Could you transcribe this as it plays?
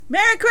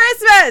Merry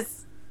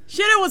Christmas!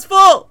 Shit, it was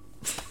full.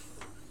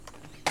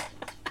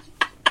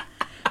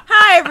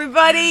 Hi,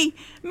 everybody.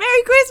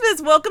 Merry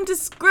Christmas. Welcome to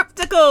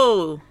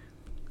Scriptical.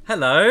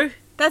 Hello.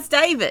 That's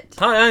David.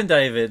 Hi, I'm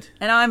David.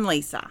 And I'm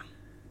Lisa.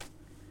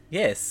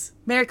 Yes.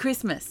 Merry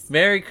Christmas.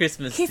 Merry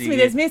Christmas Kiss to me, you.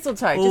 there's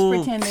mistletoe. Just Ooh.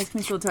 pretend there's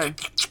mistletoe.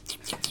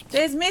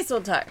 There's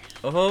mistletoe.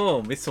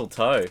 Oh,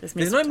 mistletoe. There's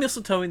no mistletoe.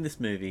 mistletoe in this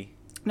movie.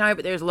 No,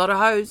 but there's a lot of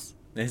hoes.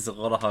 There's a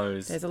lot of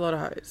hoes. There's a lot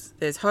of hoes.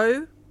 There's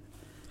ho,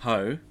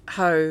 Ho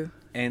ho.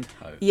 and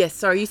ho. Yes,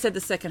 sorry, you said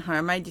the second ho.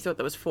 I made you thought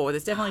there was four.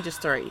 There's definitely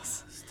just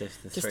threes. There's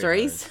Just three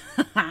threes?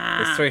 hoes.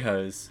 There's three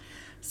hoes.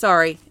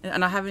 Sorry,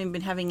 and I haven't even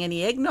been having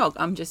any eggnog.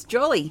 I'm just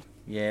jolly.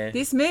 Yeah.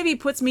 This movie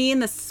puts me in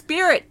the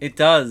spirit. It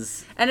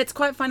does. And it's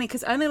quite funny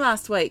because only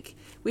last week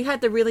we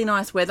had the really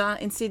nice weather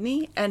in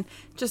Sydney. And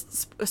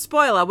just a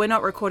spoiler, we're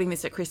not recording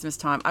this at Christmas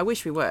time. I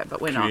wish we were,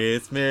 but we're not.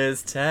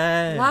 Christmas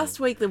time. Last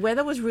week the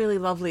weather was really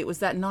lovely. It was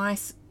that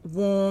nice,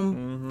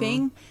 warm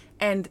thing.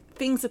 And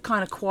things are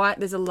kind of quiet.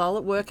 There's a lull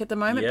at work at the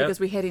moment Yep. because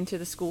we head into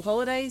the school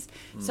holidays.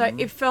 So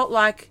it felt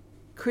like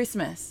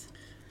Christmas.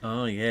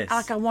 Oh, yes.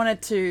 Like I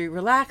wanted to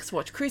relax,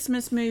 watch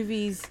Christmas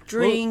movies,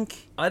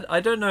 drink. Well,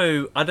 I don't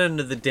know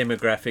the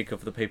demographic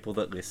of the people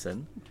that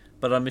listen,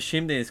 but I'm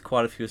assuming there's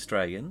quite a few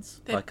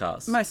Australians like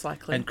us. Most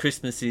likely. And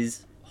Christmas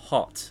is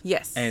hot.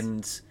 Yes.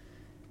 And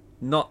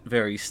not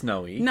very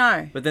snowy.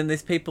 No. But then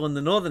there's people in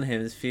the Northern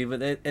Hemisphere,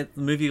 but at a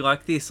movie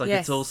like this, like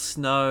Yes. it's all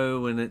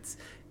snow and it's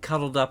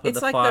cuddled up with It's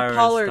the like fire the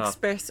Polar and stuff.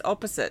 Express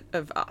opposite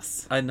of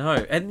us. I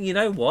know. And you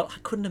know what? I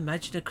couldn't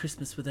imagine a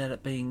Christmas without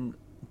it being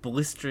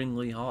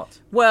blisteringly hot.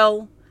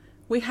 Well,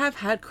 we have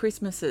had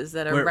Christmases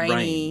that are Where it rainy.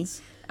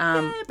 rains.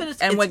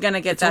 But we're going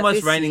to get it's that almost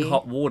this raining year.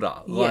 hot water.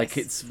 Like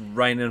Yes. it's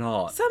raining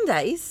hot. Some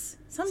days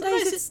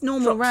days it's it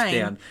normal drops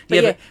rain. down. But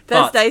Yeah, yeah,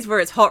 those but- days where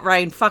it's hot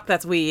rain, fuck,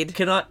 that's weird.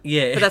 Can I?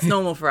 Yeah. But that's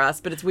normal for us,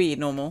 but it's weird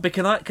normal. But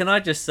can I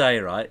just say,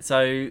 right?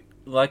 So,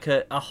 like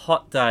a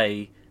hot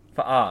day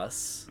for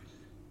us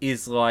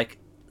is like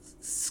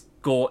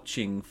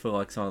scorching for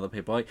like some other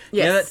people. Like,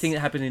 you know Yes. that thing that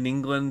happened in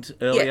England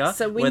earlier, Yeah,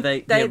 so where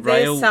their their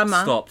rail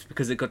summer- stopped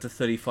because it got to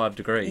 35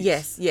 degrees.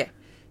 Yes, yeah.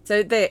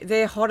 So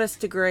their hottest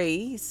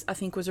degrees, I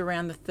think, was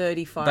around the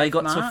 35 They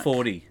got mark. to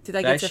 40. Did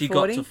they get to actually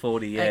 40? got to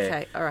 40, yeah.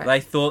 Okay, all right. They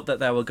thought that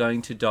they were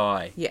going to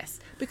die. Yes,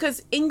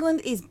 because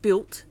England is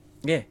built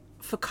Yeah.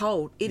 for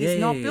cold. It is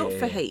not built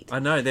for heat. I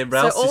know, their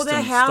rail So all system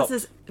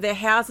their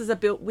houses are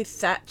built with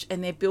thatch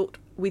and they're built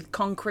with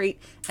concrete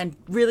and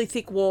really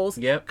thick walls.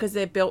 Yep. Because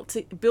they're built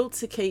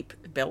to keep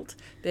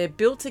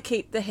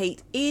the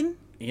heat in.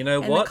 You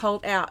know and what? the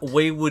cold out.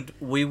 We would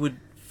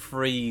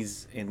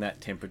freeze in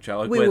that temperature,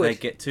 like We where would. they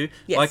get to.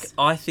 Yes. Like,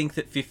 I think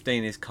that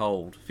 15 is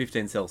cold.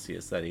 15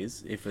 Celsius, that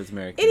is, if it's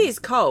American. It is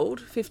cold,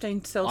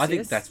 15 Celsius. I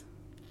think that's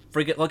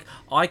friggin'... Like,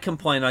 I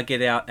complain, I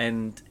get out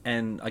and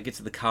I get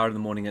to the car in the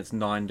morning, it's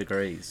 9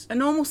 degrees. A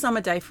normal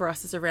summer day for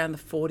us is around the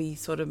 40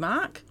 sort of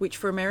mark, which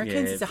for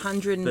Americans is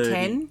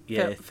 110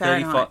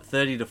 Fahrenheit.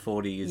 30 to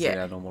 40 is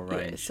our normal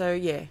range. Yeah, so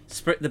yeah.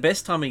 The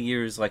best time of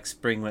year is like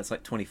spring when it's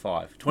like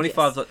 25.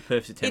 25 is like the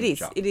perfect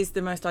temperature. It is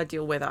the most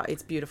ideal weather.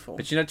 It's beautiful.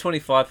 But you know,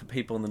 25 for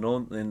people in the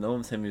Northern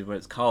Hemisphere where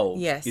it's cold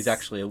is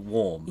actually a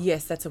warm.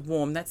 Yes, that's a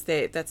warm. That's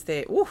their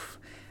oof.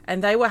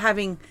 And they were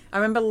having, I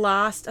remember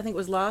I think it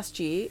was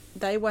last year,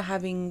 they were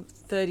having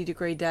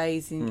 30-degree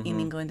days in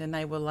England and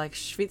they were like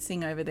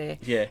schwitzing over there.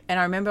 Yeah. And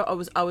I remember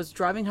I was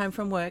driving home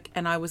from work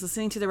and I was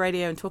listening to the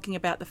radio and talking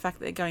about the fact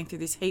that they're going through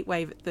this heat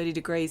wave at 30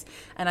 degrees.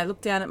 And I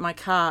looked down at my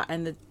car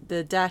and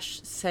the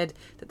dash said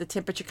that the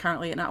temperature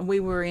currently, and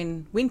we were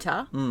in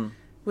winter,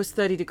 was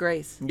 30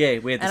 degrees. Yeah,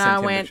 we had the And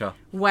same I temperature.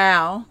 went,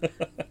 wow,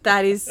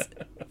 that is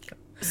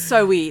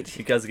so weird.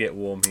 It does get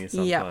warm here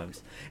sometimes.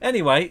 Yep.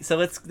 Anyway, so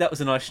that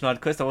was a nice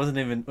Schneid quest. We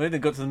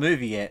haven't got to the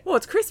movie yet. Well,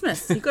 it's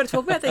Christmas. You've got to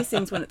talk about these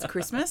things when it's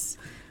Christmas.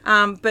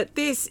 But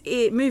this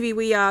movie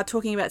we are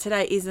talking about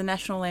today is the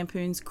National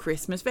Lampoon's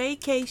Christmas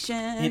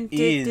Vacation. It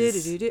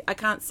is. I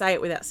can't say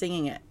it without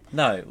singing it.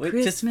 No, it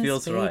just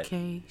feels right.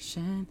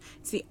 Vacation.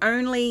 It's the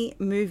only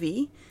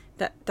movie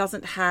that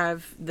doesn't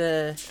have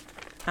the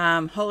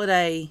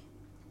holiday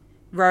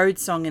road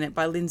song in it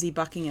by Lindsay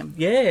Buckingham.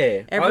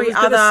 Yeah. I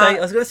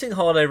was going to sing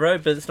Holiday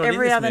Road, but it's not in this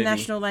movie. Every other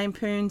National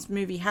Lampoon's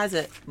movie has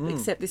it,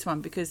 except this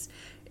one, because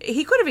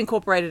he could have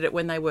incorporated it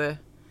when they were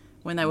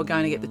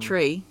going to get the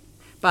tree.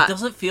 But It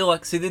doesn't feel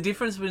like... See, the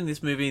difference between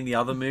this movie and the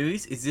other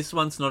movies is this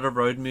one's not a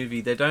road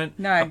movie. They don't...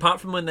 No. Apart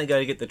from when they go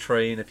to get the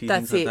tree and a few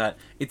things like that,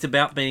 it's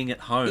about being at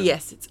home.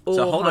 Yes, it's all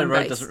So Holiday Road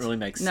home-based. doesn't really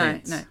make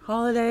sense. No.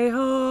 Holiday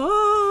home.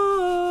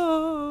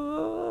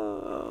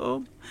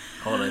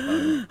 Holiday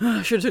Home.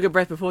 I should have took a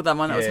breath before that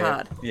one. That was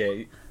hard.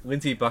 Yeah,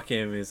 Lindsay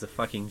Buckingham is a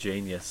fucking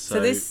genius.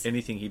 So,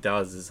 anything he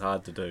does is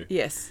hard to do.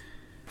 Yes.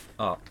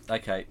 Oh,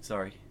 okay.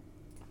 Sorry.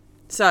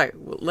 So,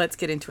 let's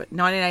get into it.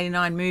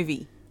 1989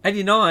 movie.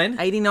 89?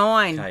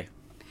 89. Okay.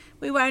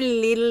 We were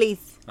only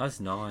littlies. I was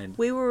 9.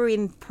 We were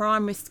in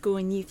primary school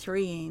in year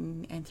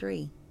 3 and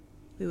 3.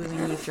 We were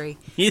in year 3.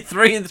 Year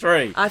 3 and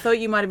 3. I thought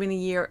you might have been a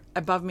year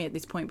above me at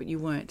this point, but you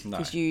weren't. No.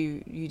 Because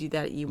you did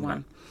that at year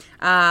 1.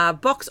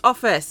 Box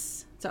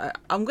office. So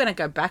I'm going to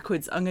go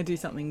backwards. I'm going to do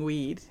something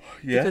weird.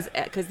 Yeah.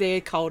 Because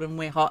they're cold and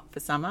we're hot for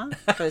summer,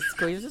 for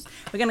Christmas.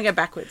 We're going to go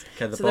backwards.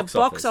 Okay, the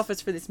box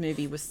office for this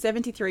movie was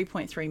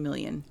 $73.3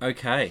 million.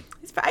 Okay.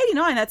 It's for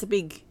 89. That's a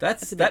big...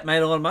 That made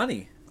a lot of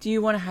money. Do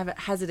you want to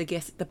hazard a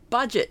guess at the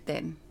budget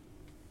then?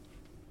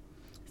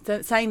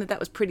 So saying that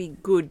was pretty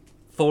good.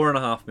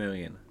 $4.5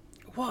 million.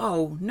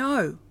 Whoa,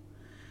 no.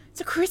 It's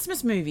a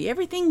Christmas movie.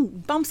 Everything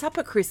bumps up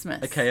at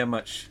Christmas. Okay, how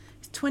much?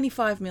 It's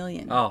 $25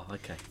 million. Oh,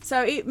 okay.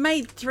 So it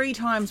made 3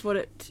 times what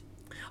it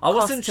I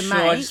wasn't cost to sure.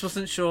 make. I just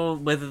wasn't sure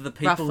whether the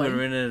people Roughly. who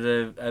are in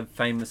it are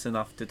famous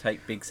enough to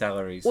take big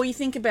salaries. Well, you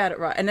think about it,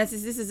 right? And this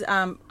is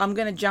I'm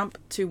going to jump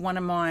to one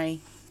of my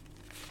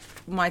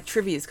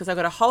trivias because I've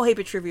got a whole heap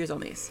of trivias on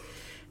this.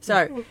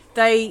 So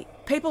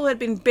people had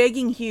been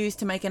begging Hughes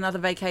to make another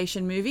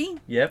vacation movie.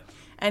 Yep.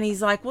 And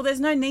he's like, well, there's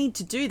no need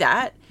to do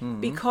that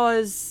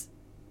because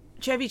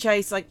Chevy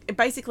Chase, like,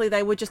 basically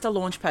they were just a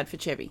launch pad for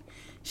Chevy.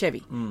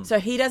 So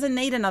he doesn't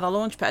need another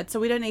launch pad, so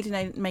we don't need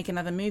to make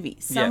another movie.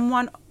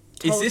 Someone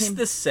told Is this him...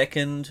 the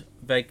second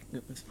No,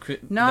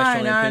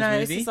 National Lampoons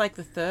movie? this is like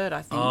the third,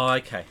 I think. Oh,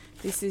 okay.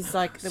 This is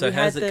like... So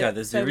how does it go?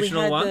 There's the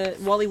original one, the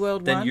Wally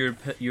World then one. Europe,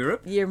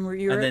 Europe,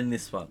 and then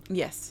this one.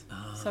 Yes.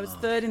 So it's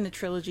third in the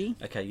trilogy.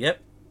 Okay,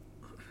 yep.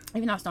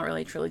 Even though it's not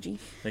really a trilogy.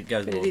 It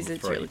goes But more it is than a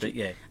 3,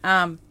 trilogy.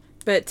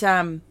 but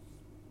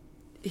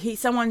yeah.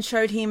 Someone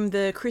showed him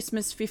the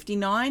Christmas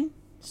 59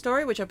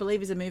 story, which I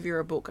believe is a movie or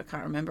a book. I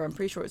can't remember. I'm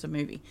pretty sure it's a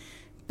movie.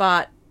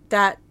 But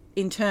that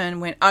in turn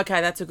went,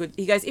 okay, that's a good...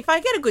 He goes, if I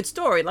get a good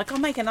story, like, I'll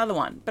make another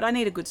one, but I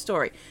need a good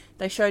story.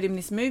 They showed him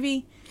this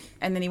movie,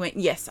 and then he went,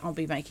 yes, I'll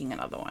be making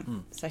another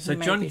one. So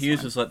John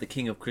Hughes was like the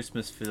king of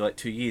Christmas for like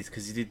 2 years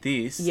because he did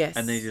this, yes,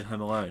 and then he did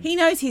Home Alone. He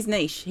knows his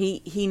niche.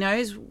 He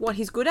knows what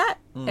he's good at,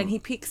 and he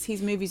picks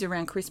his movies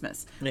around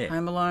Christmas. Yeah.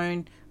 Home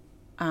Alone,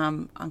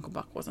 Uncle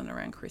Buck wasn't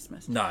around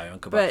Christmas. No,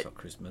 Uncle Buck's not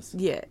Christmas.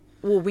 Yeah.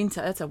 Well,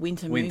 winter. That's a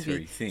winter Wintry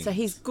movie. thing. So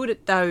he's good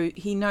at, though,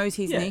 he knows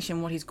his niche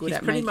and what he's good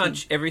at pretty making.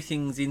 much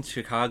everything's in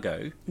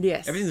Chicago.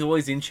 Yes. Everything's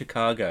always in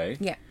Chicago.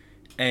 Yeah.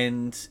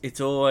 And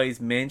it's always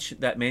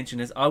that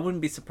mansion is... I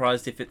wouldn't be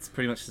surprised if it's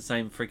pretty much the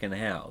same freaking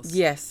house.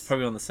 Yes.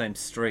 Probably on the same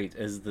street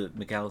as the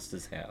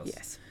McAllister's house.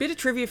 Yes. Bit of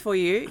trivia for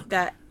you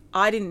that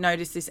I didn't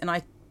notice this, and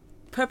I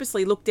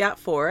purposely looked out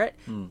for it,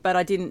 but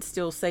I didn't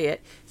still see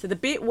it. So the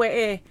bit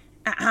where,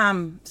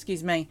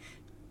 excuse me,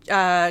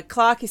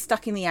 Clark is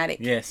stuck in the attic.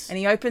 Yes. And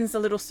he opens the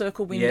little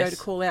circle window Yes. to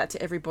call out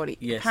to everybody.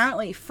 Yes.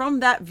 Apparently,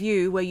 from that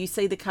view where you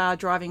see the car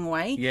driving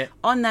away,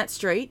 on that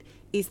street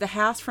is the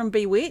house from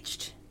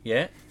Bewitched.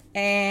 Yeah.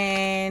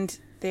 And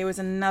there was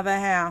another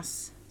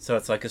house. So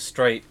it's like a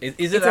street. Is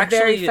it It's a actually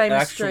very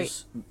famous actual,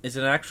 street. Is it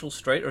an actual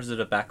street or is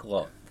it a back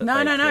lot? No.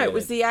 It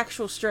was the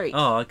actual street.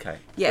 Oh, okay.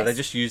 Yes. So they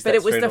just used but that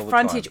it was street the all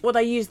frontage. The time. Well,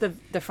 they used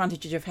the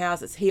frontage of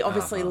houses. He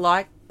obviously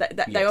liked that.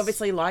 They Yes.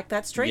 obviously like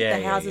that street. Yeah,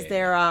 the yeah, houses yeah.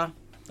 there are.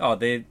 Oh,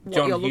 they're What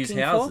John you're Hughes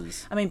looking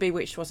houses. for. I mean,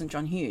 Bewitched wasn't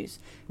John Hughes.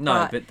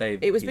 No, but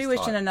it was his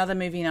Bewitched in type. another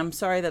movie, and I'm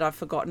sorry that I've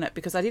forgotten it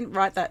because I didn't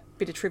write that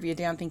bit of trivia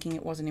down thinking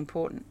it wasn't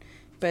important,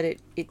 but it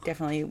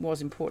definitely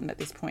was important at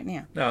this point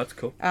now. No, that's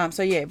cool.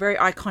 So yeah, very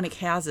iconic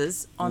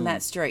houses on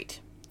that street.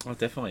 Oh,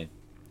 definitely.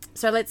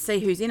 So let's see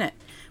who's in it.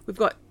 We've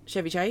got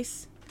Chevy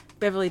Chase,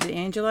 Beverly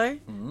D'Angelo,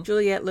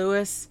 Juliette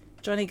Lewis,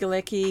 Johnny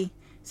Galecki.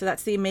 So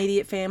that's the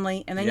immediate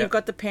family. And then you've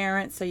got the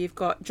parents. So you've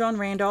got John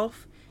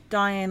Randolph,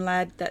 Diane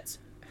Ladd, that's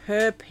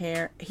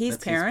his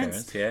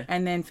parents. Yeah.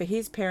 And then for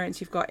his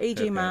parents, you've got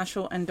E.G. Her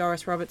Marshall and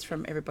Doris Roberts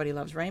from Everybody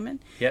Loves Raymond.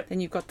 Yep. Then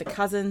you've got the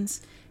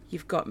cousins.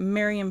 You've got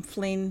Miriam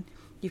Flynn.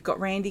 You've got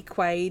Randy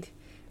Quaid.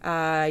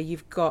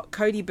 You've got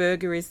Cody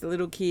Berger is the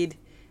little kid.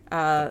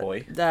 The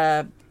boy.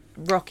 The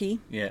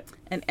Rocky. Yeah.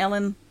 And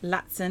Ellen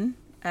Latson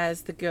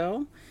as the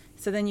girl.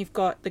 So then you've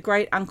got the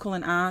great uncle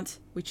and aunt,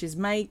 which is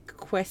Mae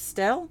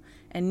Questel,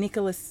 and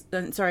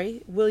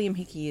William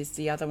Hickey is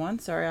the other one.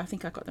 Sorry, I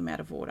think I got them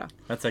out of order.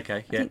 That's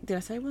okay. Did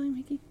I say William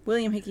Hickey?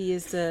 William Hickey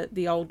is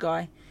the old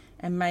guy,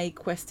 and Mae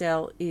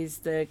Questel is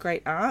the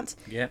great aunt.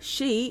 Yeah.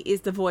 She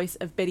is the voice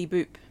of Betty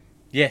Boop.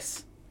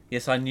 Yes.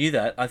 Yes, I knew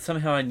that.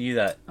 I knew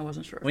that. I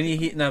wasn't sure. When you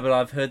hear... No, but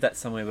I've heard that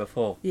somewhere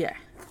before. Yeah.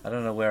 I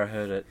don't know where I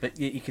heard it, but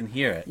you can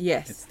hear it.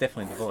 Yes. It's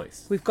definitely the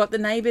voice. We've got the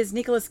neighbours,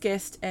 Nicholas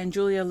Guest and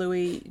Julia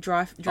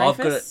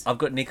Louis-Dreyfus. I've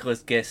got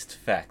Nicholas Guest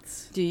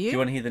facts. Do you? Do you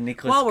want to hear the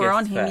Nicholas While Guest we're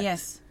on him, facts?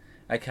 yes.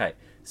 Okay.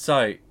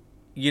 So,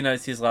 you know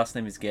his last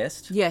name is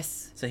Guest?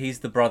 Yes. So he's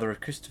the brother of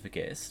Christopher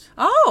Guest.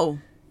 Oh.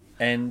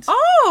 And...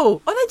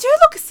 Oh, they do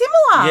look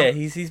similar. Yeah,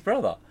 he's his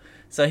brother.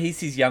 So he's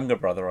his younger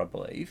brother, I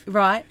believe.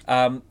 Right.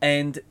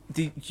 And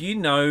did you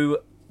know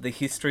the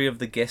history of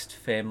the Guest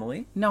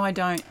family? No, I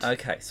don't.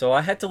 Okay, so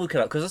I had to look it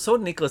up because I saw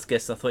Nicholas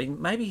Guest. I thought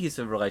maybe he's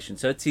a relation.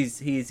 So he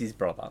is his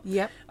brother.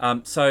 Yep.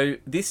 So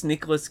this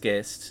Nicholas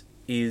Guest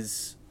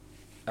is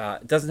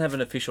doesn't have an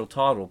official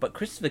title, but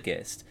Christopher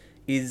Guest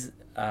is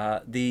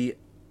the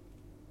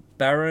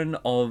Baron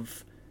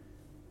of...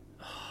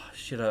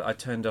 I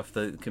turned off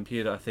the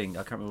computer, I think.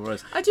 I can't remember what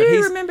it was. I do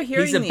remember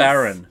hearing He's a this.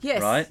 baron,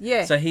 Yes, right?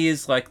 yeah. So he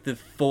is like the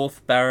 4th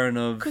Baron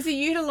of... Because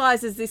he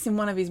utilises this in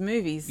one of his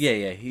movies.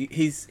 Yeah.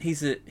 He's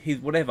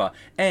whatever.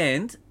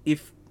 And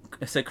if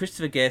So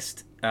Christopher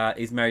Guest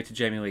is married to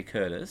Jamie Lee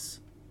Curtis.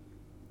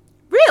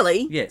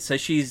 Really? Yeah, so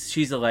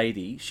she's a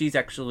lady. She's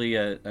actually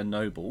a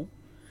noble,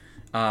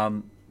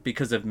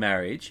 because of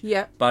marriage.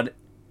 Yeah. But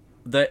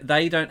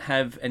they don't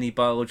have any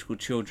biological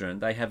children.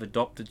 They have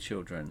adopted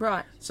children.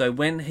 Right. So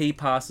when he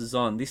passes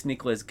on, this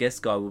Nicholas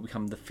Guest guy will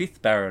become the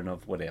 5th Baron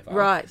of whatever.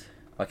 Right.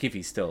 Like if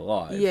he's still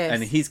alive. Yes.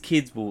 And his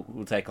kids will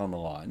take on the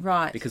line.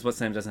 Right. Because What's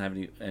Name doesn't have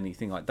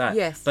anything like that.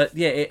 Yes. But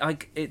yeah,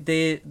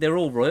 they're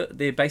all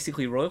they're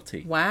basically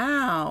royalty.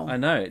 Wow. I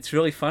know, it's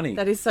really funny.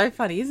 That is so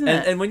funny, isn't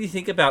it? And when you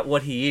think about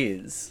what he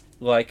is,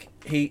 like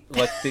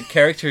the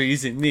character he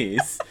is in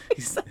this,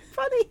 he's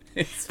funny.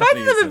 It's Both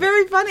funny, of them are isn't it?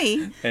 very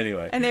funny.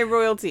 Anyway. And they're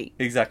royalty.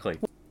 Exactly.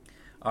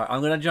 All right,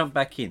 I'm going to jump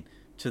back in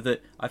to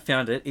I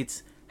found it.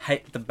 It's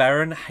the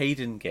Baron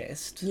Hayden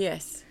Guest.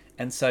 Yes.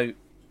 And so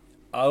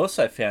I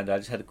also found, I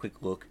just had a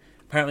quick look,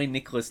 apparently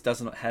Nicholas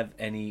does not have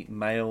any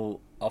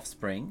male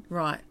offspring.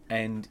 Right.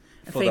 And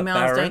for females the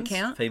barons, don't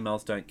count?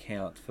 Females don't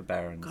count for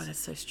barons. God, that's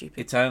so stupid.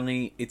 It's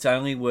only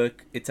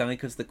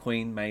because the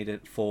Queen made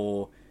it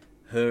for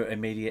her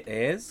immediate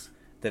heirs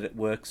that it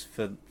works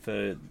for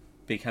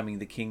becoming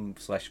the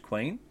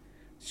king/queen.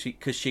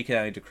 Because she can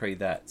only decree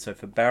that. So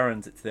for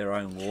barons, it's their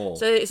own law.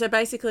 So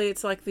basically,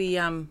 it's like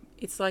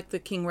the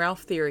King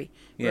Ralph theory,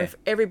 where Yeah. if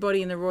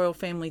everybody in the royal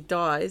family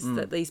dies,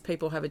 that these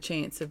people have a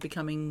chance of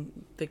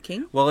becoming the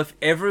king. Well, if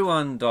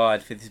everyone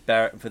died for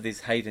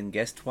this Hayden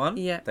Guest one,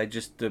 Yeah.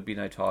 there'd be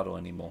no title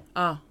anymore.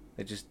 Oh.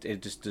 It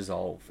just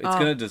dissolve. It's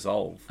going to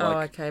dissolve. Oh,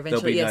 okay.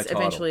 Eventually, yes.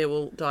 Eventually, it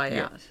will die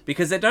out.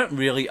 Because they don't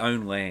really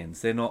own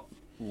lands. They're not.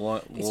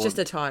 It's just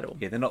a title.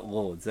 Yeah, they're not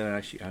lords. They don't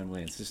actually own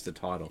lands. It's just a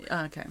title.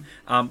 Oh, okay.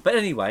 But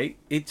anyway,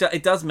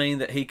 it does mean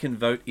that he can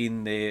vote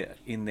in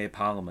their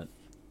parliament.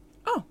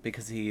 Oh.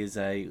 Because he is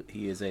a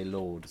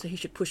lord. So he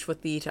should push for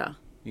theatre.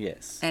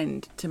 Yes.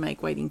 And to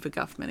make Waiting for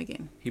Guffman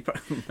again.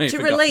 To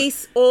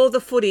Release all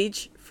the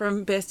footage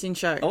from Best in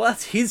Show. Oh,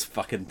 that's his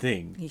fucking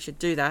thing. He should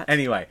do that.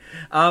 Anyway,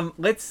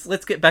 let's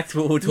get back to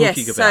what we're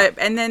talking about. So,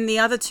 and then the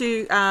other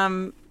two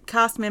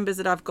cast members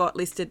that I've got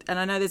listed, and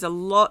I know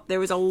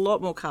there is a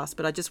lot more cast,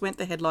 but I just went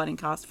the headlining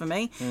cast for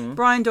me.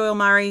 Brian Doyle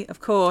Murray, of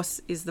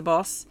course, is the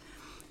boss.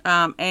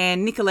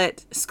 And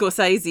Nicolette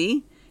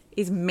Scorsese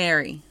is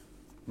Mary.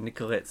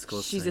 Nicolette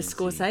Scorsese. She's a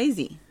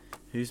Scorsese.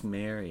 Who's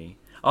Mary?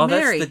 Oh,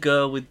 Mary. that's the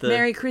girl with the...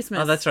 Merry Christmas.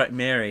 Oh, that's right,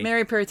 Mary.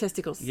 Mary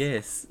Peritesticles.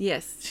 Yes.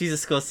 Yes. She's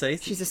a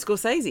Scorsese? She's a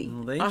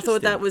Scorsese. Well, I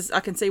thought that was... I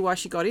can see why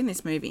she got in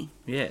this movie.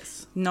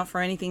 Yes. Not for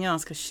anything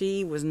else, because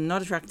she was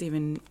not attractive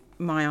in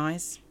my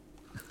eyes.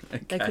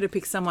 Okay. They could have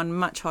picked someone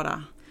much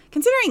hotter.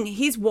 Considering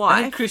his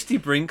wife... And Christy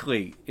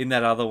Brinkley in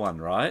that other one,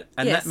 right?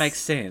 And Yes. that makes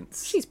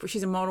sense.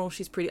 She's a model.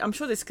 She's pretty. I'm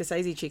sure this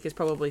Scorsese chick is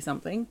probably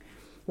something.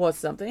 Was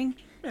something.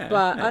 Yeah,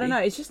 but maybe. I don't know.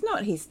 It's just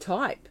not his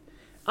type.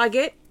 I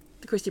get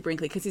the Christy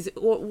Brinkley because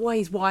what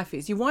his wife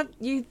is. You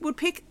would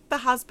pick the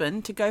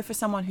husband to go for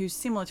someone who's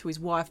similar to his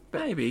wife,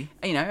 but Maybe.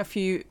 you know, a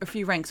few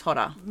ranks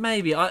hotter.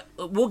 Maybe.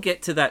 We'll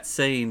get to that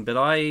scene, but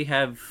I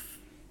have...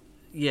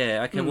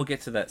 Yeah, okay, we'll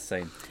get to that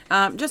scene.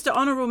 Just an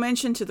honourable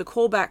mention to the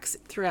callbacks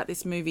throughout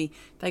this movie.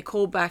 They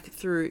call back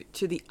through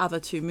to the other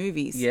two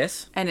movies.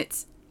 Yes. And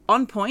it's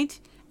on point,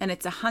 and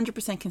it's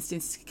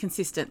 100%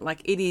 consistent.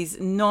 Like, it is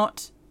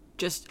not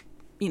just...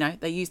 You know,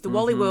 they use the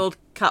Wally World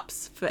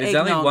cups for There's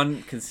eggnog. only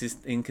one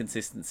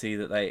inconsistency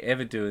that they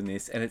ever do in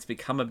this, and it's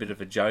become a bit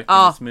of a joke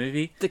in this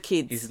movie. The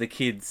kids. Is the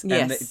kids.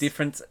 Yes. And the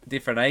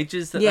different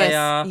ages that Yes, they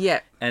are. yeah.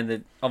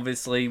 And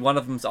obviously one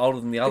of them's older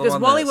than the other Because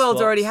one. Wally then it World's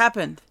swaps. already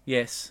happened.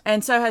 Yes.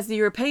 And so has the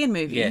European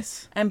movie.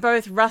 Yes. And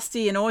both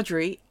Rusty and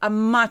Audrey are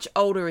much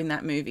older in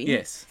that movie.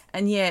 Yes.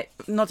 And yet,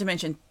 not to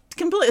mention,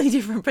 completely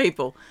different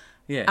people.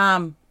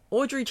 Yeah.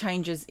 Audrey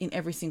changes in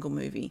every single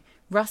movie.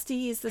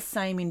 Rusty is the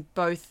same in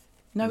both.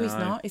 No, he's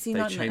not. Is he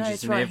not? No,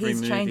 that's right.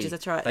 He changes.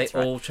 That's right. They That's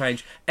right. all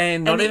change.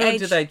 And not the even age-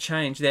 do they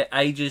change, their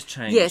ages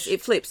change. Yes,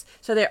 it flips.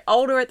 So they're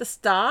older at the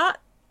start.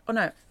 Oh,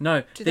 no.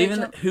 No, Do they even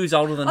jump? who's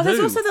older than Oh, who. there's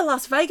also the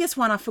Las Vegas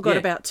one I forgot Yeah,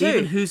 about too.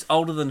 Even who's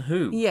older than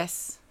who.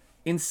 Yes.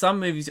 In some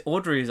movies,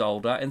 Audrey is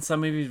older, and some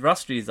movies,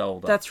 Rusty is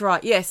older. That's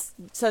right. Yes.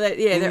 So that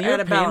in they're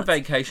out of European balance.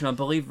 Vacation, I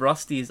believe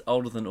Rusty is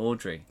older than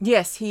Audrey.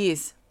 Yes, he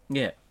is.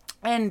 Yeah.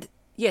 And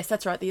yes,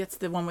 that's right. That's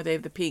the one where they're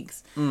the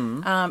pigs.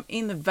 In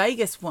the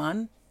Vegas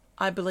one,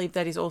 I believe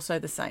that is also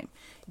the same.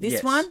 This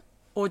Yes. one,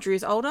 Audrey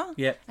is older.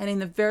 Yep. And in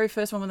the very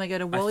first one, when they go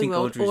to I Wally think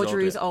World,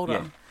 Audrey is older.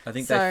 Yeah. I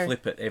think they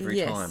flip it every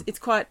yes, time. It's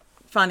quite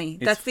funny.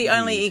 That's the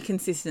only weird.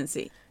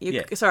 inconsistency.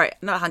 Yeah. Sorry,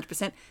 not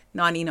 100%,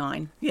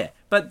 99. Yeah,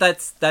 but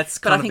that's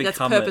But kind I of think that's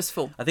become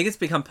purposeful. I think it's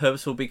become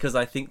purposeful because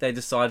I think they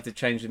decided to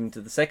change them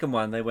into the second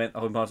one. They went,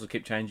 we might as well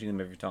keep changing them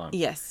every time.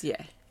 Yes,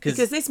 yeah.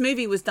 Because this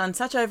movie was done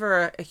such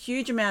over a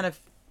huge amount of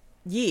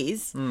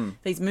years,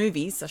 these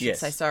movies, I should Yes.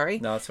 say, sorry.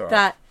 No, it's all right.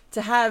 That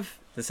to have...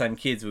 The same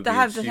kids would To be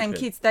have the stupid. same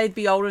kids, they'd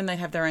be older and they'd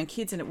have their own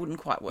kids and it wouldn't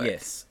quite work.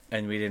 Yes,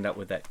 and we'd end up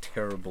with that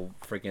terrible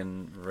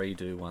friggin'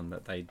 redo one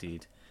that they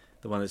did.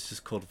 The one that's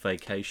just called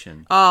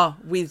Vacation. Oh,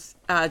 with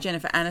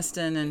Jennifer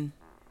Aniston and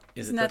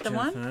Isn't that the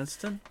one?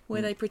 Aniston?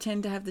 Where they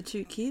pretend to have the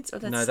 2 kids? Or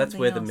that's No, that's something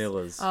We're the else?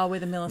 Millers. Oh, We're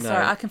the Millers. No.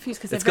 Sorry, I'm confused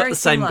because they're It's got very the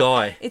same similar.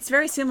 guy. It's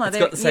very similar. It's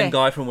got the same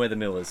guy from We're the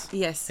Millers.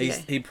 Yes.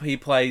 He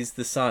plays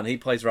the son. He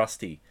plays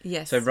Rusty.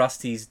 Yes. So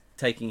Rusty's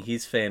taking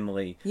his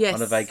family Yes.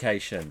 on a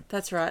vacation.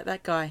 That's right,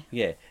 that guy.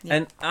 Yeah.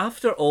 And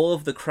after all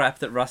of the crap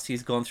that Rusty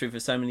has gone through for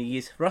so many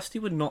years, Rusty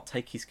would not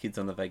take his kids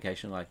on a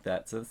vacation like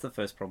that. So that's the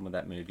first problem with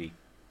that movie.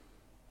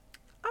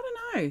 I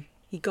don't know.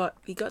 He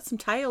got some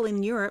tail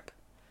in Europe.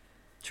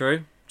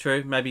 True.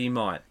 Maybe he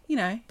might. You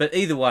know. But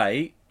either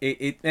way,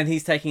 and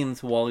he's taking them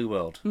to Wally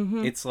World.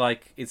 Mm-hmm. It's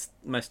like, it's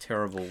the most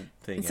terrible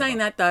thing In saying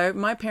that, though,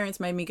 my parents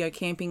made me go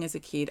camping as a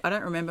kid. I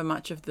don't remember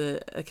much of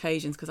the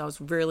occasions because I was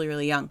really,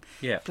 really young.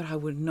 Yeah. But I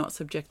would not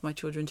subject my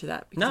children to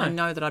that because No. I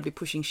know that I'd be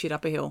pushing shit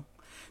up a hill.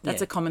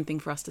 That's Yeah. a common thing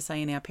for us to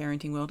say in our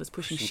parenting world is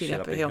pushing shit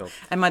up a hill.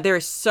 And there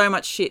is so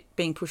much shit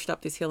being pushed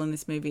up this hill in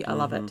this movie. I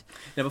love it.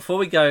 Now, before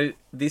we go,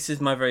 this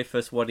is my very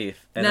first what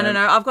if. And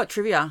No. I've got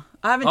trivia.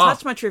 I haven't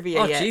touched my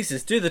trivia yet. Oh,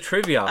 Jesus. Do the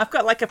trivia. I've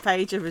got like a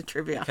page of a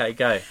trivia. Okay,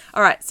 go.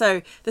 All right.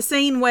 So the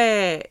scene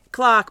where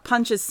Clark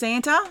punches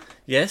Santa,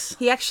 Yes?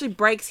 he actually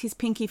breaks his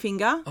pinky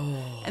finger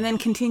and then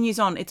continues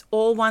on. It's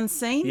all one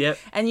scene. Yep.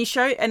 And you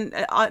show, and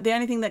the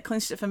only thing that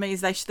clinched it for me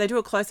is they do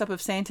a close up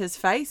of Santa's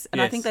face,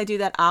 and I Yes. think they do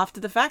that after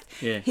the fact.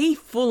 Yeah. He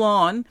full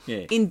on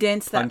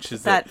indents that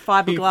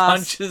fiberglass. He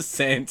punches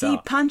Santa. He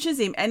punches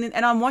him, and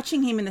I'm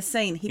watching him in the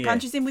scene. He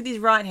punches him with his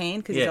right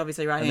hand because he's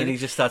obviously right-handed. And then he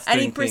just starts and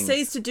doing he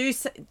proceeds to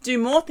do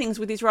more things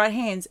with his right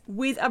hands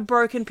with a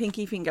broken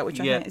pinky finger, which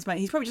I think is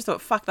he's probably just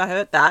thought, "Fuck, I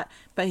hurt that,"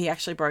 but he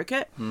actually broke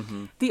it.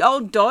 Mm-hmm. The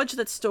old Dodge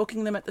that's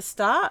stalking them at the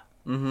start,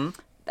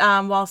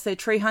 whilst they're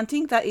tree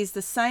hunting, that is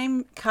the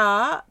same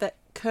car that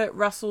Kurt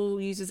Russell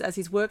uses as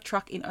his work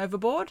truck in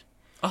Overboard.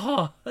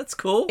 Oh, that's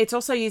cool. It's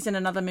also used in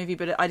another movie,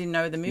 but I didn't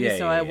know the movie,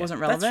 so I wasn't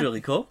relevant. That's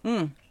really cool.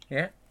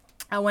 Yeah.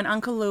 When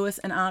Uncle Lewis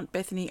and Aunt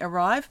Bethany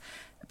arrive,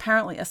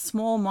 apparently a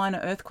small minor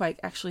earthquake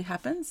actually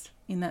happens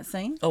in that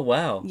scene. Oh,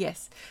 wow.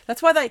 Yes.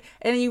 That's why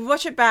and you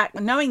watch it back,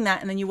 knowing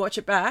that, and then you watch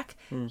it back,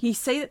 you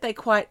see that they're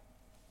quite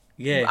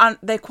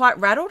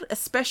rattled,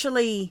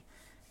 especially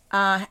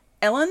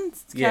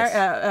Ellen's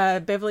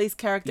Beverly's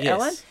character,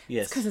 Ellen.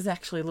 Yes. It's because there's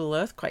actually a little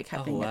earthquake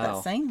happening at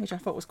that scene, which I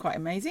thought was quite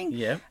amazing.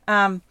 Yeah.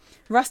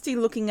 Rusty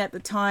looking at the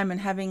time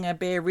and having a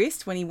bare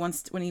wrist when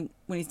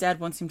his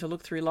dad wants him to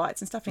look through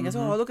lights and stuff. And he goes,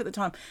 "Oh, look at the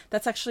time."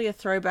 That's actually a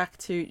throwback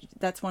to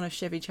that's one of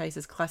Chevy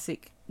Chase's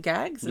classic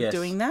gags of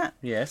doing that.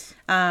 Yes.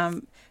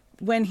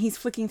 When he's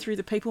flicking through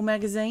the People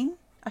magazine,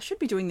 I should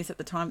be doing this at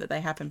the time that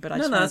they happen, but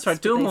No, that's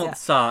right. Do them all at the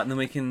start, and then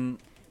we can.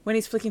 When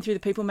he's flicking through the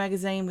People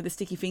magazine with the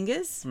sticky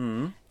fingers,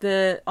 on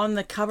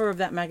the cover of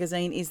that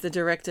magazine is the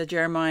director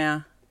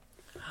Jeremiah.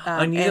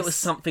 I knew there was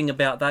something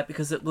about that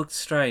because it looked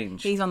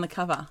strange. He's on the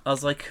cover. I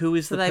was like, "Who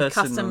is the person?" So they've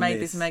custom made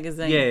this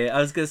magazine. Yeah,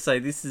 I was going to say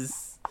this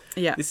is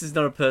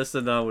not a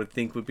person I would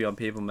think would be on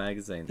People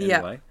magazine.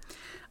 Anyway,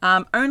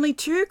 only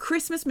 2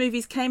 Christmas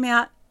movies came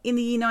out in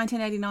the year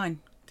 1989.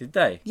 Did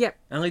they? Yep.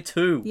 Only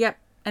 2. Yep,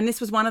 and this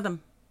was one of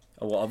them.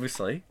 Oh, well,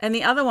 obviously. And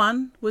the other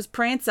one was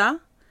Prancer.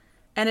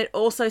 And it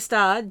also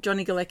starred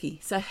Johnny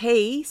Galecki. So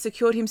he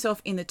secured himself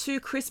in the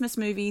 2 Christmas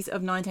movies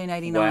of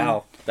 1989.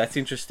 Wow, that's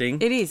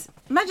interesting. It is.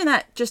 Imagine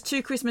that, just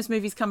 2 Christmas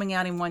movies coming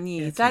out in 1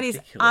 year. That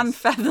ridiculous. Is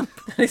unfathomable.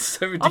 That is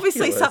so ridiculous.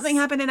 Obviously something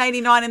happened in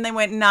 89 and they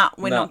went, nah,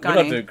 we're not going.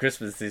 We're not doing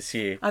Christmas this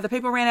year. Either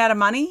people ran out of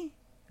money.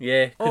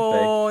 Yeah, could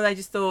or they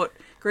just thought,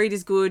 greed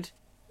is good.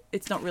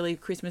 It's not really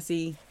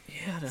Christmassy.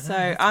 Yeah, I don't know.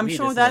 So I'm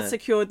sure that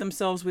secured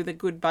themselves with a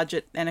good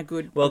budget and a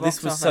good box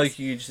this was office. so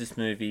huge, this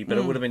movie, but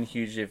it would have been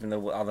huge if there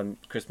were other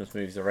Christmas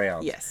movies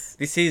around. Yes.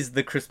 This is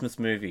the Christmas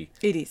movie.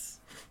 It is.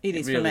 It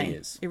is really for me.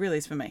 is. It really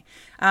is for me.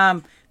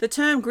 The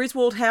term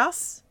Griswold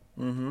House,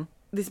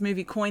 this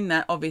movie coined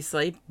that,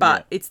 obviously,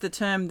 but it's the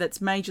term that's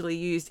majorly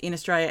used in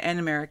Australia and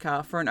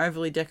America for an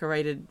overly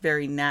decorated,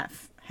 very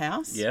naff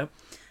house. Yep.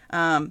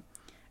 And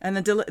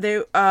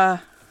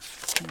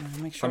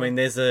make sure. I mean,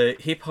 there's a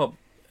hip-hop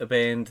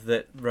band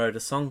that wrote a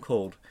song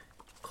called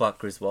Clark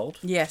Griswold.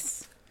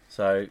 Yes.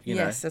 So, you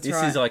know, that's this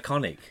right. is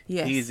iconic.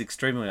 Yes. He is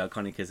extremely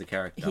iconic as a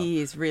character. He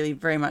is really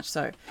very much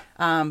so.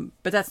 But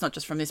that's not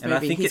just from this And I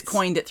movie. think He's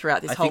coined it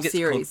throughout this whole I think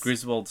series. it's called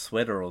Griswold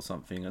Sweater or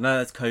something.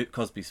 No, that's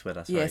Cosby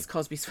Sweater, sorry. Yes,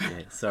 Cosby Sweater.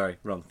 Yeah, sorry,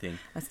 wrong thing.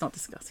 Let's not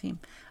discuss him.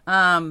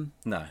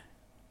 No.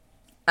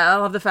 I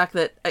love the fact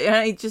that,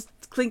 it just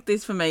clinked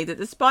this for me, that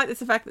despite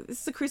the fact that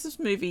this is a Christmas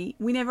movie,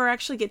 we never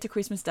actually get to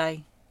Christmas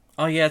Day.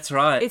 Oh, yeah, that's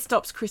right. It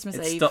stops Christmas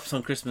Eve. It stops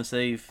on Christmas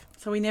Eve.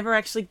 So we never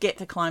actually get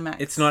to climax.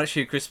 It's not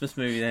actually a Christmas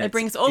movie then. They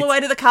bring us all the way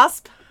to the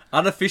cusp.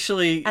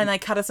 Unofficially. And they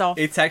cut us off.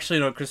 It's actually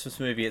not a Christmas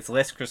movie. It's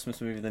less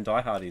Christmas movie than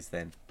Die Hard is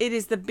then. It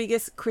is the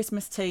biggest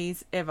Christmas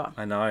tease ever.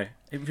 I know.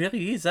 It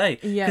really is, eh?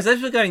 Yeah. Because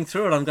as we're going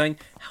through it, I'm going,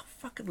 how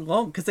fucking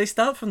long? Because they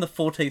start from the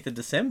 14th of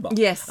December.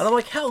 Yes. And I'm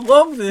like, how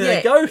long do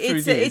they go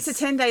through this?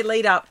 It's a 10-day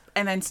lead up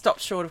and then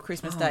stopped short of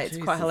Christmas Day. It's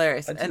quite Jesus.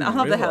 hilarious. I And didn't I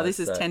love how realise this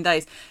is that. 10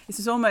 days. This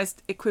is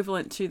almost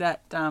equivalent to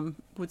that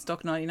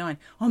Woodstock 99.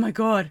 Oh my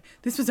God,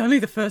 this was only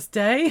the first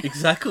day.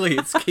 Exactly.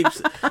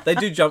 They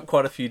do jump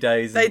quite a few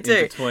days in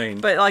between.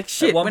 But like,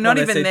 shit, At one we're not point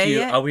I even said there to you,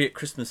 yet. Are we at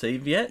Christmas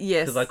Eve yet?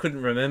 Yes. Because I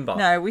couldn't remember.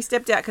 No, we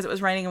stepped out because it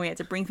was raining and we had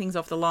to bring things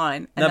off the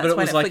line. And No, that's but it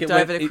when was like flicked it, over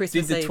went, to it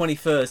Christmas did the Eve.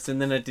 21st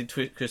and then it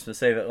did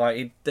Christmas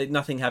Eve.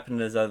 Nothing happened in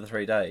those other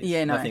 3 days.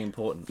 Yeah, no. Nothing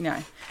important. No.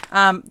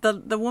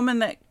 The woman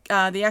that,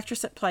 the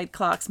actress that played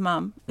Clark's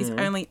mum is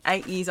only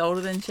 8 years older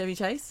than Chevy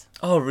Chase.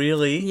 Oh,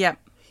 really? Yep.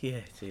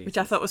 Yeah, geez. Which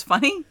I thought was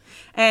funny.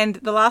 And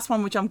the last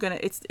one, which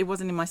it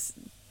wasn't in my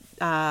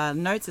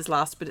notes as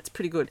last, but it's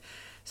pretty good.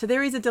 So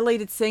there is a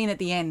deleted scene at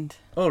the end.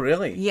 Oh,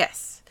 really?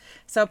 Yes.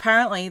 So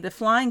apparently the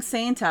flying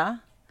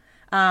Santa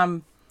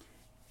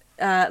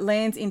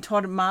lands in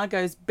Todd and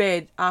Margot's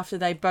bed after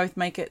they both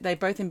make it. They're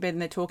both in bed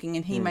and they're talking,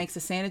 and he makes a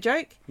Santa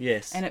joke.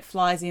 Yes. And it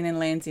flies in and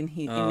lands in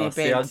their bed.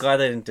 See, I'm glad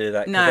they didn't do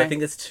that because No. I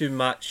think it's too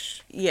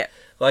much. Yeah.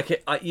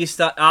 Like you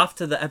start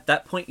after that. At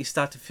that point, you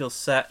start to feel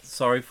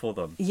sorry for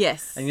them.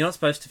 Yes. And you're not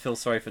supposed to feel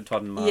sorry for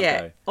Todd and Margot.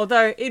 Yeah.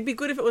 Although it'd be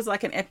good if it was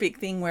like an epic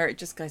thing where it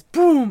just goes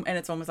boom, and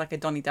it's almost like a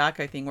Donnie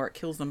Darko thing where it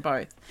kills them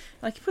both.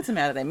 Like it puts them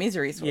out of their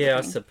misery. Sort Yeah, of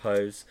I thing.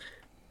 suppose.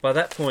 By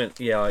that point,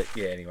 anyway.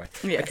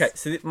 Yes. Okay,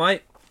 so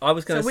I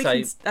was going to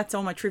say... that's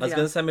all my I trivia. was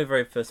going to say my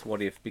very first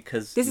what if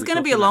because... This is going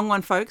to be a long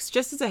one, folks,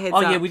 just as a heads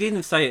Oh, up. yeah, we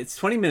didn't say it. It's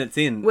 20 minutes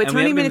in. We're and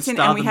 20 minutes in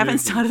and we haven't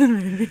started the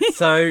movie.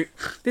 So...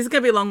 This is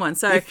going to be a long one.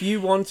 So if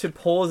you want to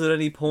pause at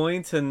any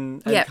point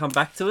and Yep. come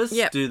back to us,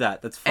 Yep. do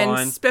that. That's fine.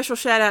 And special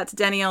shout out to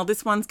Danielle.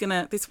 This one's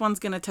gonna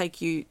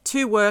take you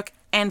to work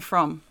and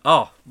from.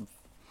 Oh,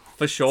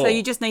 for sure. So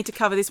you just need to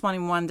cover this one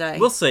in one day.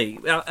 We'll see.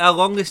 Our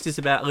long list is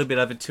about a little bit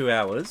over 2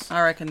 hours. I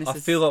reckon I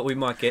feel like we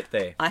might get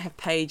there. I have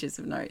pages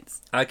of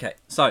notes. Okay,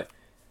 so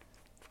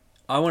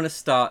I want to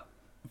start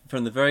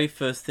from the very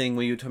first thing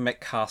where you were talking about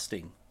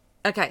casting.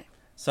 Okay.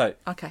 So,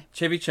 Okay.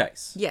 Chevy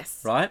Chase. Yes.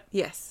 Right?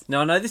 Yes.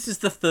 Now, I know this is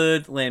the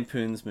third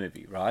Lampoons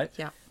movie, right?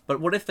 Yeah. But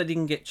what if they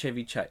didn't get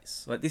Chevy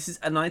Chase? Like, this is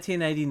a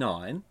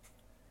 1989.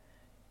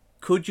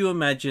 Could you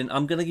imagine...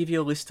 I'm going to give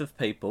you a list of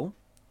people.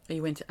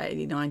 You went to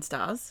 89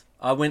 stars.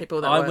 I went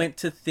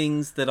to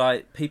things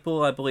that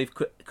people I believe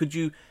could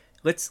you...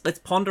 Let's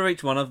ponder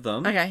each one of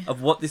them. Okay.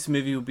 Of what this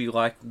movie would be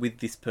like with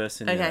this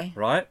person in Okay. it,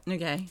 right?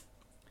 Okay.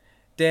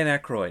 Dan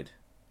Aykroyd.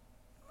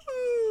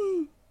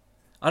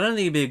 I don't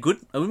think it'd be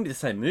it wouldn't be the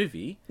same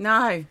movie,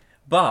 No.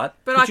 but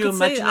But could I you could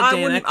imagine see a I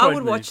Dan would. Aykroyd I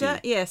would watch movie?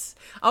 it. Yes.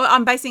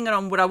 I'm basing it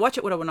on would I watch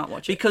it? Would I not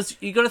watch it? Because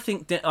you got to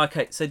think.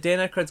 Okay, so Dan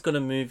Aykroyd's got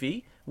a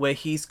movie where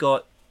he's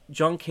got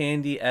John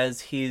Candy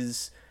as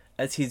his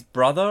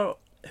brother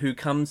who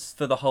comes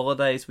for the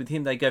holidays with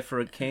him. They go for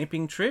a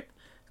camping trip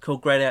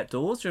called Great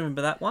Outdoors. Do you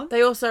remember that one?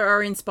 They also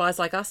are in Spies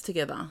Like Us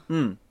together.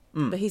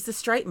 But he's the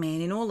straight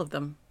man in all of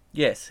them.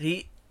 Yes,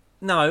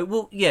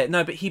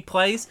 but he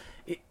plays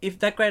if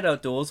that Great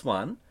Outdoors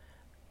one.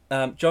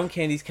 John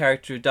Candy's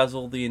character does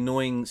all the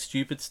annoying,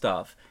 stupid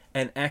stuff,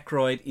 and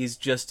Aykroyd is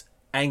just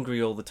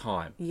angry all the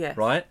time. Yes.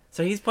 Right?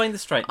 So he's playing the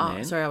straight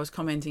man. Sorry, I was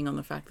commenting on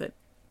the fact that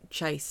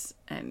Chase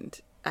and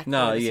Aykroyd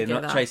No, are yeah,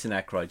 together. not Chase and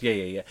Aykroyd.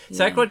 Yeah.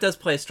 So Yeah. Aykroyd does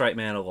play a straight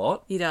man a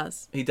lot. He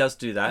does. He does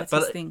do that. That's his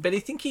But thing. I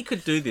think he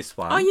could do this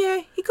one. Oh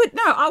yeah, he could.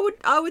 No,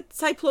 I would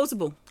say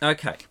plausible.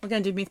 Okay. We're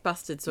going to do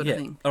MythBusted sort of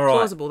thing. All right.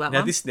 Plausible that now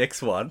one. this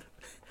next one,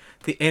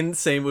 the end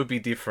scene would be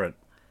different.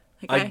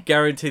 Okay. I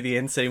guarantee the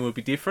end scene would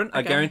be different. I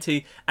Okay.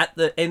 guarantee at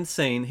the end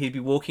scene he'd be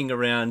walking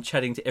around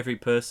chatting to every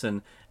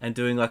person and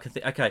doing like a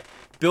thing. Okay,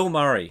 Bill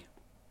Murray.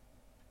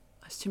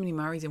 There's too many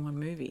Murrays in one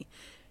movie.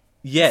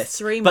 Yes,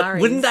 Three but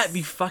Murrays. wouldn't that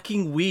be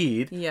fucking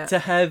weird Yeah. to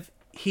have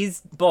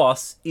his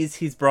boss is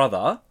his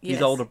brother, his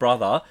Yes. older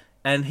brother,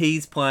 and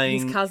he's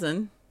playing... His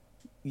cousin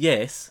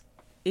Yes.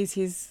 is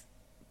his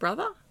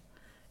brother.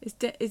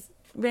 Is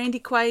Randy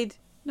Quaid?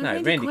 No,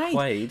 Randy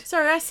Quaid.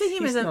 Sorry, I see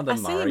him He's as not a I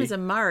see him Murray. as a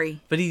Murray.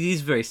 But he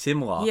is very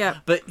similar. Yeah.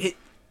 But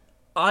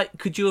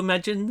could you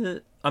imagine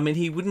that? I mean,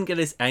 he wouldn't get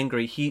as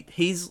angry.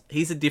 He's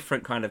a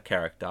different kind of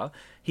character.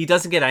 He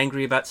doesn't get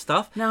angry about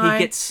stuff. No. He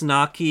gets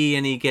snarky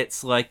and he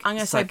gets like I'm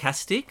gonna say-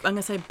 sarcastic. I'm going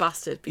to say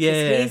busted because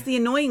Yeah. he's the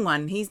annoying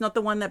one. He's not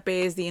the one that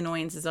bears the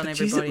annoyances on Jeez,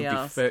 everybody it would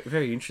else. be very,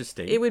 very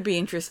interesting. It would be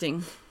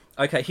interesting.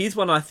 Okay, here's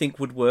one I think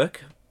would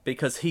work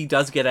because he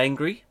does get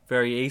angry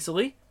very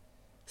easily.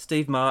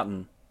 Steve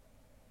Martin.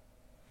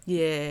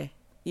 Yeah.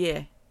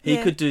 Yeah. He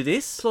Yeah. could do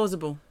this.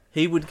 Plausible.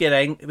 He would get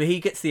he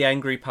gets the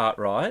angry part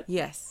right.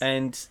 Yes.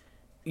 And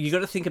you got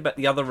to think about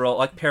the other role.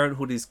 Like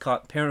Parenthood's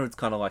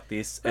kind of like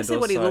this. Let's and see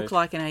what he also- looked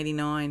like in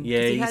 '89.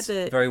 Yeah, he he's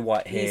very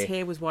white hair. His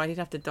hair was white. He'd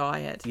have to dye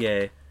it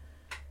Yeah.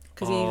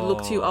 because he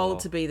looked too old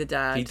to be the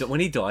dad. When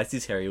he dyes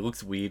his hair, he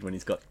looks weird when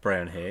he's got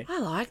brown hair. I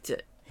liked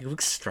it. He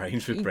looks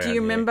strange with brown Do hair.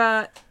 you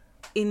remember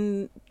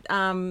in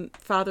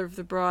Father of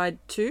the Bride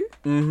 2?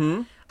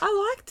 Mm-hmm.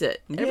 I liked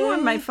it. Yeah.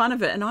 Everyone made fun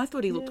of it, and I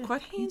thought he looked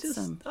quite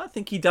handsome. I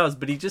think he does,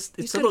 but it's You sort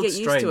just of got to looks get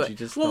used strange. to You it.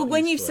 just Well, not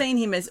when used you've to it. seen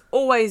him as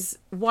always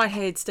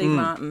white-haired Steve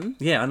Martin,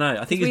 Yeah, I know.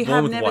 I think we he's born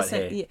have with never white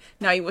seen. hair. Yeah,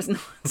 no, he was not.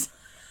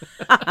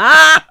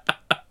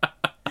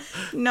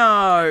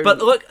 No. But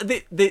look,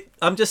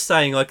 I'm just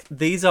saying, like,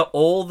 these are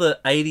all the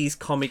 80s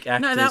comic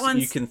actors no, that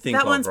one's, you can think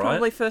that one's of, right?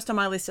 probably first on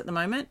my list at the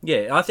moment.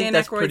 Yeah, I think Dan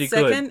that's Aykroyd's pretty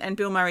second, good. and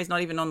Bill Murray's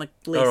not even on the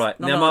list. All right,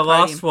 not now on my the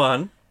podium. last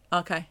one.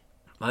 Okay.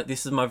 Like,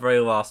 this is my very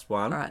last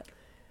one. All right.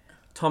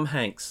 Tom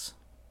Hanks.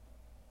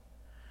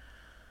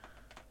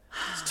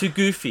 It's too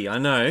goofy, I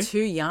know. Too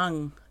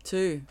young,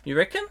 too. You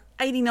reckon?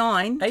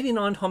 89.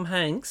 89 Tom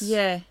Hanks?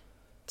 Yeah.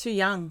 Too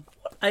young.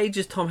 What age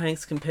is Tom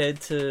Hanks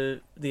compared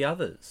to the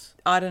others?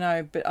 I don't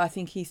know, but I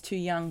think he's too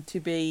young to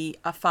be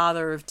a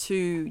father of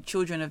two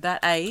children of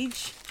that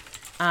age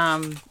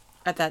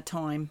at that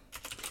time.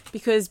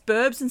 Because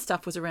Burbs and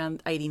stuff was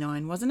around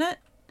 89, wasn't it?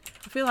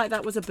 I feel like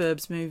that was a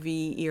Burbs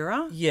movie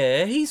era.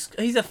 Yeah, he's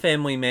a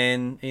family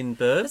man in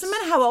Burbs. Doesn't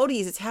matter how old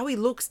he is, it's how he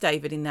looks,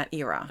 David, in that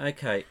era.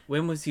 Okay,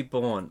 when was he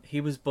born? He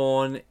was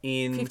born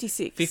in...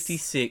 56.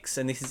 56,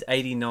 and this is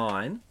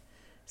 89.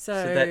 So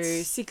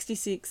that's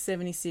 66,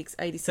 76,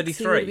 86.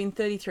 33. He would have been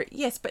 33.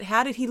 Yes, but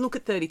how did he look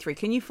at 33?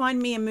 Can you find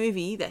me a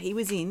movie that he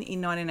was in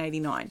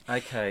 1989?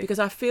 Okay. Because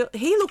I feel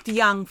he looked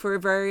young for a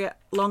very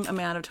long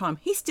amount of time.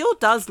 He still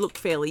does look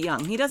fairly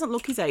young. He doesn't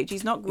look his age.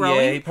 He's not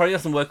growing. Yeah, he probably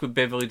doesn't work with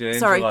Beverly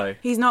D'Angelo. Sorry,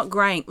 he's not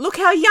graying. Look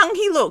how young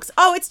he looks.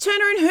 Oh, it's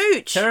Turner and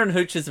Hooch. Turner and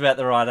Hooch is about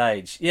the right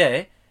age.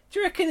 Yeah. Do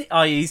you reckon...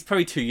 Oh, he's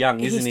probably too young,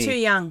 isn't he? He's too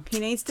young. He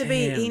needs to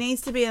be. Damn. He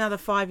needs to be another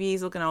 5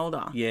 years looking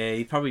older. Yeah,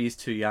 he probably is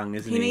too young,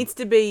 isn't He he? needs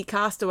to be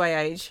Castaway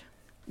age.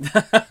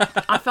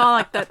 I feel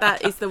like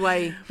that is the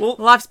way. Well,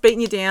 life's beating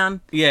you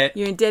down. Yeah.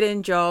 You're in a dead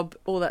end job.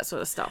 All that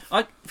sort of stuff.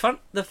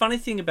 The funny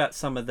thing about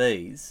some of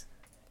these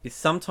is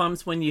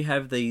sometimes when you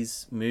have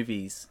these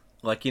movies,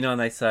 like, you know,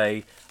 and they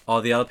say, oh,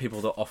 the other people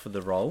that offer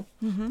the role.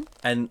 Mm-hmm.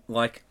 And,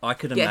 like, I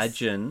could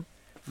imagine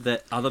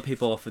that other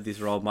people offered this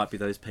role might be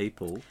those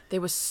people.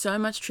 There was so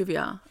much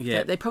trivia.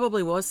 Yeah. There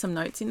probably was some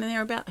notes in there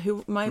about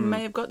who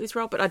may have got this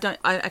role, but I don't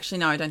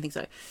think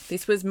so.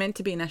 This was meant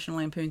to be National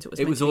Lampoons.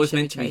 It was always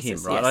Chevy meant to be him,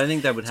 Chasers, right? yes. I don't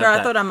think they would have Sorry,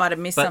 that. I thought I might have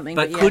missed something,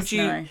 but could yes,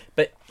 you? no.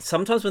 But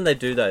sometimes when they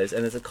do those,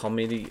 and there's a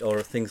comedy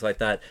or things like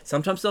that,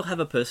 sometimes they'll have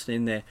a person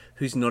in there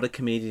who's not a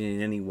comedian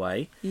in any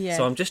way. Yeah.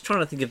 So I'm just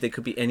trying to think if there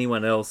could be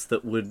anyone else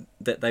that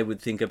they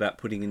would think about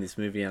putting in this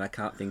movie, and I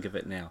can't think of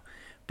it now.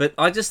 But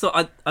I just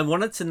thought I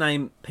wanted to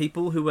name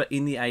people who were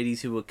in the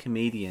 80s who were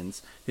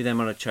comedians who they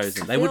might have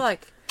chosen. I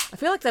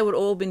feel like they would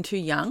all have been too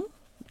young.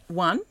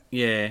 One,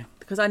 yeah,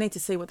 because I need to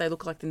see what they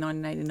look like in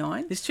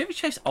 1989. Is Chevy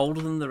Chase older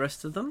than the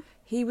rest of them?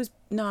 He was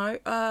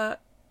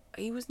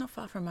he was not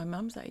far from my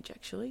mum's age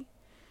actually.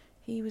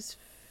 He was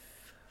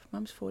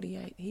mum's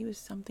 48. He was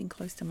something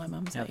close to my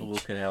mum's age. Have a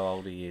look at how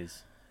old he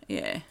is.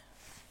 Yeah,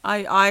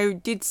 I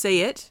did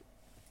see it.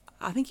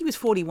 I think he was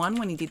 41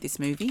 when he did this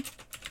movie.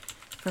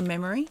 From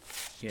memory.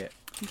 Yeah.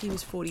 I think he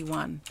was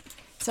 41.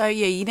 So,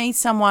 yeah, you need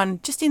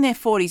someone just in their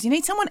 40s. You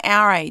need someone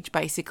our age,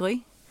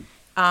 basically,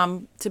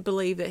 to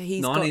believe that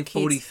he's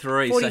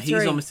 1943. got So kids.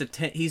 he's almost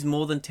he's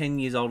more than 10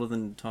 years older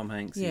than Tom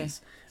Hanks is.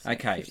 So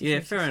Okay. 50, Yeah,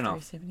 60, fair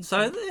enough. 70,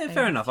 So, yeah,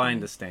 fair enough. I 83.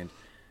 understand.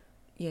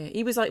 Yeah,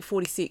 he was like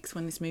 46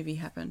 when this movie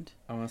happened.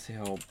 I want to see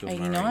how old Bill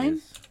Murray 89?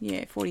 is.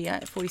 Yeah,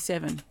 48,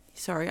 47.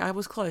 Sorry, I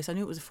was close. I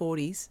knew it was the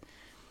 40s.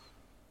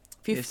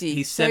 50.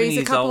 He's so 7 he's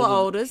years a couple older. of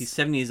olders. He's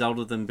 7 years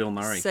older than Bill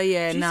Murray. So,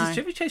 yeah, Jesus, no.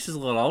 Chevy Chase is a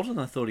lot older than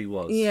I thought he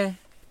was. Yeah.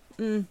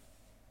 Who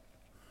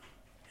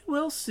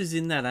else is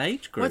in that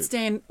age group? What's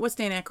Dan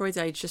Aykroyd's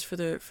age just for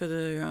the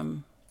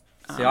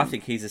See, I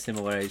think he's a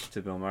similar age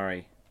to Bill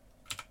Murray.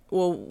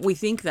 Well, we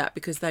think that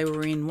because they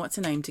were in What's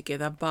Her Name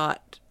together,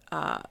 but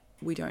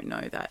we don't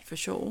know that for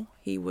sure.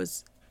 He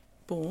was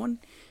born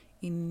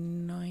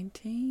in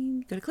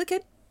 19... Gotta click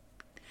it.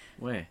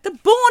 Where? The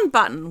born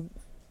button.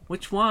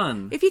 Which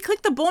one? If you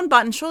click the born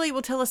button, surely it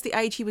will tell us the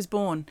age he was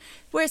born.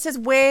 Where it says,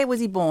 where was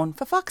he born?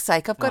 For fuck's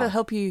sake, I've got to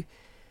help you.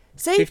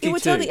 See, 52. it will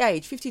tell the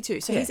age,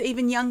 52. So Yeah. he's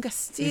even younger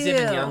still. He's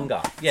even younger.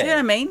 Yeah. See what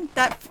I mean?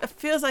 That it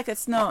feels like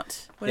it's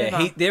not.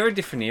 Whatever. Yeah, they're a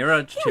different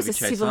era. He was a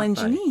civil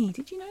engineer.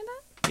 Did you know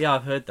that? Yeah,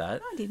 I've heard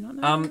that. I did not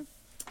know that.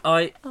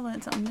 I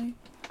learned something new.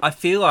 I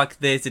feel like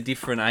there's a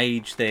different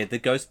age there. The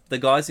guys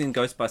in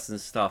Ghostbusters and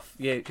stuff.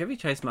 Yeah, Chevy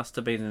Chase must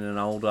have been in an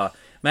older.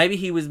 Maybe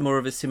he was more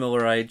of a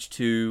similar age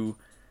to.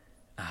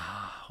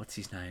 What's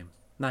his name?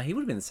 No, he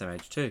would have been the same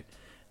age too.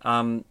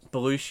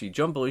 Belushi.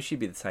 John Belushi would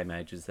be the same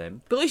age as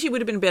them. Belushi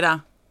would have been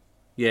better,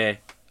 Yeah.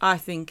 I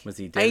think. Was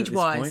he dead at this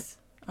age-wise? point?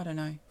 I don't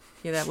know.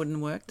 Yeah, that wouldn't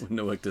have worked. Wouldn't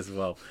have worked as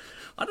well.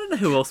 I don't know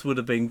who else would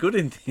have been good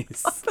in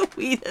this. That's the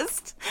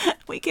weirdest.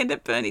 Weekend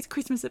at Bernie's,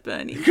 Christmas at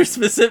Bernie's.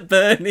 Christmas at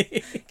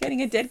Bernie.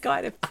 Getting a dead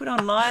guy to put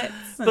on lights.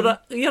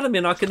 But you know what I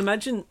mean? I can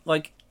imagine,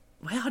 like,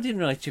 wow, I didn't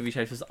realize Chevy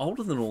Chase was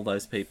older than all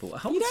those people.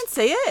 You don't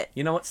see it.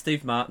 You know what?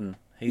 Steve Martin.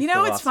 He's You know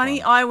the what's last funny?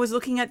 one. I was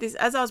looking at this,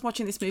 as I was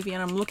watching this movie,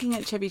 and I'm looking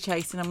at Chevy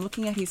Chase, and I'm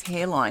looking at his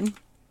hairline.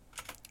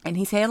 And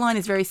his hairline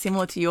is very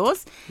similar to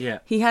yours. Yeah.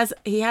 He has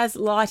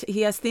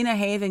thinner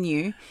hair than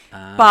you,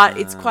 but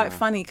it's quite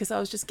funny because I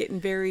was just getting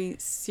very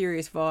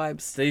serious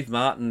vibes. Steve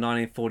Martin,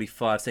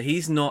 1945. So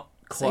he's not.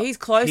 So he's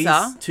closer.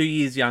 He's 2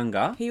 years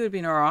younger. He would have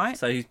been all right.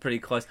 So he's pretty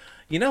close.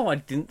 You know what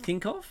I didn't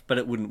think of, but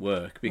it wouldn't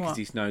work because What?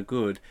 he's no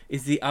good,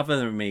 is the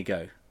other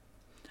amigo.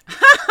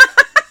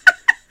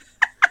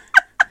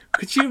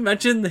 Could you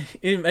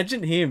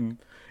imagine him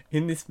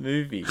in this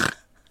movie?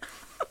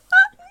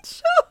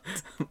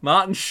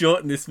 Martin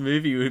Short in this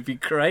movie would be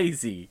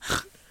crazy.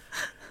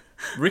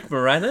 Rick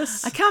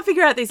Moranis? I can't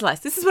figure out these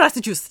lists. This is what I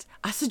suggest.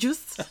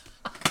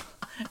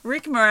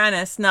 Rick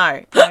Moranis,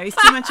 no, he's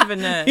too much of a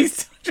nerd.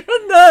 He's too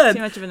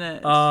much of a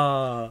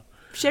nerd.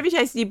 Chevy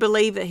Chase, you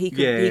believe that he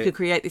could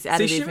create this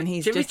additive, and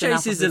he's Chevy just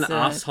enough Chase is of an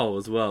asshole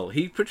as well.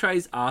 He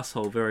portrays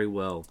asshole very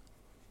well.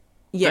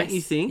 Yes, don't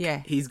you think?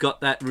 Yeah, he's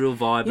got that real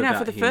vibe. You know, about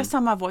for the him. first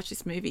time I've watched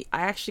this movie,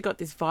 I actually got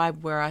this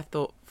vibe where I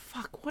thought,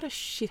 "Fuck, what a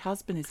shit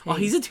husband is he?" Oh,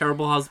 he's a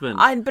terrible husband.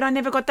 But I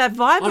never got that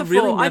vibe before.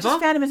 Really, never? I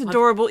just found him as an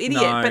adorable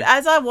idiot. No. But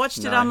as I watched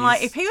it, I'm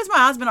like, if he was my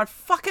husband, I'd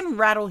fucking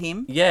rattle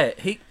him. Yeah,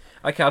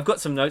 Okay, I've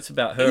got some notes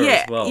about her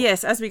as well.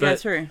 Yes, as we go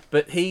through.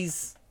 But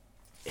he's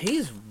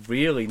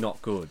really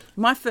not good.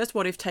 My first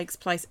what if takes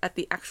place at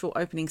the actual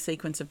opening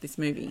sequence of this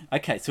movie.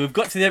 Okay, so we've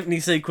got to the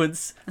opening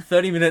sequence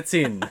 30 minutes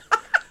in.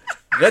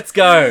 Let's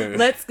go.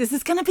 This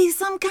is going to be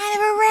some kind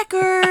of a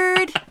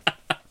record.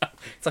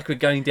 It's like we're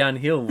going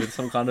downhill with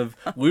some kind of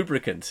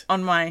lubricant.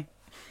 On my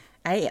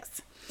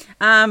ass.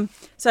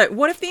 So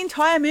what if the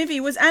entire movie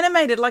was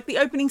animated like the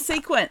opening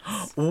sequence?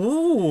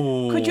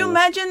 Ooh. Could you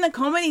imagine the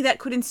comedy that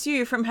could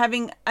ensue from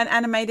having an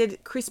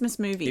animated Christmas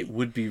movie? It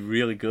would be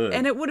really good.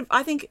 And it would have,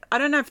 I don't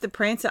think the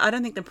Prancer,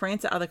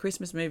 other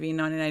Christmas movie in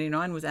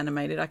 1989 was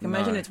animated. I can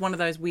imagine it's one of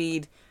those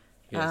weird,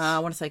 I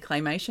want to say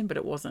claymation, but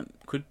it wasn't.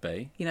 Could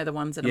be. You know, the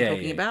ones that I'm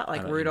talking about,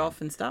 like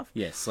Rudolph and stuff?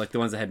 Yes, like the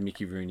ones that had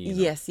Mickey Rooney in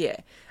Yes, yeah.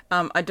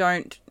 I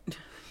don't...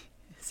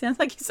 Sounds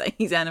like you're saying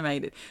he's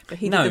animated, but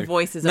he did the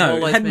voices of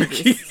all those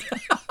movies.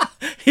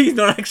 He's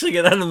not actually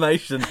an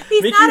animation.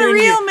 He's Mickey not a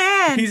Rooney, real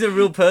man. He's a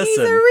real person. He's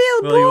a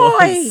real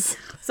boy.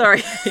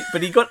 Sorry.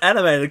 But he got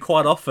animated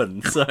quite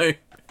often, so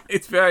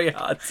it's very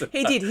hard to...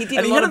 He did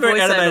and a lot of voiceover he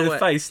had a very animated work.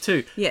 face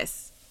too.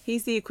 Yes.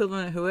 He's the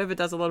equivalent of whoever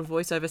does a lot of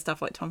voiceover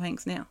stuff like Tom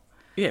Hanks now.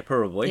 Yeah,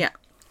 probably. Yeah.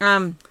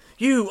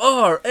 You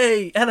are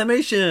a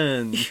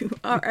animation. You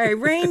are a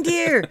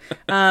reindeer.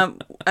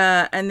 And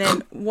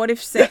then what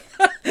if... So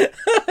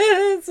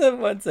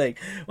one sec.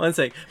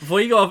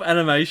 Before you go off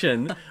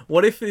animation,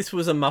 what if this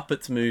was a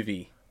Muppets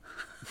movie?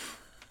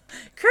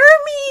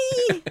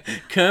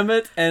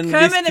 Kermit and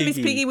Miss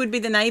Piggy would be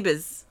the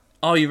neighbours.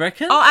 Oh, you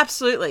reckon? Oh,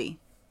 absolutely.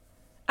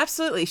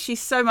 Absolutely.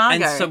 She's so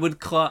Margot. And so would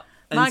Clark...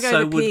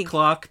 Margot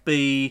Clark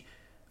be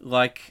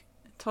like...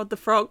 Todd the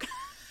Frog.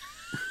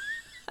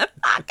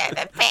 Margot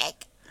the Pig.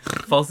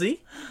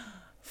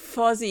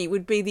 Fozzie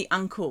would be the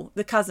uncle,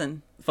 the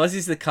cousin.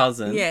 Fozzie's the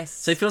cousin. Yes.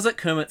 So it feels like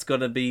Kermit's got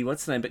to be...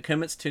 What's the name? But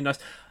Kermit's too nice.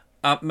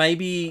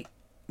 Maybe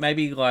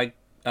like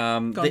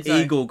the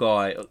eagle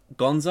guy.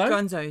 Gonzo?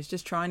 Gonzo's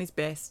just trying his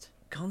best.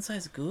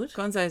 Gonzo's good?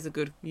 Gonzo's a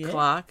good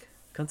Clark.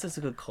 Gonzo's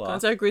a good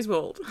Clark. Gonzo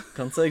Griswold.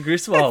 Gonzo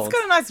Griswold. It's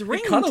got a nice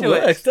ring to it. It kind of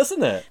works,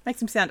 doesn't it?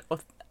 Makes him sound...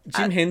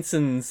 Jim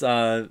Henson's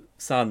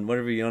son,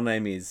 whatever your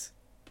name is.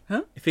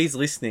 Huh? If he's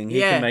listening,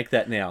 he can make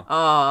that now.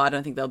 Oh, I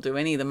don't think they'll do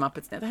any of the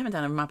Muppets now. They haven't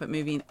done a Muppet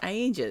movie in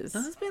ages.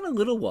 No, it's been a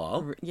little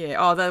while. Yeah.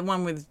 Oh, the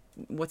one with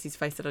what's his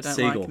face that I don't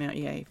Seagull. like now.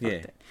 Yeah, he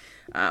fucked it.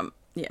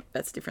 Yeah,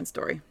 that's a different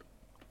story.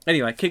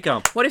 Anyway, keep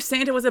going. What if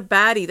Santa was a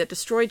baddie that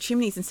destroyed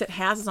chimneys and set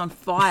houses on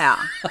fire?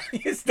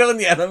 You're still in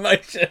the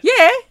animation.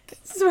 Yeah.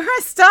 This is where I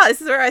start.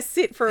 This is where I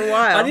sit for a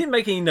while. I didn't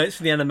make any notes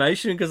for the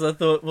animation because I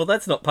thought, well,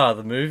 that's not part of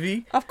the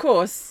movie. Of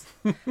course.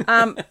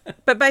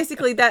 But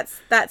basically that's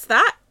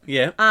that.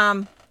 Yeah.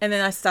 And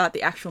then I start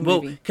the actual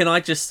movie. Well, can I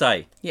just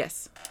say?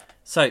 Yes.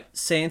 So,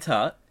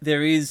 Santa,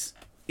 there is,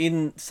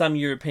 in some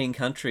European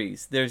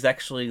countries, there's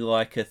actually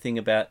like a thing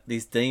about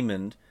this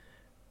demon,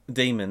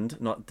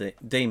 not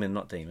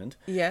demon.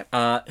 Yeah.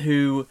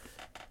 Who,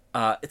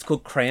 it's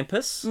called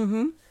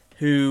Krampus,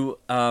 who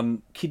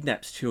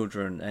kidnaps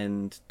children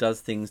and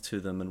does things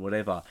to them and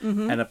whatever.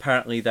 And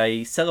apparently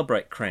they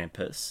celebrate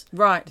Krampus.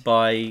 Right.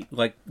 By,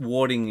 like,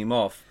 warding him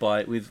off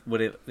with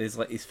whatever, there's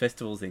like these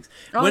festivals things.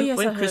 Oh,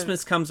 When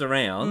Christmas comes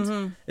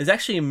around, there's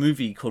actually a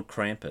movie called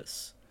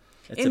Krampus.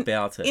 It's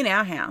about it. In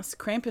our house,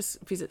 Krampus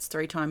visits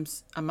 3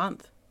 times a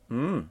month.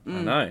 I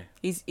know.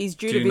 He's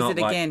due to visit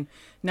again.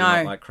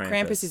 No, like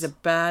Krampus is a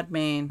bad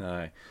man.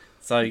 No.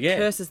 So, yeah.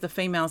 Curses the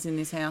females in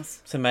this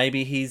house. So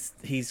maybe he's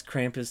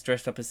Krampus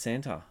dressed up as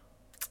Santa.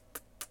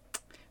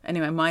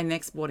 Anyway, my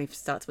next what if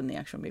starts when the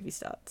actual movie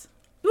starts.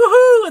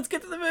 Woohoo! Let's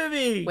get to the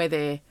movie! Where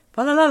they're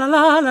la la la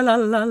la la la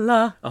la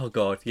la. Oh,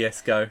 God.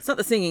 Yes, go. It's not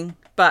the singing,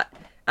 but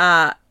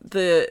the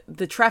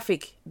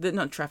driving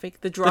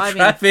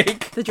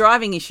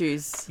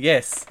issues.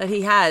 Yes. That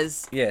he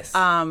has. Yes.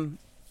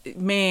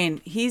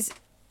 Man, he's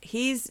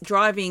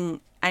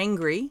driving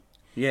angry.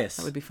 Yes.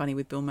 That would be funny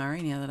with Bill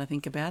Murray now that I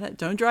think about it.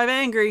 Don't drive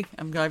angry.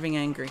 I'm driving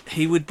angry.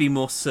 He would be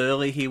more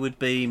surly. He would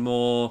be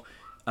more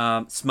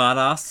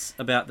smart-ass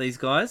about these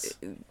guys.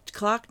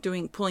 Clark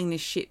pulling this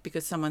shit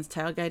because someone's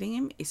tailgating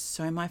him is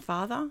so my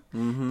father.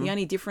 The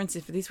only difference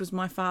if this was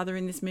my father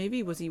in this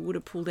movie was he would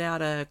have pulled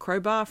out a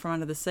crowbar from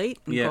under the seat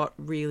and got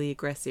really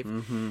aggressive.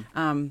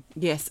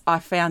 Yes, I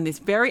found this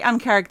very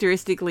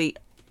uncharacteristically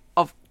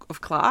of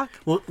Clark.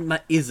 Well,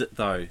 is it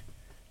though?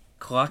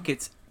 Clark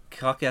gets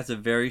Clark has a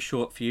very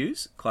short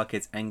fuse. Clark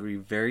gets angry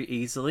very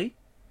easily.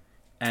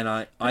 And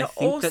I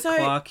think also, that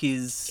Clark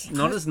is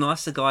not as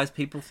nice a guy as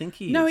people think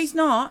he is. No, he's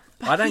not.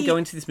 I don't go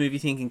into this movie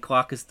thinking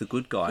Clark is the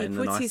good guy and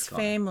the nice guy. He puts his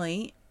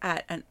family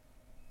at an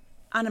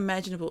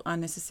unimaginable,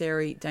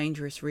 unnecessary,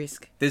 dangerous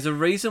risk. There's a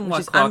reason why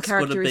which is Clark's got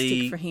to uncharacteristic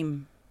be... for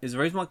him. There's a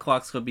reason why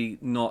Clark's got to be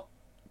not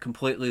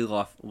completely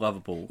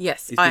lovable.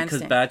 Yes, is I because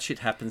understand. bad shit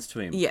happens to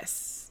him.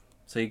 Yes.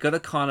 So you got to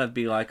kind of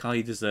be like, oh,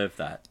 he deserved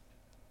that.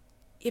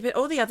 Yeah, but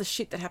all the other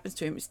shit that happens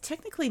to him is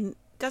technically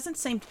doesn't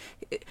seem...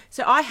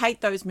 So I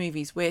hate those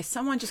movies where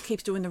someone just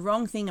keeps doing the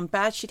wrong thing and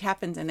bad shit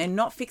happens and they're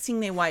not fixing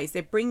their ways.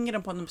 They're bringing it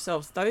upon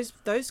themselves.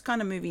 Those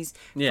kind of movies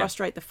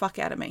frustrate the fuck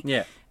out of me.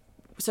 Yeah.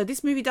 So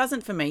this movie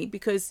doesn't for me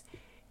because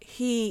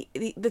the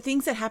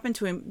things that happen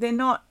to him,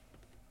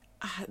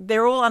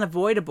 they're all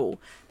unavoidable,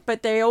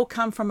 but they all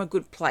come from a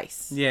good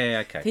place.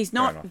 Yeah, okay. He's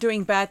not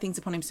doing bad things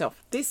upon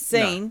himself. This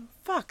scene,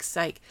 fuck's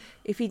sake.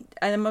 And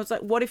I was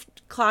like, what if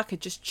Clark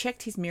had just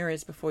checked his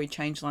mirrors before he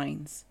changed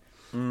lanes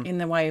in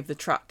the way of the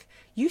truck?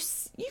 You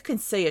can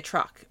see a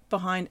truck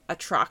behind a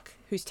truck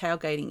who's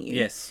tailgating you.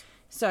 Yes.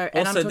 So,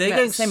 and also, I'm they're talking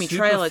going about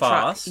semi-trailer super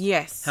fast. truck.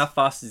 Yes. How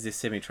fast is this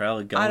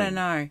semi-trailer going? I don't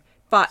know.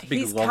 But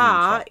his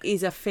car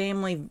is a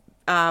family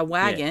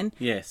wagon.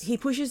 Yeah. Yes. He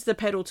pushes the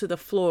pedal to the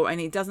floor and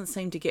it doesn't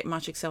seem to get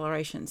much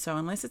acceleration. So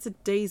unless it's a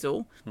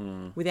diesel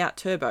without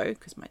turbo,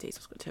 because my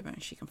diesel's got turbo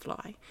and she can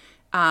fly,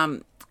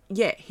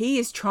 he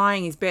is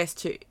trying his best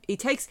to... It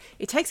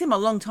takes him a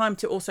long time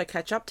to also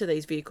catch up to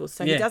these vehicles.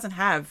 So he doesn't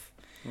have...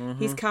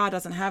 His car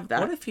doesn't have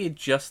that. What if he had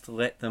just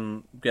let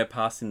them go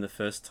past him the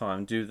first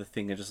time, do the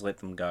thing and just let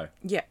them go?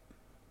 Yeah.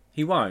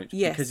 He won't,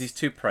 Yes. because he's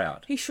too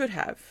proud. He should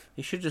have.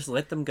 He should just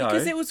let them go.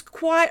 Because it was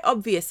quite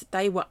obvious that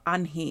they were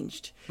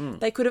unhinged.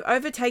 They could have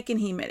overtaken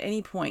him at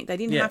any point. They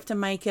didn't have to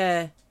make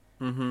a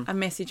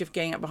message of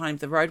getting up behind him.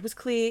 The road was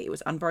clear. It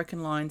was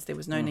unbroken lines. There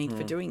was no need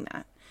for doing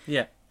that.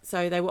 Yeah.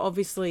 So they were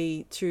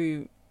obviously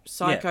two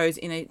psychos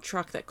in a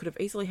truck that could have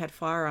easily had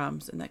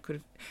firearms and that could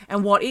have...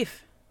 And what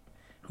if?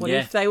 What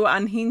if they were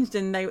unhinged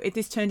and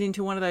this turned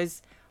into one of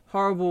those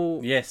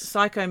horrible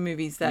psycho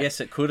movies that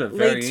it could have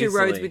very lead to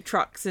easily. roads with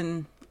trucks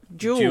and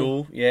Jewel.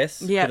 Jewel,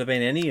 yes. Yeah. Could have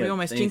been any of We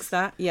almost jinxed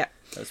that. Yeah.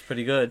 That's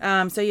pretty good.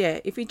 So yeah,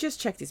 if he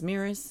just checked his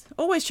mirrors,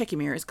 always check your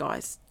mirrors,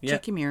 guys. Yeah.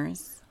 Check your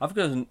mirrors. I've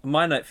got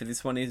my note for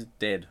this one is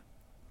dead.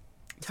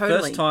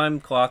 Totally. First time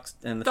Clark's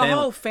and the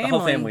whole family. The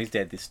whole family's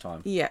dead this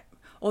time. Yeah.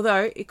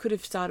 Although it could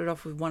have started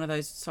off with one of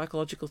those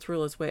psychological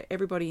thrillers where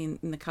everybody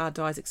in the car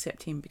dies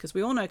except him, because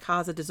we all know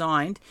cars are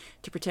designed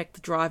to protect the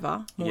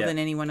driver more than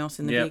anyone else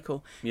in the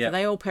vehicle. So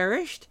they all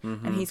perished,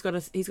 and he's got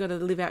to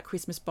live out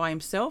Christmas by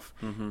himself.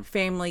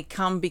 Family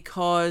come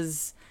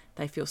because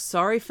they feel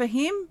sorry for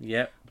him.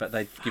 Yep, but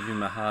they give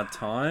him a hard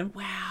time.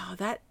 Wow,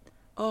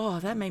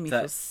 that made me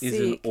feel sick. That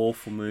is an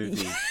awful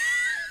movie.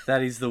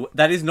 That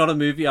is not a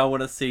movie I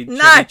want to see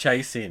Chevy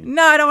Chase in.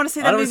 No, I don't want to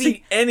see that movie. I don't want to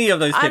see any of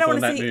those people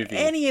in that movie. I don't want to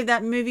see any of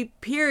that movie,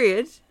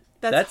 period.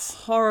 That's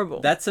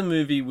horrible. That's a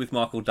movie with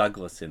Michael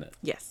Douglas in it.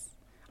 Yes.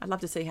 I'd love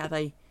to see how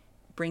they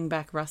bring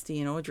back Rusty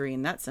and Audrey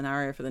in that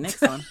scenario for the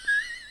next one.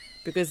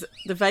 Because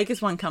the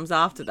Vegas one comes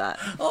after that.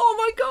 Oh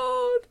my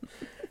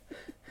god!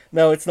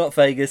 No, it's not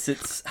Vegas,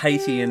 it's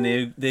Haiti and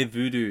their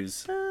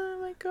voodoos. Oh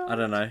my god. I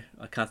don't know.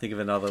 I can't think of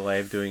another way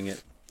of doing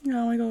it.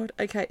 Oh my god.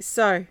 Okay,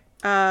 so...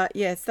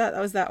 yes, that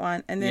was that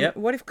one. And then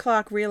what if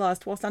Clark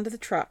realised whilst under the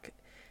truck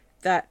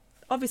that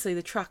obviously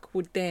the truck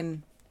would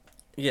then...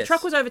 Yes. The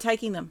truck was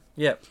overtaking them.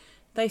 Yep.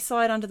 They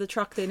slide under the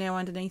truck, they're now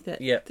underneath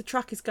it. Yep. The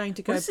truck is going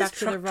to go back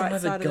to the right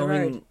side of the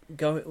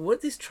road. What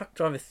is this truck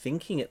driver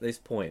thinking at this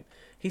point?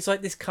 He's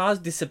like, this car's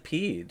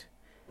disappeared.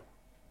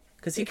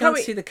 Because he can't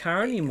see the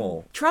car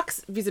anymore.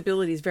 Truck's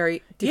visibility is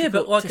very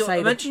difficult to say.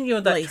 Imagine you're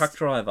that truck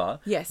driver.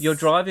 Yes. You're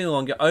driving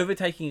along, you're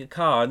overtaking a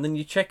car, and then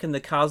you check and the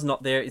car's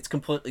not there, it's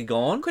completely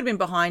gone. Could have been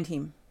behind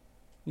him.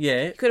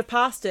 Yeah. He could have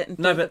passed it and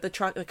thought that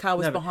the car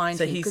was behind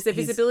him, because the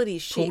visibility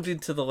is shit. Pulled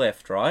into the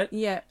left, right?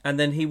 Yeah. And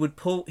then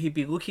he'd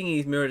be looking in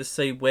his mirror to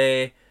see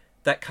where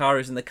that car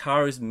is, and the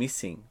car is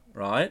missing,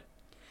 right?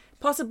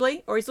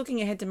 Possibly. Or he's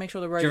looking ahead to make sure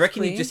the road is clear. Do you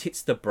reckon clear. he just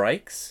hits the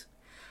brakes?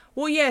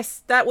 Well,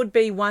 yes, that would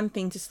be one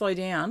thing to slow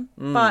down,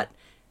 but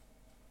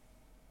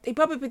he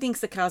probably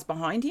thinks the car's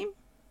behind him.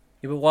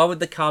 Yeah, but why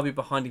would the car be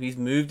behind him? He's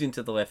moved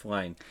into the left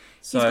lane.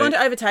 So, he's going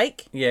to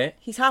overtake. Yeah.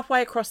 He's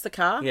halfway across the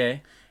car. Yeah.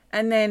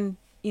 And then,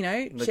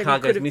 the car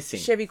goes missing.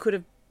 Chevy could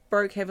have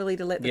broke heavily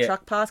to let the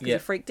truck pass because he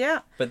freaked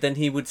out. But then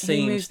he would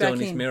see him still in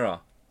his mirror.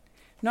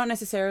 Not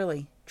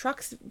necessarily.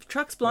 Trucks'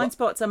 blind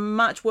spots are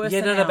much worse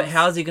than ours. But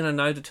how is he going to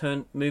know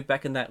to move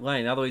back in that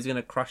lane? Otherwise, he's going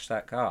to crush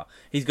that car.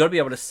 He's got to be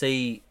able to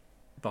see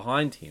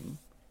behind him.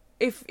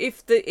 If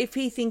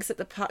he thinks that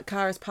the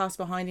car has passed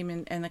behind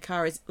him and the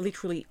car is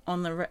literally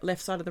on the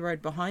left side of the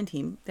road behind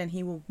him, then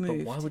he will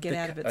move to get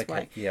out of its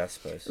way. Yeah, I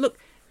suppose. Look,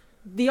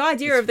 the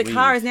idea of the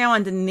car is now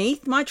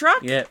underneath my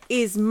truck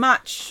is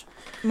much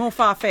more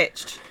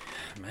far-fetched.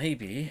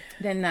 Maybe.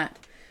 Than that.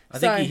 I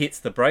think he hits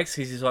the brakes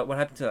because he's like, what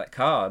happened to that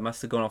car? It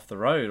must have gone off the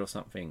road or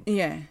something.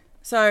 Yeah.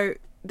 So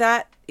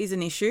that is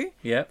an issue.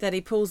 Yeah. That he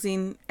pulls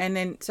in and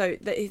then... So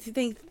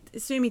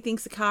assume he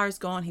thinks the car is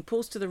gone. He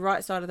pulls to the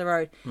right side of the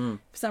road. For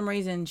some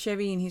reason,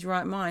 Chevy in his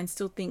right mind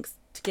still thinks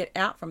to get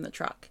out from the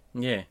truck.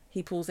 Yeah.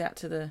 He pulls out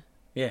to the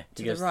Yeah,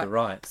 he goes to the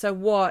right. So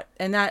what?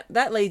 And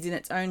that leads in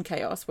its own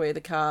chaos where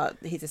the car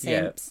hits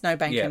a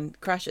snowbank and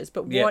crashes.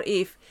 But what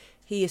if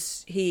he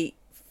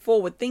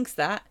forward thinks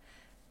that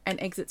and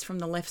exits from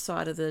the left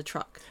side of the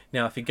truck?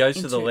 Now, if he goes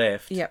to the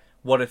left, Yep.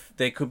 what if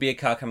there could be a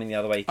car coming the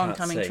other way? You can't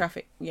Oncoming see.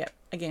 traffic. Yep.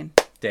 Again.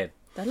 Dead.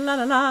 La la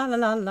la la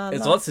la la.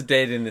 There's lots of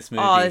dead in this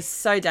movie. Oh, it's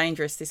so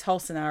dangerous. This whole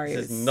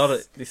scenario This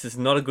is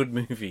not a good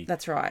movie.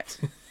 That's right.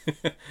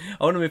 I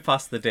want to move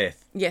past the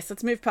death. Yes,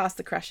 let's move past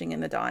the crashing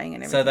and the dying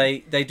and everything.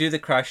 So they do the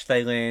crash,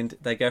 they land,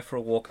 they go for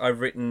a walk.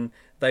 I've written,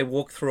 they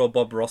walk through a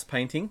Bob Ross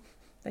painting.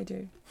 They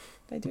do.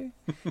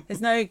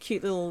 There's no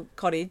cute little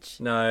cottage.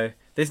 No.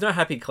 There's no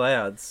happy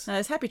clouds. No,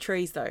 there's happy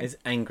trees, though. There's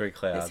angry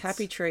clouds. There's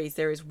happy trees.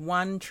 There is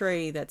one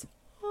tree that's...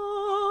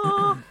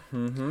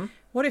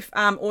 What if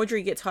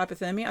Audrey gets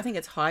hypothermia? I think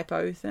it's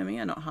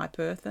hypothermia, not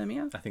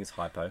hyperthermia. I think it's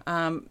hypo.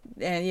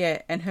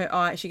 And her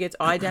eye, she gets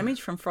eye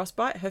damage from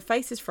frostbite. Her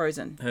face is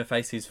frozen. Her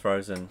face is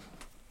frozen.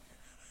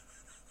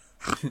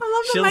 I love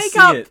the She'll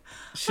makeup. see it.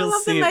 She'll I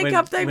love see the it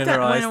makeup when they've her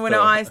done eyes when her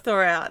eyes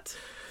thaw out.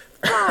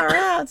 Far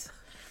out.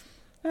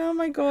 Oh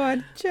my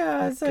god,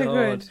 just so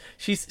good.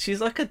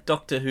 She's like a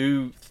Doctor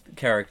Who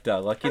character,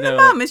 like And the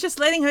mum is just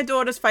letting her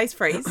daughter's face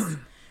freeze for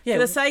Yeah.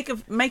 the sake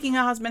of making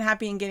her husband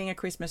happy and getting a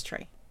Christmas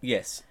tree.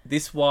 Yes,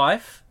 this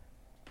wife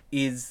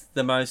is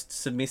the most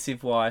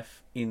submissive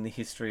wife in the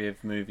history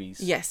of movies.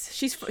 Yes,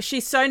 she's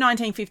so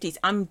 1950s.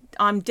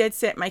 I'm dead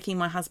set making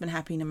my husband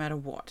happy no matter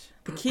what.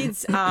 The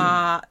kids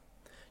are...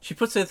 She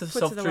puts herself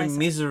the through wayside.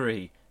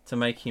 misery to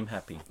make him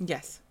happy.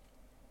 Yes.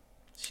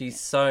 She's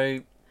so...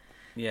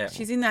 Yeah.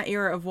 She's in that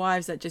era of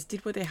wives that just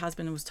did what their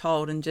husband was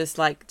told and just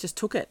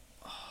took it.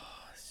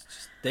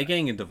 They're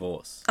getting a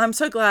divorce. I'm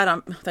so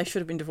glad they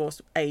should have been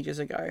divorced ages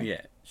ago.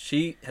 Yeah.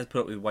 She has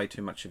put up with way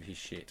too much of his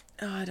shit.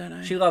 Oh, I don't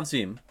know. She loves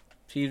him.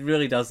 She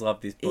really does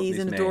love this He's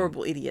this an man.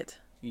 adorable idiot.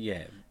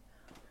 Yeah.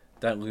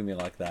 Don't look at me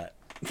like that.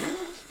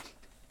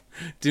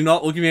 Do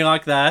not look at me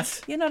like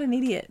that. You're not an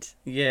idiot.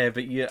 Yeah,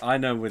 but I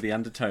know where the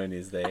undertone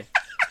is there.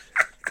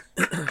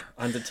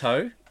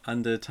 Undertone?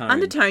 Undertone.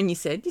 Undertone, you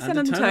said. You said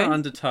Undertone undertone. or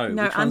undertow?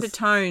 No, Which one's-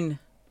 undertone.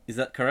 Is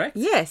that correct?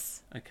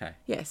 Yes. Okay.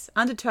 Yes.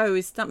 Undertow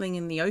is something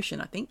in the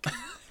ocean, I think.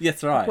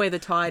 Yes, right. Where the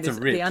tide It's is.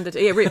 a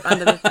rip.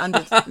 Rip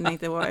underneath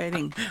the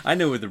wording. I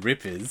know where the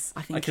rip is.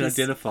 I can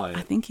identify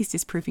I it. think he's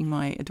disproving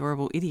my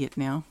adorable idiot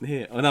now.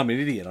 Yeah. Well, no, I'm an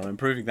idiot. I'm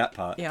improving that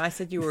part. Yeah, I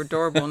said you were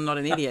adorable and not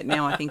an idiot.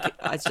 Now I think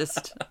it's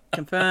just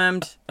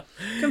confirmed.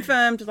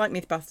 Confirmed, like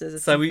Mythbusters.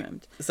 It's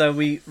confirmed. So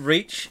we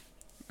reach.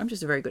 I'm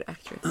just a very good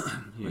actress.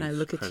 When I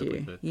look at incredibly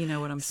you, good. you know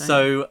what I'm saying.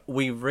 So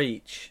we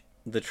reach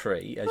the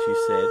tree, as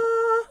you said.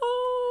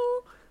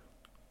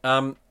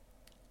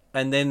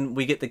 And then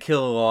we get the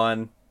killer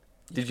line.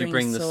 Did you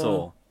bring the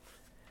saw?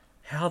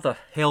 How the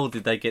hell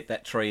did they get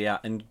that tree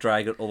out and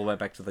drag it all the way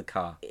back to the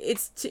car?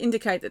 It's to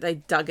indicate that they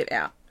dug it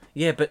out.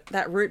 Yeah, but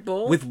That root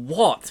ball. with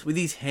what? With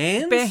his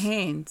hands? bare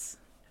hands.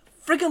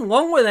 Friggin'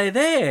 long were they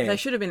there? It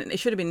should have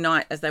been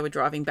night as they were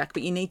driving back,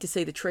 but you need to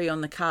see the tree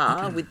on the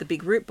car with the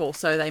big root ball,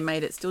 so they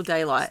made it still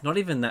daylight. It's not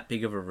even that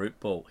big of a root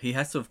ball. He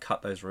has to have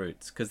cut those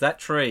roots because that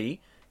tree,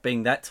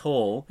 being that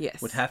tall,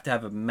 Yes. would have to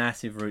have a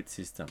massive root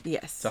system.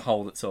 Yes. To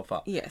hold itself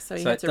up. Yes, so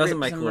you So had it to doesn't rip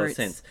make a some lot roots.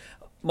 of sense.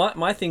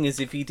 My thing is,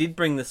 if he did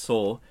bring the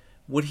saw,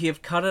 would he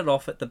have cut it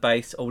off at the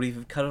base, or would he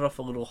have cut it off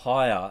a little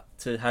higher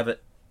to have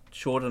it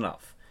short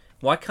enough?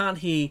 Why can't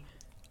he?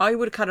 I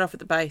would have cut it off at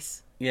the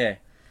base Yeah,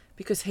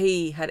 because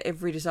he had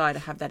every desire to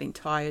have that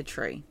entire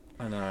tree.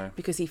 I know.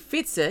 Because he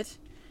fits it,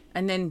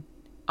 and then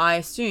I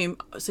assume.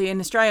 See, in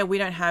Australia,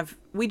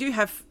 we do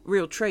have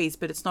real trees,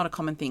 but it's not a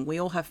common thing. We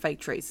all have fake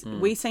trees.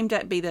 We seem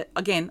to be the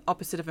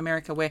opposite of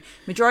America, where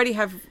majority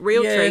have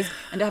real Yeah. trees,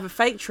 and to have a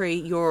fake tree,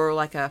 you're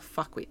like a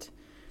fuckwit.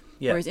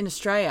 Yeah. Whereas in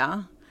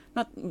Australia,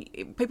 not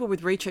people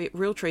with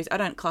real trees, I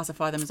don't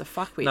classify them as a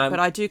fuckwit, No. but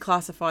I do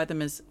classify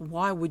them as,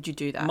 why would you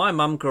do that? My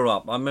mum grew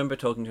up. I remember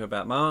talking to her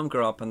about my mum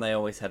grew up, and they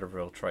always had a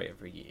real tree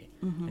every year.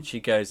 Mm-hmm. And she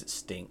goes, it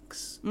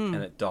stinks, and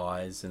it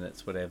dies, and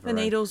it's whatever. The and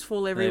needles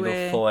fall everywhere.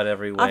 Needles fall out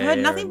everywhere. I've heard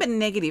nothing and but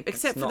negative,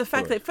 except for not the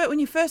fact good. that when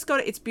you first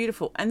got it, it's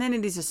beautiful, and then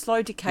it is a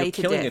slow decay You're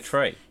to killing death. a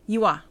tree.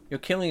 You are. You're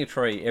killing a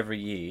tree every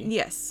year.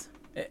 Yes.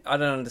 I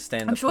don't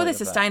understand. I'm the sure point they're of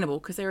that. sustainable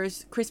because there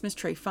is Christmas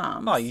tree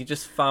farms. Oh, you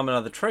just farm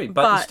another tree,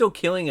 but you're But still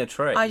killing a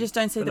tree. I just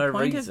don't see for the no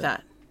point reason. of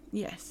that.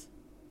 Yes.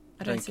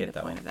 I don't see get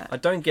the point one. of that. I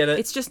don't get it.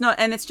 It's just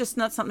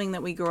not something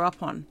that we grew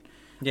up on.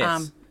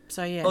 Yes.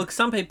 So yeah. Look,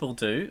 some people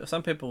do.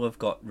 Some people have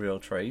got real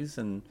trees,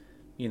 and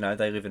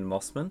they live in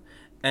Mossman,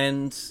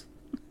 and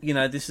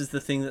this is the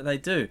thing that they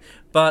do.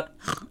 But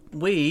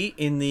we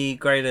in the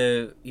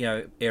greater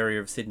area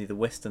of Sydney, the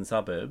western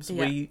suburbs,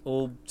 Yeah. we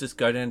all just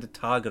go down to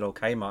Target or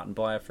Kmart and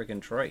buy a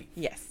freaking tree,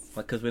 Yes.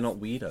 because we're not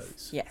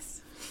weirdos.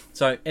 Yes.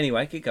 So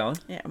anyway, keep going.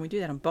 Yeah, and we do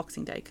that on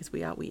Boxing Day because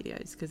we are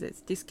weirdos because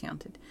it's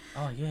discounted.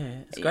 Oh yeah,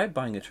 it's great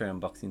buying a tree on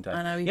Boxing Day.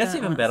 I know. That's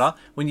even better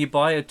when you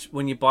buy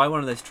one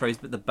of those trees,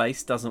 but the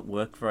base doesn't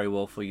work very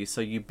well for you.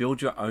 So you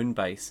build your own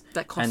base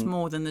that costs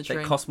more than the tree.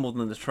 That costs more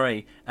than the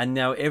tree. And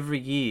now every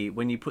year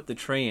when you put the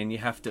tree in, you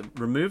have to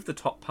remove the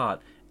top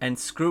part and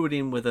screw it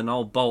in with an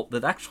old bolt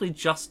that actually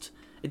just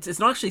it's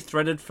not actually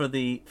threaded for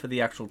the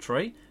actual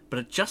tree, but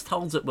it just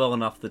holds it well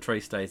enough the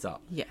tree stays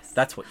up. Yes.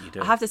 That's what you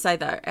do. I have to say,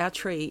 though, our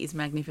tree is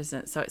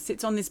magnificent. So it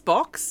sits on this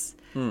box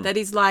that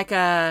is like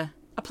a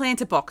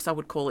planter box, I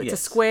would call it. It's a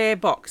square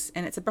box,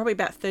 and it's probably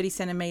about 30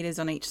 centimetres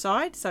on each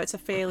side. So it's a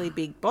fairly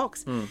big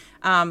box.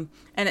 And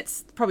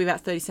it's probably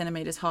about 30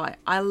 centimetres high.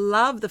 I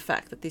love the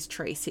fact that this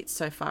tree sits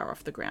so far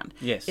off the ground.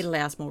 Yes. It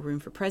allows more room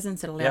for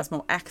presents. It allows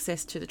more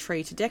access to the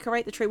tree to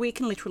decorate the tree. We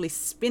can literally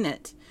spin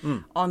it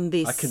on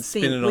this I can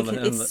thing. spin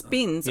it It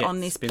spins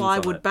on this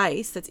plywood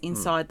base that's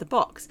inside the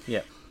box.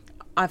 Yeah.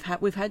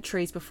 We've had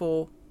trees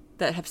before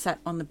that have sat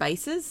on the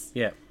bases.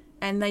 Yeah.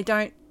 And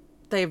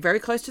they're very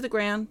close to the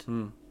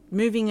ground.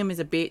 Moving them is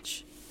a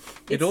bitch.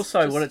 It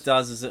also, what it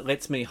does is it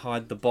lets me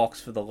hide the box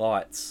for the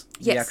lights.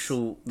 Yes.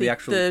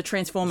 The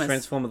transformers. The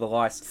transformer, the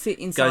lights sit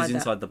inside goes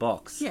inside the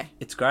box. Yeah.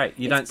 It's great.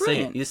 You don't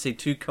brilliant. see it. You just see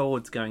two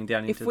cords going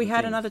down into the If we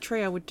had thing. another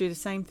tree, I would do the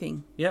same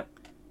thing. Yep.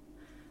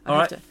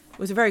 It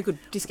was a very good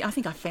discount. I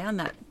think I found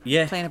that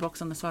planter box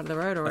on the side of the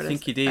road I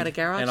think you did. At a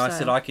garage and I sale.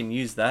 said I can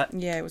use that.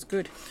 Yeah, it was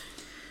good.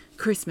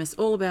 Christmas,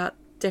 all about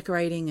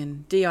decorating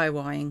and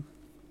DIYing.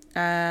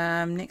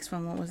 Next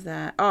one, what was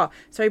that? Oh,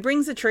 so he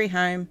brings the tree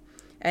home,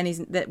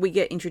 and we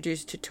get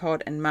introduced to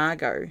Todd and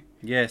Margot.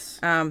 Yes.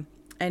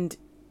 And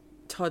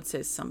Todd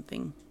says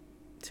something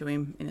to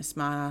him in a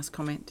smart-ass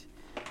comment,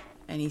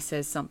 and he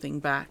says something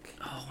back.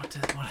 Oh, what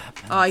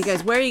happens? Oh, he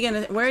goes, where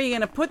are you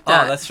gonna put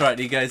that? Oh, that's right.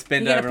 He goes,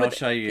 bend over and I'll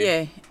show you.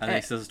 Yeah. And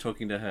he starts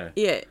talking to her.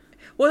 Yeah.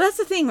 Well, that's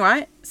the thing,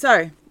 right?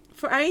 So,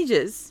 for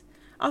ages,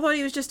 I thought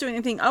he was just doing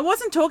the thing. I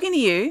wasn't talking to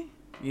you.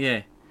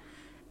 Yeah.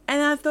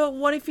 And I thought,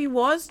 what if he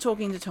was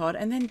talking to Todd?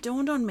 And then it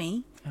dawned on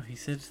me. Oh, he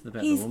said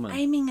about the woman. He's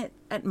aiming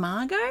at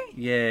Margot?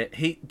 Yeah,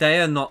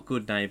 they are not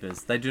good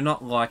neighbours. They do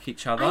not like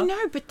each other. I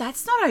know, but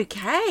that's not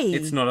okay.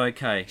 It's not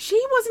okay.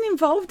 She wasn't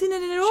involved in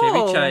it at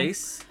all. Chevy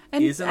Chase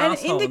is an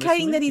asshole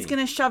indicating that he's going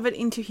to shove it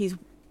into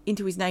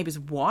his neighbour's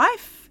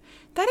wife.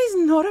 That is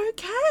not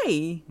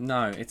okay.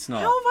 No, it's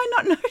not. How have I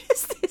not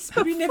noticed this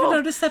before? Have you never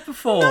noticed that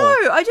before? No,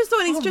 I just thought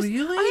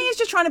Really? I think he's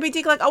just trying to be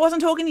dick. Like, I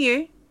wasn't talking to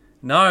you.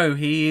 No,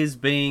 he is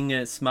being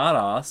a smart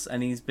ass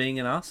and he's being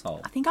an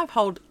asshole. I think I've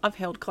held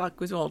Clark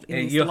Griswold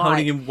in this You're light.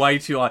 holding him way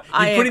too high.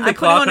 I You're putting the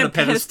Clark on a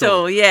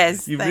pedestal.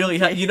 Yes, You really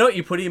have. You know what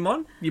you put him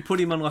on? You put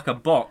him on like a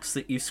box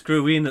that you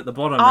screw in at the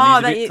bottom.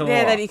 Oh, and he's a bit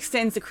taller. that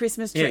extends the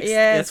Christmas tree. Yes,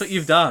 Yes, that's what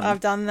you've done. I've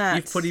done that.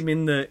 You've put him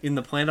in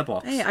the planter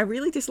box. Yeah, I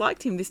really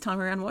disliked him this time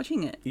around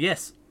watching it.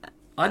 Yes.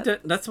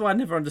 That's why I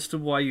never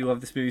understood why you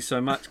love this movie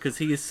so much, because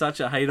he is such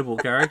a hateable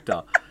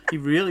character. He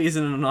really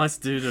isn't a nice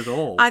dude at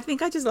all. I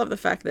think I just love the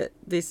fact that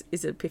this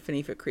is an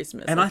epiphany for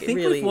Christmas. And like, I think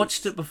really we've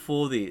watched it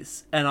before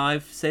this, and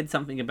I've said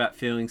something about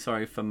feeling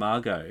sorry for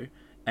Margot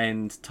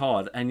and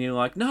Todd, and you're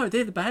like, no,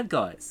 they're the bad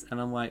guys. And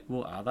I'm like,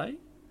 well, are they?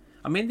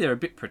 I mean, they're a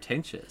bit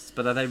pretentious,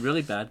 but are they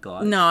really bad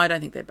guys? No, I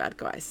don't think they're bad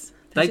guys.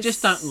 They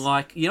just don't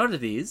like... You know what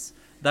it is?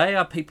 They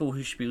are people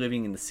who should be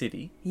living in the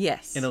city.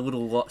 Yes. In a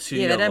little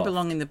studio Yeah, they don't loft.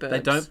 belong in the burbs.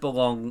 They don't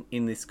belong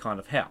in this kind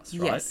of house,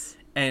 right? Yes.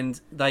 And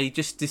they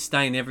just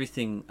disdain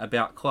everything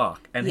about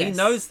Clark. And he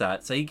knows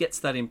that, so he gets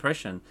that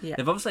impression. Yeah.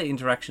 They've obviously had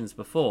interactions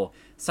before,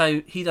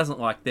 so he doesn't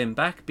like them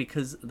back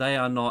because they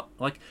are not...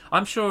 Like,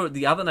 I'm sure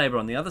the other neighbour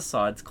on the other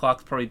side,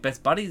 Clark's probably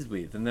best buddies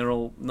with, and they're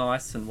all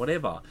nice and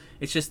whatever.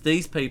 It's just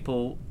these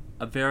people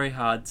are very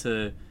hard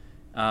to...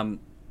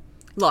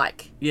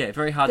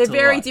 very hard to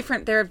like.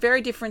 Different. They're at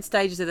very different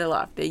stages of their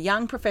life. They're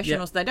young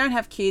professionals. Yep. They don't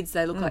have kids.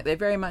 They look like they're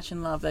very much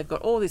in love. They've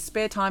got all this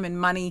spare time and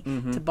money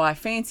to buy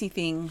fancy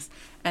things,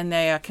 and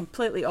they are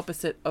completely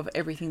opposite of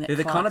everything that Clark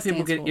They're the kind of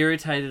people stands get for.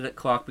 irritated at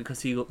Clark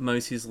because he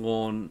mows his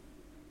lawn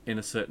in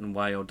a certain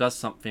way or does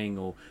something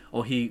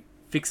or he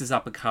fixes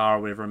up a car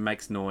or whatever and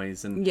makes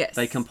noise and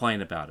they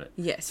complain about it.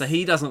 Yes. So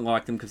he doesn't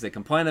like them because they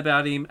complain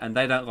about him, and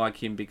they don't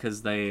like him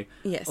because they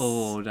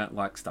don't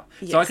like stuff.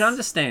 Yes. So I can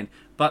understand.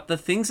 But the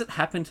things that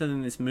happen to them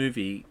in this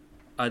movie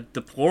are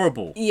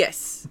deplorable.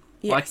 Yes.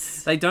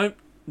 Yes. Like,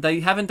 they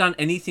haven't done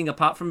anything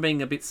apart from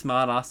being a bit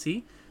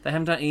smart-assy. They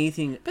haven't done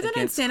anything. But they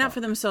don't stand up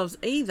for themselves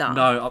either.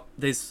 No,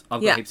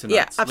 I've got heaps of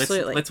notes. Yeah,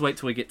 absolutely. Let's wait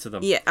till we get to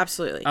them. Yeah,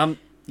 absolutely.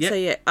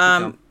 Yeah.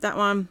 So that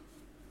one,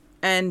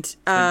 and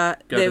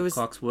there was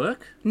Clark's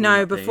work.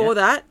 No, before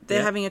that,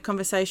 they're having a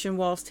conversation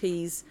whilst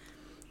he's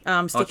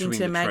sticking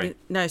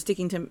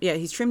to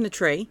he's trimmed the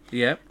tree.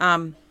 Yeah.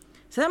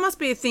 So that must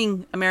be a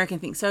thing, American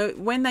thing. So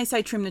when they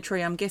say trim the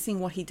tree, I'm guessing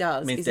what he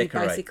does is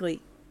decorate. he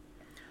basically...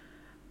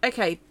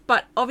 Okay,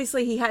 but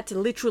obviously he had to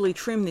literally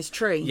trim this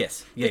tree.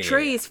 Yes. The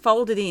tree is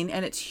folded in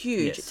and it's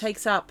huge. Yes. It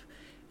takes up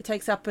It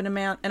takes up an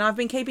amount, and I've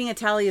been keeping a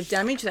tally of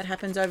damage that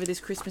happens over this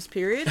Christmas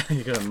period.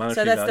 You got a monetary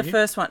So that's value? the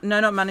first one. No,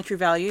 not monetary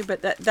value,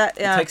 but that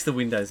It takes the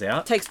windows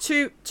out. takes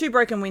two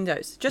broken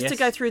windows. Just to Yes.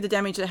 go through the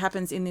damage that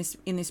happens in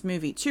this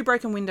movie. 2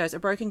 broken windows, a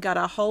broken gutter,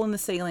 a hole in the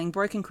ceiling,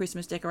 broken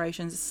Christmas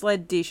decorations, a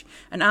sled dish,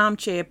 an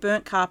armchair,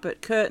 burnt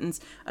carpet,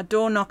 curtains, a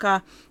door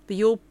knocker, the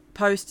Yule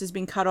post has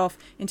been cut off,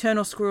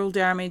 internal squirrel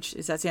damage.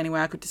 That's the only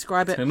way I could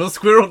describe it. Internal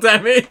squirrel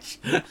damage.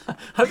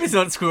 Hope it's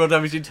not squirrel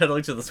damage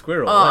internally to the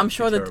squirrel. Oh, That'd I'm be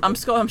sure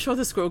terrible. I'm sure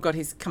the squirrel got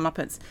his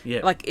comeuppance.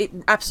 Yeah. Like it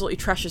absolutely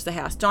trashes the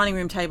house. Dining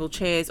room table,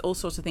 chairs, all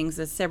sorts of things.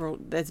 There's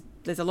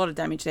a lot of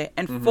damage there,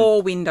 and Mm-hmm.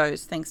 4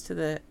 windows thanks to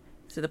the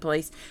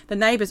police. The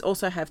neighbours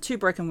also have 2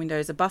 broken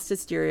windows, a busted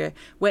stereo,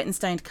 wet and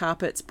stained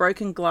carpets,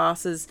 broken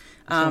glasses,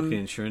 Talking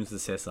insurance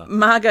assessor.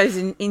 Margot's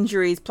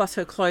injuries plus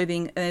her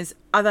clothing. And there's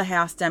other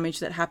house damage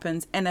that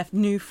happens, and a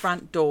new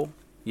front door.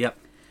 Yep.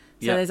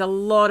 So Yep. there's a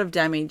lot of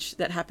damage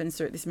that happens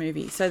throughout this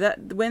movie. So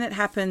that when it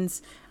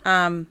happens,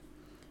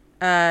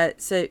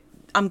 so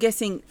I'm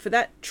guessing for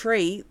that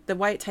tree, the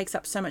way it takes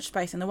up so much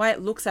space and the way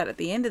it looks at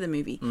the end of the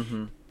movie,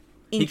 in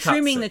He cuts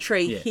trimming it, the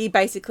tree, yeah. he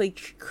basically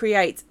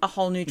creates a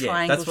whole new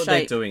triangle that's what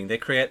shape. they're doing. They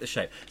create the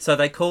shape. So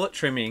they call it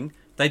trimming.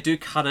 They do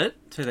cut it.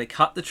 So they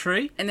cut the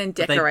tree. And then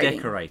but decorating. They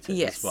decorate it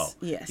Yes, as well.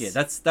 yes. Yeah,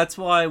 that's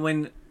why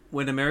when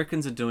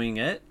Americans are doing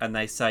it and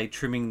they say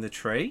trimming the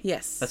tree,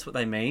 Yes. that's what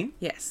they mean.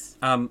 Yes.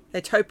 Um, They're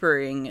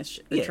topiarying the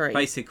yeah, tree.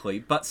 basically.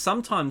 But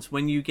sometimes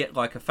when you get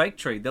like a fake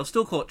tree, they'll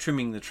still call it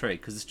trimming the tree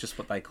because it's just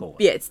what they call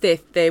it. Yeah, it's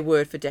their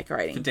word for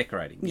decorating. For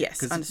decorating. Yes,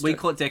 Because understood. we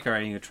call it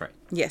decorating a tree.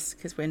 Yes,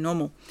 because we're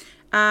normal.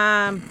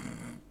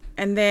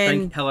 And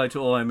then... Hello to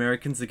all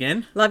Americans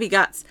again. Love your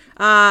guts.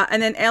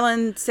 And then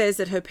Ellen says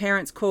that her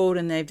parents called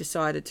and they've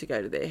decided to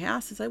go to their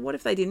house. And so what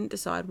if they didn't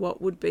decide?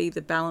 What would be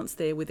the balance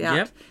there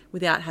without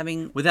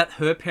having Without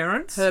her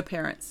parents. her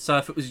parents? So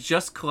if it was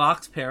just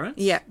Clark's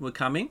parents were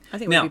coming. I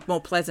think it now, would be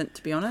more pleasant,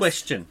 to be honest.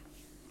 question.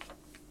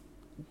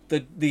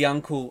 The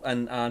uncle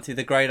and auntie,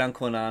 the great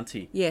uncle and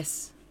auntie,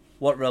 Yes.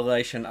 what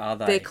relation are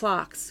they? They're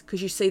Clarks,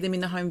 because you see them in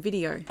the home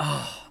video.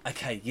 Oh,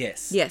 okay,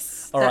 yes.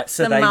 Yes. All right, that's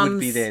so the they would mum's-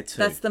 be there too.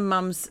 That's the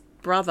mum's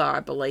brother, I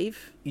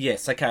believe.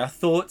 Yes, okay, I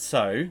thought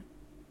so.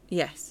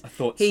 Yes. I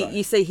thought so.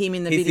 You see him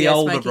in the He's video the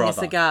older smoking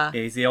brother. a cigar.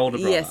 Yeah, he's the older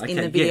brother. Yes, okay, in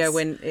the video yes.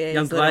 when Yeah,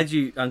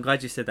 I'm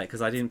glad you said that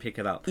because I didn't pick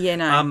it up. Yeah,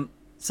 no.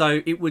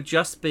 So it would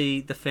just be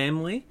the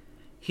family,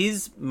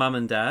 his mum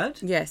and dad,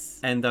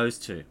 Yes. and those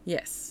two.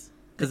 Yes.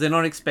 Because they're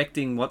not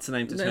expecting what's the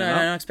name to No, turn no, up.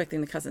 no, not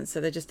expecting the cousins,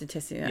 so they're just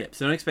detesting that. Yep, so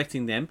they're not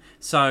expecting them.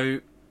 So,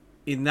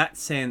 in that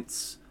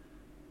sense,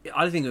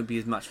 I don't think it would be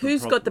as much of a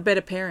Who's problem. got the better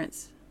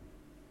parents?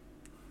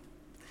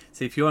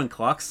 See, if you're on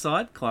Clark's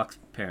side, Clark's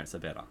parents are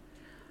better.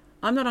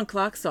 I'm not on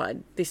Clark's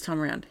side this time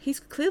around. He's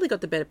clearly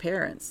got the better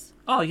parents.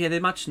 Oh, yeah,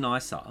 they're much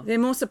nicer. They're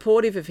more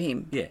supportive of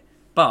him. Yeah.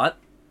 But,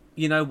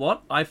 you know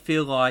what? I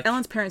feel like...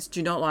 Ellen's parents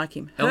do not like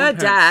him. Her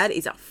Ellen's dad parents-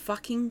 is a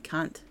fucking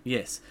cunt.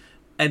 Yes.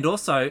 And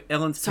also,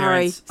 Ellen's Sorry.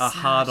 parents are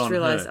hard I on just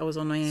realised her. I was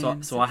on my So,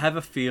 own. so I have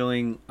a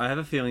feeling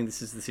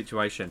this is the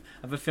situation.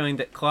 I have a feeling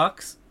that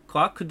Clark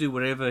could do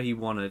whatever he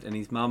wanted, and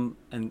his mum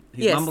would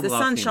Yes, love the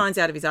sun him. shines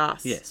out of his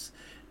ass. Yes.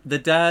 The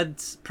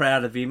dad's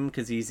proud of him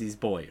because he's his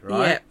boy,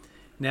 right? Yeah.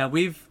 Now,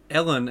 with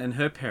Ellen and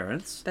her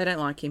parents... They don't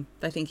like him.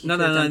 They think he No,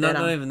 could have done better.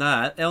 not even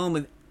that.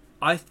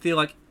 I feel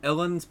like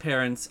Ellen's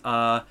parents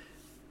are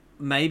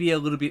maybe a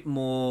little bit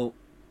more...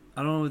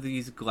 I don't know whether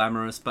he's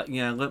glamorous, but,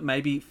 you know,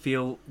 maybe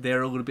feel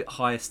they're a little bit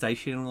higher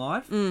station in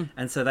life.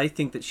 And so they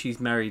think that she's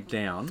married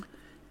down.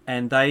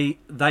 And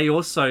they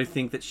also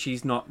think that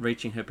she's not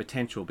reaching her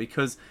potential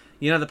because,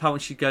 you know, the part when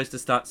she goes to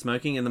start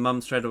smoking and the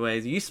mum straight away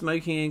is, "Are you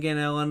smoking again,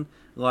 Ellen?"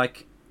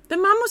 Like... The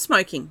mum was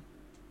smoking.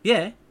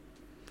 Yeah,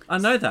 I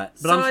know that,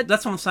 but So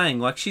that's what I'm saying.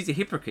 Like, she's a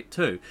hypocrite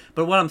too.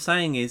 But what I'm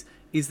saying is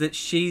that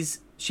she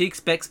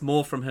expects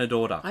more from her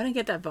daughter. I don't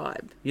get that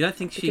vibe. You don't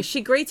think Because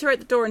she greets her at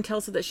the door and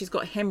tells her that she's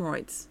got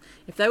hemorrhoids.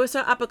 If they were so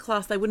upper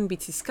class, they wouldn't be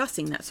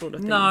discussing that sort of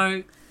thing.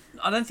 No,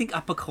 I don't think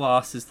upper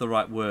class is the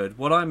right word.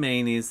 What I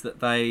mean is that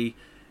they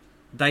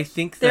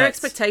think that Their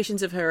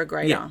expectations of her are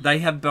greater. Yeah, they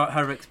have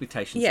higher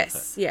expectations. Yes,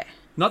 of her. yeah.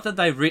 Not that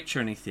they're rich or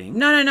anything.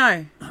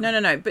 No.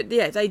 But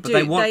yeah, they do.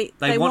 They want,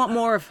 they want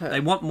more of her. They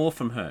want more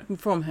from her.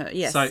 From her,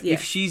 yes. So yeah.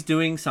 if she's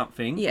doing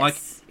something, Yes. like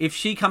if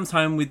she comes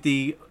home with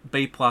the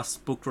B+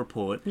 book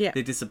report, Yeah.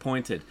 they're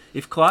disappointed.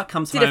 If Clark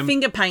comes did home... a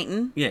finger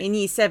painting Yeah. in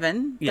year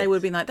 7, Yeah. they would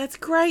have been like, "That's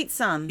great,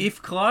 son." If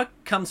Clark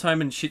comes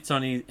home and shits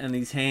on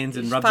his hands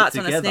and rubs farts it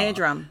on a together, snare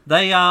drum.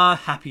 they are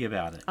happy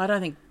about it. I don't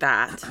think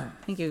that. I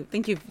think you've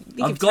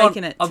I've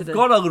taken it to I've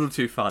gone a little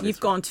too far. You've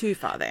gone too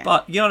far there.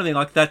 But you know what I mean?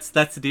 Like that's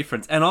the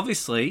difference. And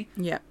obviously,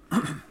 yeah.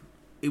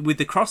 with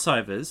the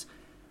crossovers,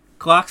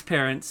 Clark's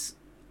parents,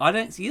 you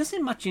don't see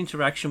much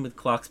interaction with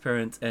Clark's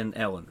parents and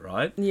Ellen,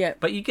 right? Yeah.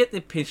 But you get the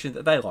impression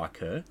that they like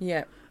her.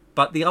 Yeah.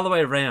 But the other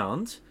way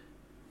around,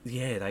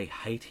 yeah, they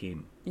hate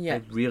him. Yeah.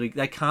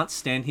 They can't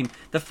stand him.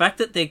 The fact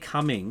that they're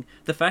coming,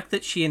 the fact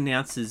that she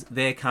announces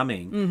they're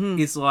coming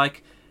is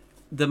like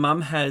the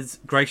mum has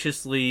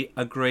graciously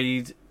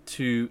agreed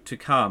to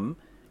come,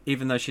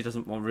 even though she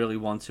doesn't really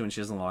want to and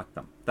she doesn't like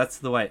them. That's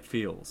the way it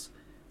feels.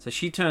 So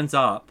she turns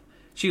up.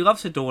 She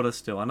loves her daughter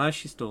still. I know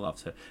she still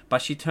loves her.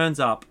 But she turns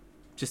up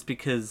just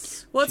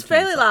because... Well, it's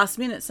fairly last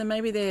minute, so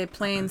maybe their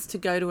plans to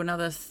go to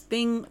another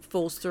thing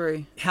falls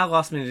through. How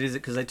last minute is it?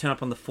 Because they turn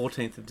up on the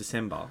 14th of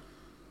December.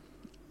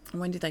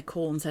 When did they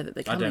call and say that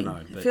they're coming? I don't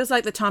know. But it feels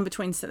like the time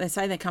between they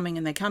say they're coming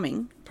and they're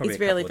coming probably is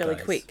fairly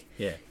quick.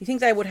 Yeah. You think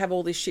they would have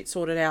all this shit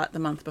sorted out the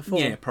month before?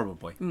 Yeah,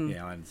 probably.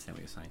 Yeah, I understand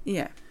what you're saying.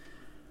 Yeah.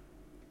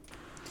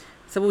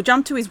 So we'll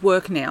jump to his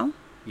work now.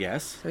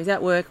 Yes. So he's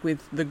at work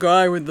with the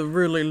guy with the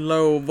really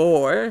low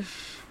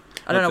voice.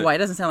 I don't know why. It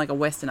doesn't sound like a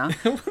Westerner.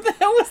 What the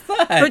hell was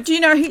that? But do you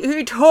know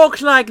who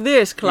talks like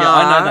this, Clark? Yeah,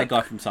 I know that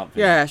guy from something.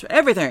 Yes,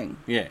 everything.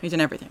 Yeah. He's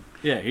in everything.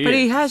 Yeah, But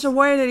he has a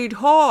way that he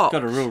talks.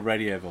 Got a real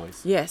radio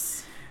voice.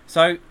 Yes.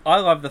 So, I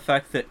love the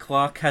fact that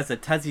Clark has a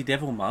Tassie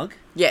Devil mug.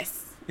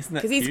 Yes. Isn't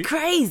that Because cute? he's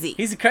crazy.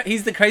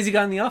 He's the crazy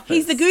guy in the office.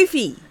 He's the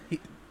goofy.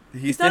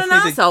 He's not an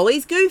definitely arsehole,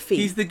 he's goofy.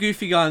 He's the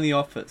goofy guy in the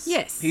office.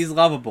 Yes. He's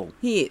lovable.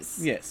 He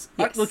is. Yes.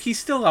 Yes. Look, he's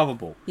still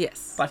lovable.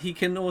 Yes. But he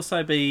can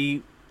also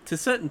be, to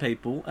certain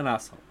people, an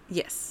arsehole.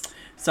 Yes.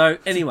 So,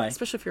 anyway.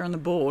 Especially if you're on the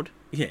board.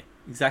 Yeah,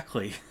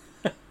 exactly.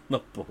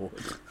 Not bored.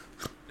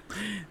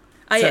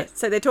 Oh, yeah.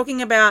 So they're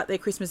talking about their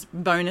Christmas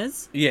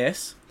bonus.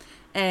 Yes.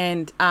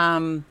 And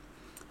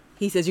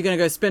he says, you're going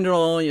to go spend it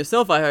all on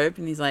yourself, I hope.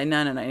 And he's like, no.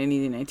 And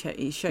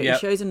he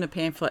shows him the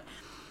pamphlet.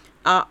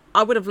 I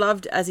would have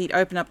loved, as he'd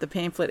open up the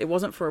pamphlet, it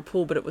wasn't for a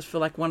pool, but it was for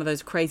like one of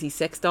those crazy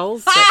sex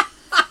dolls that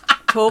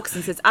talks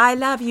and says, I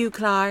love you,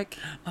 Clark.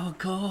 Oh,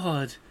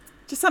 God.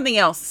 Just something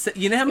else. So,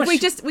 you know how much...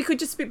 We could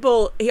just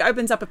spitball. He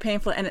opens up a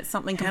pamphlet and it's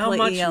something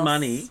completely else. How much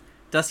money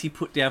does he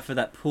put down for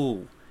that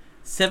pool?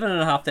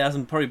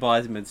 $7,500 probably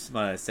buys him one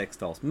of those sex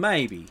dolls.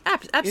 Maybe.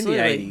 Absolutely.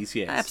 In the 80s,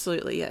 yes.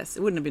 Absolutely, yes.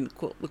 It wouldn't have been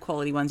the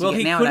quality ones well, you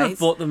get nowadays. Well, he could have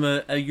bought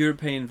them a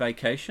European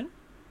vacation.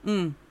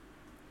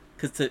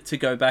 Because to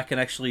go back and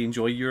actually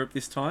enjoy Europe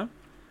this time.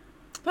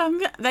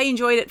 They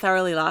enjoyed it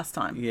thoroughly last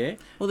time. Yeah.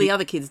 Well, the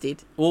other kids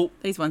did. Well,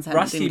 these ones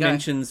Rusty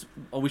mentions,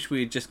 I wish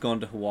we had just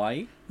gone to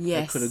Hawaii.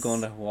 Yes. They could have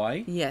gone to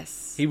Hawaii.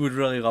 Yes. He would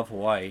really love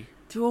Hawaii.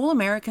 Do all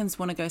Americans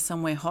want to go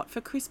somewhere hot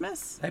for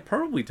Christmas? They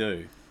probably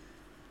do.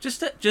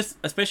 Just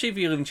especially if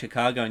you live in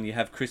Chicago and you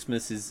have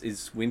Christmas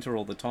is winter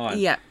all the time.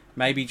 Yeah.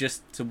 Maybe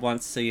just to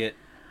once see it.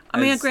 I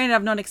mean, granted,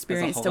 I've not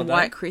experienced a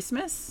white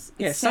Christmas.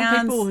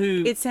 Some people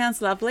who... It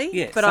sounds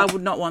lovely, but I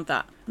would not want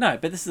that. No,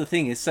 but this is the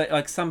thing, is so,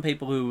 like some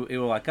people who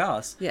are like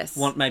us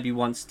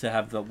wants to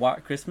have the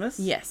white Christmas.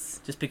 Yes.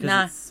 Just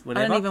because it's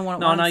whatever. I don't even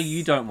want it No, I know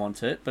you don't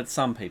want it, but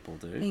some people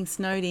do. Being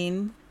snowed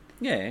in.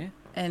 Yeah.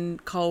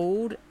 And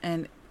cold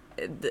and...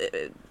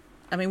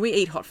 I mean, we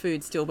eat hot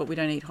food still, but we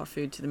don't eat hot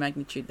food to the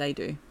magnitude they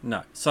do.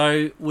 No.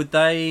 So, would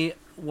they...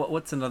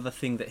 What's another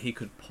thing that he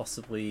could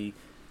possibly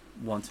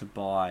want to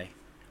buy?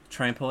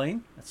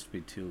 Trampoline? That's a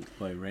bit too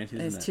low rent, isn't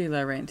it? It's too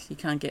low rent. You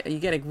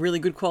get a really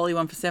good quality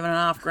one for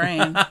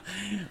 $7,500.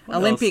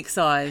 Olympic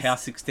size.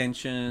 House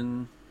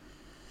extension.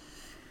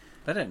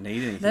 They don't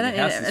need anything. They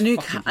don't need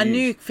a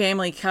new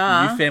family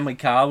car. A new family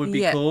car would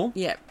be cool.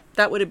 Yeah.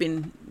 That would have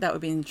been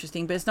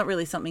interesting, but it's not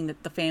really something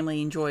that the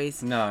family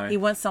enjoys. No. He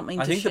wants something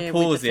to share with the family. I think the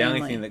pool is the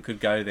only thing that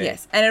could go there.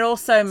 Yes, and it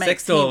also makes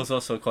sex doll is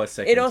also a close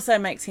second. It also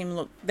makes them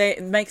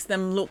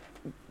look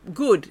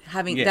good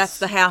having that's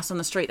the house on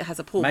the street that has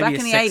a pool. Maybe back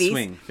in the 80s. Maybe a sex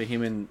swing for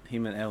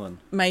him and Ellen.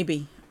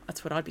 Maybe.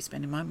 That's what I'd be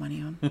spending my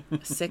money on.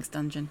 A sex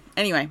dungeon.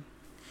 Anyway,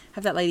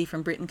 have that lady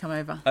from Britain come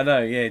over. I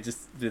know, yeah,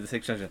 just do the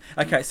sex dungeon.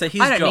 Okay, so his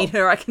job... I don't need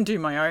her, I can do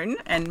my own,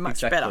 and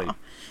much better.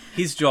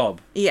 His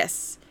job.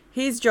 Yes.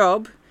 His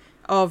job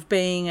of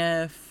being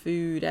a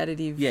food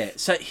additive... Yeah,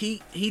 so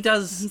he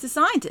does... He's a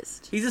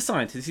scientist. He's a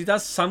scientist. He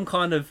does some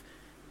kind of...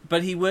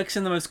 But he works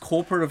in the most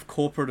corporate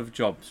of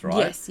jobs, right?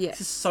 Yes.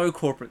 This is so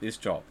corporate, this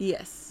job.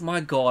 Yes.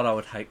 My God, I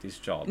would hate this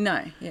job.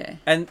 No, yeah.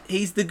 And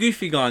he's the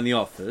goofy guy in the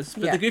office,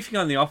 but the goofy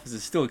guy in the office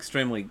is still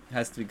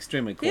has to be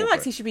extremely corporate. He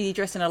likes he should be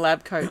dressed in a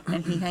lab coat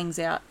and he hangs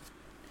out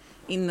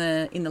in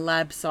the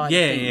lab side of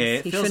things. Yeah,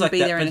 it he feels shouldn't like be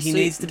that, there in but a he suit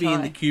needs to and be in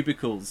tie. the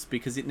cubicles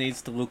because it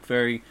needs to look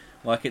very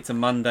like it's a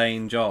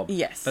mundane job.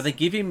 Yes. But they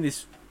give him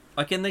this,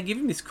 and they give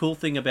him this cool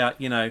thing about,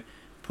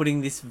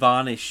 putting this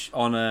varnish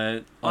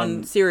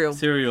on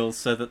cereal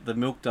so that the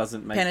milk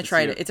doesn't make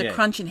penetrate it. It's a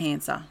crunch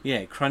enhancer.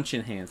 Yeah, crunch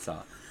enhancer.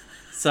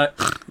 So,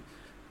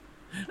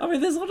 I mean,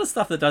 there's a lot of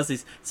stuff that does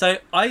this. So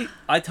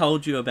I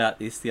told you about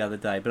this the other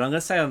day, but I'm going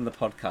to say it on the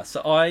podcast.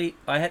 So I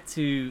had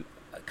to,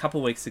 a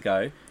couple of weeks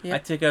ago, I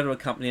had to go to a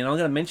company, and I'm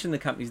going to mention the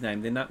company's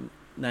name. Their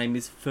name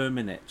is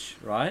Firmenich,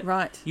 right?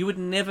 Right. You would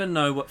never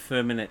know what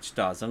Firmenich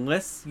does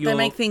unless you're... They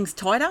make things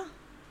tighter?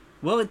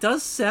 Well, it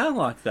does sound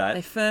like that.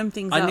 They firm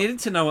things up. I needed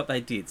to know what they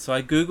did, so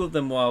I Googled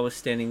them while I was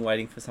standing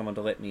waiting for someone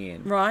to let me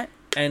in. Right.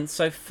 And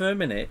so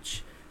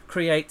Firmenich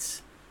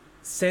creates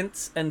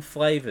scents and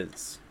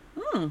flavours.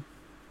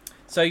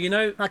 So,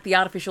 like the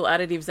artificial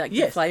additives that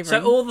give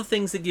flavouring. So all the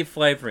things that give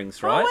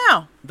flavourings, right? Oh,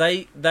 wow.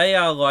 They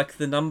are like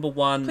the number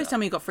one... Please tell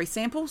me you got free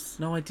samples.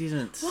 No, I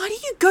didn't. Why do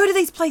you go to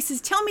these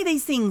places, tell me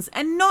these things,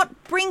 and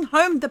not bring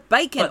home the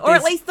bacon, or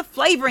at least the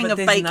flavouring of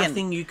bacon? But there's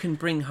nothing you can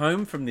bring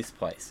home from this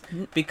place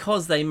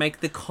because they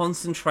make the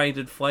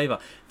concentrated flavour.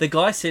 The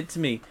guy said to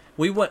me,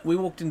 we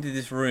walked into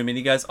this room and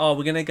he goes, "Oh,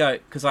 we're gonna go,"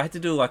 because I had to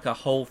do like a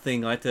whole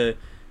thing. I had to.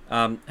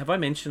 Have I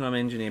mentioned I'm an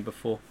engineer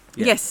before?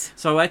 Yeah. Yes.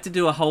 So I had to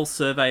do a whole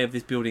survey of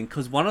this building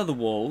because one of the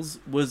walls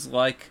was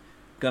like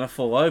gonna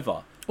fall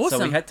over. Awesome.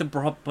 So we had to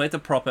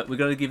prop it. We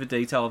got to give a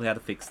detail of how to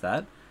fix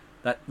that.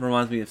 That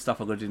reminds me of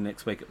stuff I've got to do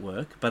next week at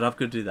work, but I've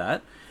got to do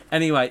that.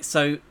 Anyway,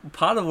 so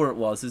part of what it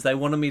was is they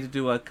wanted me to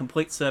do a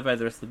complete survey of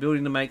the rest of the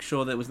building to make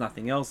sure there was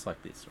nothing else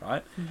like this,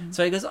 right? Mm-hmm.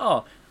 So he goes,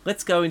 "Oh,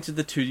 let's go into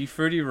the Tutti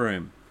Frutti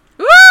room."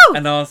 Woo!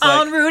 And I was like,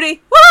 "On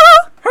Rudy,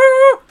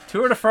 woo!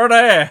 Tutti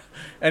Frutti."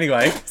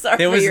 Anyway, sorry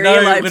there was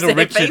no Little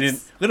Richard.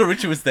 Little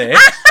Richard was there.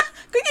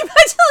 Could you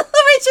imagine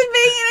Little Richard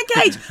being in a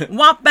cage?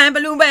 Womp bam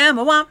baloo bam,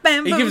 womp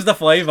bam. He gives the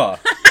flavour.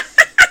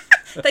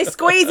 They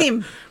squeeze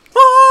him.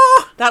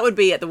 That would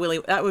be at the Willy.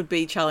 That would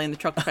be Charlie and the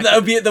Chocolate Factory. That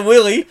would be at the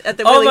Willy. At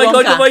the Willy Wonka. Oh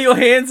my god, the way your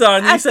hands are,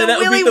 and you say that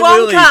would be the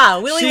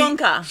Wonka. Willy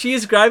Wonka. She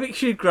is grabbing.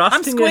 She's grasping.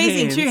 I'm squeezing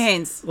her hands, 2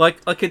 hands, like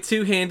a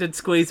two-handed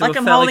squeeze. Like of a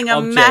I'm phallic holding a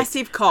object.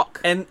 massive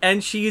cock.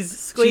 And she's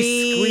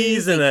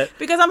squeezing it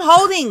because I'm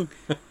holding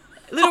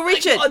Little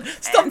Richard. God,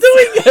 stop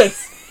doing it.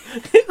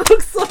 It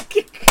looks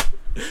like.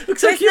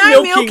 Looks like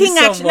you're milking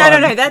action.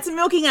 someone. No, that's a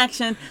milking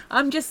action.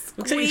 I'm just squeezing.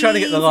 Looks like you're trying to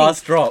get the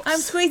last drops. I'm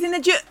squeezing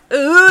the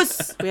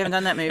juice. We haven't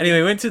done that movie. Anyway,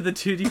 we went to the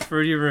Tutti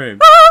Frutti room.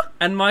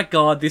 And my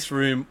God, this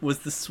room was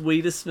the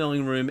sweetest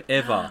smelling room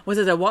ever. Was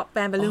it a what?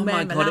 Bambaloo, oh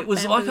my God, it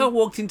was like I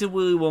walked into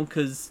Willy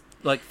Wonka's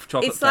like chocolate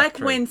factory. It's like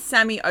when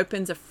Sammy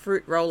opens a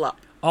fruit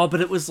roll-up. Oh,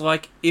 but it was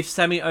like if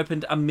Sammy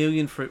opened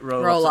 1,000,000 fruit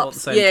roll-ups all at the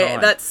same time. Yeah,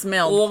 that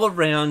smell. All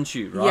around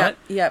you, right?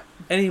 Yep.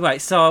 Anyway,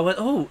 so I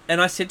went, and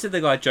I said to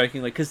the guy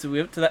jokingly, because we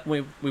went to that,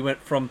 we went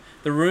from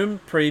the room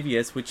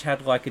previous, which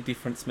had like a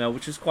different smell,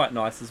 which was quite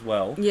nice as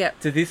well,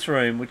 to this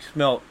room, which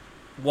smelled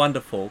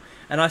wonderful.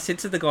 And I said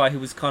to the guy who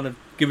was kind of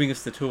giving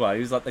us the tour,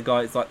 he was like the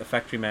guy, he's like the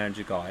factory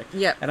manager guy.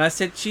 Yep. And I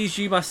said, geez,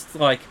 I'm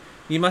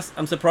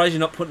surprised you're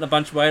not putting a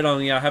bunch of weight on,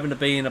 having to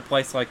be in a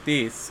place like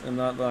this and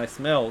the nice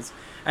smells.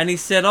 And he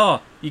said,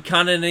 "Oh, you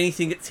can't eat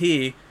anything that's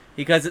here."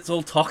 He goes, "It's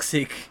all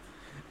toxic."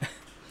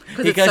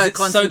 He goes,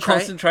 "It's so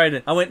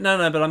concentrated." I went,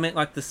 "No, but I meant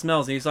like the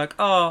smells." And he's like,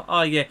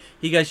 "Oh, yeah."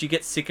 He goes, "You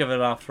get sick of it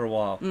after a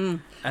while."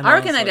 And I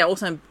reckon they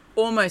also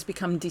almost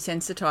become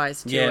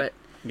desensitized to it.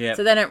 Yeah.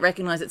 So they don't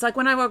recognize it. It's like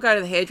when I go to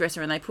the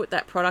hairdresser and they put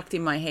that product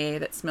in my hair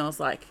that smells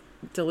like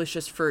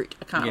delicious fruit.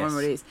 I can't remember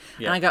what it is.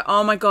 And I go,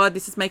 "Oh my God,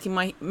 this is making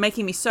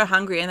me so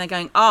hungry." And they're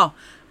going, "Oh,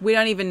 we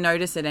don't even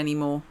notice it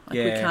anymore. Like,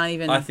 we can't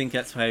even." I think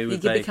that's how you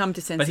become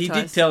desensitized. But he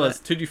did tell us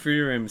Tutti Frutti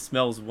room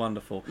smells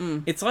wonderful.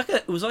 It's like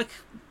it was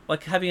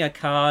like having a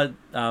car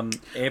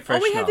air freshener. Oh,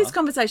 we had this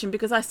conversation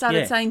because I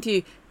started saying to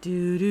you,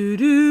 do do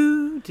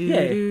do do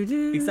do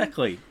do.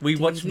 Exactly. We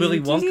watched Willy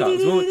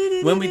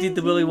Wonka when we did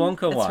the Willy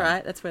Wonka one. That's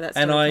right. That's where that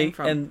story came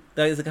from. And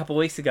that was a couple of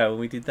weeks ago when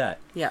we did that.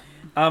 Yeah.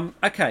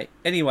 Okay.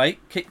 Anyway,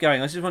 keep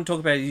going. I just want to talk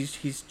about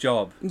his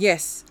job.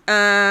 Yes.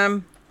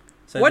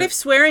 What if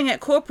swearing at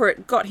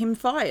corporate got him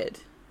fired?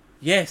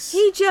 Yes.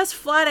 He just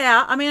flat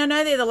out. I mean, I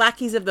know they're the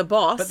lackeys of the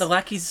boss, but the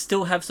lackeys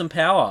still have some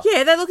power.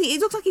 Yeah, they look. He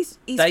looks like he's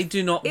they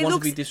do not want to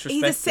be disrespected.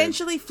 He's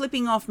essentially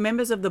flipping off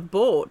members of the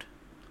board.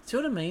 See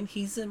what I mean?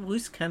 He's a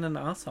loose cannon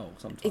arsehole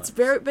sometimes.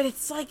 But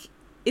it's like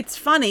it's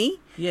funny.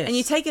 Yes. And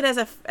you take it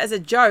as a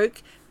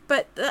joke,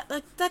 but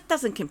that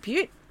doesn't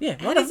compute. Yeah.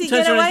 How does he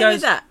get away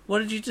with that? What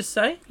did you just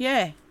say?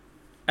 Yeah.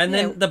 And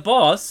then the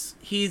boss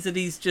hears that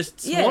he's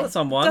just sworn at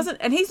someone.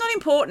 And he's not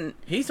important.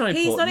 He's not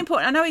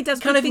important. I know he does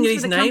can't good even things get for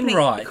his the name company.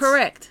 right.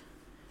 Correct.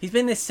 He's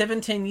been there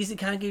 17 years. He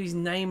can't get his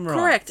name right.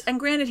 Correct. And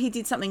granted, he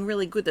did something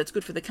really good that's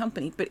good for the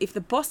company. But if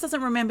the boss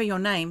doesn't remember your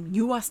name,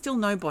 you are still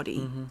nobody.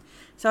 Mm-hmm.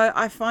 So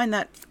I find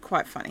that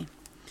quite funny.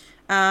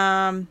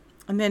 And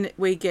then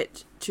we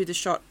get to the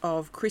shot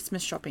of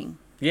Christmas shopping.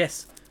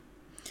 Yes.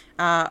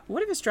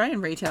 What if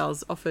Australian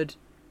retailers offered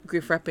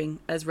gift wrapping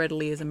as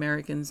readily as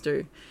Americans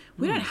do?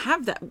 We don't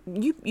have that.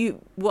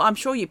 Well, I'm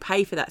sure you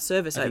pay for that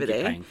service over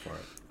there. You're paying for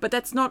it. But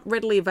that's not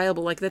readily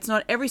available. Like, that's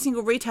not every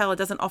single retailer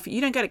doesn't offer.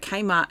 You don't go to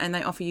Kmart and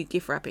they offer you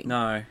gift wrapping.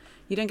 No.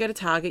 You don't go to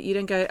Target. You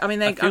don't go. I mean,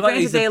 they're low.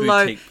 Places.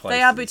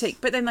 They are boutique.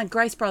 But then like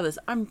Grace Brothers,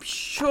 I'm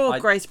sure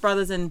Grace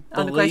Brothers and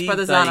the Grace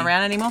Brothers aren't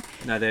around anymore.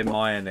 No, they're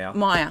Maya now.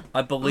 Maya.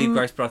 I believe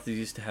Grace Brothers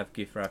used to have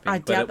gift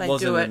wrapping, but it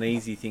wasn't an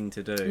easy thing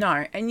to do.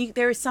 No, and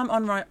there is some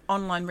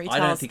online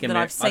retailers that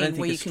I've seen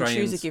where you can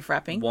choose a gift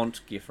wrapping.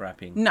 Want gift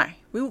wrapping? No,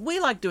 we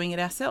like doing it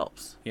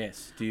ourselves.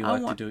 Yes. Do you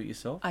like to do it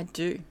yourself? I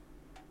do,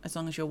 as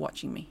long as you're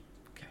watching me.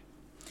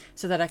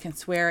 So that I can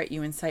swear at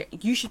you and say,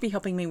 you should be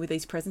helping me with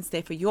these presents.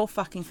 They're for your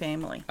fucking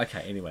family.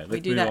 Okay, anyway,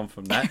 let's move on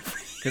from that.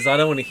 Because I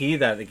don't want to hear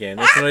that again.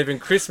 It's not even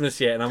Christmas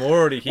yet, and I'm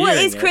already hearing it.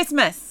 Well, it's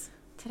Christmas.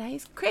 Today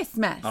is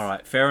Christmas. All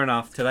right, fair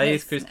enough. Today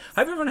is Christmas.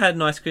 I hope everyone had a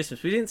nice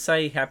Christmas. We didn't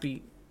say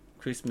Happy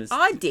Christmas.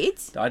 I did.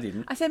 I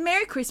didn't. I said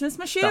Merry Christmas.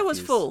 My shooter was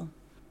full.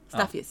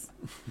 Stuff yes.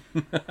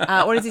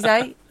 What does he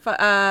say?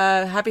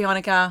 Happy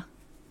Hanukkah.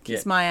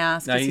 Kiss my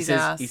ass. Kiss his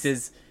ass. He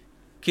says,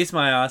 kiss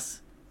my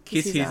ass.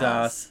 Kiss his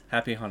ass.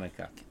 Happy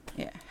Hanukkah.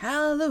 Yeah.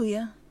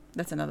 Hallelujah.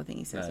 That's another thing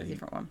he says. A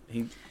different one.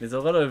 There's a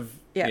lot of...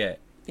 Yeah. Yes,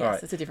 all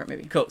right. it's a different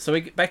movie. Cool. So we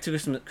get back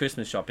to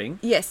Christmas shopping.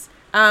 Yes.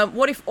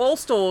 What if all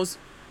stores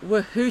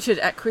were hooted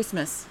at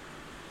Christmas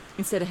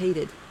instead of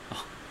heated.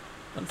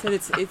 Instead,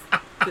 it's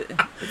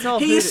all.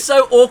 He hooted. is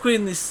so awkward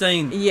in this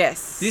scene.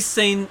 Yes. This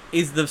scene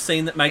is the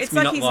scene that makes it's me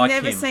like not he's like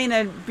never him. seen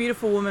a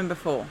beautiful woman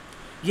before.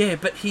 Yeah,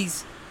 but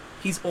he's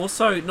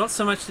also not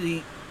so much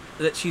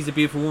that she's a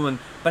beautiful woman,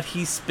 but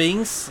he's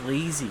being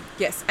sleazy.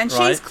 Yes, and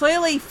right? she's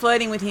clearly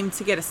flirting with him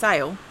to get a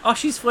sale. Oh,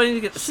 she's flirting to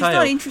get the sale. She's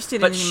not interested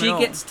in him But at she all.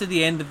 gets to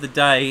the end of the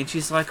day and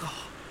she's like,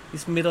 oh,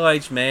 this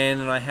middle-aged man,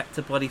 and I had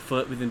to bloody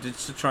flirt with him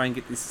just to try and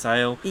get this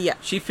sale. Yeah.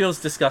 She feels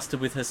disgusted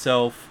with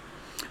herself.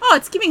 Oh,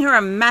 it's giving her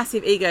a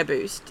massive ego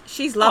boost.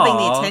 She's loving the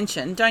Aw.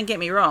 attention. Don't get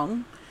me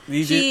wrong.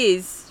 You She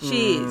is.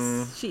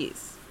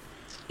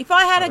 If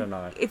I had I don't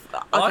know.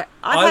 I've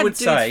I had would dudes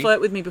say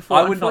flirt with me before.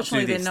 I would not do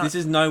Unfortunately, this. they're not. This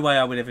is no way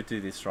I would ever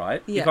do this,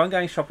 right? Yeah. If I'm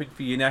going shopping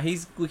for you, now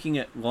he's looking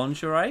at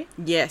lingerie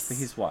Yes. for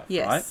his wife,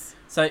 Yes. right?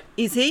 So,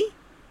 Is he?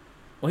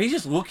 well, he's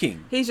just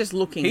looking. He's just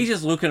looking. He's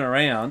just looking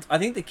around. I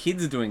think the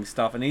kids are doing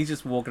stuff and he's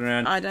just walking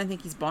around. I don't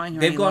think he's buying her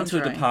They've any gone to a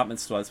lingerie. department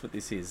store. That's what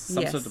this is.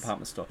 Some Yes. sort of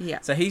department store. Yeah.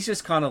 So he's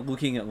just kind of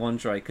looking at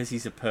lingerie because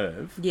he's a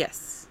perv.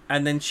 Yes.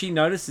 And then she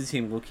notices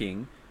him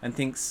looking and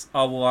thinks,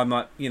 oh, well, I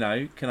might,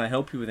 can I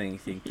help you with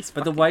anything? He's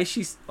But the way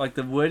she's, like,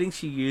 the wording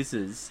she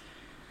uses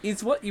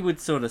is what you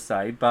would sort of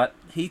say, but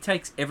he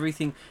takes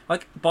everything.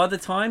 Like, by the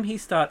time he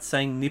starts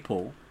saying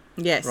nipple,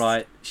 Yes.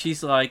 right,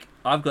 she's like,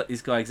 I've got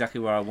this guy exactly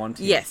where I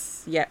want him.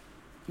 Yes. Yeah.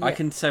 I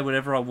can say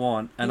whatever I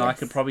want, and I Yes.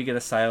 could probably get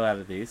a sale out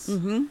of this.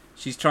 Mm-hmm.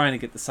 She's trying to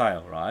get the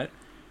sale, right?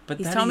 But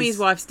He's that told me is- his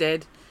wife's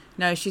dead.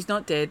 No, she's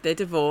not dead. They're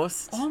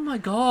divorced. Oh my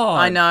god!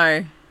 I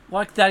know.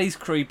 Like, that is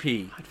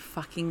creepy.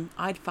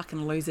 I'd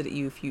fucking lose it at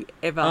you if you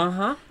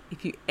ever.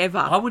 If you ever.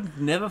 I would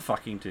never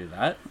fucking do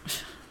that.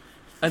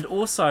 And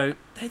also,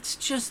 it's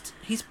just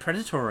he's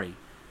predatory.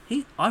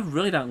 I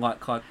really don't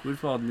like Clark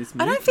Griswold in this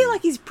movie. I don't feel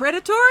like he's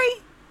predatory.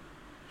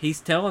 He's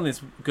telling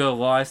this girl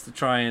lies to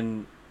try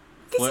and.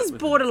 This flirt is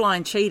with her.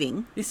 borderline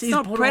cheating. This It's is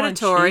not borderline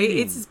predatory. cheating.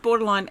 It's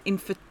borderline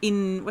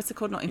what's it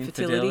called? Not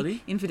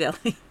infertility. Infidelity?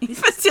 Infidelity.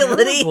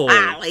 Infertility.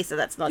 terrible. Lisa,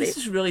 that's not This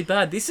it. is really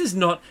bad. This is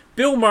not.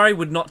 Bill Murray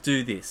would not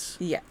do this.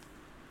 Yeah.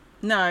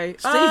 No.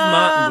 Steve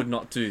Martin would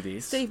not do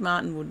this. Steve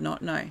Martin would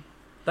not know.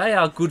 They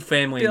are good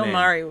family Bill men.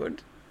 Murray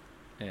would.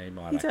 Yeah, he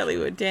might. He totally actually.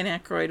 would. Dan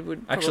Aykroyd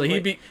would. Actually,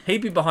 probably.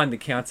 he'd be behind the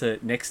counter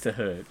next to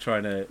her,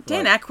 trying to.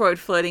 Dan like, Aykroyd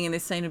flirting in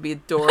this scene would be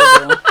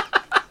adorable.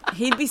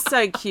 He'd be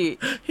so cute.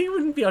 He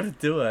wouldn't be able to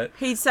do it.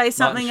 He'd say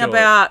something sure.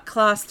 about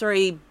class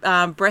 3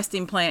 breast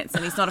implants,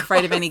 and he's not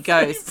afraid of any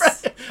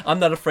ghosts. I'm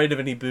not afraid of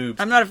any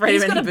boobs. I'm not afraid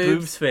He's of any got a boobs.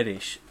 boobs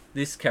fetish.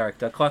 This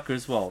character, Clark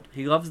Griswold,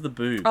 he loves the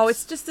boobs. Oh,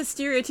 it's just a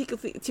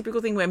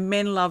stereotypical thing where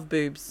men love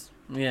boobs.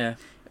 yeah.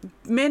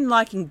 Men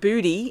liking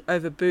booty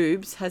over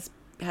boobs has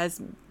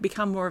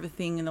become more of a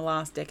thing in the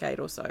last decade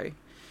or so.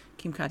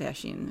 Kim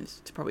Kardashian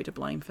is probably to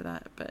blame for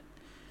that, but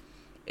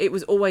it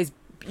was always,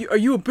 are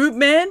you a boob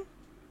man?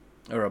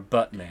 Or a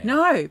butt man.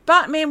 No,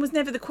 butt man was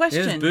never the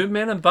question. There's boob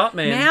man and butt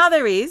man. Now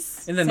there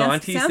is. In the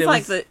Sounds- 90s, sounds there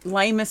like was- the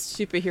lamest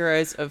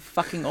superheroes of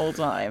fucking all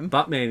time.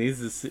 Butt man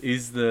is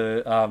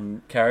the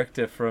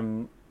character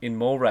from in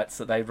Mallrats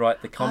that they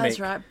write the comic. that's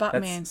right,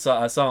 Buttman.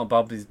 Silent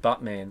Bob is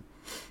butt man.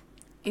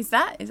 Is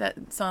that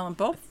Silent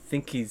Bob? I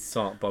think he's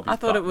Silent Bob. I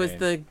thought it was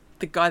Buttman.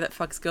 the guy that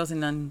fucks girls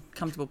in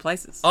uncomfortable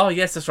places. Oh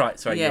yes, that's right.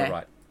 Sorry, Yeah. you're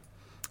right.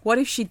 What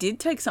if she did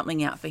take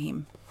something out for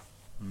him?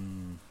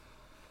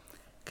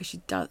 Because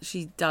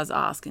she does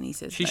ask, and he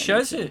says She maybe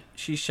shows to- it.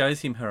 She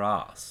shows him her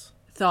ass.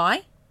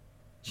 thigh.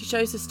 She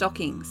shows her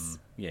stockings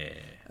Yeah.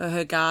 or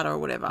her garter or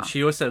whatever.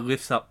 She also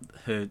lifts up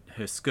her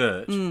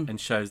skirt and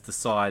shows the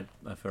side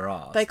of her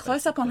ass. They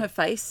close up on her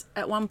face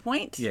at one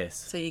point. Yes.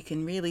 So you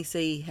can really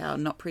see how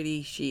not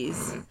pretty she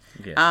is.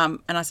 Yes. And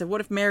I said, what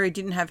if Mary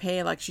didn't have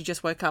hair, like she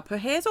just woke up? Her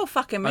hair's all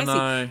fucking messy.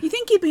 know. You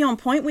think you'd be on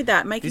point with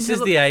that, making This her is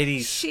look... the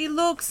 80s. She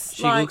looks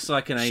She looks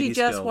like an she 80s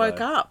just girl, woke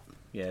though. up.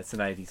 Yeah, it's an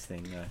 80s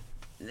thing, though.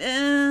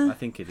 Uh, I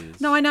think it is.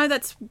 no, I know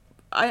that's...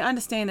 I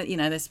understand that,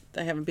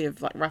 they have a bit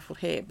of, like, ruffled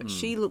hair, but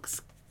she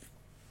looks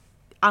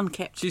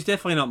unkept. She's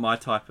definitely not my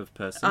type of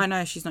person. I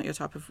know she's not your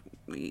type of...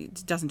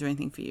 It doesn't do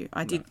anything for you.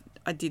 I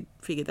did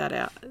figure that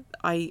out.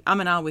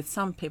 I'm an R with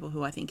some people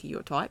who I think are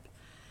your type,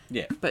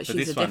 Yeah. but she's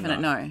this a one, definite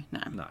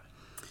no.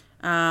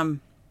 No.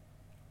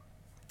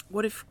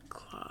 What if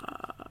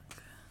Clark...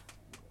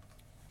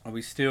 Are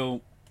we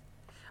still...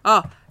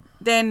 Oh,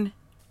 then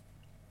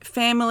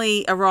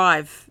family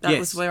arrive. That Yes.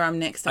 was where I'm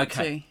next up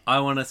Okay. to. I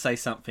want to say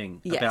something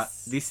Yes. about...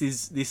 This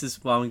is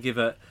why I'm going to give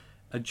a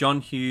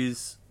John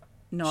Hughes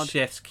Nod.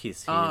 chef's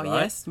kiss here, Oh,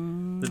 right? yes.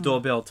 The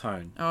doorbell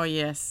tone. Oh,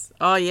 yes.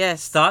 Oh,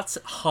 yes. Starts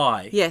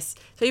high. Yes.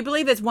 So you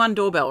believe there's one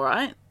doorbell,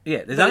 right?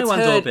 Yeah, there's But only it's one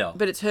heard- doorbell.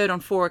 But it's heard on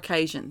 4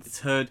 occasions It's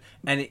heard,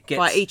 and it gets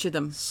by each of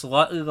them.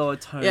 slightly lower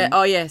tone. Yeah,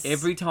 oh, yes.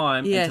 Every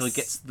time Yes. until it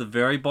gets to the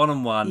very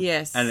bottom one.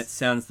 Yes. And it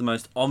sounds the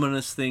most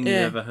ominous thing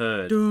Yeah. you've ever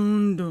heard.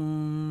 Dun,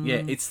 dun.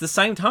 Yeah, it's the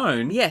same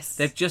tone. Yes.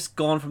 They've just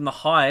gone from the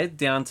high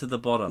down to the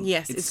bottom.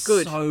 Yes, it's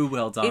good. So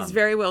well done. It's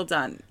very well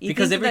done. You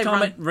because think every that they time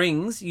run- it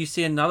rings, you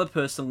see another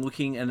person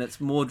looking, and it's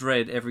more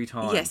dread every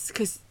time. Yes,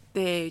 because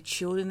they're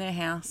chilled in their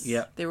house.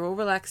 Yep. They're all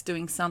relaxed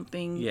doing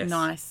something Yes.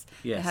 nice.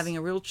 Yes. They're having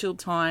a real chilled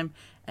time.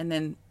 And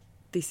then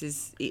this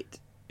is it.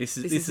 This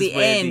This is the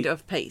where end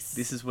of peace.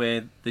 This is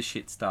where the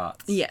shit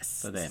starts.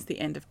 Yes, for this them. is the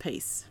end of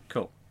peace.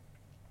 Cool.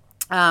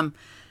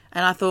 And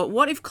I thought,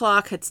 what if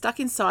Clark had stuck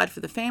inside for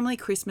the family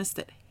Christmas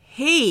that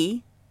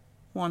he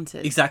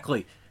wanted?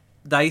 Exactly.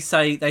 They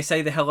say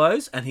the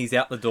hellos, and he's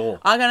out the door.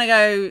 I'm going to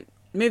go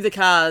move the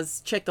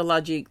cars, check the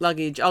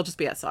luggage. I'll just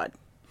be outside.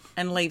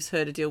 And leaves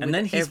her to deal with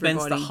everybody. And then he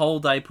spends the whole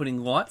day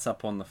putting lights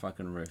up on the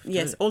fucking roof.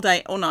 Yes, too. all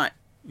day, all night.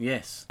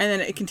 Yes. And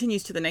then it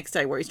continues to the next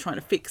day where he's trying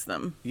to fix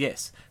them.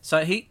 Yes.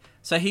 So he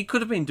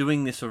could have been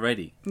doing this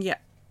already. Yeah.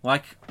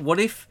 Like, what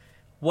if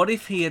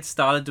he had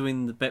started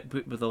doing the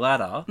bit with the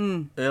ladder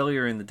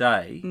earlier in the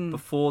day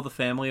before the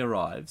family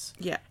arrives?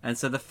 Yeah. And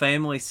so the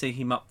family see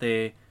him up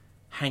there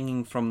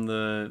hanging from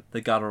the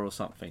gutter or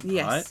something,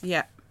 Yes, right?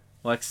 yeah.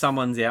 Like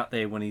someone's out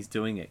there when he's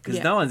doing it.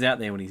 Because no one's out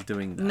there when he's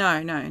doing that.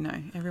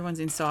 No. Everyone's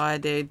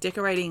inside. They're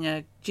decorating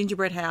a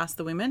gingerbread house,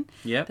 the women.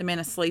 Yep. The men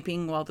are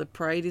sleeping while the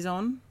parade is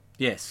on.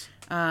 Yes.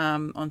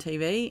 On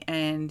TV.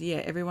 And, yeah,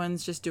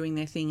 everyone's just doing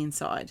their thing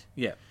inside.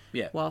 Yeah.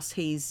 Yeah. Whilst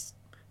he's...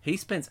 He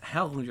spends...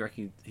 How long do you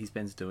reckon he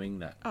spends doing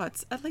that? Oh,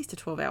 it's at least a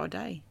 12-hour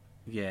day.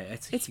 Yeah,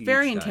 it's It's huge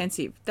very day.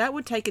 intensive. That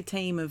would take a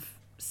team of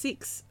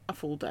 6 a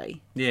full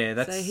day. Yeah,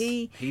 that's... So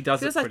he does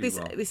feels it like pretty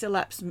well. this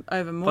elapsed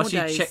over more Plus,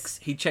 days.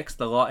 he checks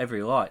the light,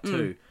 every light,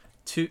 too.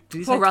 Did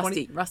he Poor say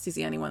Rusty. Rusty's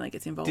the only one that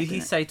gets involved Did in he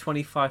it. say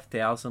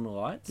 25,000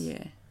 lights?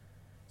 Yeah.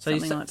 So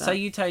Something like that. say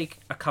you take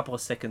a couple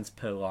of seconds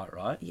per light,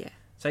 right? Yeah.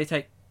 So you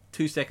take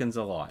 2 seconds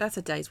a light. That's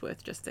a day's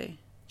worth just there.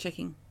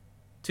 Checking.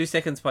 2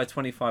 seconds by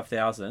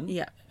 25,000?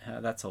 Yeah.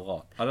 That's a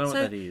lot. I don't know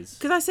what that is.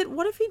 Because I said,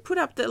 what if he'd put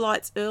up the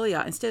lights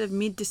earlier instead of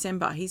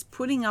mid-December? He's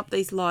putting up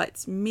these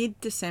lights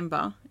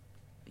mid-December.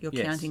 You're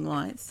counting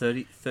lights.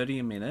 30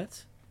 a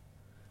minute.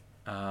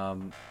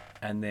 And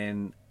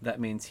then that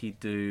means he'd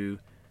do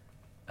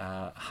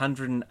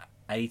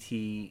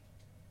 180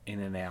 in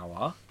an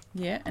hour.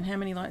 Yeah, and how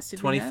many lights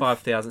did we have?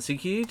 25,000. So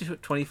you do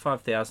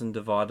 25,000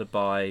 divided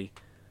by...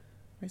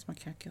 Where's my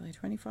calculator?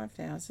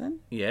 25,000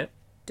 Yeah.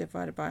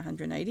 divided by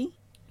 180.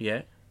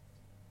 Yeah.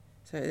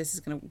 So this is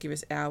going to give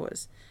us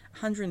hours.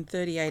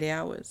 138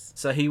 hours.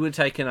 So he would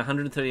have taken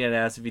 138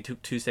 hours if he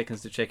took 2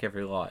 seconds to check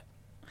every light.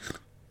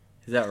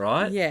 Is that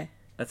right? Yeah.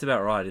 That's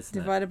about right, isn't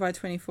Divided by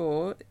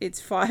 24,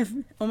 it's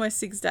almost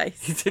 6 days.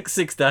 He took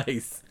 6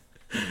 days.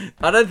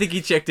 I don't think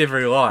he checked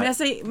every light. Now,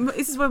 see,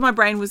 this is what my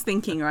brain was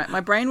thinking, right?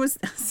 My brain was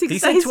 6 He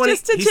days said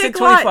just to he check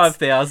said lights.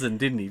 25,000,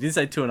 didn't he? He didn't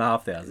say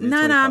 2,500.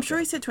 No, I'm sure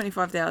he said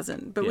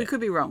 25,000, but we Yeah.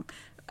 could be wrong.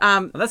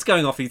 Well, that's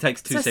going off. He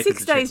takes 2 So seconds 6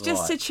 to check days the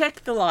just light. to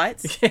check the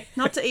lights, Yeah.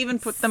 not to even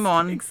put them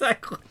on.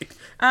 Exactly.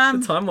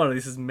 The timeline of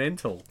this is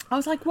mental. I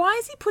was like, why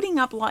is he putting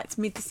up lights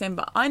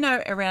mid-December? I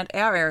know around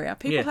our area,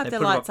 people Yeah, have they their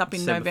put 'em lights up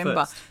in December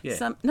November.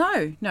 1st,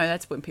 yeah. No,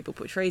 that's when people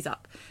put trees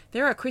up.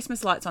 There are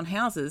Christmas lights on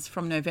houses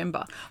from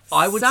November.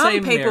 I would Some say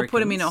people put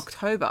them in Americans-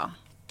 October.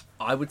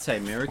 I would say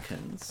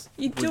Americans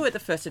You do it the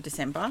 1st of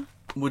December.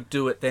 would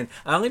do it then.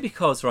 Only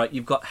because, right,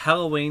 you've got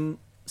Halloween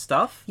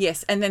stuff.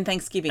 Yes, and then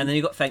Thanksgiving. And then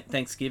you've got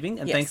Thanksgiving,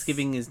 and Yes.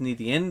 Thanksgiving is near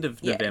the end of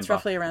Yeah, November. it's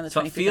roughly around the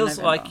So 25th it feels of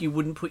November. like you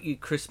wouldn't put your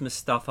Christmas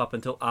stuff up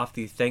until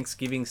after your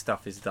Thanksgiving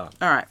stuff is done.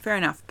 All right, fair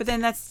enough. But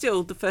then that's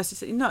still the 1st of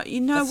December. No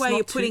That's way not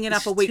you're putting it up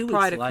it's a week 2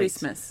 prior weeks to late.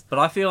 Christmas. But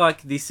I feel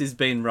like this has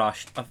been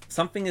rushed.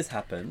 Something has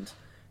happened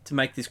to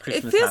make this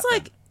Christmas It feels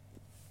happen.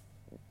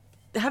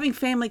 like having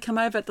family come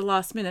over at the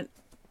last minute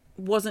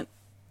wasn't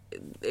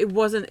a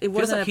Feels like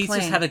plan. he's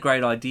just had a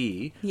great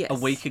idea Yes. a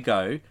week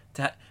ago.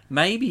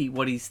 Maybe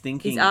what he's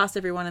thinking... He's asked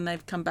everyone and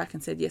they've come back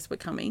and said, yes, we're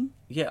coming.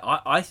 Yeah,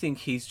 I think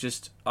he's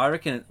just... I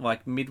reckon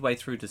like midway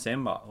through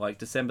December, like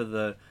December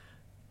the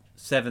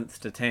 7th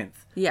to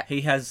 10th. Yeah.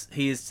 He has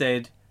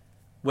said,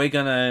 we're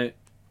gonna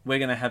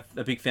have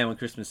a big family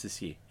Christmas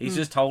this year. He's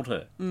just told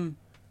her. And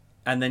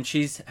then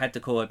she's had to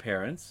call her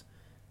parents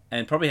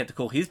and probably had to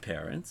call his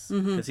parents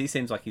because he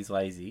seems like he's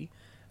lazy.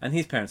 And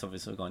his parents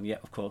obviously have gone, yeah,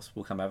 of course,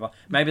 we'll come over.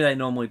 Maybe they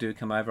normally do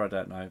come over, I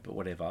don't know, but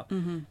whatever.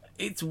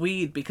 It's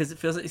weird because it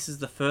feels like this is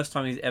the first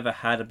time he's ever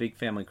had a big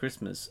family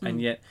Christmas.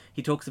 And yet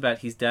he talks about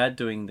his dad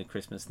doing the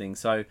Christmas thing.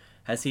 So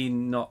has he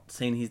not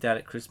seen his dad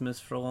at Christmas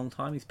for a long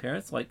time, his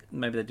parents? Like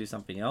maybe they do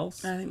something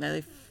else? I think they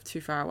live too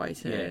far away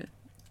to... Yeah.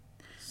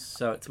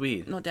 So it's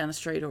weird. Not down the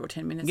street or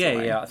 10 minutes Yeah,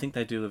 away. yeah, I think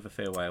they do live a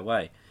fair way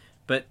away.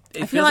 But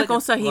it I feel feels like it's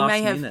also he last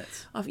may have...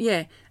 minute.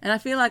 Yeah, and I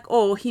feel like,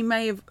 or he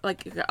may have,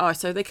 like, oh,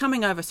 so they're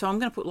coming over, so I'm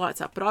going to put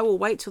lights up, but I will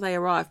wait till they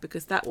arrive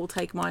because that will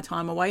take my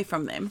time away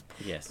from them.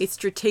 Yes. It's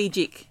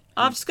strategic.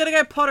 I've just got to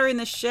go potter in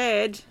the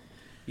shed.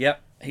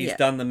 Yep, he's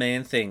done the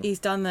man thing. He's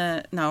done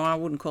the... No, I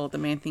wouldn't call it the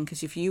man thing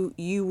because if you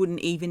wouldn't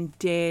even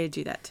dare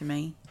do that to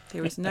me.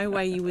 There is no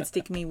way you would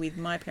stick me with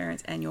my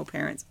parents and your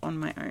parents on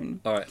my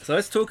own. All right, so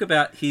let's talk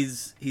about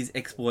his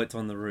exploits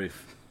on the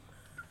roof.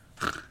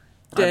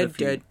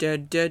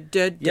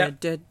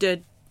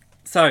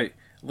 So,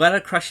 ladder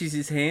crushes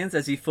his hands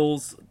as he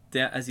falls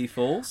down.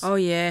 Oh,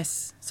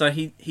 yes. So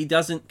he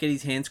doesn't get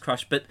his hands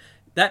crushed, but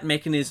that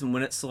mechanism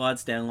when it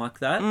slides down like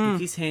that,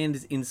 if his hand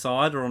is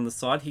inside or on the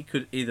side, he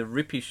could either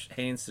rip his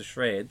hands to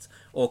shreds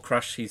or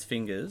crush his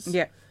fingers.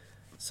 Yeah.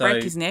 So,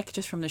 break his neck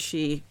just from the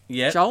sheer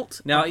yeah.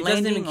 jolt. Now, of it doesn't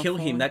landing even or kill him.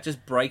 falling. That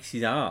just breaks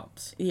his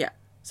arms. Yeah.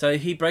 So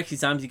he breaks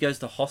his arms, he goes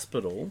to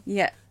hospital.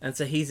 Yeah. And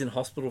so he's in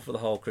hospital for the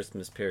whole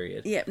Christmas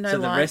period. Yeah, no so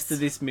the rest lights. of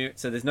this...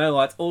 So there's no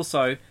lights.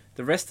 Also,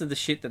 the rest of the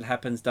shit that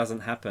happens doesn't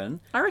happen.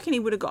 I reckon he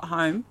would have got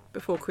home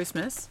before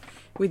Christmas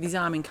with his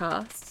arm in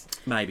casts.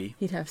 Maybe.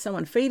 He'd have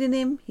someone feeding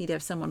him. He'd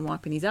have someone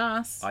wiping his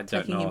ass. I don't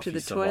taking know him if to he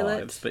the survives,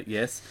 toilet. but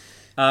yes.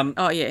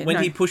 Oh yeah. When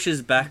no. he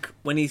pushes back,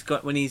 when he's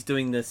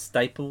doing the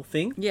staple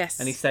thing, Yes.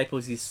 and he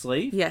staples his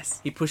sleeve, Yes.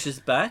 he pushes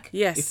back.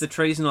 Yes. If the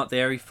tree's not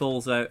there, he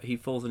falls out. He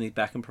falls on his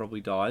back and probably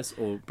dies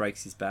or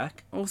breaks his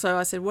back. Also,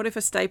 I said, what if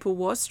a staple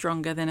was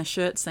stronger than a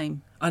shirt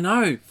seam? I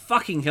know,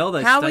 fucking hell,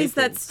 those How staples. is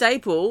that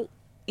staple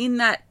in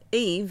that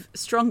Eve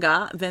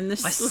stronger than the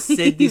I sleeve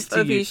said this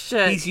to of you. his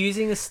shirt? He's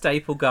using a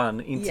staple gun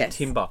into Yes.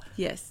 timber.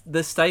 Yes.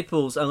 The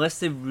staples, unless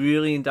they're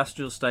really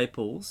industrial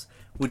staples,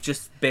 would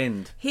just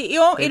bend.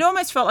 It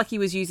almost felt like he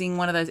was using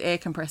one of those air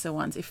compressor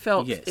ones. It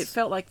felt Yes.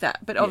 like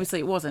that, but obviously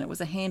it wasn't. It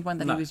was a hand one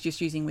that No. he was just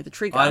using with a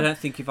trigger. I don't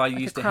think if I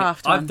used a a hand...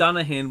 craft I've one. done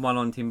a hand one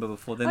on timber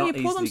before. They're Oh, not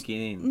you pull easy them- to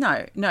get in.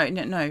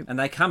 No. And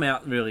they come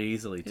out really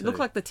easily, too. It looked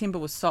like the timber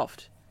was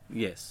soft.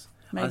 Yes.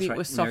 Maybe That's it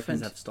was right. Americans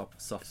softened. have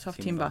soft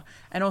Soft timber.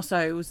 And also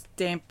it was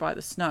damp by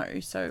the snow,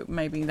 so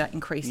maybe that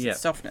increased Yeah.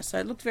 its softness. So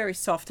it looked very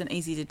soft and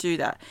easy to do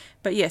that.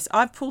 But yes,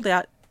 I've pulled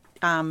out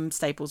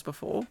staples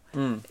before.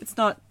 It's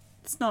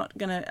not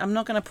gonna. I'm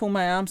not gonna pull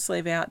my arm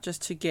sleeve out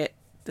just to get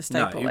the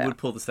staple No, out. he would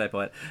pull the staple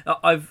out.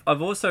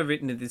 I've also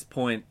written at this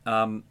point,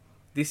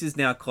 this is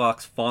now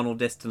Clark's final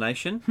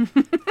destination.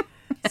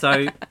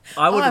 So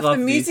I would if love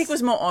the music this.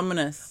 was more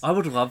ominous. I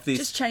would love this.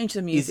 Just change the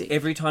Is music.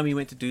 every time he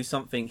went to do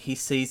something, he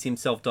sees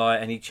himself die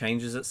and he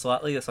changes it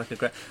slightly. It's like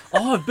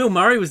oh, if Bill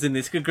Murray was in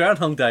this, could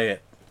Groundhog Day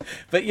it.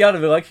 But you know what I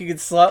mean? Like, you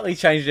could slightly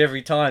change it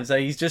every time. So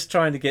he's just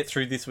trying to get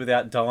through this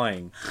without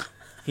dying.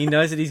 He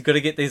knows that he's got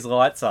to get these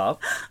lights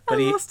up. But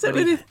I lost it.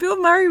 But if Bill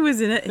Murray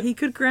was in it, he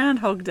could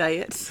Groundhog Day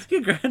it.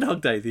 he could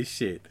Groundhog Day this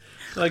shit.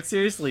 Like,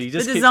 seriously, he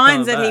just The keeps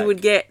designs coming that he back.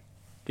 would get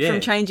Yeah.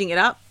 from changing it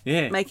up,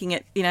 Yeah. making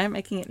it He'd nice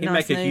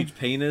make a new. huge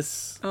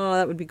penis. Oh,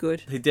 that would be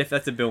good.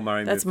 That's a Bill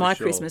Murray That's move my for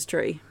sure. Christmas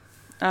tree.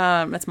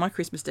 That's my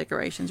Christmas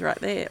decorations right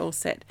there, all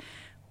set.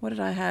 What did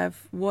I have?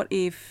 What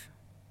if?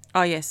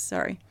 Oh yes,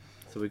 sorry.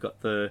 So we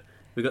got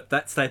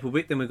that staple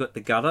bit, then we got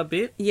the gutter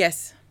bit.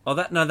 Yes, Oh,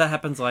 that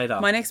happens later.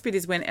 my next bit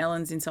is when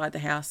Ellen's inside the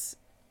house,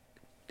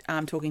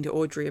 talking to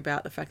Audrey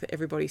about the fact that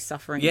everybody's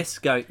suffering. Yes,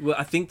 go. Well,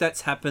 I think that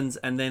happens,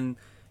 and then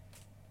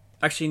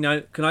actually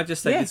no. Can I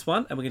just say Yeah. this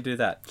one, and we can do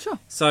that. Sure.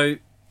 So,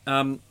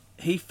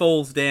 he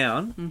falls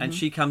down, Mm-hmm. and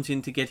she comes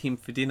in to get him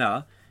for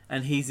dinner,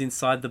 and he's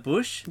inside the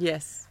bush.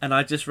 Yes. And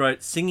I just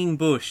wrote singing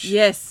bush.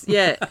 Yes.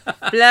 Yeah.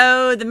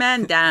 Blow the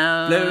man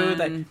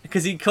down.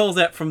 Because he calls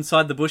out from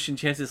inside the bush, and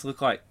chances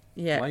look like,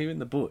 Yeah. why are you in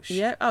the bush?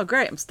 Yeah. Oh,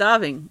 great! I'm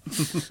starving.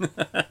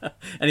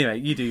 Anyway,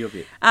 you do your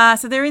bit.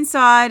 So they're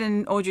inside,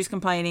 and Audrey's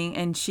complaining,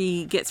 and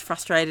she gets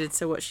frustrated.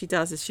 So what she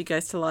does is she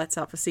goes to light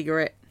up a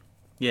cigarette.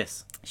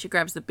 Yes. She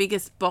grabs the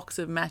biggest box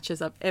of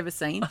matches I've ever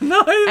seen.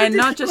 No. And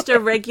not just a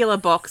regular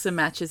box of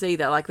matches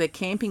either, like they're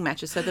camping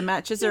matches. So the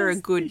matches are a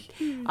good,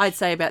 I'd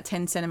say about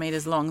 10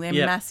 centimetres long. They're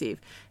Yep. massive.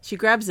 She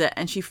grabs it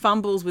and she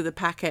fumbles with the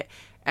packet,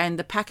 and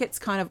the packet's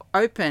kind of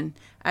open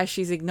as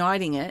she's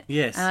igniting it.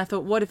 Yes. And I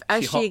thought, what if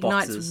as She she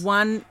ignites hotboxes.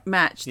 one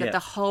match, that Yeah. the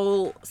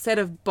whole set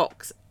of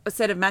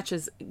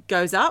matches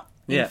goes up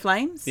in Yeah.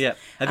 flames? Yeah.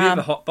 Have you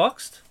ever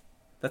hotboxed?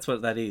 That's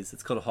what that is.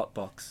 It's called a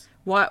hotbox.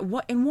 Why?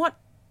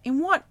 In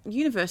what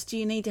universe do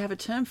you need to have a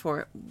term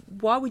for it?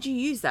 Why would you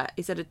use that?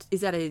 Is that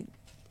a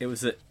It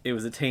was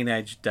a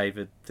teenage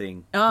David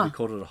thing. Ah. We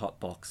called it a hot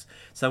box.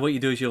 So what you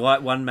do is you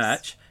light one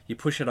match, you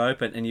push it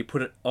open, and you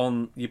put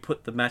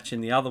the match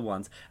in the other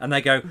ones, and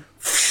they go.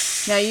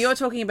 Now you're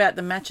talking about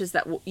the matches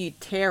that you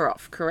tear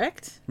off,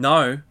 correct?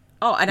 No.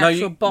 Oh, an No,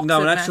 actual box. No,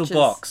 of an actual matches.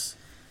 box.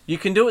 You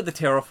can do it with the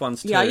tear off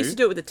ones too. Yeah, I used to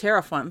do it with the tear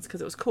off ones because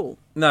it was cool.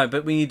 No,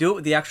 but when you do it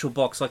with the actual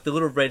box, like the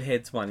little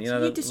redheads one, you know, You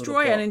the little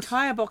destroy an box.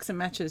 entire box of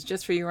matches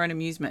just for your own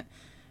amusement,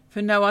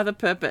 for no other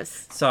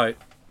purpose. So,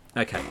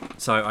 okay.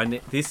 So I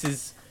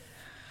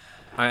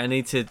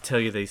need to tell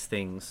you these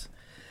things.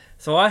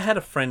 So I had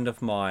a friend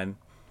of mine,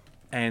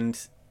 and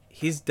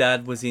his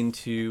dad was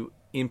into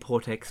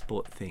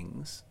import-export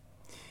things.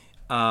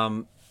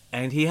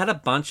 And he had a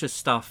bunch of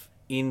stuff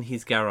in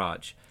his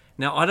garage.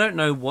 Now, I don't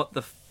know what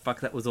the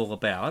fuck that was all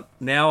about.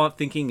 Now I'm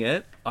thinking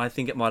it. I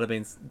think it might have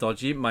been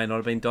dodgy. It may not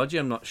have been dodgy.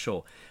 I'm not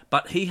sure.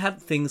 But he had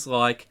things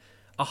like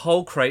a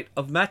whole crate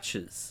of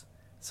matches.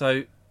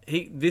 So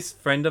this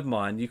friend of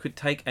mine, you could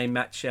take a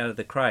match out of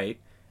the crate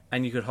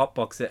and you could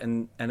hotbox it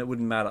and it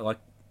wouldn't matter. Like,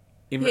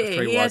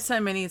 inventory He had wise. so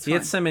many. He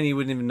had so many he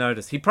wouldn't even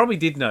notice. He probably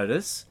did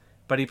notice,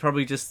 but he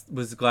probably just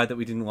was glad that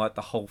we didn't light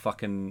the whole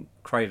fucking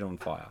crate on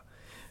fire.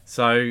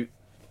 So,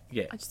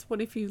 yeah.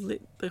 What if you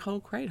lit the whole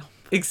crate on?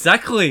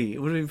 Exactly.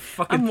 It would have been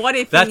fucking... And what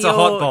if That's your a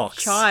hot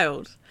box.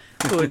 child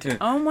could?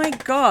 Oh my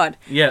god.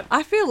 Yeah.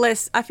 I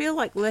feel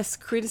like less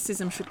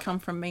criticism should come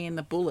from me in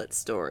the bullet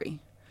story.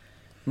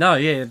 No,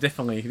 yeah,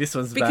 definitely. This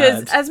one's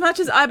Because bad. as much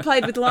as I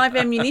played with live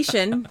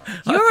ammunition,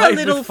 you're a played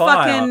little with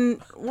fire.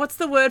 fucking... What's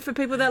the word for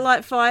people that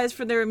light fires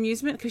for their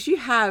amusement? Because you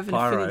have an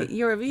Pyro. affinity.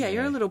 You're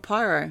a little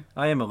pyro.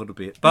 I am a little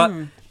bit.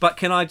 But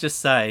can I just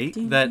say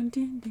that...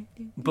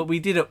 But we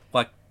did it,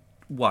 like,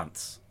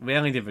 once. We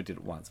only ever did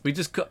it once. We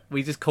just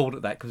called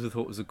it that because we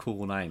thought it was a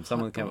cool name.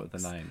 Someone came up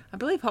with the name. I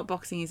believe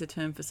hotboxing is a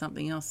term for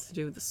something else to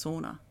do with the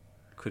sauna.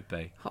 Could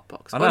be.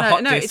 Hotbox. I know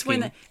hot desking. It's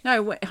when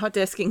hot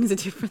desking is a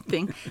different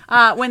thing.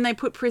 When they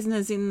put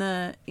prisoners in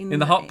the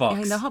hot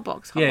box. In the hot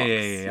box. Yeah.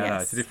 Yes. I know,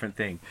 it's a different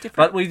thing.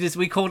 But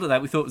we called it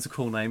that. We thought it was a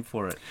cool name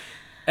for it.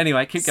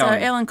 Anyway, keep going.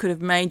 So Ellen could have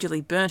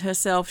majorly burnt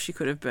herself. She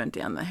could have burnt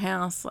down the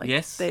house. Like,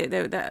 yes.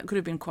 That could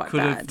have been quite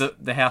bad.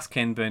 The house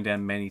can burn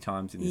down many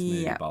times in this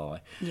movie, by the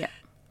way. Yeah.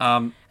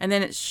 And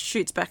then it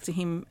shoots back to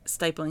him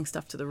stapling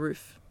stuff to the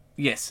roof.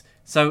 Yes.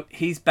 So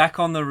he's back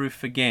on the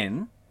roof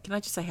again. Can I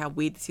just say how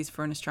weird this is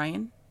for an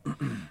Australian?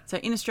 So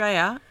in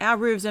Australia, our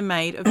roofs are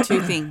made of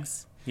two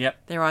things. Yep.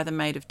 They're either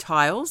made of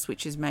tiles,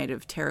 which is made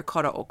of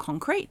terracotta or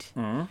concrete,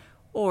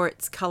 or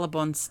it's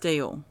Colorbond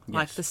steel,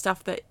 like the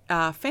stuff that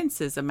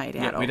fences are made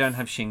out of. We don't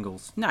have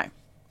shingles. No.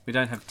 We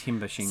don't have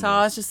timber shingles. So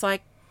I was just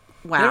like,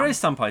 wow. There is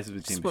some places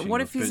with timber shingles.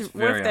 What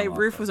if their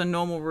roof was a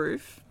normal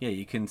roof? Yeah,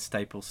 you can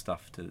staple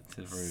stuff to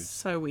the roof.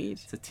 So weird.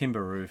 It's a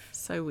timber roof.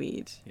 So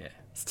weird. Yeah.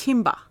 It's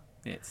timber.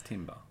 Yeah, it's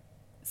timber.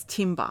 It's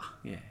timber.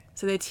 Yeah.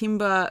 So they're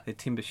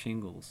timber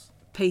shingles.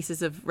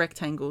 Pieces of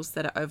rectangles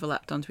that are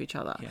overlapped onto each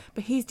other. Yeah.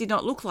 But his did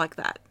not look like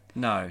that.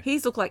 No.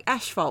 His looked like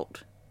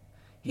asphalt.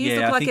 His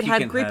looked like it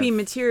had grippy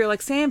material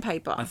like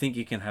sandpaper. I think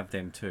you can have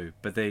them too,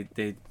 but I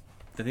think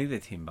they're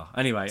timber.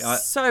 Anyway,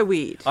 so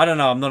weird. I don't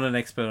know. I'm not an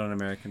expert on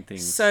American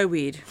things. So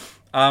weird.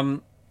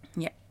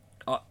 Yeah.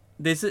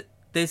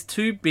 There's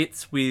two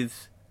bits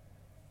with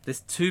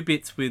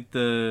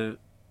the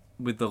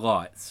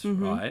lights,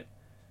 right?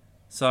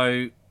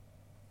 So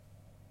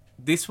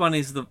this one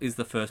is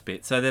the first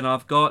bit. So then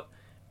I've got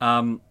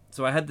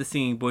so I had the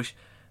singing bush.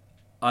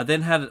 I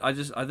then had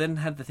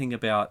the thing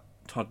about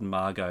Todd and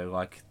Margot,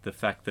 like the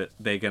fact that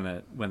they're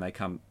gonna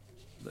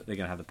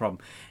have the problem.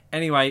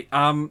 Anyway,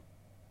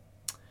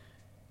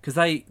 because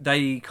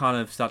they kind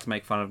of start to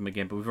make fun of him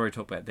again, but we've already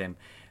talked about them.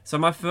 So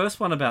my first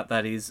one about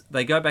that is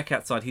they go back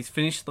outside. He's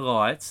finished the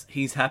lights.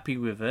 He's happy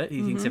with it.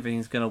 He thinks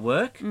everything's going to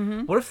work.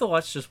 What if the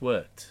lights just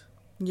worked?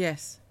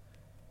 Yes.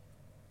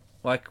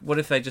 Like, what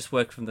if they just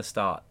worked from the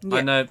start? Yep.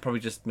 I know it probably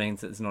just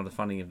means that it's not a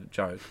funny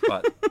joke,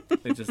 but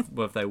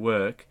what if they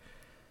work?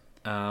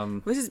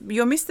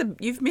 You've missed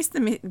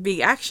the big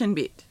action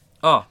bit.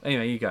 Oh,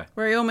 anyway, you go.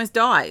 Where he almost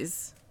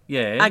dies.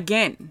 Yeah.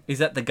 Again. Is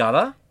that the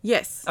gutter?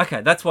 Yes.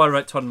 Okay, that's why I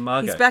wrote Todd and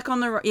Margot. He's back on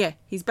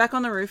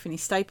the roof and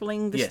he's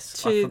stapling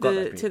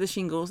to the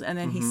shingles, and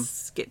then he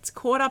gets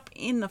caught up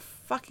in the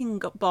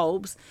fucking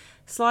bulbs,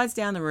 slides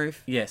down the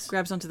roof. Yes.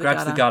 Grabs onto the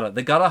gutter.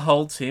 The gutter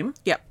holds him.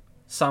 Yep.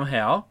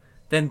 Somehow,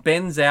 then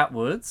bends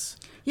outwards.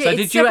 Yeah, so it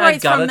did you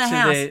add gutter from the to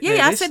house.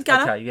 their I list? said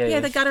gutter. Okay, yeah,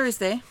 the gutter is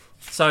there.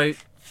 So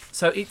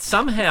it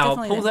somehow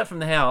pulls there. out from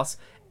the house,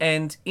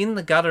 and in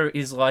the gutter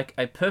is like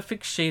a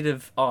perfect sheet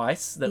of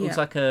ice that looks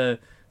like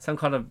some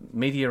kind of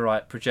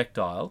meteorite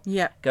projectile.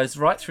 Yeah. Goes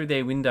right through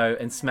their window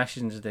and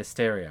smashes into their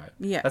stereo.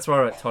 Yeah. That's why I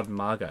wrote Todd and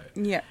Margot.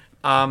 Yeah.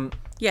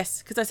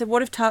 Yes, because I said,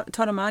 what if Todd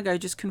and Margot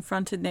just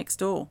confronted next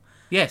door?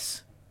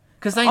 Yes.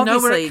 Because they know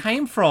where it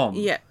came from.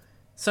 Yeah.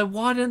 So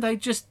why don't they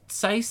just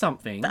say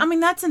something? I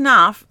mean, that's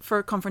enough for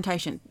a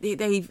confrontation.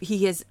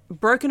 He has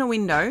broken a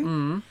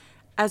window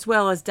as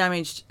well as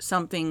damaged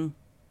something.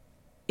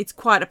 It's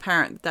quite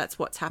apparent that that's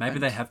what's happened. Maybe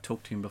they have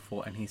talked to him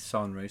before and he's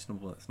so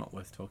unreasonable it's not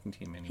worth talking to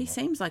him anymore. He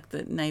seems like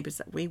the neighbours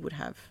that we would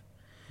have.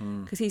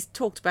 Because he's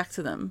talked back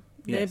to them.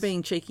 Yes. They're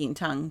being cheeky in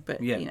tongue,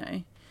 but, you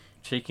know.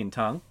 Cheeky in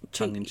tongue?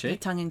 Tongue in cheek?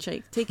 Tongue in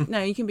cheek.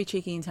 No, you can be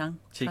cheeky in tongue.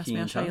 Trust me,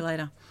 I'll show you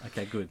later.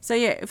 Okay, good. So,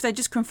 yeah, if they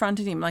just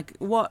confronted him, like,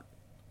 what...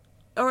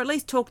 Or at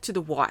least talk to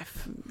the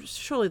wife.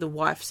 Surely the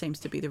wife seems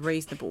to be the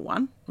reasonable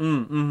one.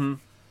 Mm-hmm.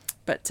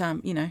 But,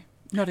 you know,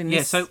 not in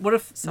this. Yeah, so what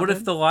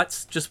if the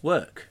lights just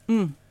work?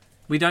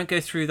 We don't go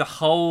through the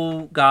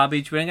whole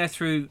garbage. We don't go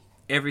through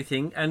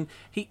everything. And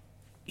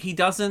he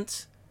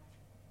doesn't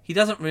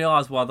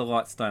realise why the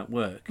lights don't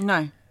work.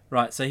 No.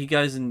 Right, so he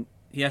goes and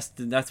he has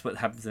to... That's what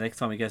happens the next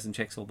time he goes and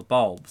checks all the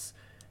bulbs.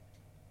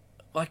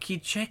 Like,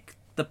 you'd check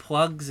the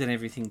plugs and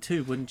everything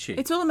too, wouldn't you?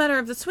 It's all a matter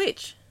of the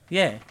switch.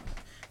 Yeah.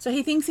 So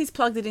he thinks he's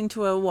plugged it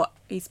into a what?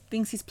 He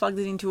thinks he's plugged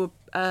it into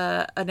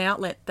an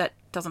outlet that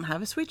doesn't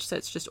have a switch, so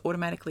it's just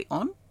automatically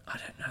on. I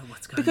don't know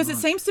what's going on. Because it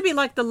seems to be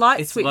like the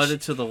light switch. It's loaded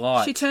to the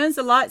light. She turns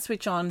the light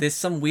switch on. There's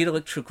some weird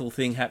electrical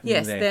thing happening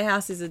there. Yes, their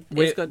house is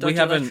it's got dodgy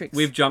electrics.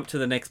 We've jumped to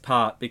the next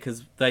part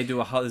because they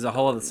do there's a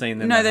whole other scene.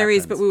 No, there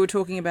is, but we were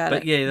talking about it.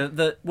 But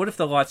yeah, what if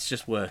the lights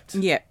just worked?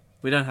 Yeah.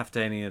 We don't have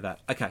to any of that.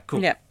 Okay,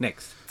 cool. Yeah.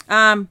 Next.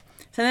 So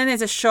then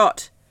there's a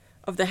shot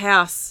of the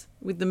house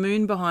with the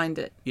moon behind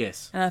it.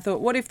 Yes. And I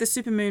thought, what if the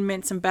supermoon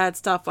meant some bad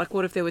stuff? Like,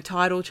 what if there were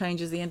tidal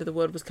changes, the end of the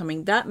world was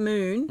coming? That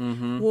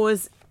moon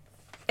was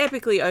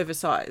epically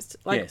oversized.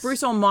 Like Yes.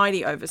 Bruce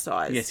Almighty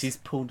oversized. Yes, he's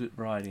pulled it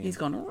right in. He's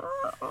gone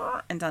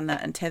and done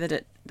that and tethered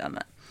it, done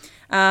that.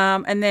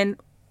 And then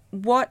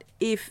what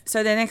if...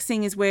 So the next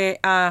thing is where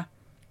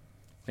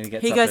When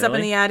he goes up in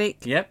early. the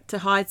attic Yep. to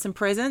hide some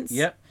presents.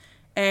 Yep.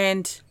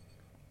 And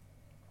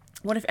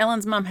what if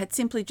Ellen's mum had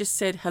simply just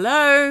said,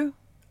 hello?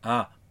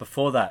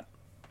 Before that,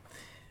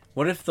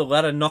 what if the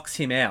ladder knocks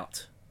him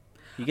out?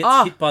 He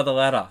gets hit by the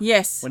ladder.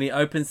 Yes. When he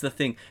opens the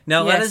thing.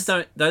 Now, Yes.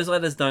 those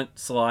ladders don't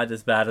slide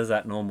as bad as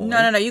that normally.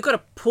 No. You've got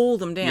to pull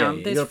them down.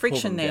 you There's gotta pull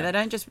friction them there.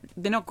 down.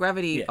 They're not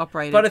gravity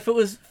operated. But if it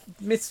was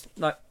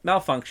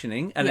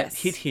malfunctioning and Yes. it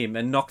hit him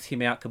and knocked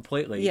him out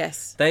completely,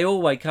 Yes. they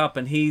all wake up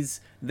and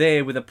he's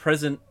there with a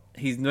present.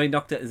 He's knocked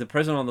out. There's a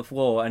present on the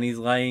floor and he's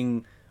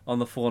laying on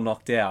the floor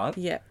knocked out.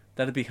 Yeah.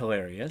 That'd be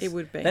hilarious. It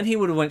would be. Then he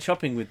would have went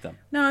shopping with them.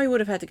 No, he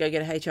would have had to go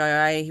get a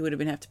HIA. He would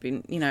have to be,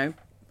 okay.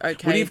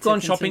 Would he have to gone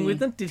shopping continue. with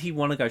them? Did he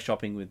want to go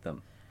shopping with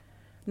them?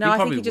 No, He I think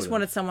probably he just would've.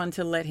 wanted someone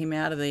to let him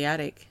out of the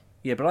attic.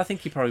 Yeah, but I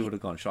think he probably would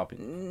have gone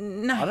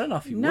shopping. No, I don't know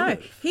if he would No,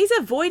 have. he's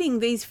avoiding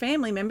these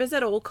family members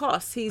at all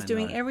costs. He's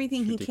doing know.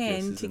 everything It's he ridiculous,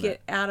 can to isn't get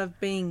it? out of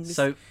being this,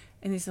 So-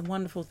 and it's a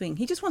wonderful thing.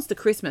 He just wants the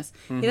Christmas.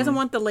 He doesn't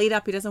want the lead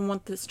up. He doesn't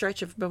want the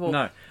stretch of before.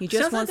 No. He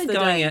just sounds wants like the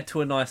they're going day. out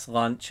to a nice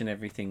lunch and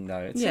everything, though.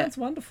 It Yeah. sounds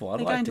wonderful. I'd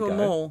They're like going to to go. a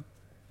mall.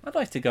 I'd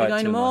like to go They're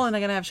going to a mall nice... and they're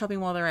going to have shopping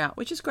while they're out,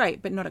 which is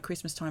great, but not at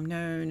Christmas time.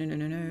 No.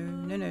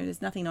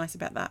 There's nothing nice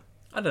about that.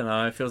 I don't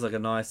know. It feels like a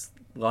nice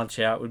lunch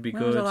out would be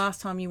When good. was the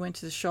last time you went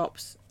to the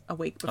shops a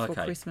week before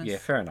Okay. Christmas? Yeah,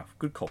 fair enough.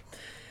 Good call.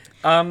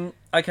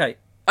 Okay.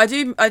 I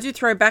do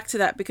throw back to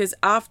that because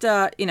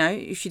after,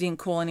 if she didn't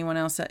call anyone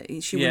else,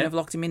 she wouldn't have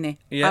locked him in there.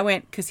 Yeah. I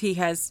went because he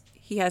has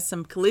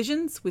some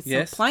collisions with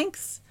Yes. some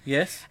planks.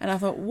 Yes. And I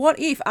thought, what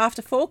if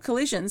after 4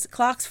 collisions,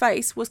 Clark's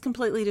face was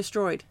completely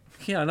destroyed?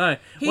 Yeah, I know.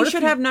 He What if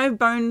should have no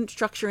bone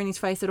structure in his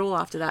face at all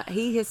after that.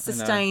 He has know.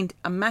 sustained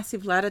a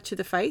massive ladder to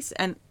the face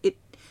and it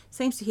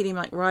seems to hit him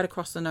like right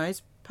across the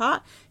nose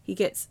part. He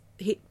gets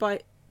hit by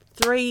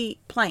 3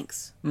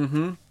 planks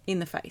in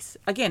the face.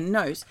 Again,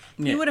 nose.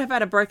 He Yeah. would have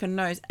had a broken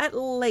nose at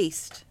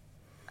least.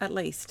 At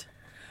least.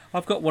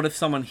 I've got what if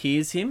someone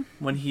hears him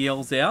when he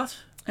yells out?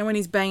 And when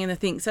he's banging the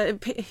thing. So,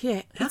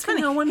 yeah. How It's can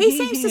funny. no one He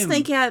hear seems to him?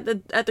 sneak out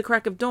at the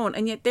crack of dawn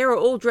and yet they're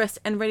all dressed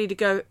and ready to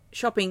go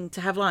shopping to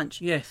have lunch.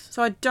 Yes.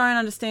 So I don't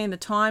understand the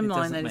It timeline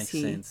doesn't that make is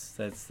here.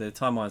 sense. The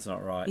timeline's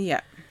not right.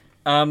 Yeah.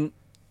 And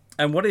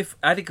what if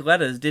attic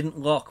ladders didn't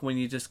lock when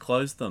you just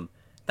closed them?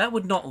 That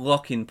would not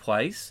lock in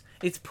place.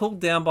 It's pulled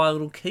down by a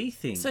little key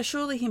thing. So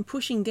surely him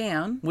pushing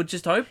down, Would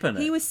just open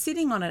it. he was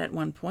sitting on it at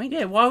one point.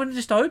 Yeah, why would it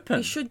just open?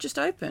 He should just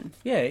open.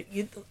 Yeah,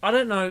 I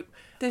don't know.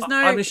 There's no...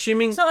 I'm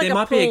assuming it's not like there a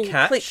might be a pull,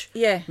 catch. click.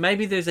 Yeah.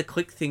 Maybe there's a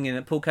click thing in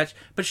it, pull catch.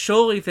 But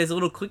surely if there's a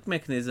little click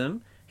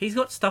mechanism, he's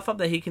got stuff up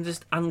there he can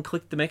just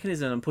unclick the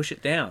mechanism and push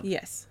it down.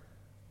 Yes.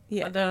 I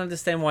Yeah. don't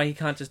understand why he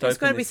can't just There's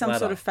open got to be this some ladder.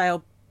 sort of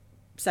fail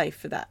safe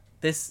for that.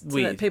 This So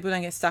weird. that people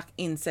don't get stuck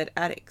in said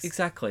attics.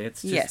 Exactly,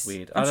 it's just Yes.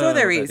 weird. I'm I don't sure know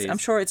there what is. that I'm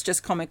sure it's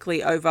just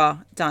comically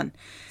overdone.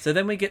 So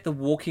then we get the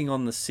walking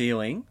on the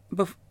ceiling.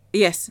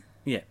 Yes.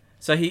 Yeah.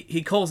 So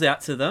he calls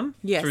out to them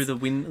Yes. through the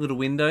little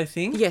window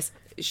thing. Yes.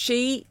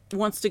 She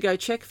wants to go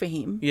check for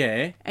him.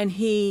 Yeah. And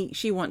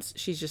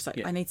she's just like,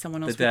 Yeah. I need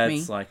someone The else with me.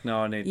 dad's like, no,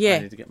 I need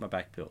Yeah. to get my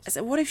back pills. I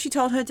said, what if she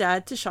told her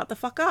dad to shut the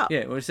fuck up?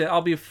 Yeah, well, he said,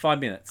 I'll be 5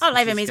 minutes. I'll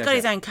leave him. She He's just got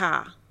goes his out. own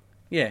car.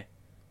 Yeah.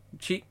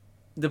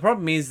 The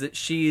problem is that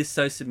she is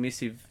so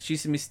submissive. She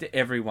submits to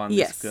everyone,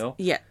 Yes. this girl.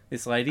 Yeah.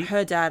 This lady.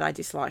 Her dad I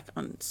dislike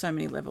on so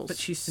many levels. But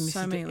she's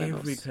submissive so many to levels.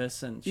 every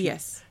person.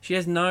 Yes. She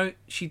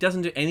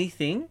doesn't do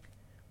anything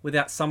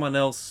without someone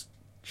else.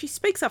 She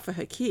speaks up for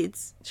her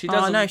kids. She Oh,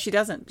 doesn't- no, she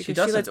doesn't. Because she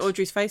doesn't. lets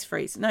Audrey's face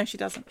freeze. No, she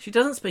doesn't. She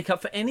doesn't speak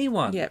up for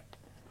anyone. Yep.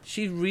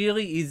 She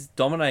really is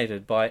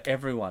dominated by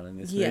everyone in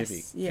this Yes,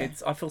 movie. yeah.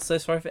 I feel so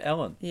sorry for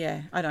Ellen.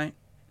 Yeah, I don't.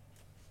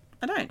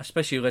 I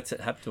suppose she lets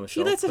it happen to herself.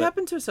 She lets it but-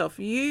 happen to herself.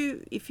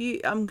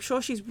 I'm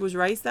sure she was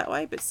raised that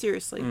way, but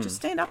seriously, Hmm. just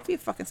stand up for your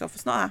fucking self.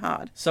 It's not that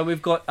hard. So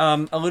we've got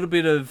a little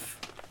bit of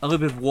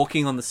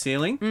walking on the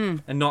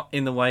ceiling, and not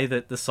in the way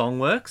that the song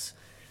works.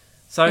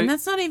 So And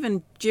that's not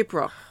even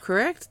gyprock,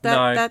 correct?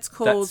 no, That's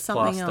called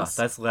something plaster. else.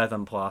 That's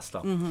latham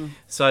plaster.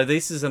 So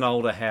this is an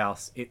older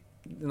house.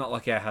 Not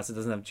like our house. It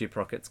doesn't have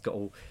gyprock. It's got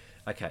all.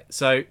 Okay,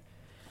 so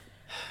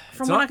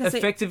From it's what not, I can see.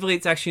 effectively,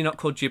 it's actually not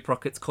called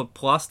gyprock. It's called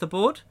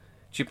plasterboard.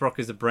 Gyprock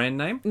is a brand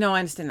name. No, I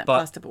understand that.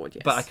 But- Plasterboard,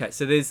 yes. But okay,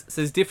 so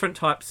there's different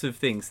types of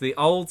things. The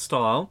old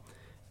style,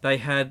 they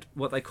had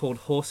what they called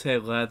horsehair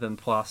latham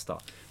plaster.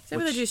 Is that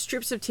where they do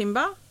strips of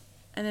timber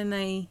and then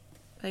they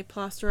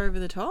plaster over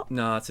the top?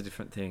 No, it's a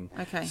different thing.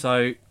 Okay.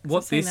 So what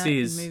I've seen this that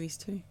is, in movies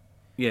too.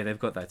 yeah, they've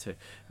got that too.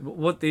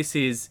 What this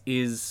is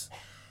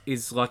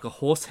like a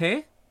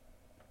horsehair.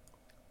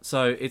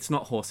 So it's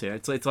not horsehair.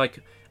 It's like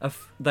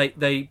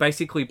they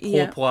basically pour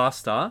Yeah.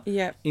 plaster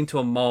Yep. into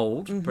a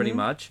mold pretty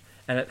much,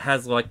 and it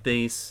has like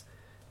these.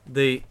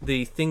 The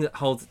thing that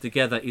holds it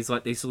together is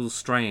like these little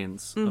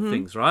strands of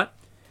things, right?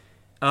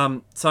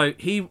 So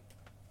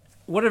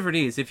whatever it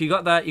is, if you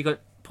got that, you got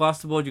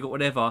plasterboard, you got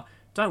whatever.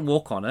 don't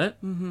walk on it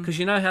because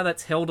you know how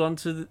that's held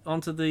onto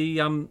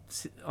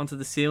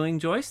the ceiling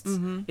joists.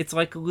 It's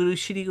like little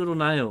shitty little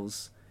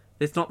nails.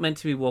 It's not meant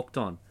to be walked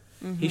on.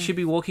 He should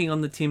be walking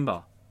on the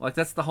timber. Like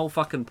that's the whole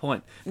fucking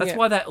point. That's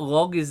why that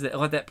log is there,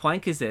 like that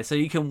plank is there, so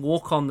you can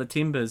walk on the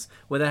timbers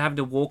where they have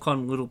to walk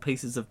on little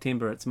pieces of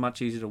timber. It's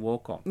much easier to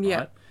walk on,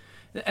 right?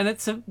 And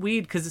it's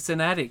weird because it's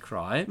an attic,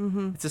 right?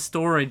 It's a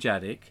storage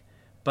attic.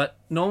 But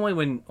normally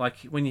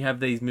when you have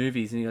these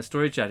movies and you have a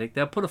storage attic,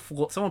 they'll put a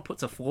floor. Someone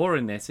puts a floor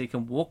in there so you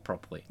can walk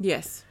properly.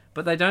 Yes.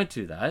 But they don't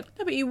do that.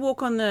 No, but you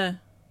walk on the...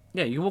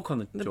 Yeah, you walk on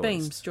the joists.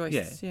 Beams,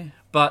 joists, yeah.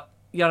 But,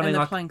 you know what I mean?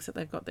 And the planks that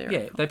they've got there.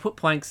 Yeah, they put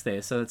planks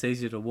there so it's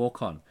easier to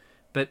walk on.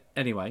 But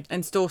anyway.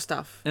 And store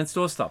stuff.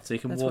 So you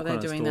can walk on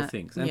and store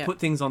things. And put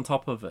things on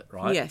top of it,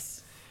 right?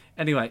 Yes.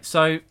 Anyway,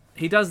 so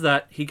he does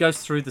that. He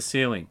goes through the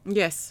ceiling.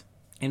 Yes.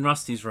 In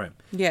Rusty's room.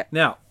 Yeah.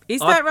 Now... Is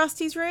that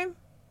Rusty's room?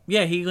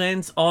 Yeah, he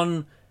lands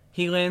on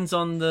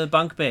the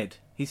bunk bed.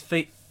 His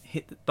feet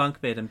hit the bunk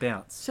bed and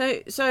bounce.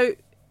 So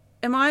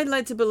am I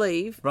led to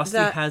believe Rusty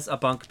has a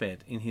bunk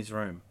bed in his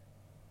room?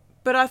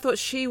 But I thought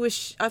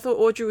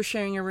Audrey was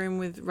sharing a room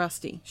with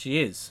Rusty.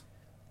 She is.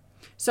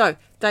 So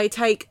they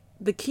take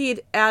the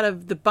kid out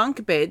of the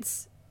bunk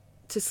beds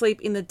to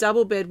sleep in the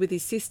double bed with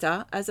his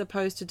sister, as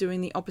opposed to doing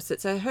the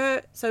opposite.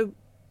 So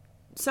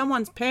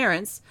someone's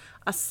parents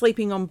are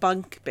sleeping on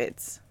bunk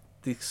beds.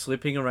 The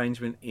sleeping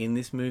arrangement in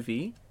this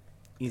movie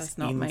does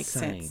not make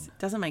sense. It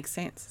doesn't make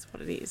sense. That's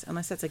what it is,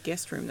 unless that's a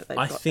guest room that they've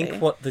got there. I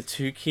think what the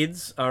two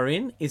kids are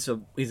in is a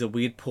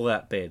weird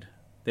pull-out bed.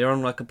 They're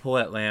on like a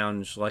pull-out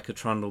lounge, like a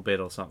trundle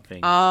bed or something.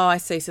 Oh, I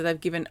see. So they've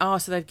given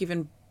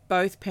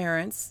both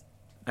parents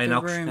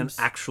an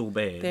actual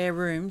bed. Their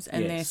rooms,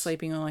 and they're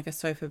sleeping on like a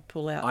sofa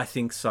pull-out. I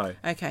think so.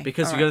 Okay.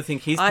 Because you've got to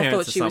think his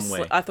parents are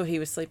somewhere. I thought he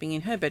was sleeping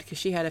in her bed because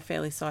she had a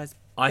fairly sized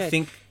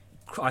bed.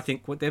 I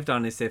think what they've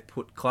done is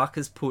Clark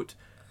has put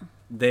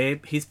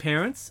his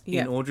parents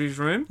in Audrey's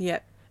room.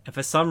 Yep. And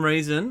for some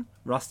reason,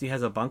 Rusty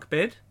has a bunk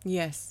bed.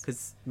 Yes.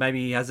 Because maybe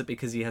he has it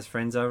because he has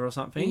friends over or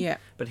something. Yeah.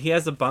 But he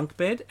has a bunk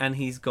bed, and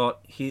he's got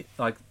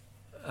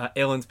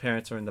Ellen's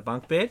parents are in the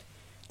bunk bed.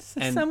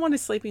 So someone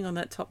is sleeping on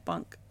that top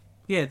bunk.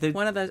 Yeah,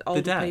 one of those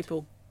older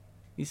people.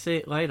 You see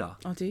it later.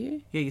 Oh, do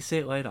you? Yeah, you see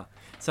it later.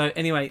 So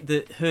anyway,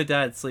 her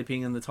dad's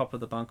sleeping in the top of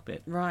the bunk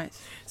bed. Right.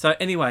 So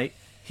anyway,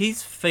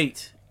 his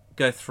feet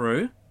go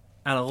through,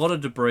 and a lot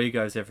of debris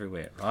goes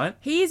everywhere. Right.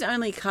 He is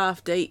only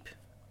calf deep.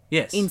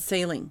 Yes. In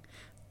ceiling.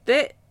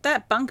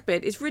 That bunk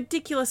bed is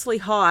ridiculously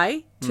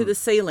high to the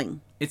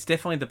ceiling. It's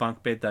definitely the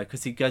bunk bed though,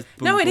 because he goes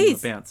boom, no, it boom,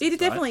 is. Bounces, it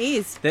definitely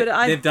is. They've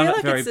done it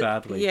like very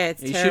badly. Yeah,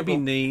 it's terrible. He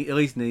should be at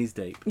least knees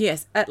deep.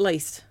 Yes, at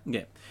least.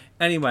 Yeah.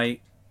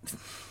 Anyway,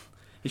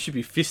 he should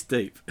be fist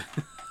deep.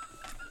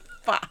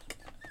 Fuck.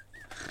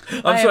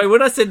 I'm sorry.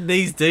 When I said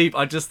knees deep,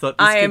 I just thought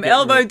I am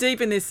elbow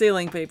deep in this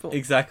ceiling, people.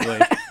 Exactly.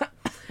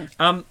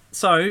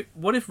 So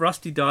what if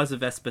Rusty dies of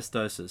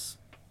asbestosis?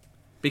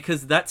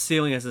 Because that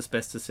ceiling has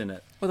asbestos in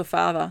it. Or the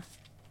father.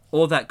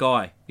 Or that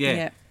guy.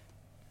 Yeah.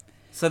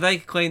 So they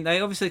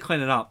obviously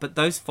clean it up, but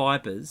those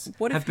fibres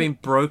have been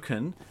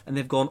broken and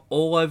they've gone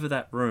all over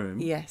that room.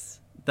 Yes.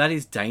 That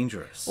is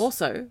dangerous.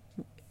 Also,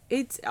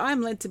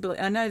 I'm led to believe,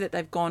 I know that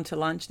they've gone to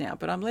lunch now,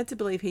 but I'm led to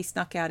believe he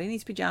snuck out in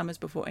his pyjamas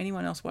before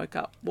anyone else woke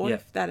up. What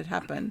if that had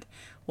happened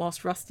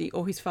whilst Rusty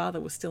or his father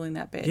was still in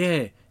that bed?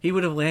 Yeah, he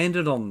would have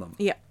landed on them.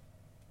 Yeah.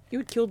 He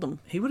would have killed them.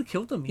 He would have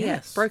killed them,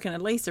 yes. Yeah, broken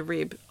at least a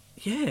rib.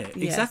 Yeah,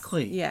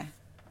 exactly. Yeah.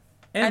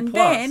 And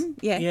plus,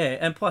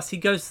 and plus he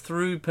goes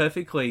through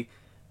perfectly.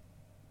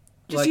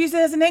 Just use it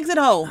as an exit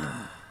hole.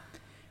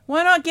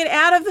 Why not get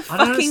out of the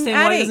fucking attic? I don't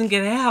understand why he doesn't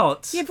get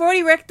out. You've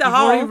already wrecked the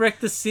hole. You've already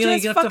wrecked the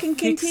ceiling. Just fucking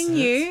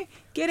continue.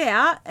 Get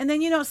out, and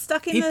then you're not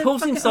stuck in the fucking attic. He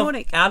pulls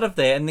himself out of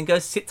there and then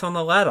goes sits on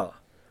the ladder.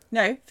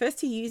 No,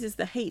 first he uses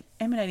the heat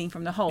emanating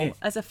from the hole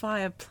as a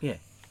fire. Yeah.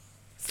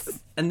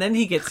 And then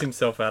he gets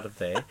himself out of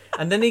there.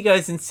 And then he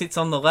goes and sits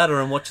on the ladder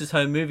and watches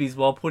home movies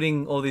while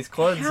putting all these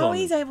clothes on. How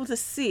he's able to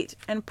sit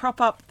and prop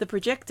up the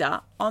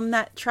projector on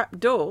that trap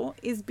door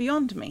is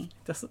beyond me.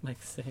 Doesn't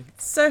make sense.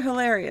 So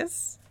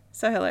hilarious.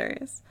 So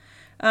hilarious.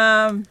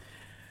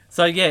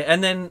 So, yeah,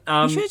 and then...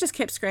 you should have just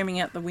kept screaming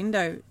out the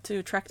window to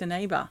attract a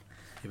neighbour.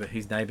 Yeah, but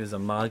his neighbours are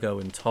Margot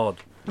and Todd.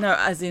 No,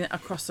 as in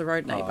across the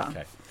road neighbour.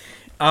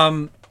 Oh,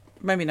 okay.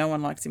 Maybe no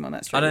one likes him on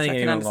that street. I don't think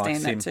anyone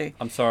likes him. Too.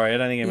 I'm sorry, I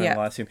don't think anyone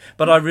likes him.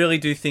 But I really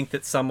do think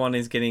that someone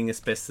is getting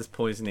asbestos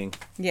poisoning.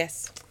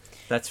 Yes.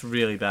 That's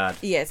really bad.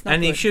 Yeah, it's not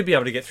good. He should be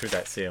able to get through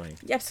that ceiling.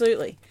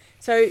 Absolutely.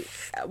 So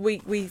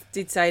we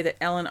did say that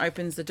Ellen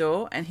opens the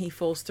door and he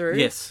falls through.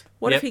 Yes.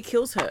 What if he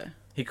kills her?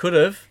 He could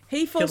have.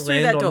 He falls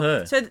through that door.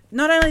 Her. So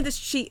not only does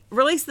she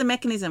release the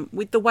mechanism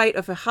with the weight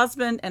of her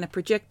husband and a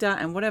projector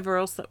and whatever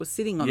else that was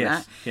sitting on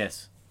that.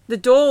 Yes. The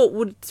door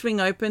would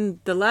swing open,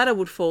 the ladder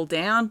would fall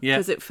down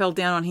because it fell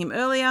down on him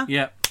earlier.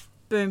 Yep.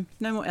 Boom.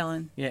 No more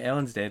Ellen. Yeah,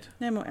 Ellen's dead.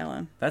 No more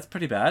Ellen. That's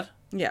pretty bad.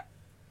 Yeah.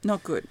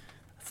 Not good.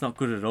 It's not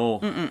good at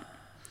all.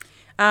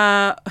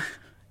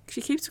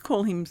 She keeps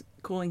calling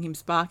him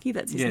Sparky.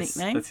 That's his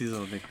nickname. That's his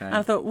little nickname. And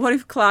I thought, what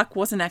if Clark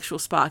was an actual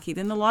Sparky?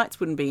 Then the lights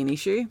wouldn't be an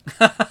issue.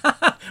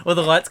 Well,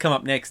 the lights come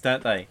up next,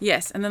 don't they?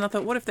 Yes, and then I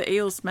thought, what if the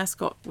Eels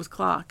mascot was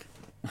Clark?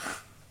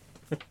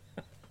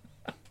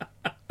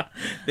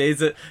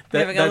 There's a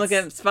Never going to look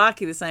at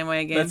Sparky the same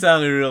way again. That's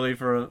only really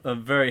for a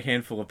very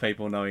handful of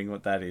people knowing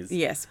what that is.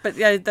 Yes, but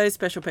yeah, those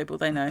special people,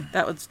 they know.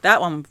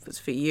 That one was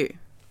for you.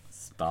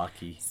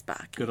 Sparky.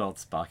 Sparky. Good old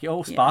Sparky.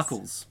 Oh,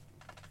 Sparkles.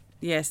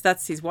 Yes,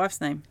 that's his wife's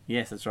name.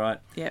 Yes, that's right.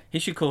 Yep. He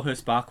should call her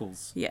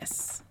Sparkles.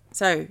 Yes.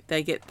 So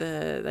they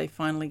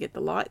finally get the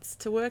lights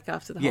to work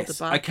after the whole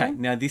debacle. Okay.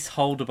 Now this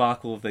whole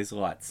debacle of these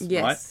lights,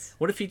 yes. right?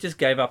 What if he just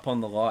gave up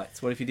on the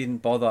lights? What if he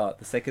didn't bother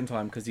the second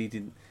time because he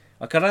didn't?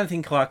 Like, I don't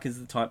think Clark is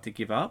the type to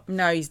give up.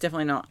 No, he's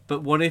definitely not.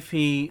 But what if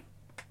he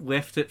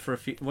left it for a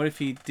few? What if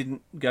he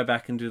didn't go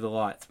back and do the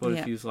lights? What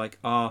if he was like,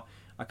 oh,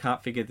 I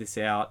can't figure this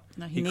out?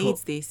 No, he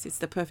needs this. It's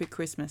the perfect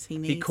Christmas.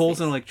 He calls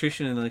this. an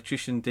electrician, and the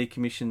electrician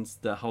decommissions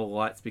the whole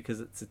lights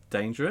because it's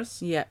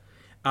dangerous. Yeah.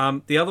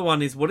 The other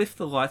one is, what if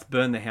the lights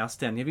burn the house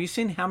down? Have you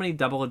seen how many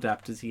double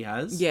adapters he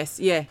has? Yes,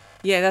 yeah.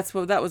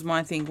 That was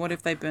my thing. What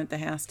if they burnt the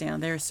house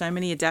down? There are so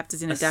many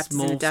adapters and adapters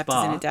and adapters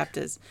spark. and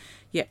adapters.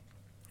 Yeah.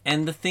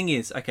 And the thing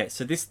is, okay,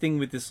 so this thing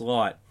with this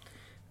light.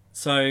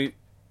 So,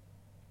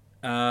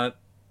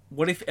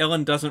 what if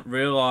Ellen doesn't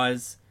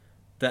realise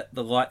that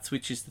the light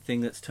switch is the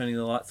thing that's turning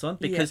the lights on?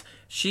 Because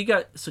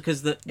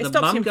because the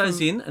mum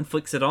goes in and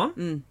flicks it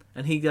on,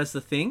 and he does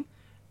the thing.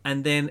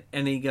 And then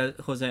he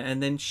goes,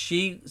 and then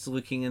she's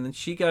looking, and then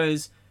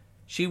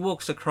she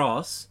walks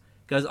across,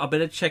 goes, I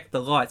better check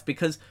the lights,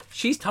 because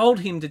she's told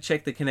him to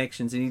check the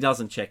connections and he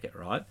doesn't check it,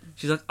 right?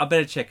 She's like, I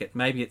better check it.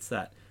 Maybe it's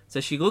that. So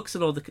she looks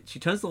at she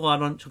turns the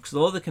light on, looks at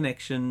all the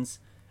connections,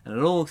 and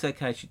it all looks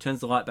okay. She turns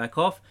the light back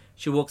off.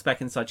 She walks back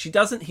inside. She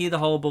doesn't hear the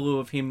hullabaloo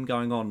of him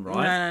going on,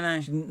 right?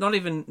 No. She's not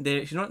even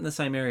there. She's not in the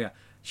same area.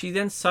 She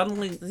then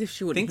suddenly As if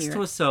she thinks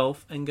to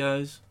herself and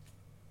goes,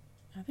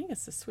 I think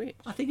it's the switch.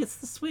 I think it's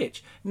the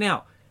switch.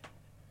 Now,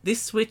 this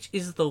switch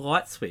is the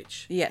light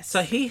switch. Yes.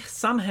 So he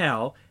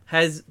somehow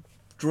has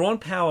drawn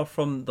power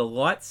from the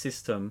light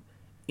system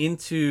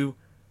into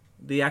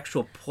the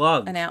actual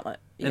plug. An outlet.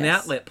 Yes. An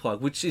outlet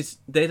plug, which is,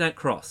 they don't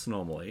cross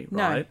normally,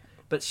 right? No.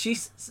 But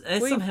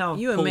somehow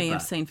you and me that.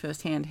 have seen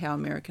firsthand how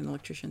American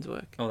electricians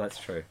work. Oh, that's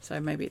true. So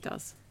maybe it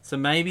does. So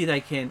maybe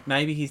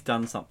he's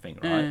done something,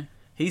 right?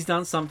 He's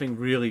done something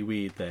really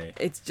weird there.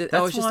 It's just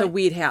just a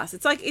weird house.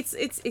 It's like it's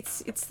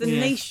the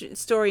niche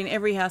story in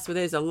every house where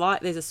there's a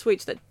light, there's a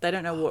switch that they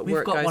don't know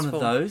where it goes for. We've got one of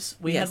those.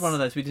 We had one of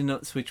those. We didn't know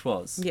what the switch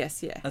was.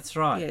 Yes, yeah. That's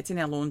right. Yeah, it's in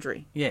our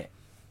laundry. Yeah,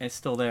 it's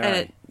still there. And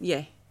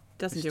it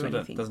doesn't do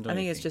anything. I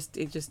think it's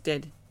just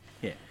dead.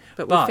 Yeah,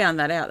 but we found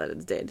that out that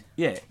it's dead.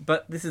 Yeah,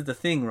 but this is the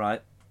thing,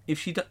 right? If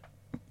she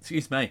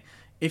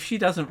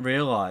doesn't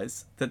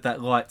realise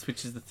that light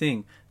switch is the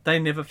thing, they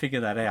never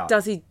figure that out.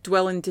 Does he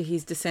dwell into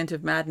his descent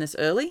of madness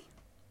early?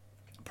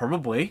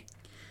 Probably.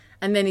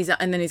 And then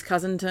his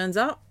cousin turns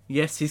up.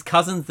 Yes, his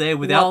cousin's there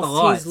without the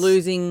lights.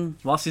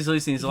 Whilst he's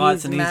losing his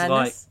lights, and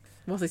madness,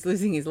 whilst he's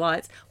losing his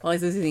lights, while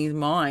he's losing his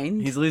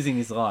mind. He's losing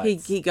his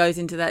lights. He goes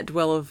into that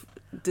dwell of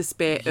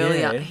despair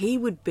earlier. He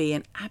would be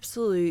an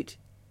absolute,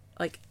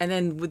 and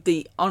then with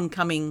the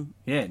oncoming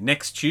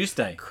next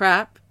Tuesday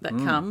crap that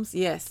comes,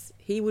 yes,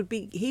 he would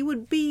be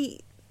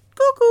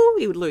cuckoo.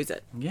 He would lose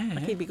it. Yeah,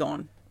 he'd be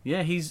gone.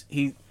 Yeah,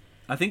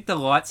 I think the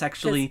lights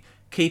actually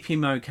keep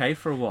him okay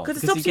for a while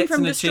because it stops him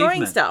from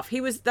destroying stuff.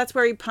 That's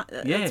where he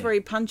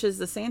punches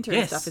the Santa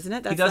and stuff, isn't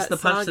it? He does the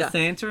punch the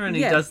Santa, and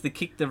he does the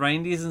kick the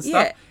reindeers and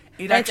stuff.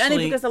 It's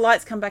only because the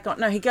lights come back on.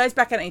 No, he goes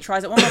back out and he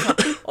tries it one more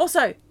time.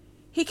 Also,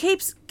 he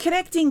keeps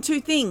connecting two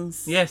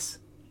things. Yes.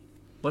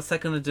 What's that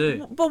going to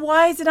do? But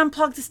why is it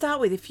unplugged to start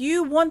with? If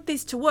you want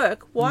this to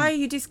work, why are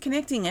you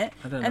disconnecting it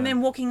and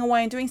then walking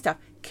away and doing stuff?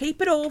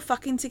 Keep it all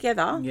fucking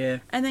together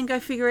and then go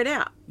figure it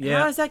out. Yeah.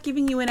 How is that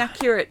giving you an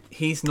accurate...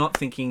 He's not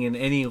thinking in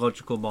any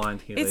logical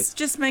mind here, Liz. It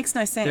just makes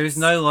no sense. There is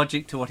no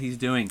logic to what he's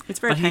doing. It's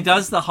very painful. He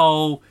does the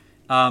whole...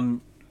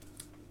 and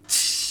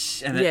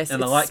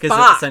the light goes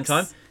sparks. at the same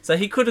time. So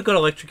he could have got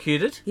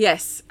electrocuted.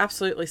 Yes,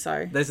 absolutely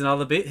so. There's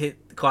another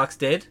bit. Clark's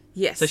dead.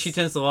 Yes. So she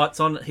turns the lights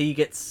on. He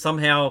gets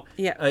somehow...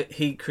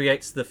 he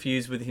creates the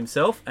fuse with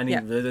himself. And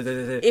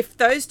if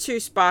those two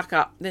spark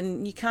up,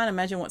 then you can't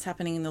imagine what's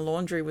happening in the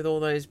laundry with all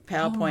those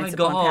PowerPoints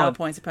upon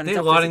PowerPoints upon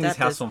They're lighting this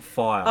house on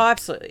fire. Oh,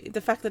 absolutely.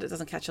 The fact that it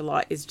doesn't catch a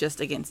light is just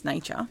against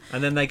nature.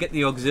 And then they get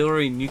the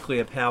auxiliary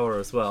nuclear power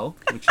as well,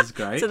 which is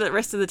great. So the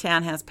rest of the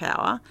town has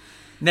power.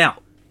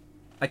 Now,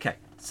 okay,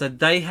 so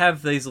they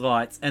have these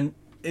lights, and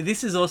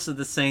this is also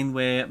the scene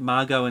where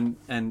Margot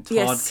and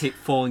Todd keep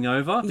falling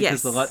over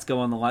because the lights go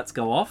on, the lights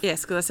go off.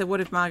 Yes, because I said,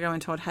 what if Margot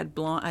and Todd had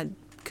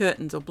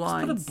curtains or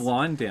blinds? Just put a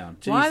blind down.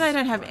 Why they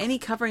don't have any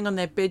covering on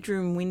their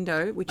bedroom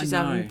window, which is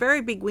a very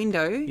big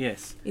window,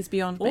 is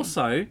beyond me.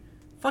 Also,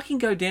 fucking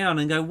go down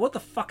and go, what the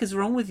fuck is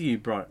wrong with you,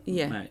 bro?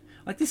 Yeah. Mate?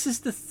 Like, this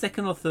is the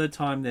second or third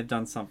time they've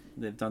done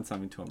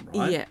something to him,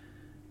 right? Yeah.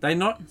 They're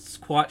not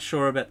quite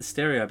sure about the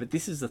stereo, but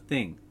this is the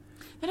thing.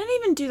 They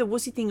don't even do the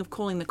wussy thing of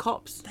calling the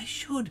cops. They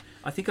should.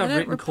 I think I've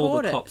written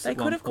call the cops. They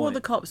could have called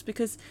the cops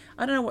because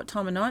I don't know what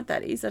time of night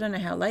that is. I don't know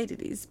how late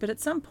it is. But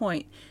at some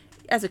point,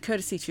 as a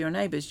courtesy to your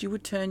neighbours, you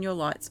would turn your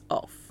lights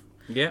off.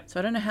 Yeah. So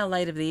I don't know how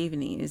late of the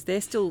evening it is.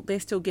 They're still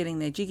getting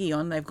their jiggy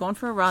on. They've gone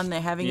for a run.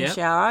 They're having a Yep.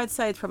 shower. I'd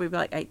say it's probably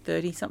like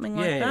 8:30, something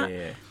like that.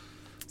 Yeah.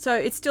 So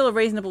it's still a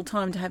reasonable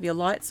time to have your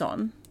lights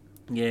on.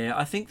 Yeah,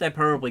 I think they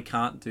probably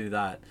can't do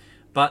that.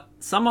 But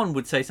someone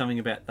would say something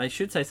about... They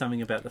should say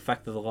something about the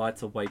fact that the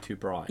lights are way too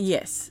bright.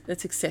 Yes,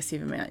 that's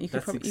excessive amount. You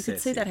could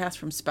see that house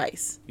from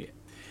space. Yeah.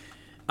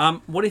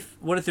 What if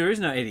there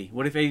is no Eddie?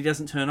 What if Eddie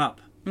doesn't turn up?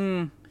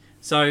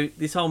 So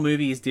this whole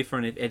movie is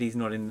different if Eddie's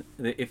not in...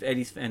 If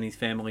Eddie and his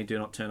family do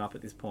not turn up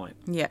at this point.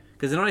 Yeah.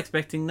 Because they're not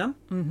expecting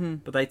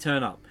them, but they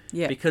turn up.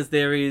 Yeah. Because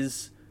there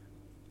is...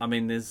 I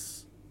mean,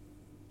 there's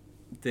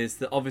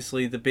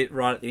obviously the bit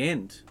right at the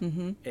end.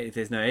 Mm-hmm. If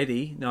there's no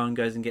Eddie, no one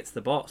goes and gets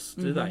the boss,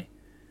 do they?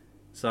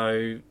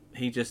 So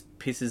he just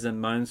pisses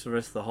and moans for the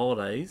rest of the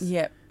holidays.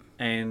 Yep.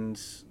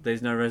 And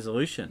there's no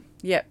resolution.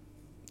 Yep.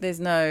 There's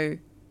no...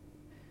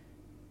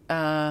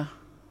 I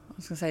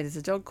was going to say, does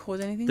the dog cause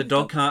anything? The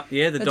dog can't...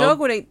 Yeah, the dog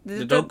would eat...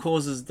 The dog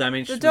causes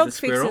damage to the dog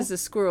squirrel. fixes the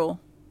squirrel.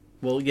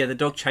 Well, yeah, the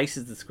dog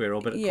chases the squirrel,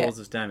 but it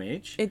causes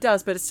damage. It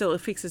does, but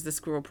it fixes the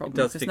squirrel problem.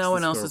 Because no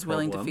one else is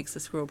willing to fix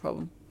the squirrel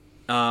problem.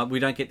 We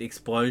don't get the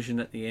explosion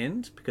at the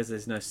end because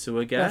there's no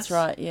sewer gas. That's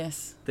right,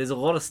 yes. There's a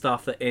lot of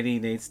stuff that Eddie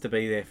needs to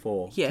be there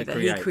for. Yeah, that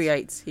he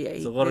creates. Yeah,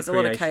 there's a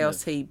lot of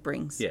chaos he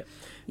brings. Yeah.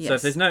 Yes. So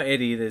if there's no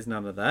Eddie, there's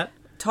none of that.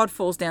 Todd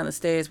falls down the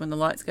stairs when the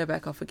lights go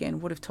back off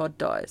again. What if Todd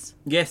dies?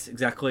 Yes,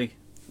 exactly.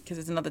 Because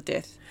there's another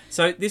death.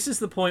 So this is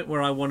the point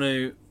where I want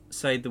to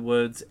say the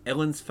words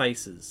Ellen's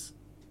faces.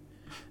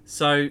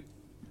 So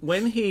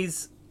when he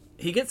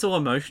gets all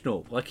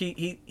emotional. Like,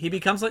 he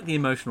becomes like the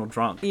emotional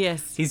drunk.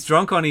 Yes. He's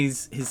drunk on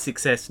his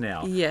success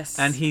now. Yes.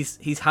 And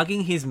he's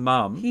hugging his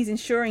mum. He's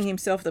ensuring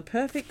himself the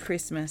perfect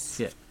Christmas.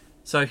 Yeah.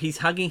 So he's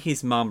hugging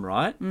his mum,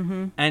 right?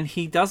 Mm-hmm. And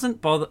he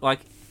doesn't bother... Like,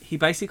 he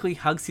basically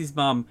hugs his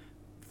mum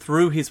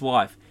through his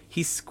wife.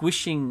 He's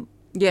squishing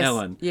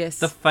Ellen. Yes.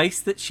 The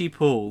face that she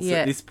pulls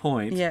at this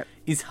point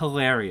is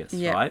hilarious,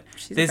 right?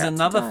 There's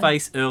another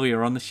face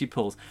earlier on that she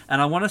pulls.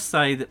 And I want to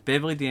say that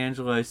Beverly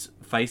D'Angelo's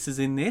face is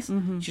in this.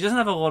 Mm-hmm. She doesn't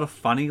have a lot of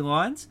funny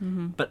lines,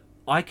 but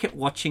I kept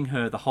watching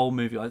her the whole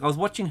movie. Like, I was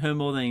watching her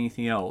more than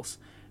anything else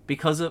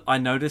because I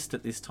noticed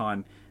at this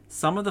time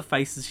some of the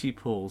faces she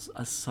pulls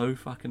are so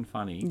fucking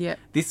funny. Yeah.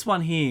 This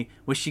one here,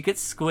 where she gets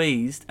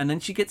squeezed, and then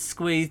she gets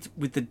squeezed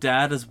with the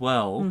dad as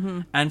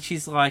well, and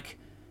she's like,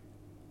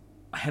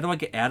 how do I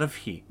get out of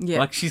here? Yeah.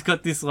 Like, she's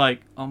got this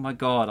like, oh my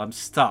God, I'm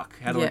stuck.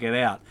 How do I get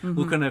out?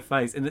 Look on her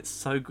face. And it's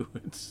so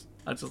good.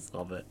 I just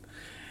love it.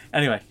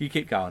 Anyway, you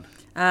keep going.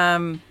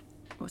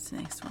 What's the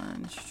next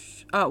one?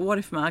 Oh, what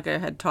if Margot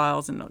had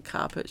tiles and not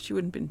carpet? She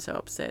wouldn't have been so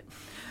upset.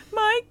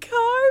 My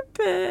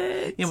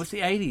carpet! Yeah, what's the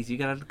 80s? You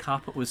got a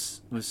carpet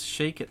was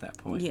chic at that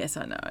point. Yes,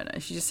 I know.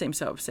 She just seems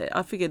so upset.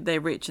 I figured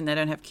they're rich and they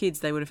don't have kids.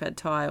 They would have had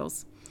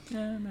tiles.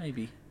 Yeah,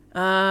 maybe.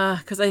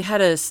 Because they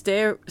had a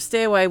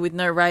stairway with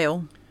no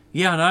rail.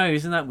 Yeah, I know.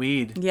 Isn't that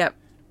weird? Yep.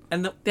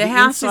 And their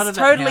house is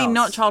totally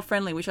not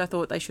child-friendly, which I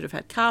thought they should have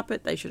had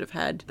carpet. They should have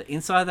had... The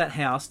inside of that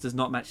house does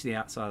not match the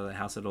outside of the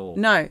house at all.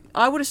 No.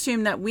 I would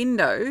assume that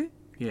window...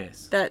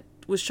 Yes. That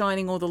was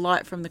shining all the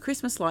light from the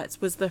Christmas lights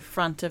was the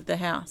front of the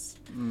house.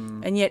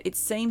 And yet it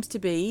seems to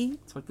be...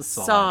 It's like the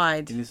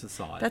side. It is the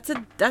side.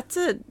 That's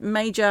a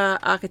major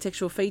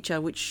architectural feature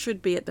which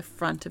should be at the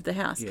front of the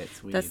house. Yeah,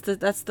 it's weird.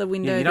 That's the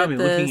window. Yeah, you don't be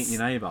looking at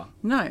your neighbour.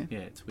 No. Yeah,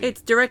 it's weird.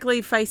 It's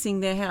directly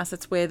facing their house.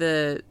 That's where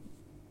the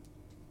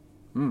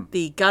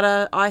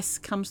gutter ice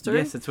comes through.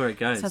 Yes, that's where it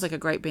goes. Sounds like a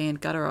great band,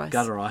 Gutter Ice.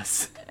 Gutter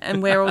Ice.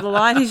 And where all the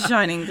light is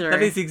shining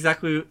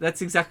through.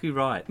 That's exactly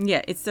right.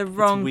 Yeah, it's the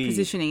wrong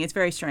positioning. It's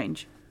very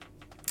strange.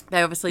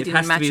 They obviously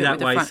didn't match it with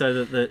the front. It has to be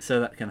that way so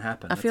that can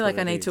happen. I feel like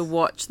I need to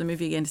watch the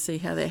movie again to see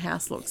how their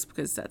house looks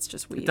because that's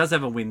just weird. It does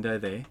have a window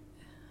there.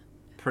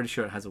 Pretty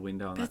sure it has a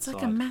window on that side.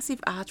 It's like a massive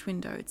arch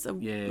window. It's a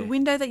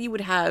window that you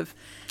would have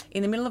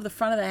in the middle of the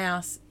front of the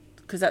house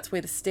because that's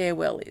where the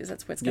stairwell is.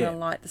 That's where it's going to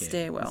light the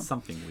stairwell. There's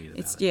something weird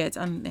about it. Yeah, it's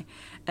under there.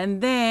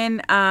 And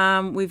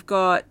then we've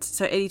got...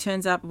 So Eddie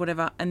turns up or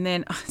whatever. And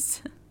then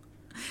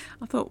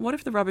I thought, what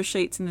if the rubber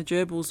sheets and the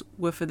gerbils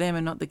were for them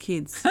and not the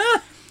kids?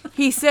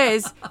 He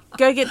says,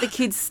 go get the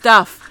kids'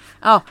 stuff.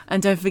 Oh,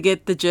 and don't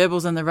forget the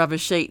gerbils and the rubber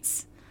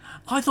sheets.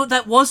 I thought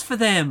that was for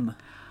them.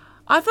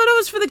 I thought it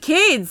was for the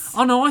kids.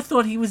 Oh, no, I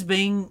thought he was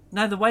being...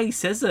 No, the way he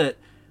says it,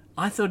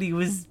 I thought he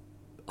was...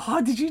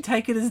 Oh, did you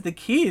take it as the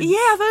kids? Yeah,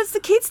 I thought it's the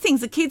kids'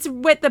 things. The kids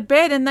wet the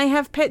bed and they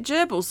have pet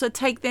gerbils, so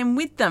take them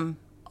with them.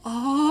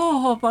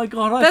 Oh, my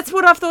God. That's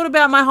what I've thought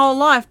about my whole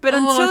life. But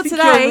until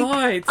today,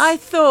 right. I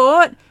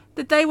thought...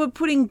 that they were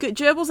putting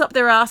gerbils up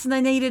their ass and they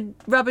needed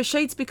rubber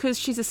sheets because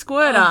she's a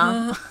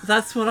squirter.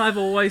 That's what I've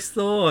always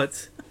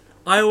thought.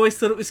 I always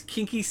thought it was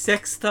kinky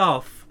sex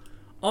stuff.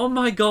 Oh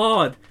my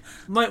God.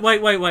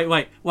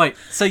 Wait.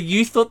 So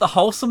you thought the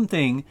wholesome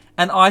thing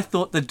and I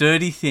thought the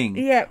dirty thing.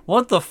 Yeah.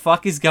 What the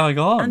fuck is going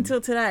on? Until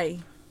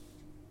today.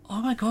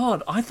 Oh my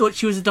God. I thought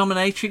she was a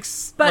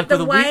dominatrix with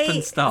a whip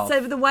and stuff.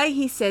 So the way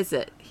he says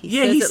it.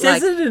 He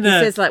says it in He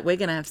says, like, we're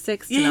going to have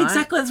sex tonight. Yeah,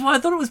 exactly. That's why I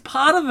thought it was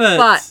part of it.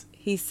 But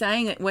He's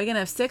saying that we're going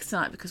to have sex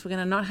tonight because we're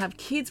going to not have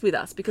kids with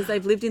us because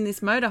they've lived in this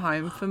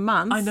motorhome for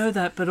months. I know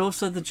that, but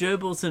also the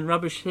gerbils and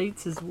rubbish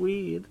heaps is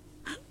weird.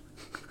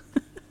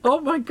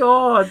 Oh my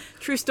God.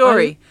 True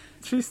story.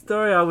 True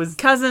story. I was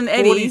Cousin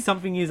Eddie,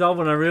 40-something years old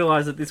when I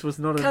realised that this was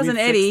not a Cousin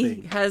weird Eddie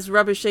sex thing. has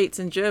rubber sheets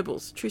and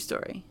gerbils. True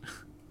story.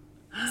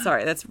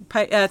 Sorry, that's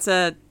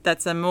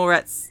a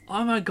Morat's.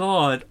 Oh my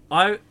God.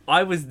 I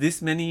was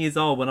this many years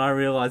old when I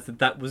realised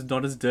that was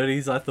not as dirty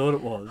as I thought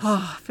it was.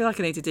 Oh, I feel like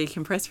I need to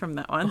decompress from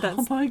that one.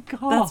 Oh my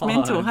God. That's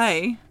mental,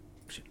 hey?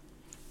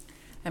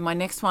 And my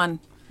next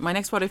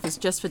what if is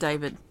just for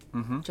David.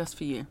 Mm-hmm. Just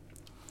for you.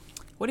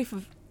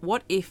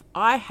 What if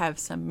I have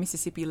some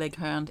Mississippi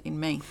Leghound in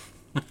me?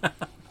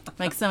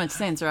 Makes so much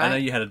sense, right? I know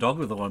you had a dog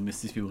with a lot of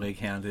Mississippi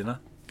Leghound in her.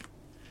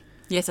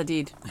 Yes, I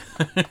did.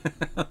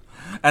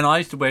 And I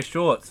used to wear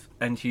shorts,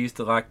 and she used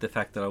to like the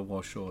fact that I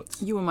wore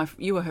shorts. You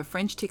were her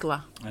French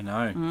tickler. I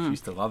know. She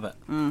used to love it.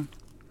 All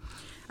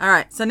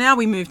right, so now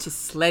we move to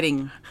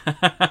sledding.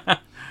 Kind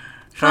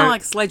of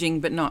like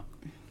sledging, but not.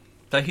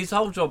 So his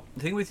whole job,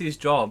 the thing with his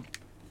job,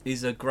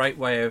 is a great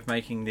way of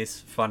making this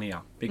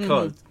funnier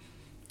because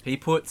he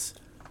puts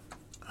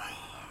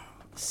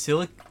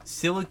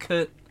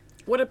silicate.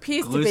 What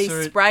appears to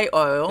glycerin, be spray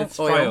oil. It's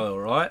spray oil,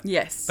 right?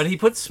 Yes. But he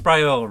puts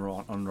spray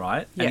oil on,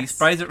 right? And he Yes.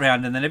 sprays it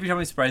around, and then every time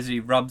he sprays it, he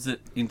rubs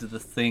it into the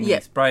thing. Yeah.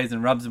 He sprays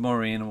and rubs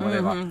more in or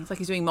whatever. It's like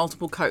he's doing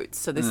multiple coats,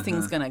 so this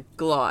thing's going to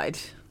glide.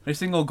 This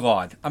thing will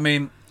glide. I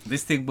mean,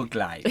 this thing will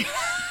glide.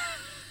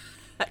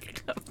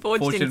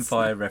 Fortune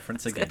fire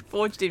reference again.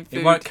 Forged in food.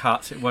 It won't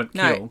cut. It won't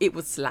kill. No, it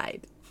will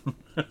slide.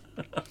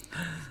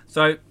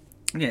 So,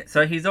 yeah.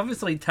 So he's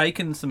obviously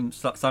taken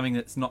something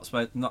that's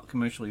not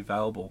commercially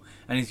available,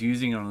 and he's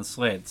using it on a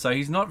sled. So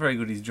he's not very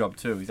good at his job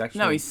too.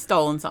 He's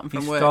stolen something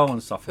from work.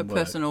 Stolen stuff for from work.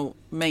 personal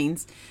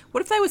means.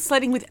 What if they were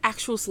sledding with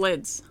actual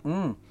sleds?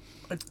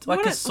 It's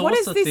like a saucer what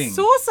is this thing.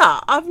 saucer?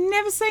 I've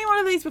never seen one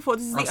of these before.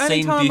 This is the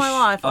only time in my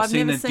life I've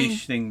seen never a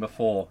dish thing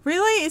before.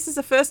 Really? This is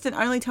the first and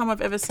only time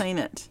I've ever seen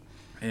it.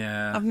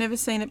 Yeah. I've never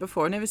seen it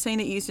before. I've never seen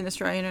it used in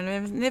Australia, and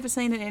I've never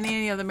seen it in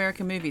any other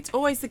American movie. It's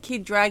always the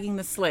kid dragging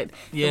the sled.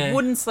 Yeah. The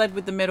wooden sled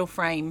with the metal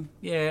frame.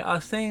 Yeah,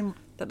 I've seen...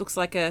 That looks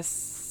like a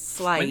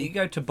sleigh. When you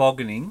go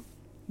tobogganing,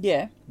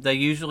 yeah. they're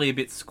usually a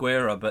bit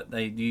squarer, but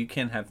you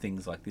can have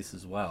things like this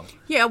as well.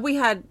 Yeah, we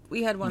had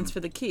ones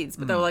for the kids,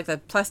 but they were like the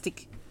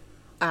plastic...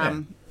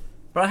 But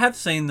I have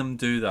seen them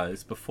do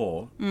those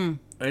before.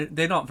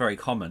 They're not very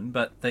common,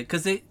 but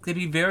because they'd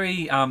be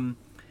very...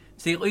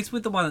 See, at least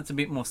with the one that's a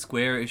bit more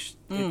squarish,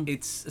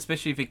 it's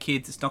especially for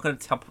kids, it's not going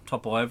to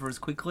topple over as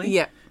quickly.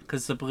 Yeah.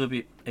 Because it's a little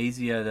bit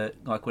easier to,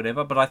 like,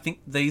 whatever. But I think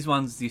these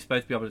ones, you're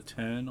supposed to be able to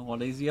turn a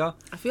lot easier.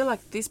 I feel like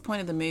at this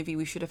point of the movie,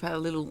 we should have had a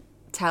little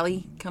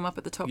tally come up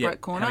at the top right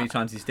corner. How many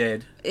times he's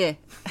dead. Yeah.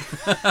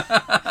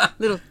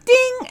 Little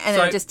ding, and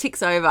then it just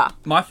ticks over.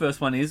 My first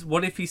one is,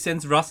 what if he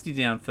sends Rusty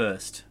down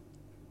first?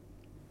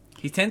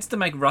 He tends to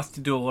make Rusty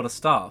do a lot of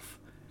stuff.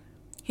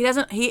 He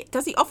doesn't.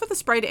 Does he offer the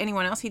spray to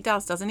anyone else? He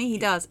does, doesn't he? He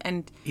does,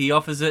 and he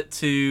offers it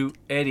to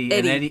Eddie.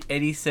 And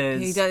Eddie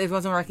says he does. It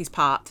wasn't like his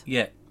part.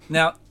 Yeah.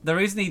 Now the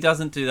reason he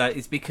doesn't do that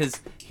is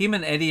because him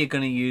and Eddie are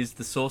going to use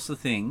the saucer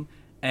thing,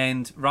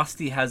 and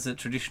Rusty has a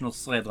traditional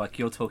sled like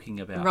you're talking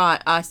about.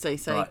 Right, I see.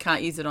 So he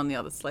can't use it on the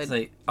other sled.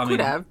 So,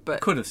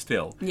 could have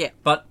still. Yeah.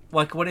 But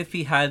like, what if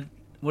he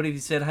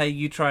said, "Hey,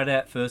 you try it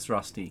out first,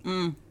 Rusty."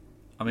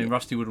 I mean,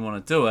 Rusty wouldn't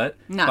want to do it,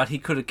 but he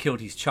could have killed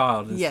his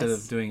child instead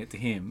of doing it to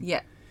him. Yeah.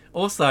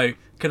 Also,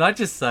 can I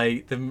just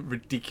say the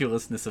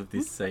ridiculousness of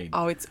this scene?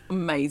 Oh, it's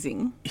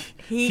amazing.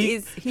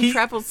 He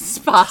travels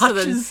faster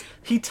than...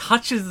 He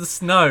touches the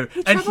snow.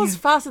 He travels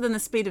faster than the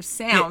speed of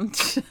sound.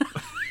 Yeah.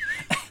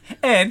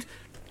 And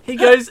he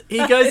goes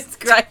it's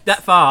great.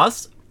 That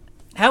fast.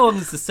 How long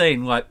is the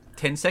scene? Like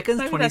 10 seconds,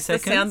 Maybe 20 that's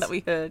seconds? the sound that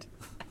we heard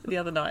the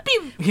other night.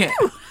 Yeah.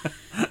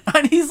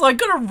 And he's like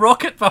got a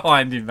rocket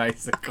behind him,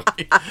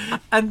 basically.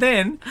 And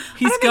then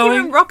he's I don't think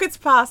even rockets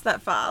pass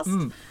that fast.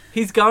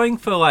 He's going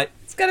for like...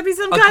 It's got to be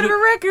some kind of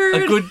a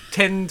record. A good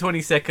 10,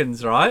 20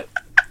 seconds, right?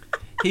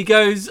 He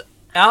goes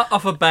out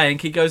off a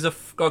bank. He goes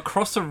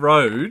across a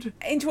road.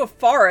 Into a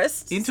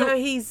forest. So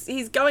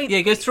he's going... Yeah,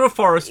 he goes through a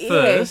forest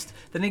first.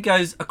 Then he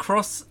goes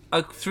across...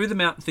 through the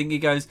mountain thing. He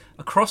goes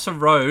across a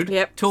road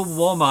to a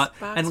Walmart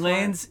and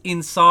lands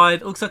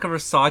inside... It looks like a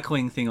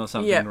recycling thing or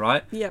something,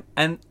 right? Yep.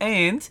 And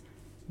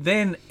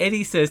then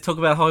Eddie says, talk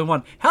about Hole in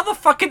One. How the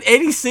fuck can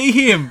Eddie see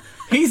him?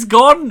 He's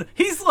gone.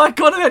 He's like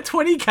gone about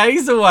 20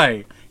 k's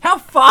away. How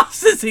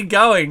fast is he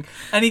going?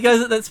 And he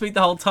goes at that speed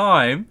the whole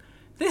time.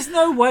 There's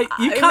no way.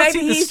 You can't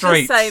see the streets. Maybe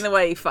he's just saying the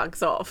way he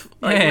fucks off.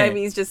 Like,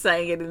 maybe he's just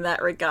saying it in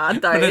that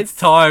regard, though. But it's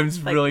times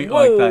really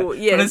like that.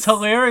 Yes. But it's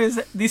hilarious.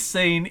 This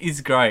scene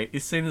is great.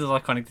 This scene is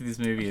iconic to this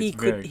movie. It's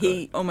very good.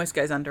 He almost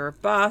goes under a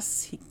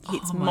bus. He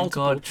hits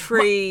multiple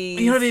trees.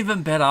 You know what's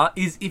even better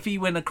is if he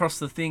went across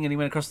the thing and he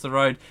went across the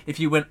road,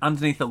 if you went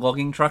underneath the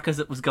logging truck as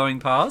it was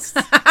going past.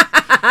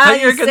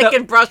 You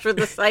second brush with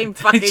the same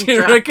fucking truck. Do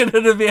you reckon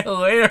it'd be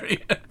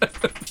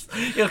hilarious?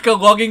 like a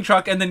logging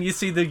truck, and then you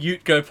see the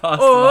ute go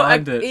past Or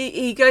behind it.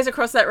 he goes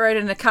across that road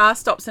and a car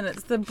stops and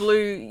it's the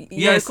blue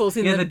yokels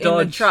in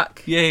the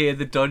truck. Yeah,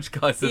 the Dodge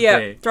guys are Yeah,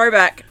 there.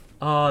 throwback.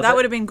 Oh, that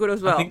would have been good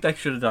as well. I think they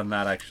should have done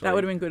that, actually. That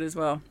would have been good as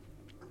well.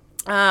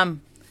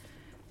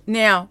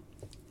 Now,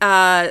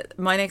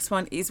 my next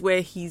one is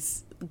where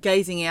he's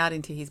gazing out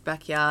into his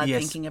backyard,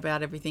 thinking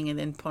about everything, and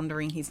then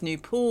pondering his new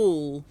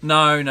pool.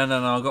 No. I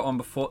got one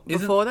before.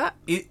 Before that?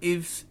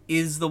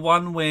 Is the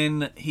one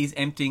when he's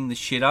emptying the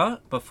shitter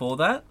before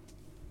that?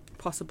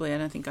 Possibly. I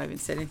don't think I even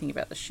said anything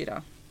about the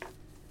shitter.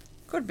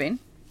 Could have been.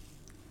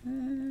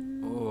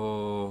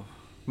 Oh,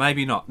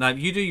 maybe not. No,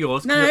 you do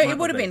yours. No, it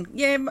would have been.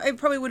 Yeah, it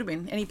probably would have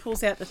been. And he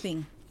pulls out the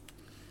thing.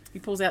 He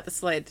pulls out the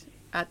sled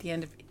at the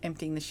end of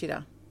emptying the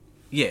shitter.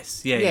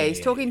 Yes. Yeah, he's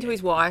talking to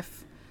his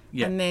wife.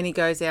 Yeah. And then he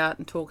goes out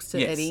and talks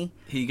to Eddie.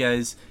 He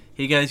goes,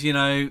 you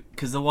know,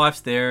 because the wife's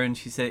there, and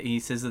he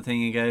says the thing.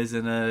 He goes,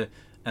 and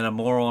a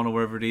moron or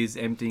whatever it is,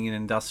 emptying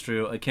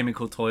a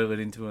chemical toilet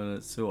into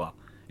a sewer,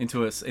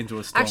 into a storm.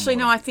 Actually,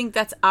 no, I think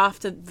that's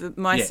after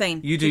my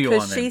scene. You do your one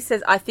then. Because she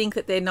says, I think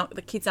that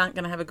the kids aren't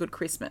going to have a good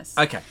Christmas.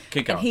 Okay,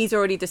 keep going. And he's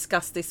already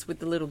discussed this with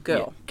the little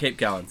girl. Yeah, keep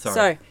going. Sorry.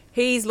 So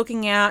he's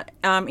looking out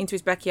into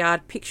his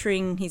backyard,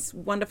 picturing his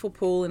wonderful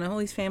pool and all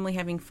his family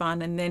having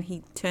fun, and then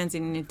he turns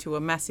it into a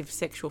massive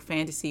sexual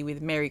fantasy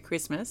with Merry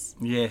Christmas.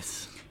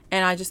 Yes.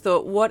 And I just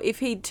thought, what if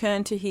he'd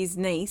turned to his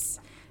niece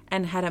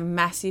and had a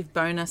massive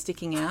boner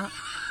sticking out?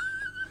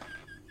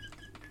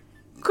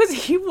 Because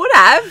he would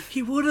have.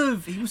 He would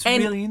have. He was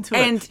really into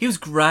it. He was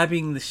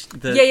grabbing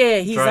the Yeah.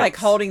 He's drapes. like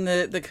holding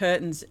the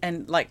curtains,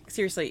 and like,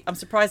 seriously, I'm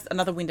surprised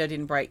another window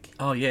didn't break.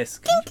 Oh, yes.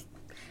 Kink!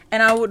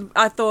 And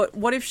I thought,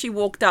 what if she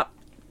walked up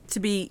to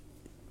be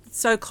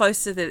so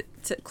close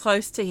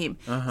close to him,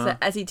 so that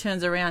as he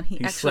turns around,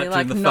 he actually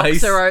like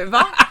knocks her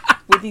over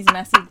with his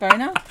massive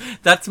boner.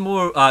 That's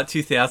more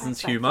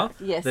 2000s humour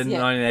than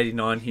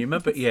 1989 humour,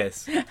 but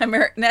yes.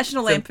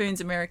 National Lampoons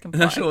American Pie.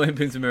 National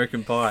Lampoons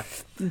American Pie.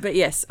 But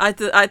yes, I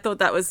thought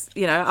that was,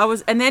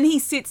 and then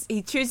he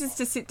chooses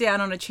to sit down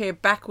on a chair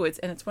backwards,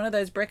 and it's one of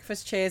those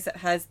breakfast chairs that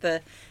has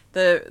the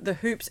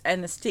hoops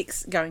and the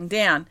sticks going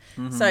down.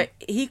 Mm-hmm. So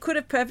he could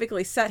have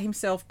perfectly sat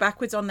himself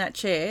backwards on that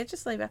chair,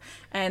 just leave it,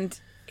 and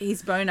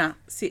his boner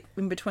sit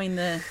in between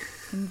the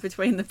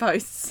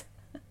posts.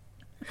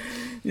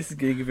 This is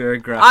getting very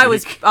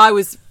graphic. I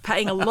was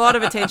paying a lot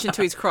of attention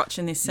to his crotch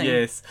in this scene.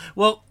 Yes.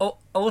 Well,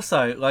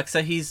 also, like,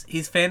 so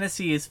his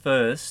fantasy is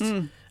first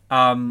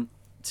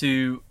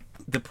to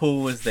the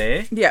pool was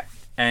there. Yeah.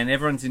 And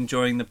everyone's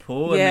enjoying the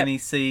pool, and then he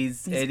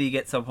sees Eddie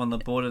gets up on the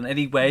board, and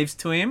Eddie waves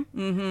to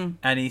him,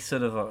 and he's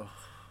sort of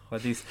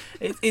like this.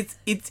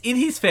 It's in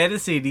his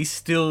fantasy, and he's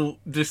still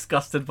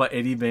disgusted by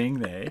Eddie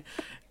being there.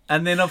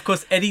 And then, of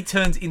course, Eddie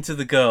turns into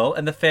the girl,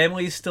 and the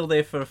family is still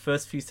there for the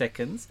first few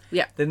seconds.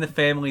 Yeah. Then the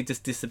family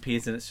just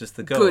disappears, and it's just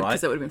the girl, Good, right?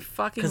 because it would have been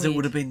fucking weird. Because it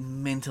would have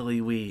been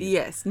mentally weird.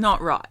 Yes, not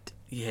right.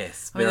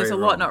 Yes, there's a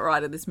lot not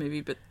right in this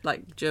movie, but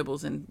like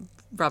gerbils and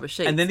rubber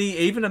sheets. And then he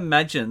even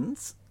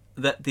imagines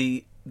that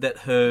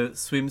her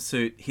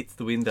swimsuit hits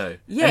the window.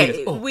 Yeah,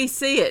 goes, we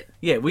see it.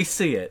 Yeah, we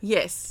see it.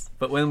 Yes.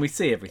 But when we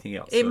see everything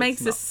else, it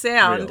makes a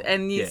sound, real.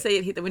 And you see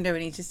it hit the window,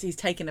 and he's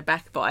taken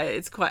aback by it.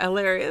 It's quite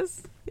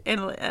hilarious.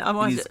 And it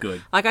is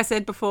good. Like I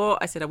said before,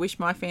 I wish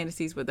my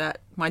fantasies were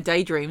my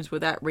daydreams were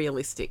that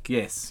realistic.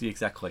 Yes,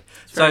 exactly.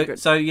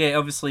 So yeah,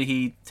 obviously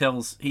he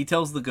tells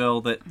the girl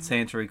that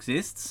Santa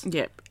exists.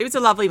 Yeah, it was a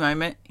lovely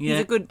moment. Yeah.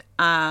 He's a good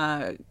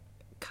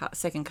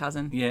second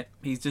cousin. Yeah,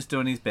 he's just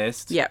doing his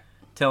best. Yeah.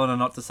 Telling her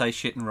not to say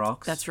shit and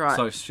rocks. That's right.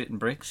 So shit and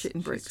bricks. Shit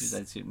and bricks. She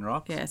said shit and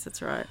rocks. Yes,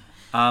 that's right.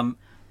 And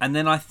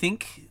then I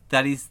think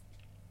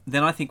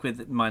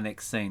with my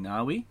next scene,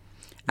 are we?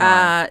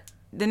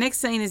 The next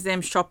scene is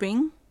them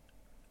shopping.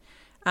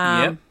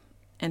 Yep.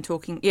 And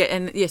talking.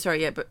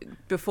 But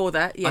before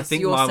that, yes, I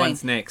think your my scene.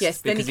 one's next.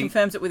 Yes, then he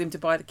confirms it with him to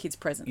buy the kids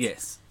presents.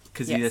 Yes,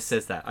 because he just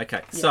says that.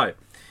 Okay, so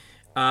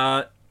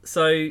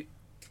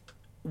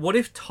what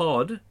if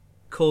Todd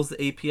calls the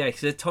EPA?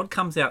 So Todd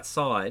comes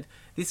outside.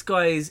 This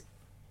guy is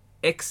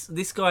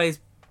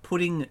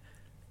putting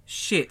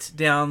shit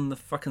down the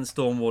fucking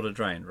stormwater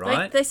drain,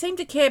 right? They seem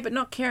to care, but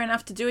not care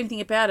enough to do anything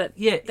about it.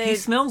 Yeah, he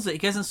smells it. He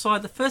goes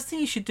inside. The first thing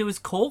he should do is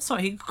call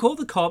someone. He could call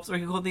the cops or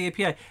he could call the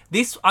EPA.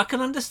 This, I can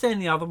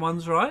understand the other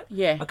ones, right?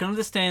 Yeah. I can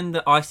understand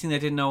the icing, they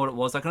didn't know what it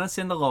was. I can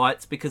understand the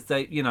lights because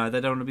they don't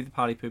want to be the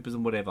party poopers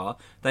and whatever.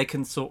 They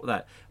can sort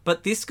that.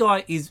 But this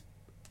guy is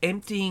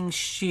emptying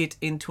shit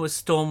into a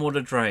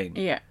stormwater drain.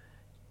 Yeah.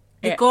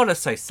 You've got to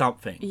say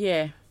something.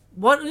 Yeah.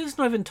 What? It's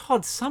not even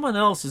Todd. Someone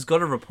else has got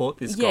to report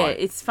this guy. Yeah,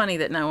 it's funny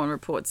that no one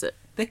reports it.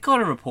 They've got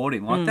to report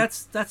him. Like,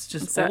 that's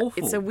just awful.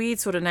 It's a weird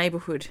sort of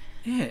neighbourhood.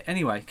 Yeah,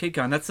 anyway, keep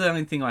going. That's the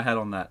only thing I had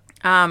on that.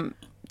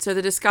 So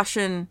the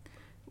discussion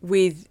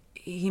with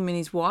him and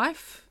his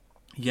wife.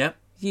 Yep.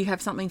 Do you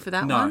have something for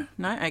that one?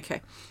 No?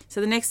 Okay. So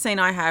the next scene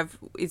I have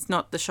is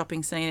not the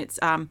shopping scene.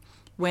 It's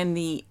when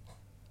the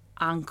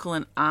uncle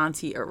and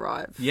auntie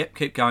arrive. Yep,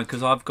 keep going,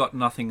 because I've got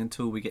nothing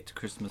until we get to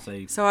Christmas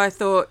Eve. So I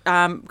thought,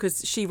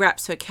 because she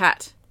wraps her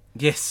cat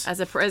yes, as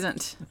a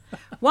present.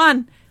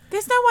 One,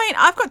 There's no way.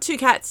 I've got 2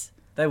 cats.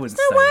 They wouldn't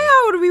There's no way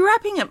I would be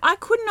wrapping them. I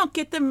could not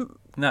get them.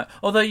 No.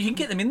 Although you can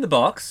get them in the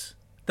box.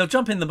 They'll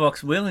jump in the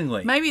box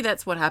willingly. Maybe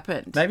that's what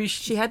happened. Maybe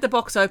she had the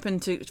box open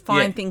to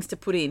find things to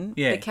put in.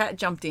 Yeah. The cat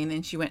jumped in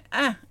and she went,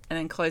 and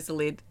then closed the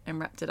lid and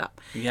wrapped it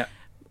up. Yeah.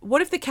 What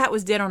if the cat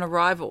was dead on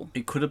arrival?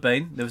 It could have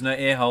been. There was no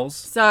air holes.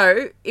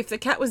 So, if the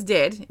cat was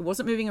dead, it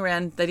wasn't moving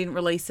around, they didn't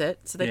release it,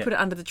 so they put it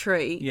under the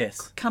tree.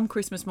 Yes. Come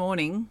Christmas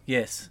morning.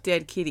 Yes.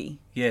 Dead kitty.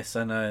 Yes,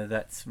 I know.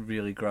 That's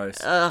really gross.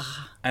 Ugh.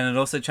 And it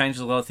also changes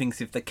a lot of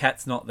things if the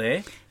cat's not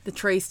there. The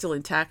tree's still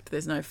intact.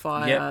 There's no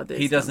fire. Yep.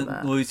 He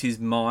doesn't lose his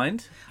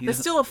mind. There's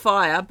still a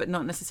fire, but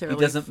not necessarily.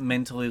 He doesn't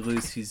mentally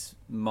lose his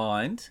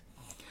mind.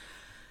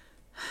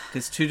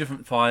 There's 2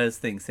 different fires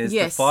things. There's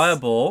the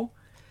fireball,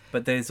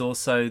 but there's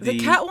also the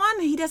cat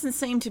one. He doesn't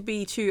seem to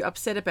be too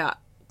upset about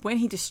when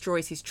he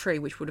destroys his tree,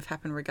 which would have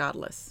happened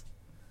regardless.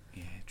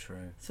 Yeah,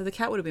 true. So the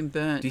cat would have been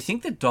burnt. Do you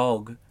think the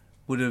dog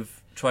would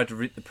have tried to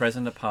rip the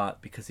present apart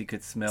because he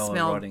could smell a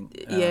rotting?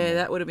 Yeah,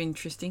 that would have been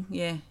interesting.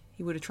 Yeah,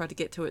 he would have tried to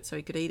get to it so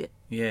he could eat it.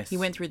 Yes. He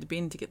went through the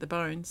bin to get the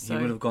bones. So.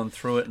 He would have gone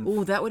through it.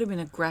 Oh, that would have been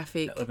a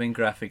graphic. That would have been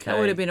graphic. That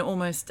would have been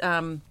almost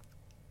the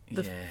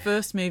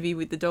first movie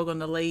with the dog on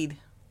the lead.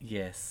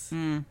 Yes.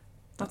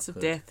 Lots of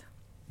death.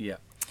 Yeah.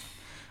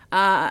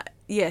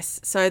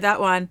 Yes. So that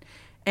one,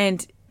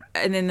 and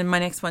then my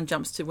next one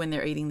jumps to when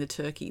they're eating the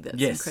turkey.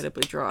 That's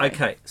incredibly dry.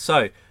 Okay.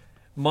 So,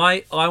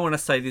 I want to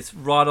say this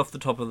right off the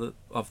top of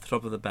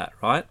the bat.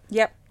 Right.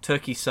 Yep.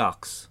 Turkey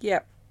sucks.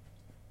 Yep.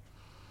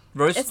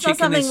 Roast it's chicken not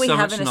something is we so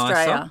have much in nicer.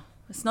 Australia.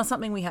 It's not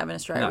something we have in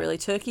Australia, No. really.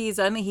 Turkey is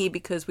only here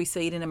because we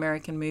see it in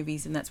American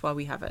movies, and that's why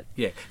we have it.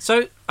 Yeah.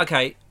 So,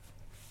 okay,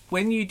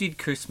 when you did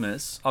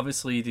Christmas,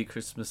 obviously you did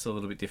Christmas a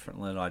little bit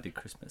differently than I did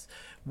Christmas.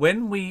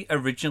 When we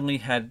originally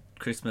had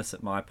Christmas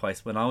at my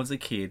place, when I was a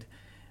kid,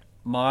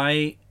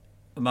 my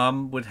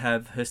mum would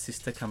have her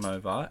sister come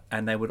over,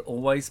 and they would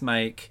always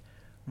make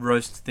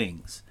roast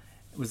things.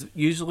 It was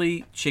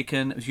usually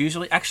chicken. It was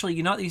usually... Actually,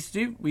 you know what they used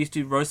to do? We used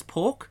to do roast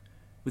pork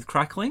with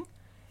crackling.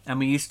 And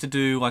we used to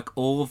do like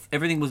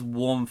everything was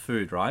warm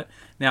food, right?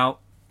 Now,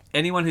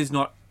 anyone who's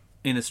not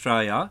in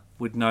Australia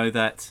would know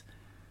that,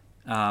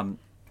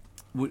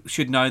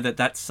 should know that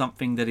that's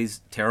something that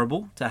is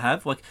terrible to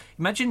have. Like,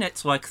 imagine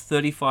it's like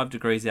 35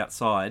 degrees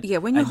outside. Yeah,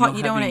 when you're hot,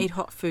 you don't want to eat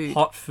hot food.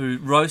 Hot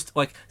food, roast,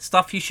 like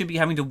stuff you should be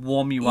having to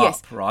warm you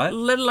up, right?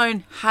 Let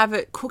alone have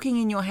it cooking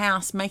in your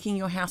house, making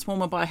your house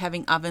warmer by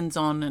having ovens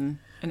on and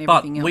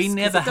everything else.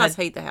 It does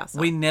heat the house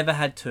up. We never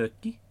had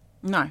turkey.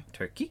 No.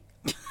 Turkey?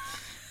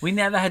 We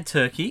never had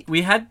turkey.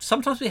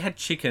 Sometimes we had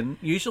chicken.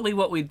 Usually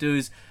what we'd do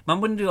is Mum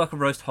wouldn't do like a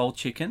roast whole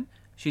chicken.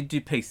 She'd do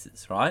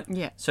pieces, right?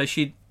 Yeah. So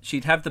she'd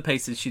have the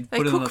pieces. She'd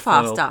put it on the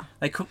foil. foil. Faster.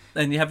 They cook,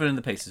 and you have it in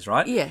the pieces,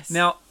 right? Yes.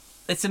 Now,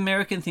 it's an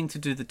American thing to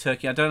do the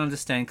turkey. I don't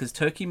understand because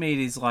turkey meat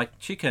is like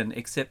chicken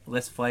except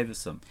less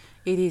flavoursome.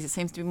 It is. It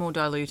seems to be more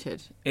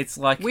diluted. It's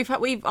like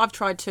I've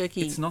tried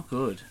turkey. It's not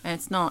good. And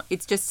it's not.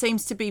 It just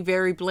seems to be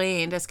very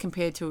bland as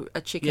compared to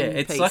a chicken. Yeah,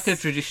 it's piece. like a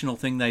traditional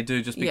thing they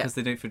do just because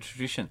they do it for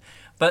tradition.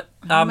 But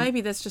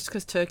maybe that's just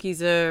because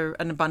turkeys are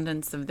an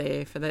abundance of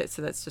there for that,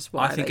 so that's just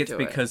why I think they it's do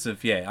because of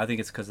I think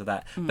it's because of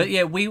that. But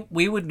yeah, we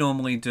would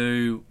normally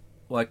do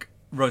like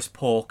roast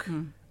pork.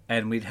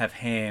 And we'd have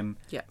ham,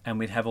 and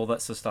we'd have all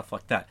that sort of stuff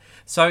like that.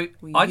 So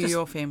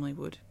your family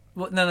would.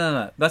 Well,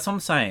 no. That's what I'm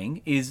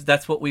saying.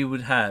 That's what we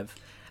would have.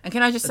 And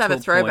can I just have a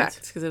throwback?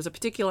 Because there was a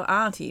particular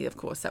auntie, of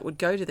course, that would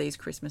go to these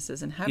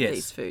Christmases and have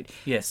these food.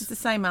 Yes. It's the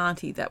same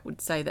auntie that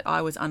would say that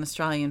I was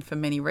un-Australian for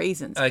many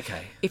reasons.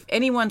 Okay. If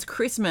anyone's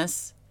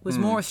Christmas was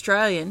more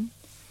Australian,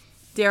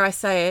 dare I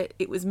say it,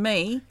 it was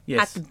me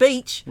at the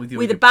beach with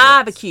a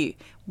barbecue.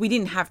 We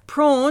didn't have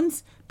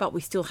prawns, but we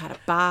still had a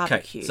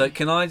barbecue. Okay, so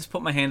can I just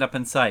put my hand up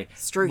and say,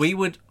 we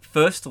would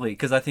firstly,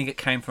 because I think it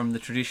came from the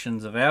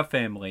traditions of our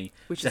family,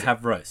 to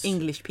have roast.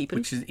 English people.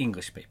 Which is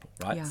English people,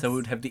 right? Yes. So we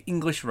would have the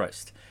English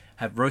roast,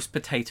 have roast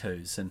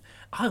potatoes, and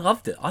I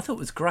loved it. I thought it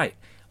was great.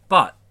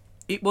 But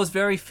it was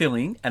very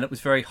filling and it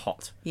was very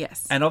hot.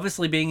 Yes. And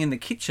obviously being in the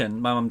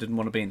kitchen, my mum didn't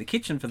want to be in the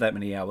kitchen for that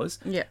many hours.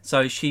 Yeah.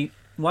 So she,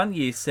 one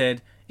year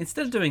said,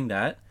 instead of doing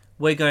that,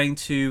 we're going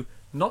to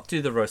not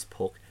do the roast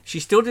pork. She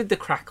still did the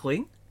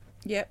crackling.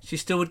 Yep. She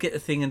still would get the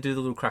thing and do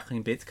the little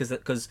crackling bits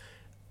because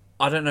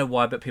I don't know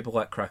why, but people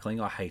like crackling.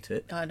 I hate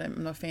it.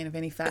 I'm not a fan of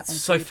any fat. It's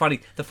so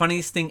funny. The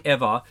funniest thing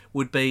ever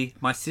would be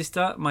my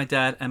sister, my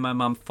dad, and my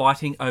mum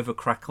fighting over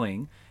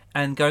crackling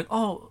and going,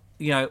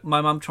 my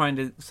mum trying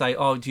to say,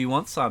 do you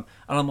want some?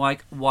 And I'm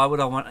like, why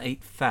would I want to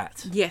eat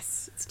fat?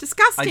 Yes, it's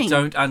disgusting. I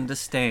don't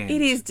understand.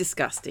 It is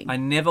disgusting.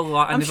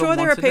 I'm sure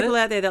there are people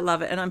out there that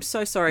love it, and I'm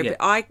so sorry,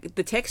 but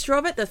the texture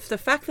of it, the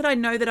fact that I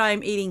know that I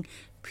am eating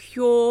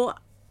pure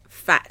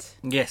fat.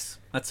 Yes,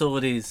 that's all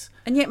it is.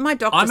 And yet my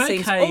doctor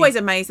seems always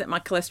amazed that my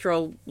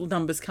cholesterol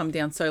numbers come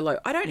down so low.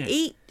 I don't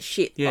eat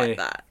shit like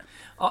that.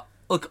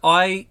 Look,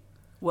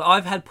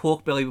 I've had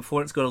pork belly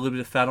before and it's got a little bit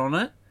of fat on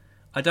it.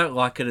 I don't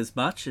like it as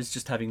much as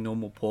just having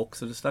normal pork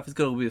sort of stuff. It's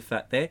got a little bit of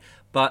fat there.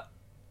 But,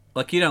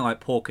 you don't like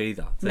pork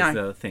either. That's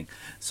the other thing.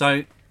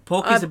 So,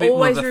 Pork is I've a bit more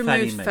always of a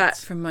fatty removed meat. fat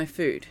from my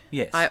food.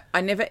 Yes.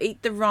 I never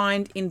eat the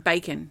rind in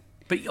bacon.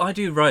 But I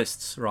do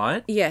roasts,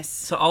 right? Yes.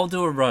 So I'll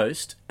do a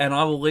roast and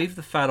I will leave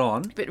the fat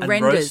on But and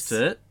renders. roast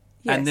it.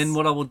 Yes. And then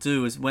what I will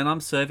do is when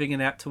I'm serving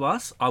it out to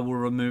us, I will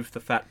remove the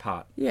fat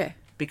part. Yeah.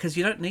 Because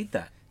you don't need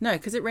that. No,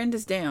 because it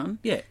renders down.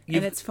 Yeah.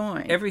 And it's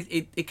fine.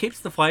 It keeps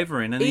the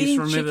flavour in and you Eating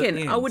just remove chicken,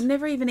 it at the I end. would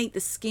never even eat the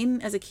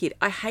skin as a kid.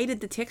 I hated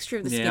the texture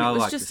of the skin. I It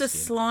was like just the a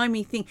skin.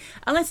 slimy thing.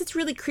 Unless it's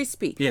really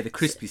crispy. Yeah, the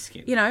crispy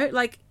skin. You know,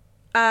 like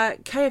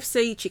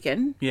KFC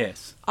chicken,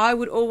 Yes. I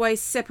would always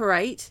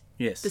separate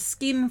Yes. the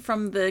skin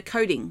from the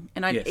coating.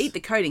 And I'd Yes. eat the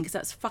coating because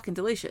that's fucking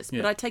delicious.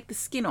 Yeah. But I'd take the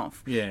skin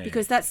off. Yeah,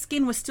 Because that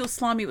skin was still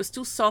slimy. It was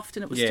still soft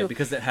and it was Yeah, still...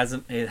 because it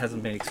hasn't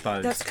been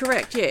exposed. That's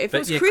correct, yeah. If But it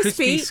was yeah, crispy,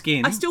 crispy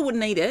skin- I still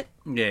wouldn't eat it.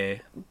 Yeah.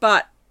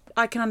 But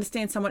I can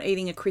understand someone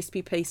eating a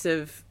crispy piece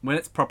of When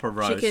it's proper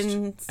roast chicken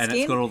skin and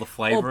it's got all the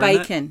flavour or in it.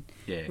 bacon.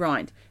 Yeah.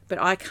 Right. But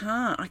I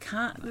can't.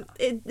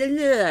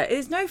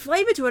 There's no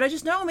flavour to it. I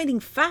just know I'm eating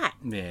fat.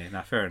 Yeah,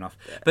 no, fair enough.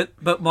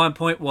 But my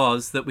point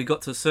was that we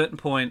got to a certain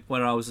point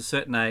when I was a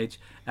certain age,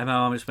 and my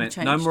mum just went,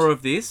 "No Changed. more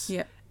of this."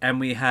 Yep. And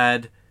we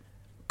had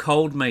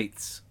cold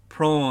meats,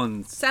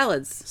 prawns,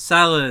 Salads.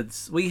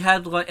 salads. We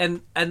had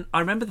and I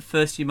remember the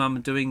first year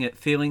mum doing it,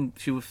 feeling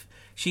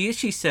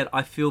she said,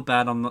 "I feel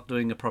bad. I'm not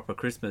doing a proper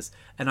Christmas."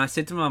 And I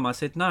said to mum, I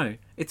said, "No,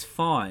 it's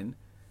fine.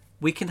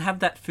 We can have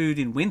that food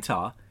in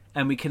winter."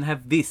 And we can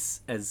have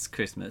this as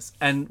Christmas.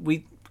 And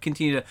we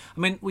continue to... I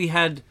mean, we'd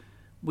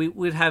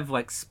have,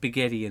 like,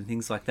 spaghetti and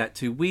things like that,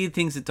 too. Weird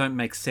things that don't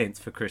make sense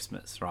for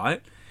Christmas,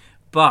 right?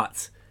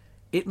 But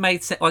it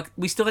made sense. Like,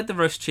 we still had the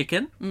roast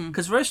chicken.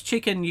 Because roast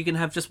chicken, you can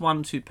have just 1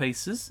 or 2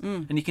 pieces.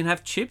 And you can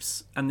have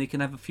chips, and you can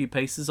have a few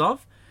pieces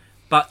of.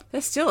 But...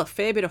 There's still a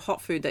fair bit of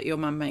hot food that your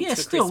mum makes Yeah,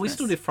 for still. Christmas. We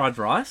still did fried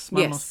rice.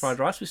 Mum Yes. loves fried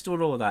rice. We still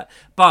did all of that.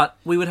 But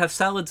we would have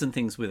salads and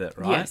things with it,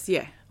 right? Yes,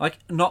 yeah. Like,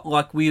 not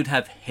like we would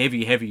have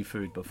heavy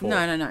food before.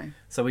 No.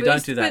 So we But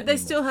don't do that But they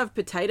anymore. still have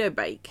potato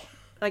bake.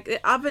 Like, the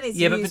oven is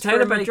Yeah, but used potato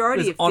for a bake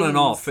majority was of on things. and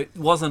off. It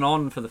wasn't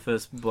on for the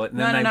first bit, and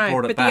then they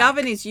brought it But back. the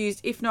oven is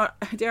used, if not,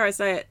 dare I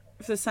say it,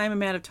 for the same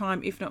amount of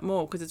time, if not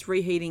more, because it's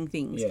reheating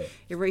things. Yeah.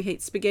 It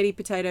reheats spaghetti,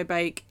 potato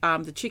bake,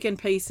 the chicken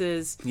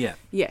pieces. Yeah.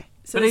 Yeah.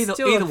 So But there's either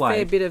still a way-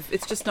 fair bit of...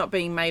 It's just not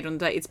being made on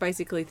the day. It's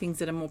basically things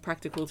that are more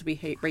practical to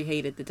be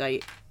reheated the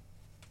day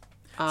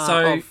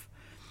of.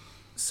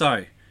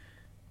 So,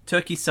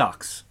 turkey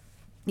sucks.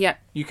 Yeah.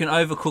 You can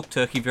overcook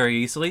turkey very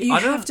easily. You I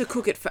don't have to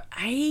cook it for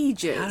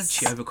ages. How did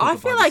she overcook I it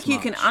by feel like this you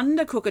can much?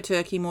 undercook a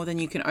turkey more than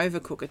you can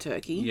overcook a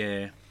turkey.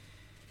 Yeah.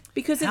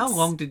 Because How it's...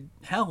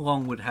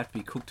 long would it have to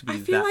be cooked to be I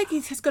that? feel like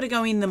it has got to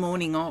go in the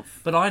morning of.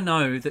 But I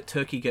know that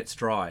turkey gets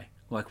dry.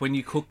 Like when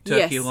you cook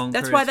turkey a long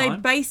that's period why of they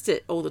time. baste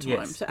it all the time.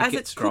 Yes, So it as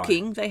gets it's dry.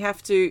 cooking, they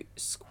have to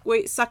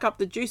suck up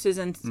the juices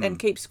and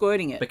keep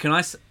squirting it. But can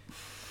I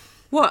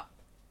What?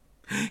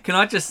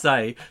 just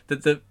say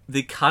that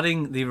the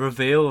cutting, the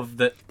reveal of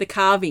the... The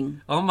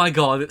carving. Oh my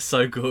God, it's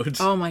so good.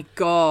 Oh my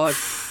God.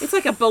 It's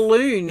like a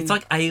balloon. It's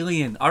like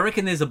Alien. I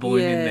reckon there's a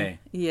balloon in there.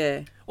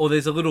 Yeah. Or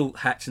there's a little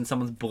hatch and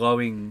someone's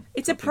blowing.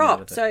 It's a something out prop.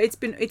 of it.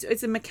 So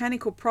it's a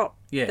mechanical prop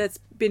Yeah. that's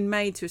been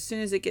made to, as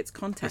soon as it gets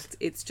contact,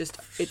 it's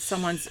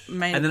someone's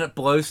made. And then it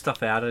blows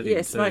stuff out of it.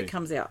 yeah, smoke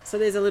comes out. So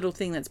there's a little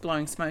thing that's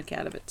blowing smoke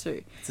out of it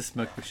too. It's a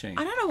smoke machine.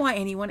 I don't know why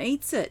anyone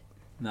eats it.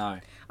 No.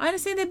 I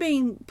understand they're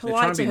being trying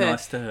polite to be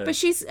nice to her. but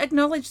she's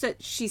acknowledged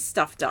that she's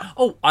stuffed up.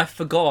 Oh, I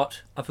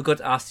forgot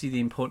to ask you the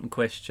important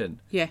question.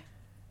 Yeah.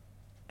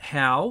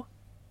 How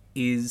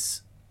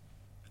is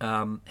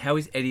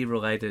Eddie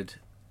related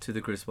to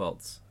the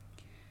Griswolds?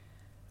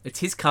 It's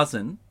his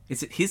cousin.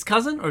 Is it his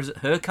cousin or is it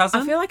her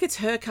cousin? I feel like it's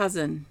her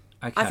cousin.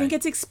 Okay. I think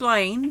it's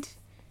explained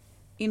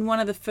in one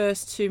of the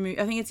first 2 movies.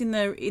 I think it's in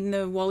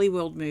the Wally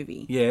World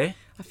movie. Yeah.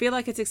 I feel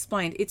like it's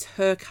explained. It's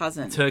her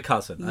cousin. It's her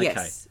cousin. Okay.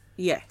 Yes.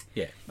 Yeah.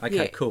 Yeah. Okay,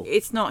 Yeah. cool.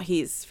 It's not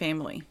his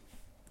family.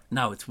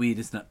 No, it's weird,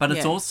 isn't it? But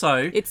it's Yeah.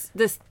 also... It's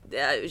this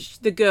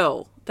the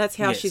girl. That's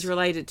how Yes. she's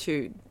related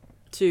to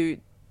his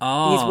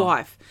Oh.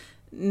 wife,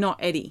 not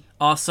Eddie.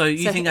 Oh, so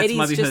you think that's Eddie's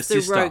maybe her just the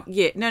sister? rogue.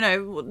 Yeah,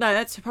 no,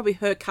 that's probably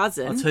her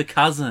cousin. That's her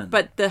cousin.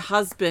 But the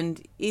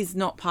husband is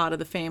not part of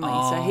the family,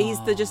 so he's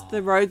just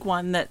the rogue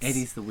one. That's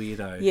Eddie's the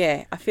weirdo.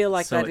 Yeah, I feel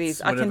like So that it's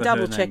is. I can whatever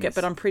double her check name it, is.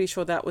 but I'm pretty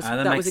sure that was that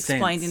that was makes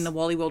explained sense. in the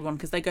Wally World one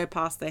because they go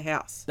past their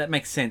house. That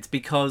makes sense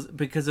because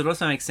it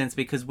also makes sense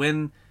because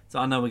when... So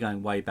I know we're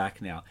going way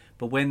back now,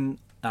 but when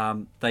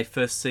they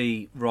first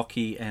see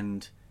Rocky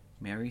and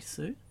Mary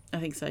Sue? I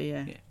think so.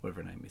 Yeah. Yeah,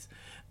 whatever her name is.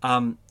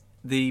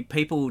 The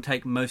people who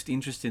take most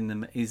interest in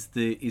them is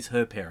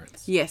her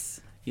parents.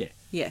 Yes. Yeah.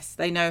 Yes,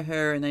 they know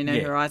her and they know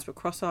Yeah. her eyes were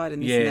cross-eyed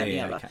and this Yeah, and that and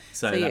yeah, the other. okay.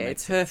 So So yeah, that makes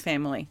it's her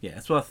family. Yeah,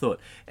 that's what I thought.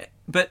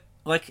 But,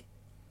 like,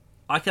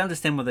 I can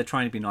understand why they're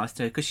trying to be nice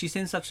to her because she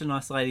seems such a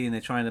nice lady and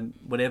they're trying to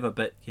whatever,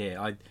 but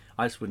yeah,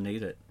 I just wouldn't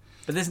eat it.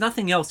 But there's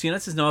nothing else,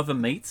 there's no other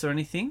meats or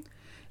anything?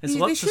 There's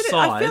Yeah, lots of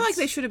sides. I feel like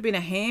there should have been a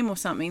ham or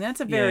something.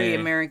 That's a very Yeah.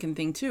 American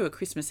thing too, a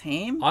Christmas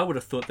ham. I would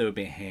have thought there would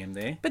be a ham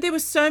there. But there were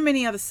so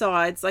many other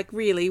sides. Like,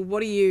 really,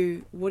 what are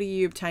you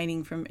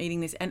obtaining from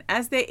eating this? And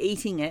as they're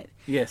eating it,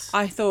 Yes.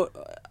 I thought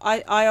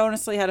I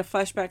honestly had a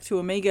flashback to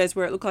Amigos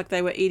where it looked like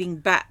they were eating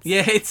bats.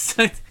 Yeah, it's...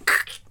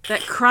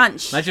 That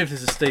crunch. Imagine if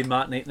this is Steve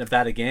Martin eating a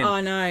bat again.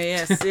 Oh no!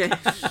 Yes, yeah.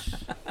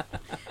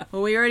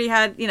 Well, we already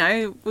had.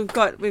 We've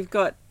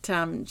got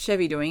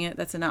Chevy doing it.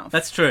 That's enough.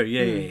 That's true.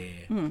 Yeah.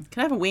 Can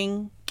I have a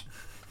wing?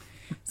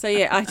 So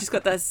yeah, I just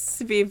got that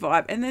severe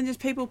vibe, and then just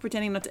people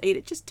pretending not to eat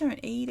it. Just don't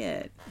eat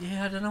it.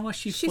 Yeah, I don't know why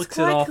she She's flicks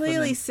it off. quite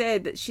clearly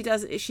said that she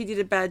did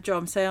a bad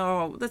job. Say,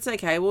 oh, that's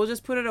okay. We'll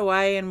just put it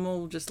away and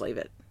we'll just leave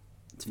it.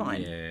 It's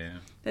fine. Yeah.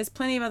 There's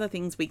plenty of other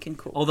things we can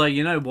cook. Although,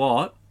 you know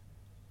what?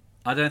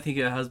 I don't think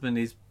her husband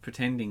is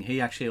pretending.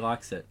 He actually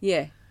likes it.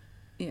 Yeah.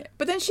 Yeah.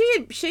 But then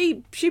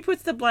she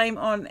puts the blame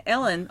on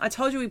Ellen. I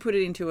told you we put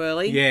it in too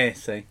early. Yeah,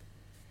 see.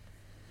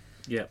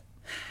 Yep.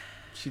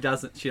 She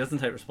doesn't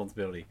take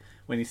responsibility.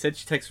 When he said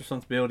she takes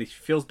responsibility, she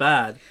feels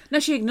bad. No,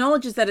 she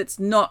acknowledges that it's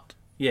not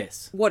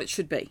Yes. what it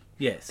should be.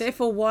 Yes.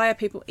 Therefore, why are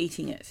people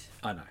eating it?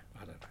 I know. I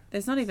don't know.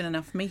 There's not even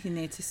enough meat in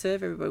there to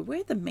serve everybody.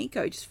 Where'd the meat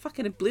go? It just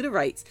fucking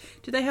obliterates.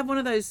 Do they have one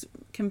of those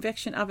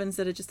convection ovens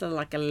that are just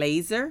like a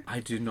laser? I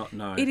do not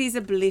know. It is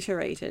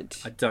obliterated.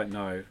 I don't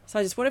know.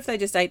 So what if they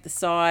just ate the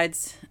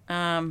sides?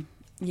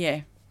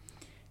 Yeah.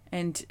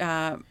 And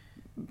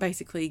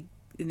basically,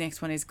 the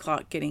next one is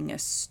Clark getting a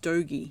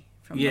stogie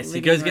from the Yes,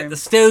 living he goes room, get the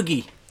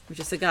stogie. which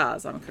is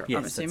cigars, I'm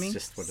Yes, assuming.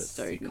 that's just what it's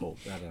Stogie. called.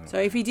 I don't know. So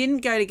if he didn't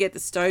go to get the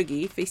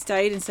stogie, if he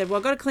stayed and said, well,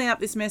 I've got to clean up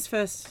this mess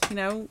first,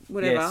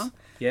 whatever.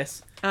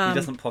 Yes. He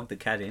doesn't plug the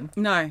cat in.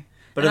 No.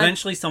 But And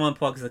eventually someone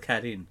plugs the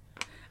cat in.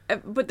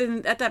 But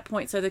then at that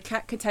point, so the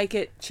cat could take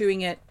it,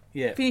 chewing it,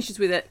 Yeah. finishes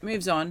with it,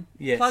 moves on,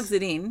 Yes. plugs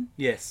it in.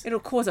 Yes. It'll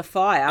cause a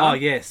fire. Oh,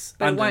 yes.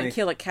 But it won't Underneath.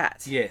 kill a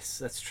cat. Yes,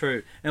 that's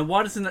true. And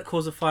why doesn't it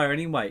cause a fire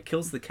anyway? It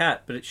kills the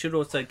cat, but it should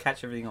also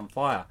catch everything on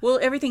fire. Well,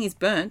 everything is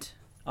burnt.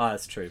 Oh,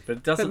 that's true. But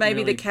it doesn't But maybe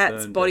really the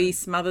cat's burn. body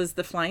smothers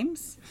the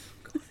flames.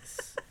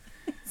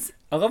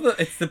 I love that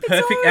it's the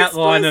perfect all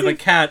outline of a explosive.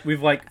 cat with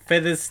like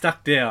feathers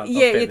stuck down. Not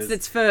Yeah, feathers,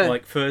 it's fur.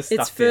 Like fur stuck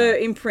It's fur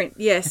down. imprint,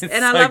 yes. It's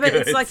And I so love it.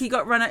 good. It's like he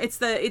got run. It's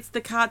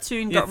the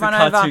cartoon Yeah, got it's run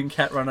the over. cartoon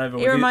cat run over It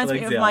with his reminds me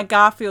legs of out. my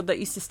Garfield that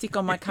used to stick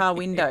on my car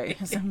window.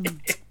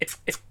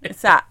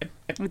 It's that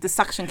with the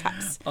suction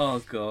cups. Oh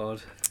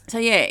god. So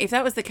yeah, if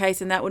that was the case,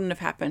 then that wouldn't have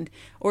happened.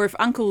 Or if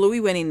Uncle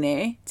Louis went in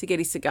there to get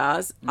his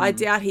cigars, I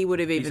doubt he would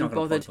have even not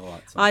gonna bothered. plug the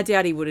lights on. I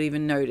doubt he would have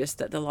even noticed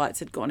that the lights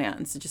had gone out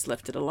and so just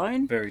left it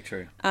alone. Very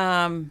true.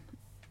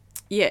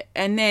 Yeah,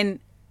 and then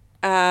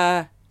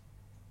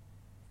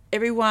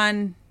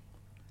everyone.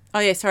 Oh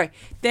yeah, sorry.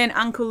 Then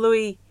Uncle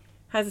Louis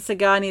has a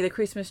cigar near the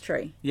Christmas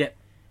tree. Yep.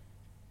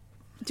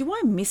 Do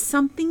I miss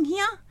something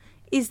here?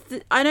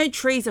 I know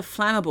trees are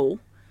flammable,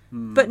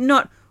 but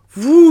not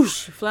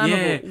whoosh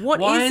flammable. Yeah. What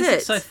Why is is it?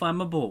 it so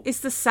flammable? It's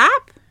the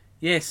sap.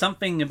 Yeah,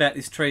 something about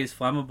this tree is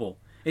flammable.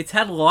 It's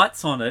had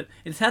lights on it.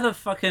 It's had a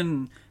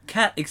fucking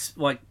cat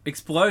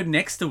explode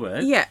next to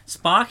it. Yeah.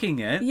 Sparking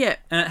it. Yeah.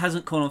 And it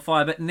hasn't caught on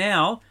fire. But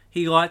now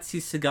he lights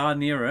his cigar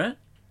near it.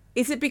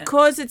 Is it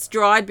because it's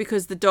dried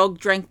because the dog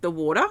drank the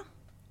water?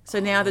 So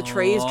now the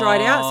tree is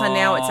dried out. So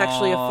now it's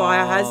actually a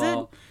fire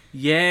hazard.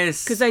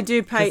 Yes. Because they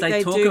do talk comment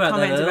about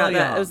that about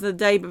that.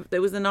 earlier. It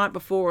was the night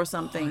before or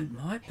something. It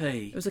might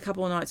be. It was a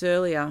couple of nights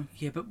earlier.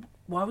 Yeah, but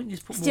why wouldn't you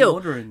just put more Still,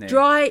 water in there?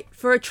 dry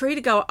for a tree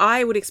to go.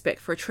 I would expect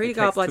for a tree to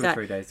go takes up like 2 or that,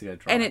 3 days to go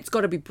dry. and it's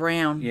got to be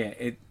brown. Yeah,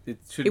 it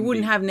shouldn't. It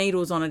wouldn't be, have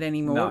needles on it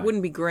anymore. No. It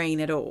wouldn't be green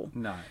at all.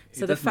 No.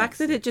 So the fact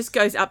that it just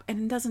goes up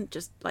and doesn't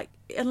just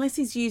unless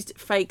he's used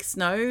fake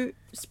snow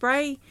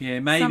spray, Yeah,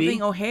 maybe.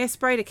 something or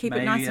hairspray to keep it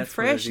Maybe nice and that's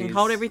what it fresh and is.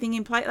 hold everything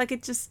in place. Like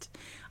it just,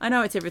 I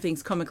know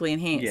everything's comically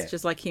enhanced, Yeah.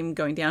 just like him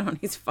going down on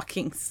his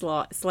fucking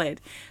sled.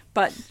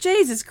 But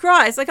Jesus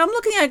Christ, I'm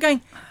looking at it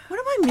going, what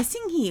am I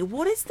missing here?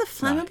 What is the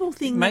flammable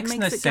thing that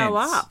makes it go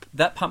up?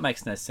 That part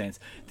makes no sense.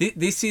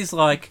 This is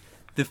like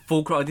the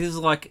full. This is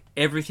like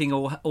everything.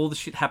 All the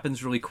shit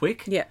happens really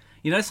quick. Yeah.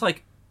 You know, it's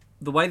like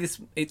the way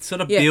it sort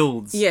of Yeah.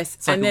 builds. Yes,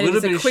 It's like and then a little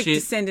it's a bit of quick shit,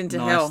 descend into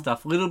nice hell.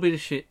 stuff. A little bit of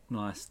shit,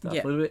 nice stuff.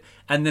 Yeah. A little bit,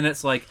 and then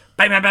it's like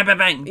bang, bang, bang, bang,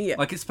 bang. Yeah.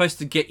 Like it's supposed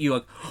to get you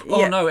like,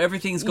 oh Yeah. no,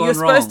 everything's gone You're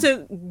wrong. supposed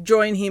to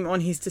join him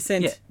on his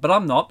descent. Yeah, but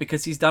I'm not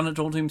because he's done it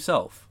all to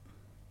himself.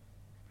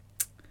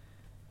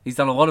 He's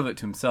done a lot of it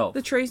to himself.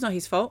 The tree's not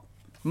his fault.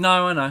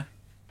 No, I know.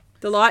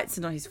 The lights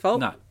are not his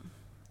fault. No.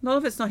 None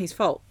of it's not his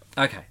fault.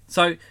 Okay,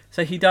 so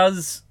he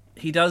does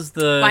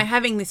the. By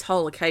having this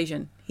whole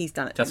occasion, he's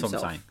done it to That's what I'm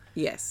himself. saying.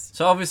 Yes.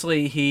 So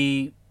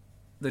obviously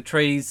the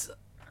tree's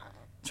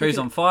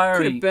on fire.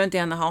 Could have burnt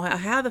down the whole house.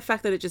 How the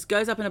fact that it just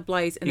goes up in a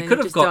blaze and He then could it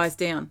have just got- dies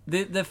down.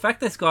 The fact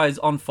this guy is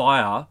on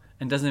fire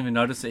and doesn't even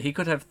notice it, he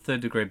could have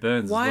 3rd-degree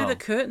burns Why as well. are the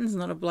curtains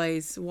not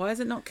ablaze? Why is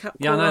it not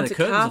Yeah, I caught know, the onto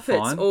curtains are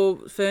carpets fine. or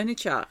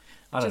furniture?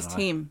 I don't Just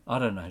know. him. I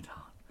don't know.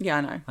 Yeah,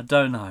 I know. I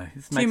don't know.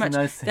 This Too makes much. no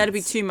sense. That'd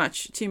be too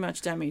much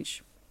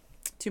damage.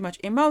 Too much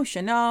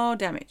emotional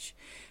damage.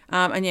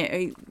 And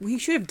yeah, he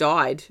should have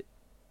died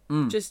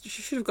Just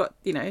should have got,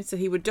 so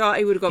he would die.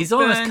 He would have got He's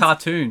burns. almost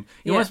cartoon.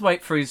 You Yeah. almost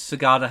wait for his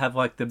cigar to have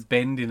like the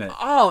bend in it.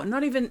 Oh,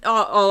 not even.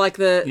 Like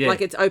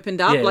like it's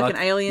opened up, Yeah, like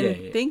an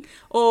alien thing,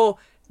 or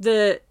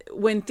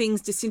when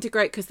things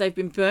disintegrate because they've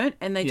been burnt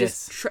and they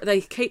just they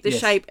keep the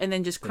shape and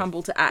then just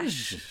crumble to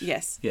ash.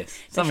 Yes, Yes. They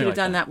Something should have like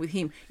done that with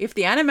him. If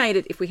we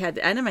had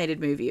the animated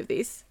movie of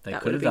this, They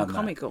that could would have have been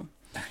done that. comical.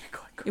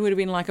 It would have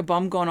been like a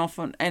bomb gone off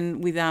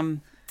and with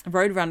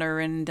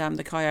Roadrunner and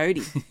the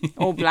Coyote,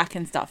 all black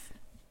and stuff.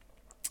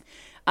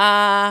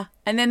 And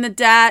then the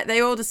dad, they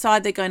all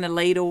decide they're going to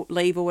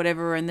leave or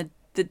whatever, and the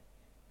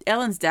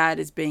Ellen's dad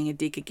is being a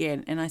dick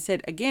again. And I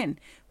said, again,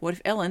 what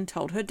if Ellen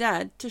told her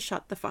dad to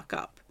shut the fuck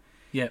up?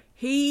 Yep.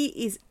 He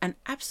is an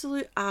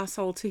absolute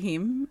arsehole to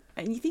him,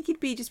 and you think he'd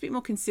be just a bit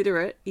more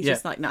considerate. He's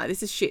just like, no,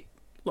 this is shit.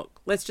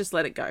 Look, let's just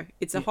let it go.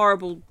 It's a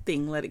horrible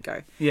thing. Let it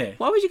go. Yeah.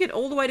 Why would you get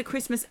all the way to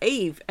Christmas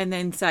Eve and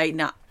then say,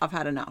 nah, I've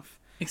had enough?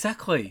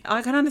 Exactly.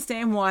 I can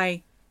understand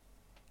why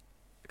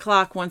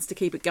Clark wants to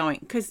keep it going,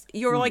 because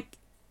you're like,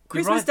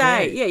 Christmas right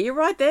Day. there. Yeah, you're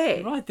right there.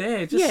 You're right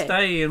there. Just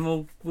stay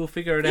and we'll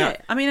figure it out.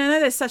 Yeah. I mean, I know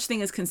there's such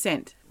thing as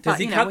consent. Does but,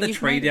 he you know, cut when the you've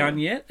tree made down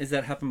it- yet? Has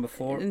that happened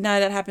before? No,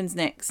 that happens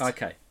next.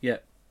 Okay. Yeah.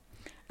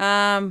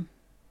 I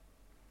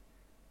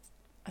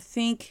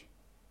think.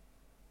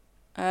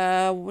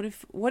 What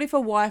if a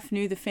wife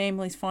knew the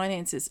family's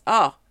finances?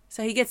 Oh,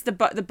 so he gets the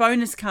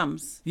bonus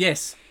comes.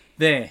 Yes.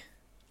 There.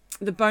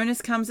 The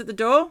bonus comes at the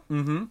door.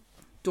 Mm-hmm.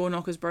 Door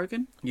knocker's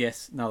broken.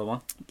 Yes. Another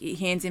one. He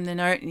hands him the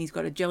note, and he's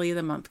got a Jelly of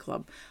the Month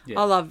club. Yeah.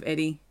 I love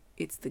Eddie.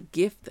 It's the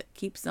gift that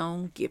keeps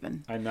on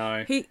giving. I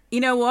know. You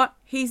know what?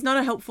 He's not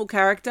a helpful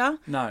character.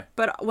 No.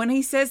 But when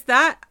he says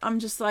that, I'm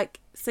just like,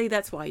 see,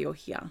 that's why you're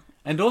here.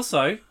 And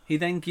also, he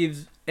then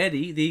gives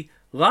Eddie the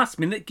last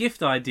minute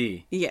gift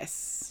idea.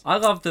 Yes. I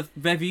love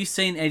have you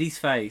seen Eddie's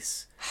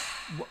face?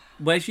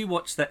 As you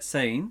watch that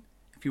scene,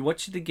 if you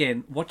watch it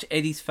again, watch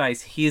Eddie's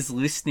face. He is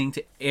listening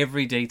to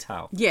every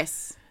detail.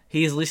 Yes.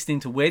 He is listening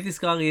to where this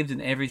guy lived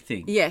and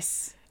everything.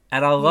 Yes.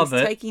 And I love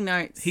He's it. taking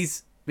notes.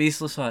 He's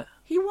just like,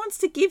 He wants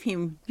to give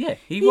him. yeah,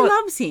 He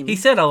loves him. He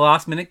said a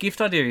last minute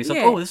gift idea. He's like,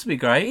 Yeah. oh, this would be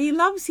great. He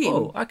loves him.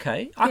 Oh,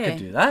 okay. I Yeah, could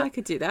do that. I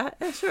could do that.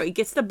 Yeah, sure. He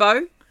gets the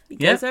bow. He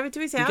goes over to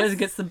his house. He goes and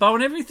gets the bow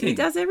and everything. He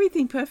does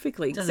everything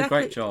perfectly. He does a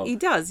great job. He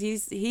does.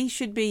 He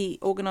should be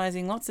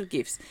organising lots of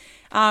gifts.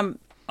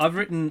 I've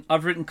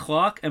written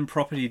Clark and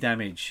property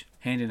damage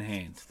hand in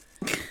hand.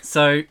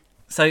 So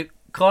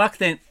Clark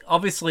then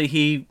obviously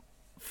he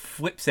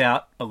flips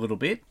out a little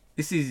bit.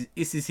 This is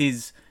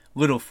his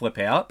little flip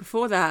out.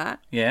 Before that,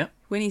 Yeah.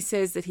 when he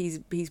says that he's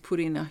put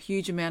in a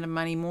huge amount of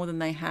money, more than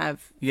they have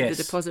for Yes.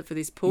 the deposit for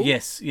this pool.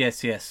 Yes.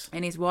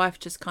 And his wife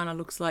just kind of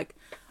looks like,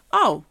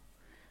 oh,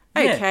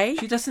 Yeah, okay.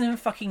 she doesn't even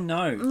fucking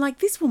know. I'm like,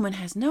 this woman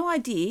has no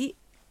idea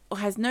or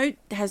has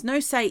no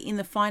say in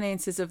the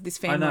finances of this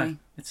family. I know.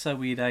 It's so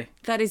weird, eh?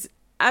 That is,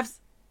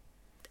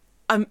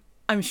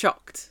 I'm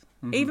shocked.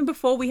 Mm-hmm. Even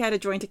before we had a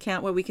joint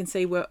account where we can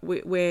see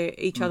where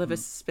each other of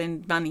us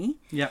spend money.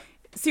 Yeah.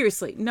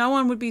 Seriously, no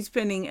one would be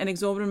spending an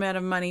exorbitant amount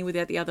of money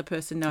without the other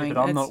person knowing.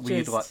 But I'm It's not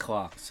weird just- like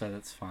Clark, so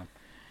that's fine.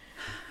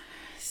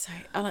 So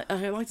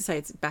I like to say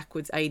it's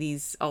backwards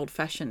 80s old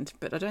fashioned,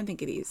 but I don't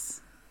think it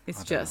is.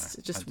 It's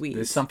just weird.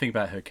 There's something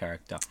about her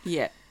character.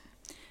 Yeah.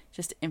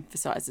 Just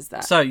emphasises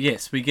that. So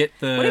yes, we get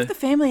the. What if the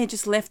family had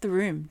just left the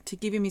room to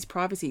give him his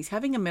privacy? He's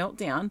having a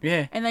meltdown.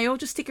 Yeah. And they all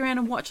just stick around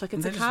and watch like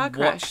it's they a just car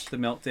crash. watch the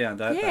meltdown,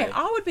 don't Yeah, they?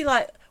 I would be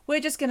like, we're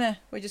just gonna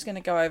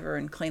go over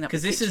and clean up the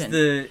kitchen. Because this is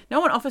the. No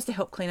one offers to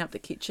help clean up the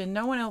kitchen.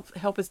 No one else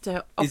offers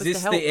to Is this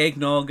to help. the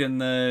eggnog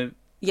and the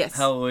Yes.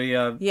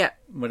 hallelujah? Yeah.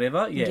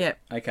 Whatever. Yeah. Yep.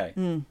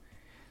 Okay.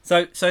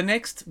 So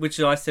next, which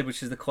I said,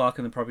 which is the Clark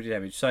and the property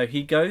damage. So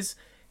he goes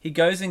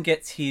and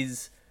gets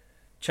his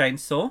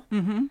chainsaw.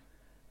 Mm-hmm.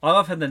 I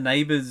love how the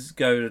neighbours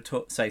go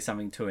to say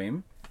something to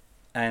him,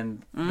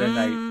 and then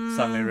they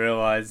suddenly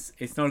realise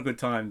it's not a good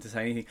time to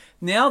say anything.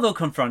 Now they'll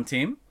confront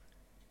him.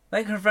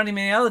 They confront him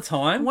any other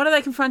time. What are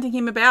they confronting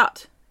him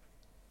about?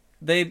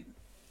 They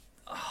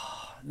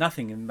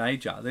nothing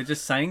major. They're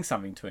just saying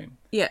something to him.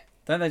 Yeah.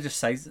 Don't they just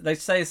say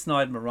a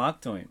snide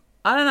remark to him?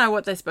 I don't know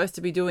what they're supposed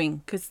to be doing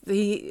because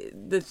the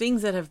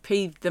things that have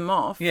peeved them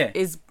off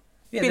is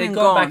Yeah, been they've and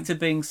gone gone. back to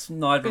being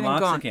snide Been and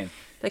remarks gone. again.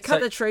 They cut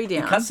So the tree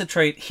down. He cuts the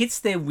tree, hits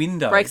their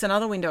window. breaks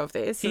another window of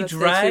theirs. So He that's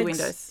their two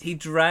windows.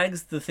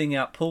 drags the thing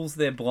out, pulls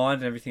their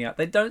blind and everything out.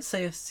 They don't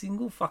say a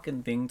single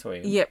fucking thing to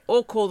him. Yep.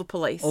 Or call the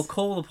police. Or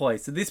call the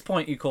police. At this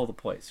point, you call the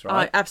police, Oh,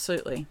 right?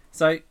 absolutely.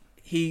 So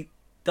he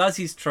does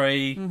his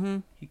tree. Mm-hmm.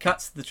 He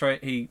cuts the tree.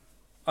 He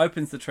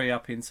opens the tree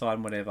up inside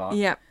and whatever.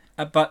 Yep.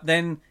 But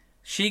then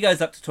she goes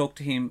up to talk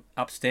to him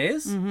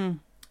upstairs. Mm-hmm.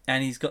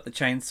 And he's got the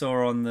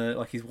chainsaw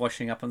on he's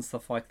washing up and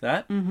stuff like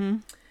that. Mm-hmm.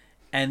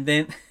 And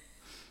then...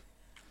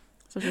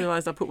 So I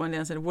realised I put one down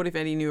and said, what if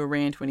Eddie knew a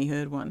rant when he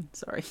heard one?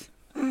 Sorry.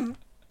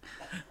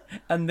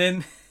 And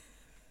then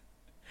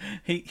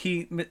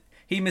he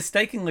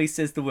mistakenly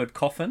says the word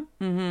coffin,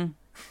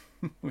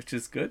 which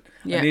is good.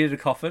 Yeah. I needed a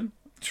coffin,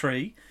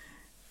 tree.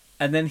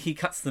 And then he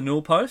cuts the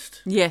newel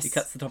post. Yes. He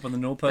cuts the top of the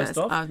newel post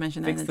off. I was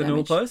mentioning that in Fixed the the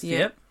newel damage. post, Yeah.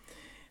 yep.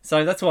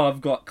 So that's why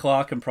I've got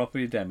Clark and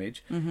property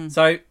damage. Mm-hmm.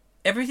 So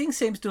everything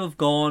seems to have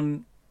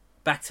gone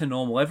back to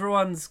normal.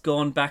 Everyone's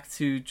gone back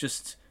to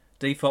just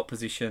default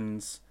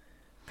positions.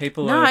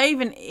 People are...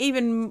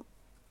 even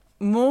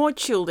more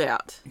chilled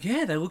out.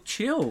 Yeah, they look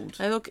chilled.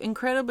 They look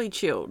incredibly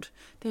chilled.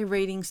 They're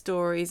reading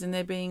stories and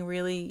they're being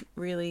really,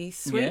 really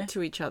sweet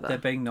to each other. They're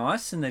being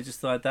nice and they're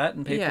just like that.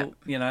 And people,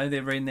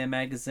 they're reading their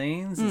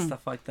magazines and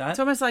stuff like that. It's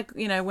almost like,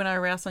 when I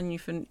rouse on you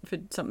for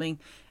something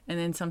and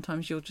then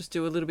sometimes you'll just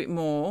do a little bit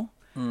more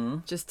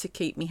just to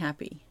keep me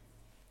happy.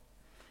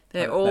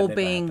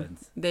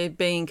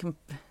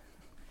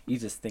 You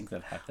just think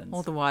that happens.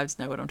 All the wives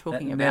know what I'm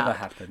talking about. That never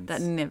happens.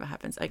 That never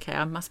happens. Okay,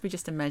 I must be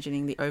just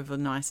imagining the over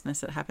niceness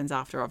that happens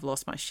after I've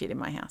lost my shit in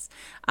my house.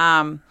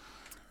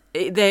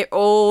 They're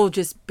all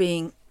just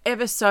being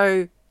ever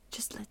so,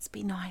 just let's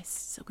be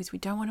nice, because we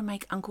don't want to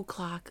make Uncle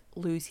Clark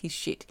lose his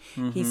shit.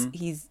 Mm-hmm.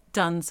 He's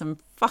done some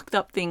fucked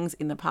up things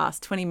in the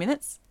past 20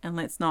 minutes, and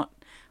let's not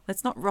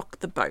rock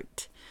the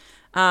boat.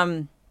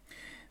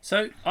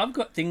 So I've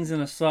got things in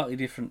a slightly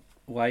different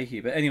way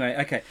here, but anyway,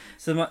 okay.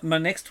 So my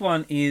next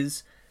one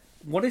is,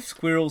 what if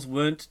squirrels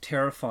weren't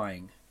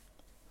terrifying?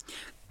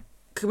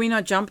 Can we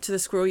not jump to the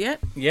squirrel yet?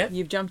 Yeah.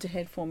 You've jumped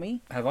ahead for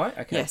me. Have I?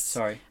 Okay. Yes.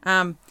 Sorry.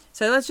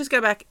 So let's just go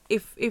back.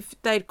 If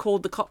they'd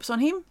called the cops on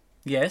him.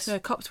 Yes. So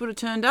cops would have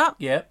turned up.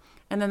 Yeah.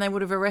 And then they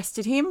would have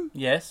arrested him.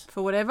 Yes.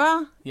 For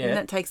whatever. Yeah. And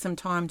that takes some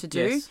time to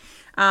do.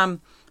 Yes.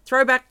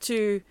 Throwback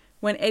to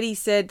when Eddie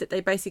said that they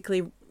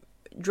basically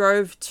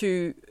drove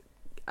to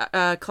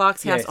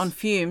Clark's house on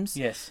fumes.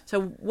 Yes.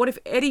 So what if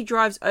Eddie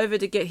drives over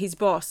to get his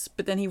boss,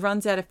 but then he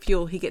runs out of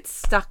fuel, he gets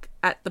stuck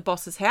at the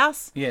boss's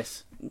house?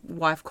 Yes.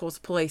 Wife calls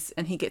police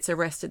and he gets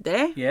arrested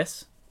there.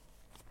 Yes.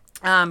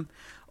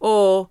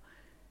 Or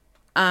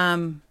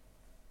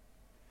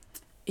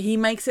he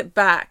makes it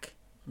back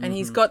and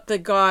he's got the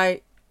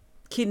guy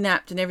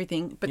kidnapped and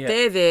everything, but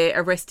they're there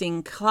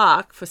arresting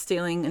Clark for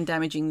stealing and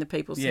damaging the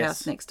people's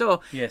house next door.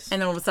 Yes.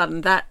 And then all of a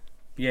sudden that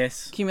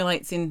Yes.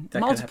 accumulates in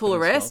That multiple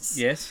arrests.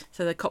 Well. Yes.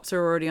 So the cops are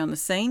already on the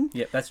scene.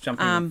 Yep, that's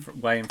jumping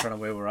way in front of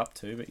where we're up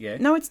to, but yeah.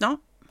 No, it's not.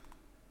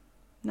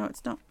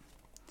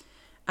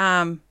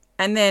 And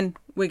then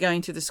we're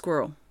going to the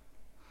squirrel.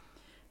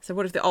 So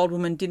what if the old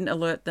woman didn't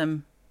alert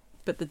them,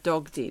 but the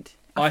dog did?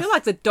 I feel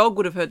like the dog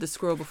would have heard the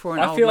squirrel before an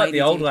old lady I feel like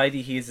the old did.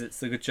 lady hears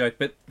it's a good joke,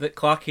 but that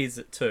Clark hears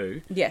it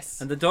too.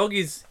 Yes. And the dog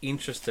is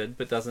interested,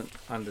 but doesn't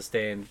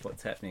understand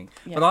what's happening.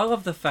 Yep. But I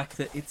love the fact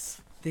that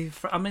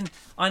I mean,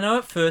 I know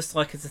at first,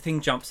 like, it's a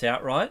thing jumps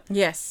out, right?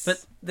 Yes.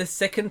 But the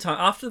second time,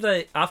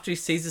 after he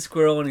sees the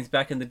squirrel on his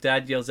back and the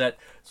dad yells out,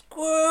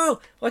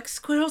 "Squirrel!" Like,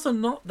 squirrels are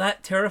not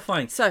that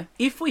terrifying. So,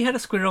 if we had a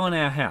squirrel in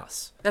our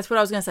house... That's what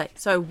I was going to say.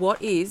 So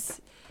what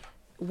is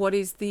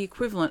the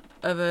equivalent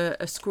of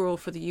a squirrel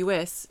for the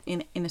US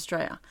in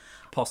Australia?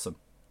 Possum.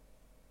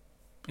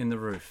 In the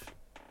roof.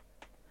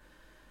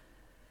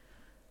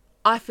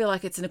 I feel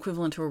like it's an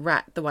equivalent to a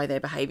rat, the way they're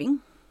behaving.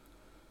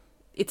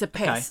 It's a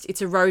pest. Okay.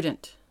 It's a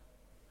rodent.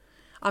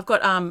 I've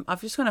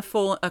just going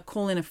to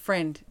call in a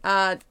friend.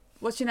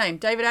 What's your name?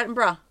 David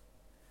Attenborough?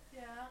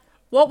 Yeah.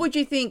 What would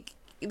you think,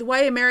 the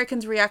way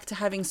Americans react to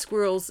having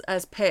squirrels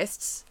as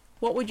pests,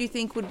 what would you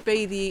think would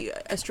be the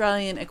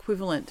Australian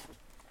equivalent?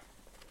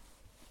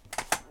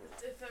 If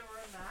they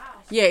were in the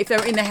house. Yeah, if they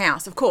were in the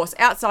house, of course.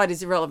 Outside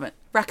is irrelevant.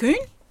 Raccoon?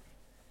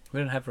 We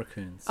don't have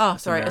raccoons. Oh,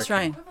 It's sorry, American.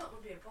 Australian. Equivalent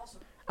would be a possum.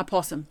 A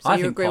possum. So I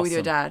you think agree with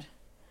your possum. dad?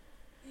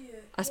 Yeah.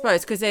 I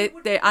suppose, 'cause they're it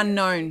wouldn't be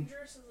unknown. as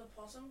dangerous as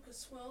a possum, because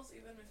squirrels,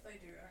 even if they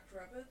do act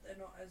rabid, they're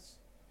not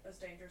as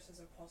dangerous as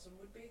a possum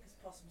would be, because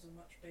possums are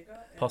much bigger.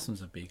 And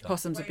Possums are bigger.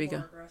 Possums are way bigger.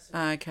 more aggressive.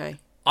 Okay.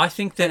 I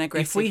think that And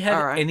if we aggressive. had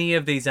Alright. any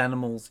of these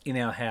animals in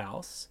our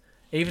house,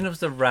 even if it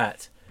was a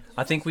rat,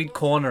 I think we'd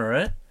corner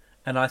it,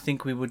 and I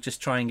think we would just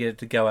try and get it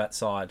to go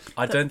outside.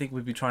 I don't think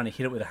we'd be trying to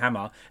hit it with a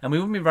hammer, and we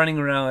wouldn't be running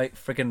around like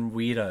freaking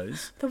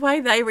weirdos. The way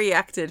they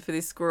reacted for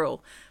this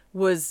squirrel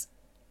was,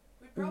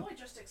 We'd probably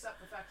just accept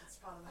the fact it's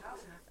part of the house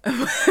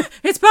now.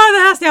 it's part of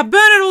the house now,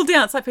 burn it all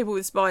down. It's like people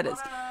with spiders.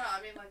 No.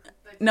 I mean,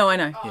 like... No, I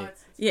know. Oh,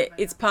 Yeah.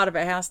 It's part of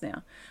our house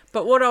now.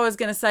 But what I was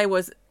going to say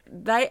was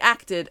they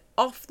acted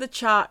off the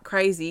chart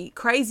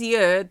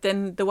crazier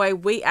than the way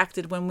we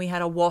acted when we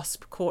had a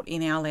wasp caught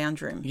in our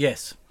lounge room.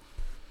 Yes.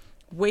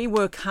 We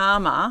were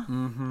calmer.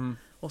 Mm-hmm.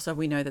 Also,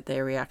 we know that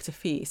they react to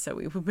fear, so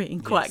we were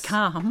being quite Yes.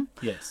 calm.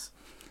 Yes.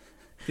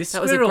 This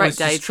That was a squirrel great is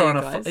day just for you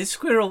trying to... guys.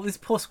 This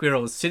poor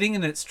squirrel is sitting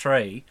in its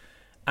tree,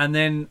 and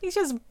then... He's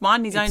just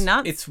minding his own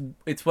nuts.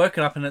 It's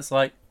woken up and it's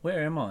like,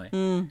 where am I?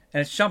 And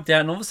it's jumped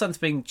out and all of a sudden it's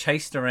being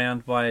chased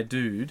around by a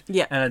dude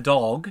Yeah. and a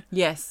dog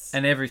Yes.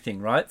 and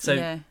everything, right? So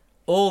Yeah.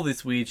 all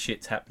this weird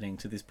shit's happening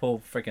to this poor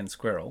freaking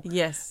squirrel.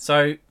 Yes.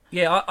 So,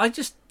 yeah, I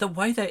just... The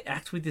way they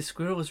act with this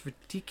squirrel is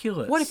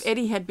ridiculous. What if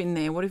Eddie had been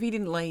there? What if he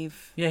didn't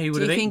leave? Yeah, he would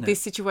Do have you eaten think it.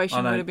 this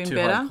situation would have been too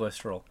better? high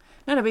cholesterol.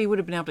 No, but he would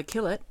have been able to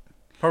kill it.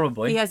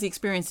 Probably. He has the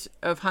experience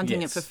of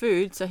hunting Yes. it for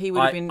food, so he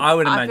would have been... I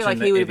would imagine feel like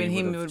that he would have Eddie been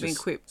him would who would have been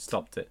just equipped.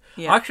 stopped it.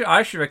 Yeah. I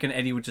actually reckon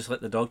Eddie would just let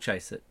the dog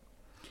chase it.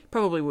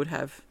 Probably would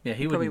have. Yeah,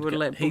 he probably wouldn't. would have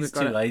let He's Booger too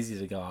got it. lazy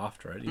to go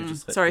after it. He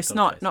just let Sorry, the dog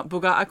Snot, chase. not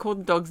Booger. I called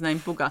the dog's name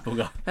Booger.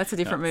 Booger. That's a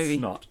different No, movie.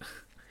 Snot.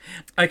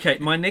 Okay,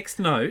 my next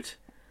note,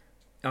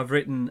 I've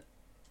written,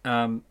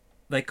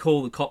 they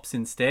call the cops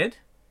instead.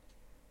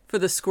 For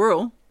the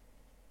squirrel.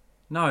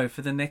 No,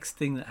 for the next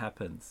thing that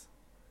happens.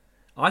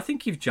 I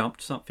think you've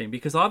jumped something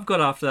because I've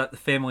got after that the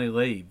family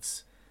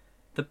leaves.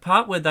 The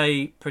part where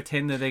they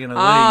pretend that they're going to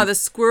leave. Ah, the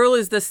squirrel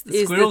is the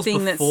squirrel's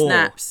thing before.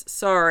 that snaps.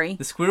 Sorry.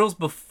 The squirrel's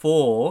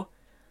before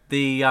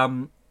the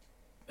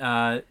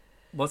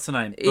what's the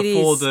name? It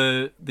Before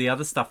is. the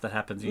other stuff that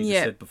happens you Yeah.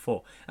 just said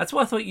before. That's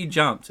why I thought you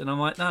jumped, and I'm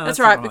like, no, That's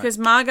not right, because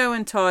Margot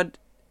and Todd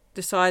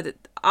decide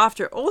that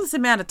after all this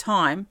amount of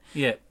time,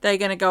 yeah, they're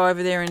going to go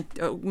over there and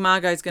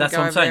Margot's going that's to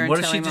go what I'm over there saying. and What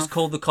if tell she him just off.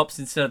 called the cops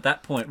instead at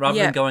that point, rather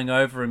Yeah. than going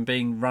over and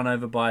being run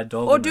over by a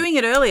dog? Or doing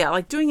it earlier,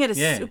 like doing it,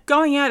 Yeah.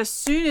 going out as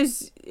soon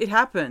as it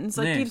happens.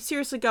 Like Yeah. you'd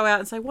seriously go out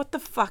and say, "What the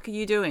fuck are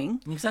you doing?"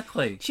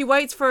 Exactly. She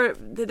waits for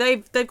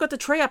they've got the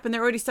tree up and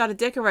they're already started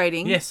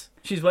decorating. Yes,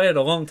 she's waited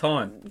a long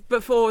time.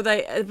 Before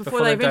they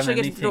Before they've eventually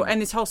done get to the door, anything.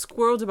 and this whole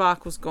squirrel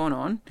debacle's gone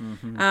on.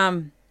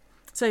 Mm-hmm.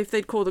 So if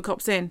they'd call the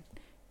cops in,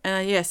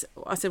 yes,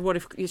 I said, what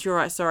if? Yes, you're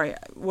right. Sorry.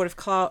 What if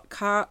Clark's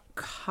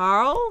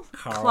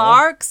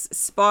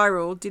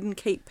spiral didn't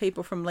keep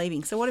people from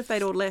leaving? So what if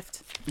they'd all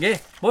left? Yeah.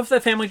 What if their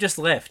family just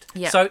left?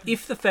 Yeah. So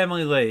if the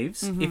family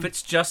leaves, if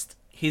it's just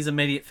his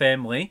immediate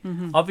family,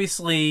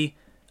 obviously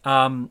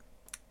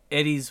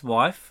Eddie's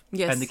wife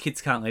Yes. and the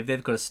kids can't leave.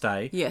 They've got to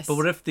stay. Yes. But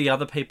what if the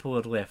other people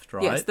had left,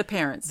 right? Yes, the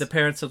parents. The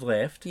parents had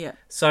left. Yeah.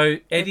 So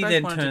Eddie both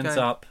then wanted to turns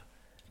go. up.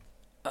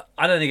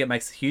 I don't think it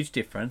makes a huge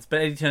difference, but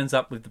Eddie turns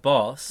up with the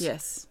boss.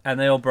 Yes. And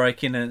they all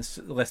break in and it's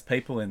less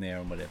people in there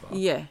and whatever.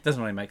 Yeah.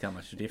 Doesn't really make that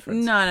much of a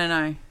difference.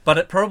 No. But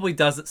it probably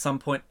does at some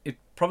point. It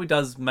probably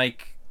does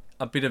make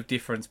a bit of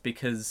difference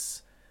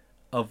because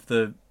of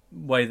the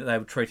way that they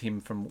would treat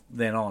him from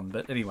then on.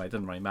 But anyway, it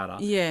doesn't really matter.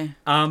 Yeah.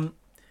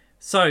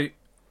 So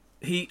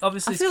he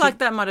obviously... I feel like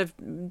that might have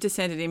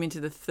descended him into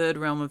the third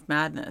realm of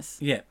madness.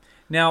 Yeah.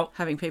 Now,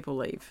 Having people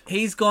leave.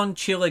 he's gone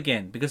chill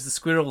again because the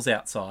squirrel's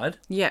outside.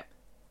 Yeah.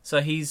 So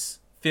he's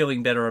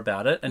feeling better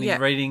about it. And Yeah.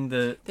 he's reading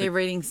They're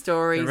reading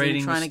stories they're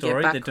reading and trying the to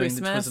story. get back They're doing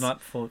the Christmas. Twas the Night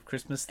Before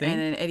Christmas thing. And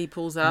then Eddie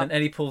pulls up. And then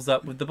Eddie pulls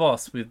up with the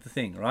boss with the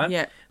thing, right?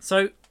 Yeah.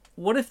 So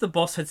what if the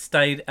boss had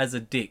stayed as a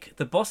dick?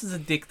 The boss is a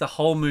dick the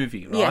whole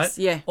movie, right? Yes,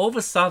 yeah. All of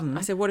a sudden...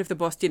 I said, what if the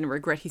boss didn't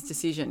regret his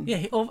decision?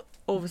 Yeah, All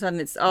of a sudden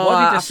it's, Why did he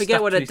I just forget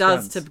stuck what to it his does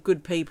guns? to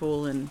good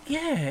people and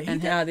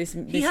how this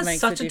he has makes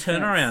such a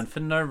difference. turnaround for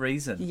no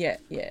reason. Yeah.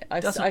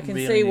 Doesn't I can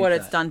really see need what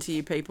it's that. done to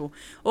you people.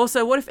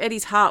 Also, what if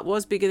Eddie's heart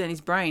was bigger than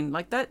his brain?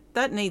 Like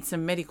that needs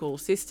some medical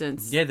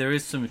assistance. Yeah, there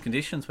is some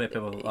conditions where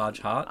people have large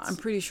hearts. I'm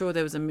pretty sure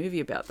there was a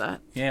movie about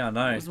that. Yeah, I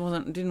know.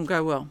 It didn't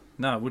go well.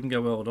 No, it wouldn't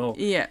go well at all.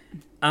 Yeah.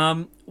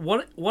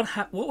 What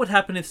would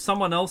happen if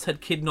someone else had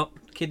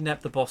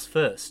kidnapped the boss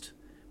first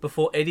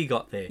before Eddie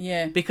got there?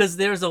 Yeah. Because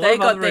there is a lot They of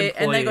got other their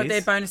employees. and they got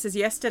their bonuses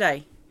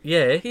yesterday.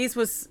 Yeah. His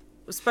was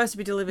supposed to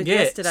be delivered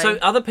Yeah, yesterday. so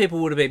other people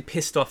would have been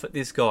pissed off at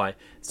this guy.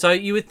 So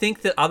you would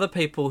think that other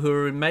people who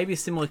are in maybe a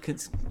similar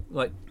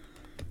what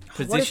if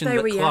position they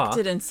that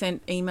reacted Clark... and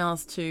sent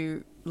emails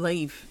to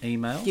leave?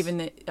 Emails? Given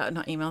that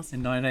not emails.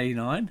 In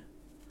 1989?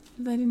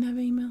 They didn't have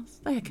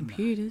emails. They had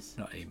computers.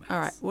 Not emails. All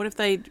right. What if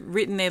they'd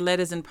written their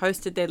letters and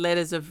posted their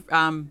letters of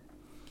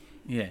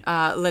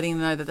Yeah. letting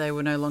them know that they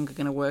were no longer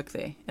going to work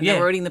there, and Yeah. they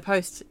were already in the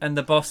post. And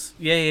the boss...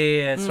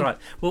 Yeah, that's right.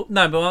 Well,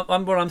 no, but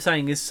what I'm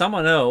saying is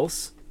someone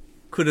else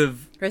could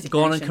have gone and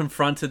Resignation.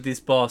 confronted this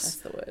boss. That's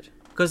the word.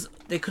 Because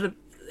there could have...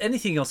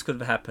 Anything else could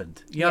have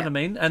happened. You know what I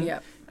mean? And Yeah.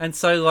 and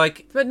so,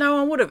 like... But no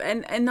one would have,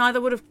 and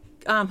neither would have.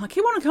 I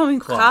keep on calling him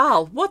Clark.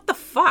 Carl. What the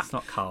fuck? It's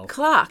not Carl.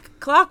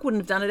 Clark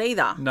wouldn't have done it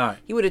either. No.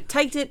 He would have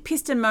taken it,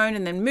 pissed and moaned,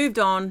 and then moved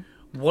on.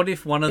 What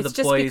if one of It's the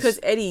just boys... because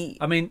Eddie.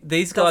 I mean,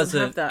 these guys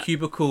doesn't are have that.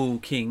 cubicle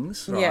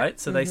kings, right? Yeah.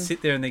 So they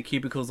sit there in their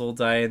cubicles all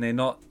day and they're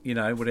not,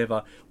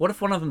 whatever. What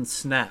if one of them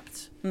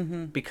snapped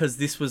because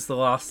this was the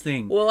last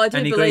thing? Well, I do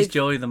and he got believe- his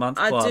Jolly of the Month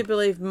Club. I do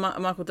believe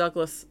Michael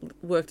Douglas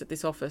worked at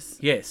this office.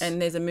 Yes.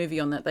 And there's a movie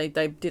on that. They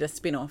did a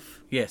spin off.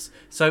 Yes.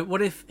 So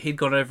what if he'd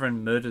gone over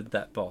and murdered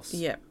that boss?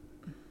 Yeah.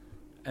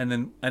 And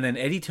then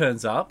Eddie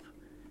turns up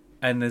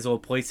and there's all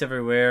police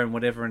everywhere and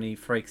whatever and he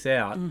freaks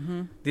out.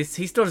 Mm-hmm. He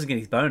still doesn't get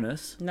his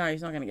bonus. No,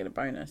 he's not going to get a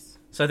bonus.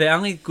 So the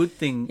only good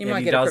thing He might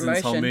Eddie get a does in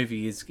this whole promotion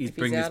movie is if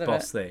bring he's his out of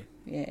boss it. there.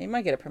 Yeah, he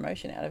might get a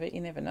promotion out of it.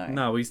 You never know.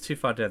 No, he's too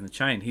far down the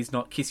chain. He's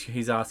not kiss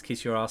his ass,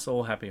 kiss your ass,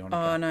 all happy on it.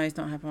 Oh no, he's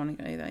not happy on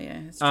it either. Yeah,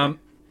 it's true.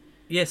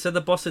 Yeah, so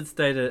the boss had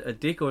stayed a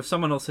dick, or if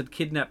someone else had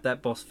kidnapped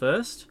that boss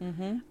first.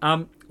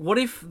 Mm-hmm. What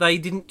if they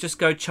didn't just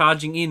go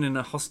charging in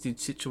a hostage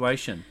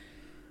situation?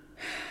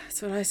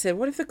 That's what I said.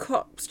 What if the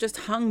cops just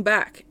hung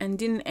back and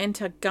didn't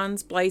enter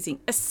guns blazing,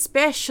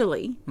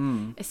 especially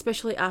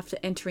after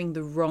entering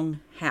the wrong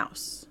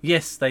house?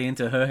 Yes, they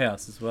enter her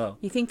house as well.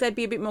 You think they'd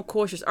be a bit more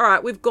cautious? All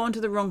right, we've gone to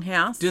the wrong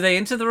house. Do they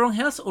enter the wrong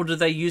house, or do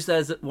they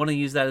want to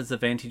use that as a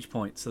vantage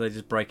point, so they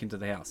just break into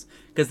the house?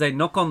 Because they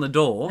knock on the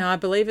door. No, I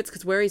believe it's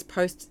because where he's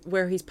parked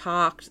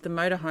the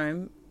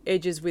motorhome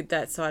edges with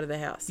that side of the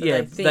house. So yeah,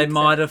 think they that-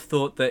 might have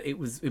thought that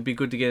it'd be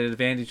good to get an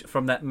advantage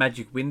from that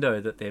magic window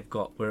that they've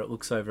got where it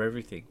looks over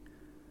everything.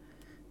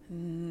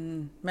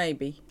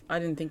 Maybe. I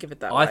didn't think of it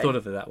that way. I thought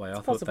of it that way.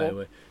 I thought they possible.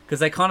 were, because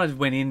they kind of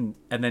went in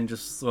and then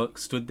just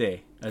stood there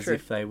as True.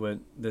 if they were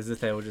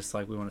just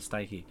like, we want to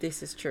stay here.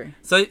 This is true.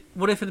 So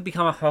what if it had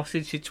become a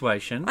hostage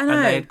situation I know.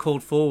 and they had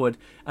called forward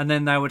and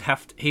then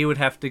he would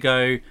have to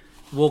go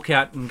walk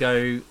out and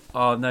go,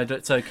 oh no,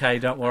 it's okay,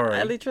 don't worry.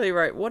 I literally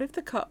wrote, what if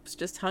the cops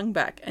just hung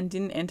back and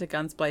didn't enter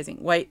guns blazing?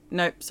 Wait,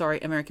 nope, sorry,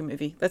 American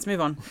movie. Let's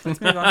move on.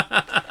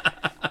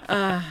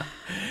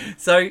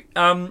 So,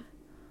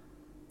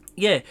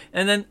 yeah,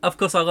 and then of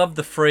course I love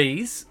the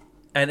freeze,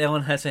 and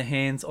Ellen has her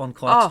hands on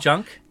Clark's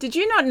junk. Did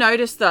you not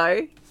notice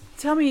though?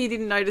 Tell me you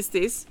didn't notice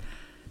this.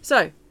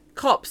 So,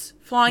 cops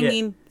flying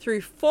in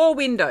through 4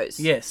 windows.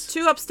 Yes.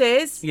 2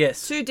 upstairs.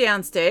 Yes. 2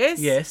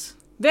 downstairs. Yes.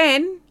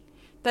 Then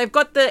they've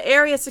got the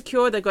area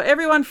secured. They've got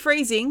everyone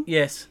freezing.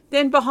 Yes.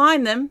 Then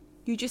behind them,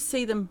 you just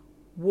see them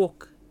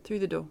walk through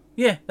the door.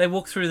 Yeah, they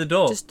walk through the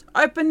door. Just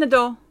open the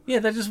door Yeah,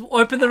 they just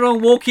open the door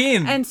and walk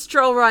in. and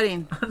stroll right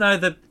in. No,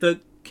 the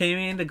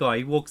commander guy,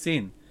 he walks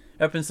in,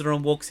 opens the door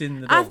and walks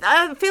in the door.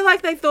 I feel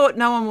like they thought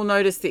no one will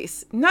notice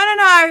this. No.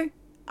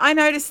 I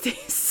noticed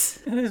this.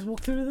 And they just walk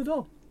through the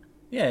door.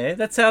 Yeah,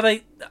 that's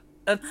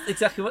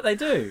exactly what they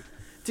do.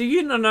 Do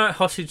you not know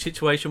hostage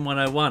situation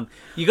 101?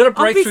 You got to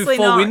break Obviously through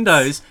 4 not.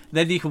 windows,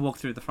 then you can walk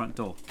through the front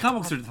door. You can't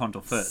walk through the front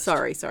door first.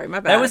 Sorry, my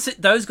bad.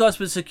 Those guys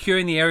were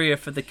securing the area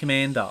for the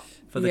commander,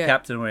 for the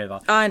captain or whatever.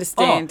 I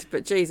understand,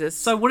 but Jesus.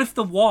 So what if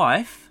the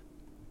wife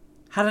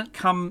hadn't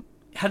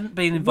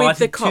been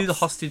invited cops. to the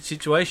hostage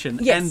situation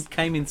Yes. and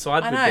came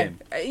inside I with know.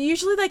 them?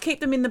 Usually they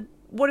keep them in the...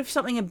 What if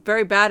something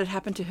very bad had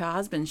happened to her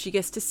husband? She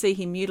gets to see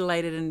him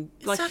mutilated and...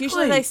 Exactly.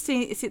 Usually they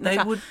sit in the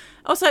car.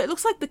 Also, it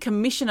looks like the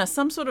commissioner,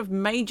 some sort of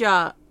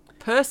major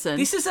person...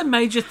 This is a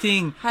major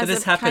thing that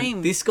has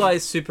happened. This guy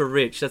is super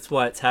rich. That's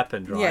why it's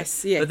happened, right?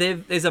 Yes, yeah.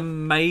 But there's a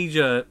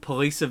major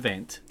police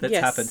event that's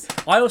Yes. happened.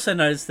 I also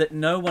noticed that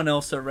no one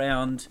else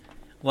around,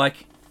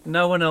 like,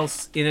 no one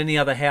else in any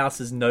other house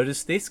has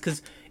noticed this,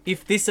 because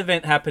if this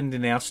event happened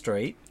in our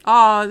street,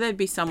 Oh, there'd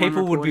be someone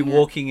people would be reporting it.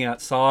 walking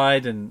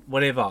outside and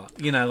whatever.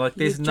 You know, like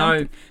there's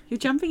You're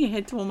jumping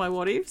ahead to all my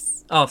what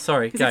ifs. Oh,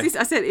 sorry. Go. I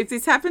said if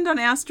this happened on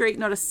our street,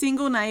 not a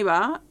single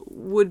neighbour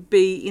would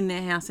be in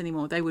their house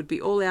anymore. They would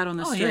be all out on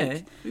the Oh, street. yeah.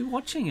 We're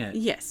watching it.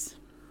 Yes.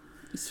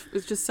 It's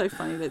just so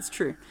funny that's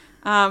true.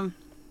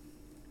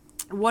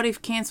 What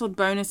if cancelled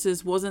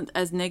bonuses wasn't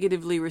as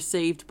negatively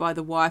received by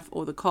the wife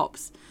or the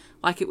cops?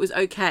 Like it was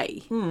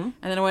okay. And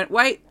then I went,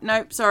 wait,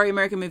 nope, sorry,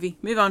 American movie.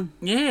 Move on.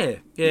 Yeah.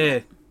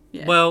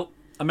 Well,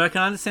 I mean, I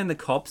can understand the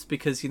cops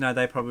because, you know,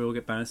 they probably all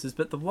get bonuses.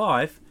 But the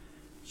wife,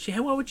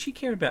 why would she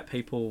care about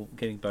people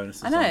getting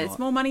bonuses? I know, or it's not?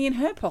 more money in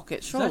her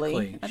pocket, surely.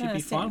 Exactly. I She'd don't be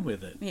understand. fine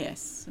with it.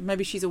 Yes.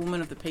 Maybe she's a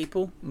woman of the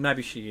people.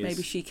 Maybe she is.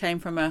 Maybe she came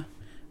from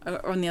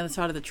on the other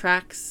side of the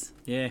tracks.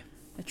 Yeah.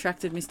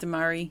 Attracted Mr.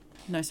 Murray.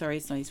 No, sorry,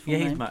 it's not his full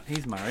Yeah, name.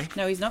 he's Murray.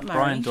 No, he's not Murray.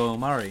 Brian Doyle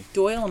Murray.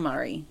 Doyle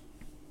Murray.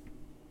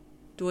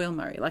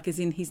 Like as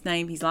in his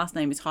last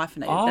name is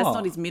hyphenated. That's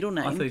not his middle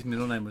name. I thought his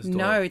middle name was Doyle.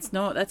 No, it's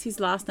not. That's his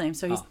last name.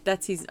 So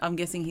that's his. I'm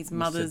guessing his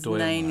mother's Doyle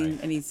name Murray.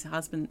 and his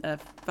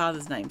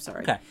father's name.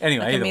 Sorry. Okay.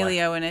 Anyway, like either way.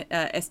 Emilio and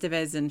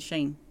Estevez and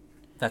Sheen.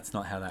 That's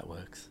not how that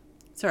works.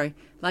 Sorry,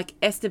 like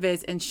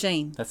Estevez and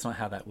Sheen. That's not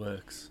how that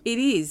works. It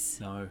is.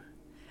 No.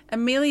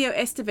 Emilio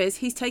Estevez.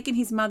 He's taken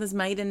his mother's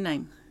maiden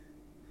name.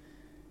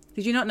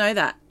 Did you not know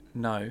that?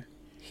 No.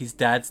 His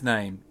dad's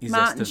name is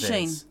Martin Estevez.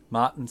 Sheen.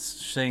 Martin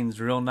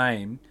Sheen's real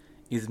name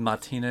is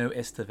Martino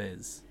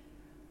Estevez.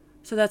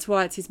 So that's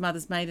why it's his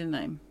mother's maiden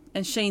name.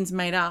 And Sheen's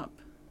made up.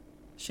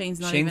 Sheen's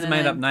not Sheen's even a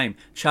made name. up name.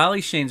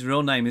 Charlie Sheen's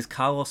real name is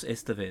Carlos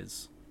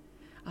Estevez.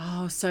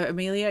 Oh, so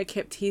Emilio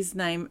kept his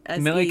name as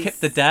Emilio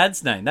kept the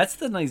dad's name. That's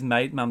his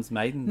mum's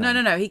maiden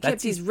name. No. He kept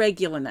That's his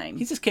regular name.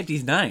 He just kept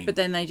his name. But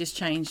then they just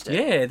changed it.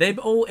 Yeah, they're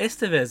all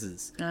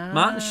Estevez's. Ah.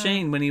 Martin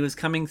Sheen, when he was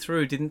coming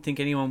through, didn't think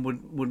anyone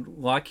would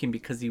like him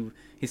because he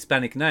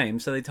Hispanic name,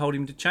 so they told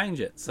him to change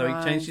it. So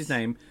he changed his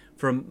name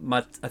from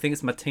I think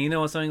it's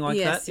Martino or something like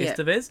that,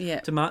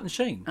 Estevez, to Martin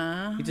Sheen.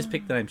 He just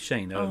picked the name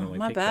Sheen. I don't know why he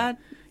my picked bad.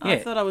 that. I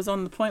thought I was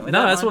on the point with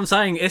No, that that's one. what I'm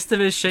saying.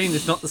 Estevez Sheen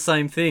is not the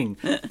same thing,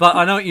 but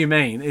I know what you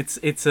mean.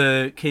 It's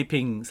a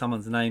keeping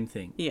someone's name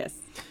thing. Yes.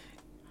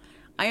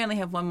 I only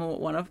have one more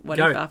what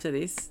if after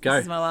this. Go.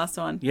 This is my last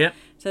one. Yep.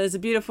 So there's a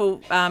beautiful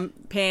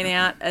pan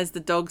out as the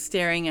dog's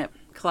staring at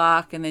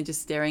Clark and they're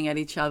just staring at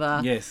each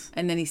other. Yes.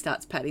 And then he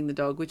starts patting the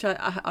dog, which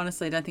I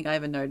honestly don't think I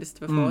ever noticed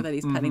before that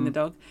he's patting the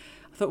dog.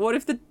 I thought, what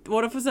if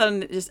all of a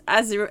sudden, just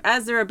as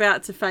they're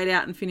about to fade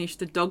out and finish,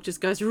 the dog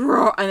just goes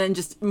roar and then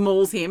just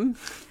mauls him.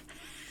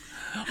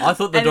 I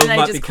thought the and dog then they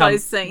might just become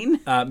close scene.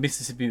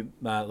 Mississippi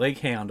Leg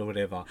Hound or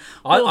whatever.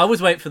 I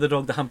was waiting for the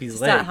dog to hump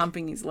his leg. Start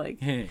humping his leg.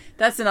 Yeah.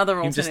 That's another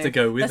alternative. just to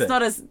go with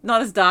That's it.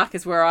 not as dark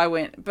as where I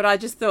went, but I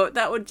just thought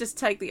that would just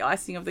take the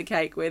icing of the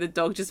cake, where the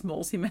dog just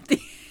mauls him at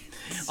the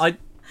end.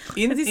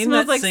 In he that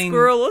smells like scene,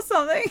 squirrel or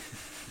something.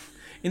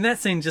 in that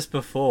scene just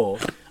before,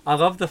 I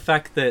love the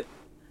fact that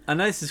I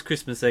know this is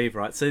Christmas Eve,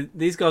 right? So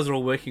these guys are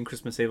all working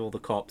Christmas Eve, all the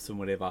cops and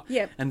whatever.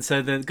 Yep. And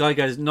so the guy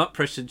goes, not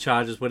pressured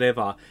charges,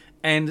 whatever.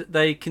 And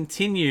they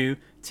continue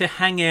to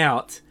hang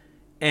out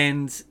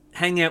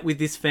with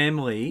this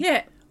family.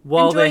 Yeah.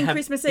 While enjoying they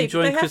Christmas Eve.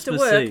 enjoying If they have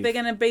Christmas to work, Eve. they're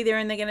going to be there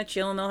and they're going to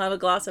chill and they'll have a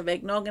glass of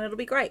eggnog and it'll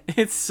be great.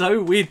 It's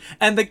so weird.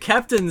 And the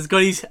captain's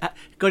got his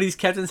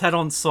captain's hat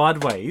on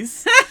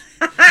sideways.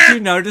 Did you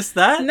notice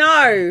that?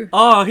 No.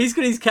 Oh, he's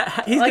got his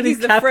cap. He's Like got his he's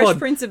the cap Fresh on.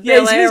 Prince of Yeah,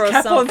 he's Bel-Air got his or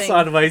cap on something.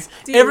 sideways.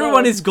 Dear Everyone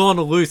Lord. is gone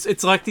loose.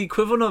 It's like the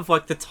equivalent of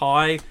like the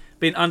tie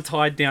being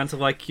untied down to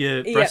like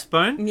your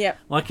breastbone. Yep.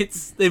 Like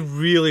they're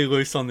really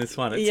loose on this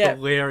one. It's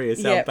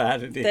hilarious how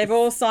bad it is. They've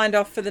all signed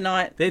off for the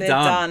night. They're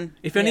done.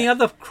 If any Yeah.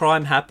 other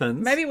crime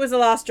happens, Maybe it was the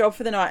last job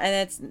for the night and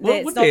it's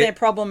would not be their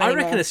problem anymore.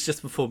 I reckon it's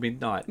just before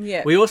midnight.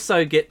 Yeah. We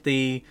also get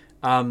the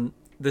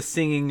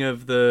singing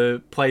of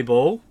the play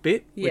ball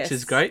bit, which Yes.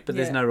 is great, but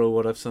there's Yeah. no real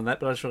word-ups on that,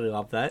 but I just really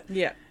love that.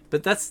 Yeah.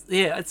 But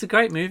it's a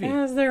great movie.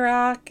 As the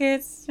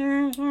rockets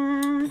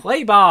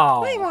Play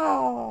ball! play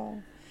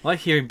ball. I like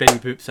hearing Betty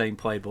Boop saying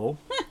play ball.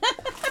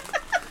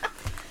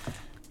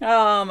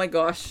 Oh my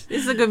gosh.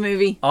 This is a good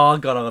movie. Oh,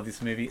 God, I love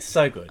this movie. It's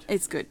so good.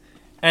 It's good.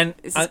 And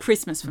This is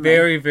Christmas for me.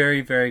 very,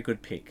 very, very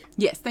good pick.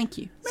 Yes, thank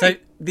you. So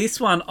this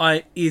one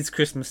is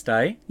Christmas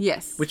Day,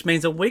 Yes. which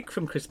means a week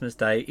from Christmas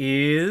Day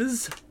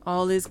is...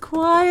 All is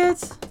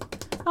quiet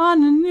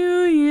on a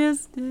New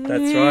Year's Day.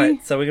 That's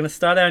right. So we're going to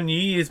start our New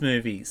Year's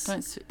movies.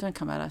 Don't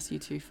come at us, you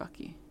two. Fuck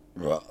you.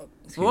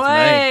 Excuse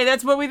Way, me.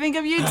 that's what we think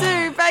of you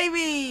too,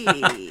 baby.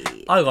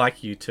 I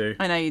like you too.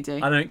 I know you do.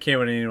 I don't care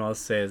what anyone else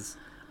says.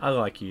 I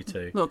like you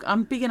too. Look,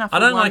 I'm big enough for I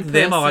don't one like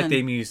them, I like person.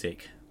 their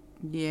music.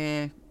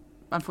 Yeah. See,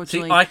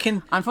 Unfortunately,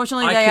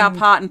 I they are can-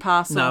 part and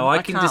parcel. No,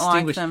 I can can't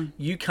distinguish. like them.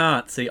 You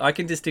can't. See, I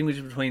can distinguish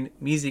between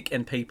music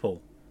and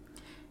people.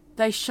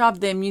 They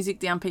shoved their music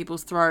down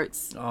people's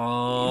throats.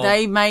 Oh.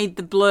 They made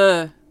the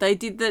Blur. They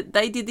did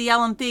the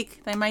Alan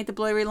Thicke. They made the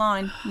blurry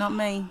line, not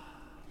me.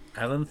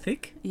 Alan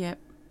Thicke? Yep.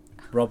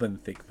 Robin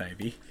Thicke,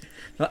 maybe.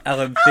 Not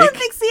Alan Alan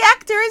Thicke. Thicke's the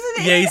actor,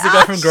 isn't he? Yeah, he's the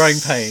guy from Growing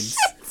Pains.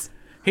 Shit.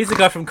 He's the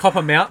guy from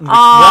Copper Mountain, which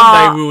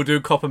Oh. one day we will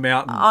do Copper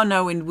Mountain. Oh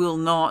no, we will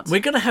not.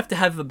 We're going to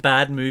have a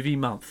bad movie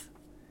month.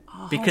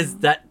 Because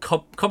that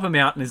Copper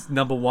Mountain is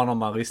number one on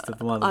my list of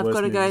one of the I've worst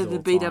got to movies go of to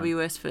all the time.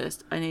 BWS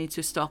first. I need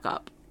to stock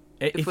up.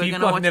 If we're you've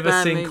gonna watch never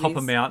bad seen movies.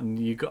 Copper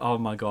Mountain, oh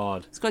my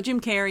God. It's got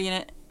Jim Carrey in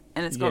it,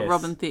 and it's got Yes.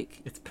 Robin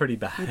Thicke It's pretty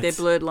bad. with their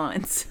blurred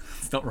lines.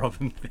 It's not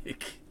Robin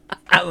Thicke.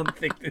 Alan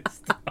Thicke this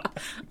time.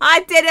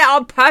 I did it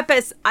on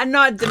purpose. I'm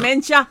not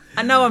dementia.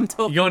 I know I'm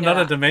talking You're not a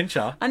about.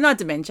 dementia. I'm not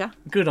dementia.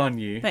 Good on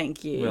you.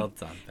 Thank you. Well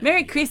done. baby.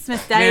 Merry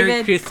Christmas, David.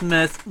 Merry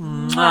Christmas.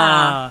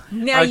 Mwah.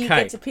 Now you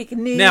Okay. get to pick a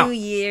New Now,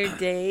 Year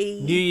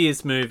day. New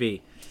Year's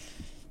movie.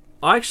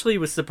 I actually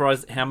was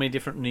surprised at how many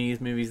different New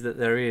Year's movies that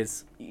there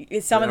is.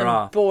 Some of there them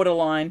are.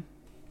 borderline,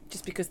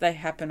 just because they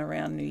happen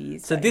around New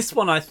Year's So Day. this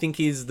one I think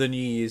is the New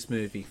Year's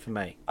movie for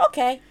me.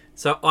 Okay.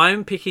 So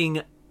I'm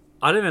picking...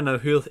 I don't even know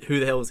who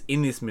the hell is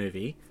in this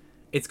movie.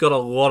 It's got a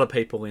lot of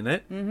people in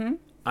it. Mm-hmm.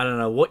 I don't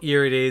know what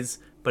year it is,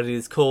 but it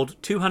is called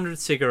 200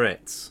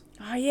 Cigarettes.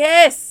 Oh,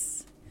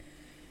 yes.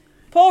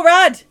 Paul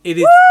Rudd. It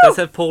is. Woo! Does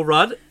have Paul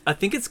Rudd. I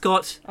think it's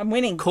got I'm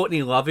winning.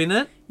 Courtney Love in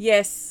it.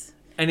 Yes.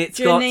 And it's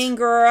Janine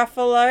got...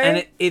 Garofalo.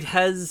 And it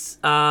has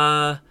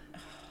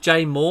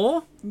Jay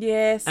Moore.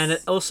 Yes. And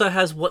it also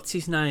has... What's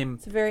his name?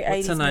 It's a very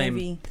What's 80s her name?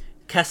 movie.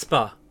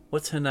 Casper.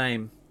 What's her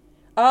name?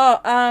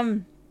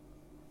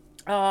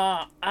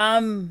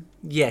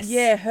 Yes.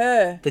 Yeah,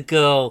 her. The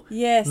girl.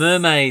 Yes.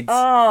 Mermaids.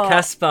 Oh.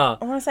 Casper.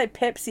 I want to say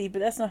Pepsi, but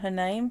that's not her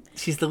name.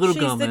 She's the little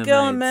girl in She's the Mermaids.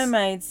 girl in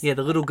Mermaids. Yeah,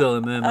 the little girl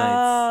in Mermaids.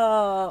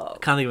 Oh.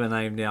 Can't think of her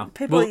name now.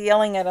 People are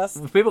yelling at us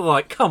People are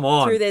like, come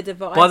on. through their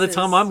devices. By the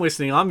time I'm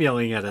listening, I'm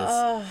yelling at us.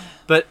 Oh,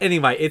 But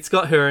anyway, it's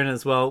got her in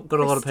as well. Got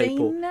a lot of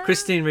people. Christina?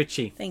 Christine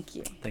Ritchie. thank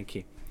you. Thank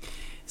you.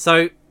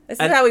 So, This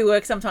and- is how we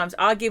work sometimes.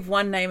 I give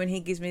one name and he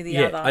gives me the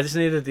yeah, other. I just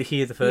needed to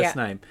hear the first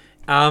Yeah. name.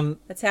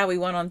 That's how we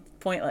won on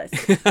Pointless.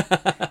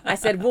 I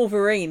said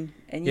Wolverine,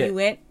 and you Yeah.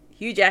 went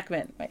Hugh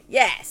Jackman. I went,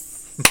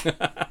 yes. Because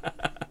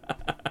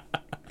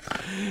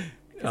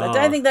I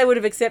don't think they would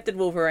have accepted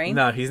Wolverine.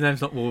 No, his name's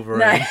not Wolverine.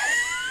 No.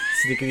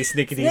 Snickety,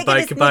 snickety, Snickety,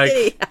 bake,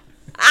 bake.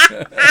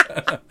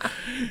 snickety.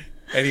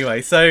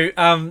 Anyway, so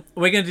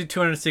we're going to do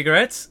 200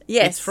 Cigarettes.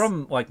 Yes. It's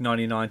from like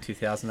 99,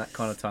 2000, that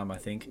kind of time, I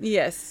think.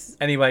 Yes.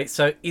 Anyway,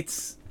 so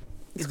it's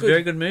a good.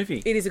 very good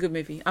movie. It is a good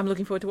movie. I'm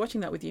looking forward to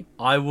watching that with you.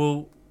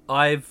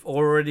 I've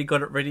already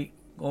got it ready,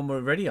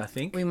 almost ready, I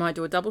think. We might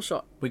do a double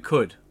shot. We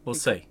could. We'll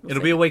see. We'll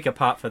It'll see. be a week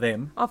apart for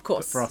them. Of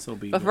course. But for us, it'll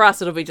be... But for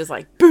us, it'll be just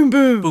like boom,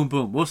 boom. Boom,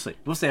 boom. We'll see.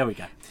 We'll see how we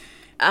go.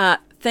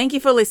 Thank you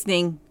for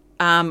listening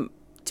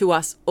to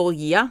us all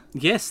year.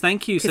 Yes,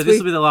 thank you. So 'Cause this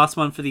will be the last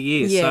one for the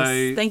year. Yes.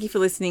 So Thank you for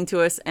listening to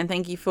us, and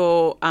thank you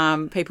for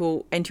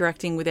people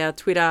interacting with our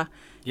Twitter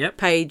Yep.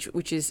 page,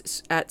 which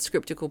is at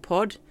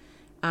scripticalpod.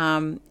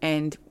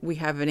 And we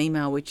have an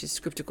email, which is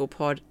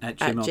scripticalpod at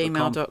gmail.com.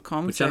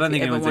 gmail.com. Which So I don't if you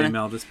think ever anyone's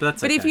wanna- emailed us, but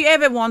that's But okay. if you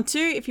ever want to,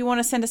 if you want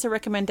to send us a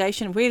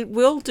recommendation, we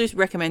will do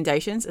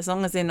recommendations as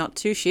long as they're not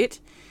too shit.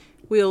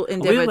 We'll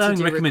endeavour to allowing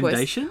do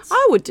recommendations? requests.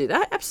 I would do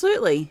that,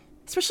 absolutely.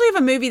 especially of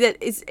a movie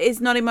that is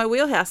not in my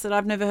wheelhouse that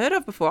I've never heard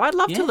of before. I'd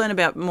love to Yeah. learn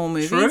about more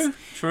movies.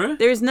 True.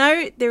 There is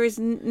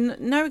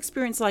no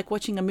experience like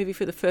watching a movie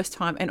for the first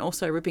time and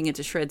also ripping it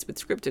to shreds with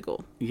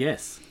Scriptical,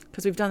 Yes.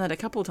 because we've done that a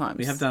couple of times.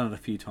 We have done it a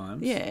few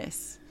times.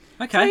 Yes.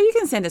 Okay. So you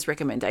can send us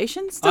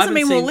recommendations. I Doesn't haven't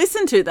mean we'll seen-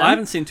 listen to them. I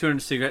haven't seen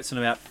 200 Cigarettes in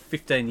about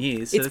 15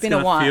 years. So It's been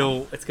a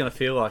while. It's going to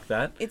feel like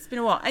that. It's been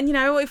a while. And,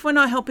 if we're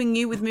not helping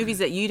you with movies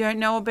that you don't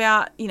know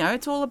about,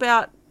 it's all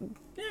about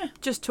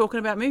just talking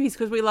about movies,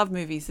 because we love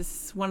movies.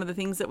 This is one of the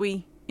things that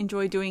we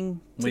enjoy doing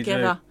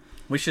together.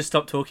 We should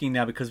stop talking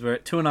now because we're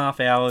at 2.5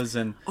 hours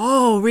and...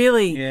 Oh,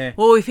 really? Yeah.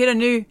 Well, we've hit a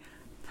new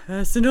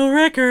personal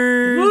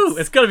record. Woo,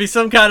 it's got to be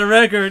some kind of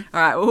record. All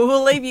right. Well,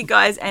 we'll leave you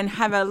guys and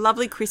have a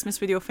lovely Christmas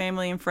with your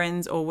family and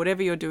friends, or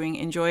whatever you're doing.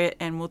 Enjoy it,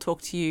 and we'll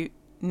talk to you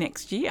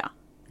next year.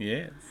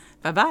 Yes.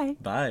 Bye-bye.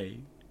 Bye.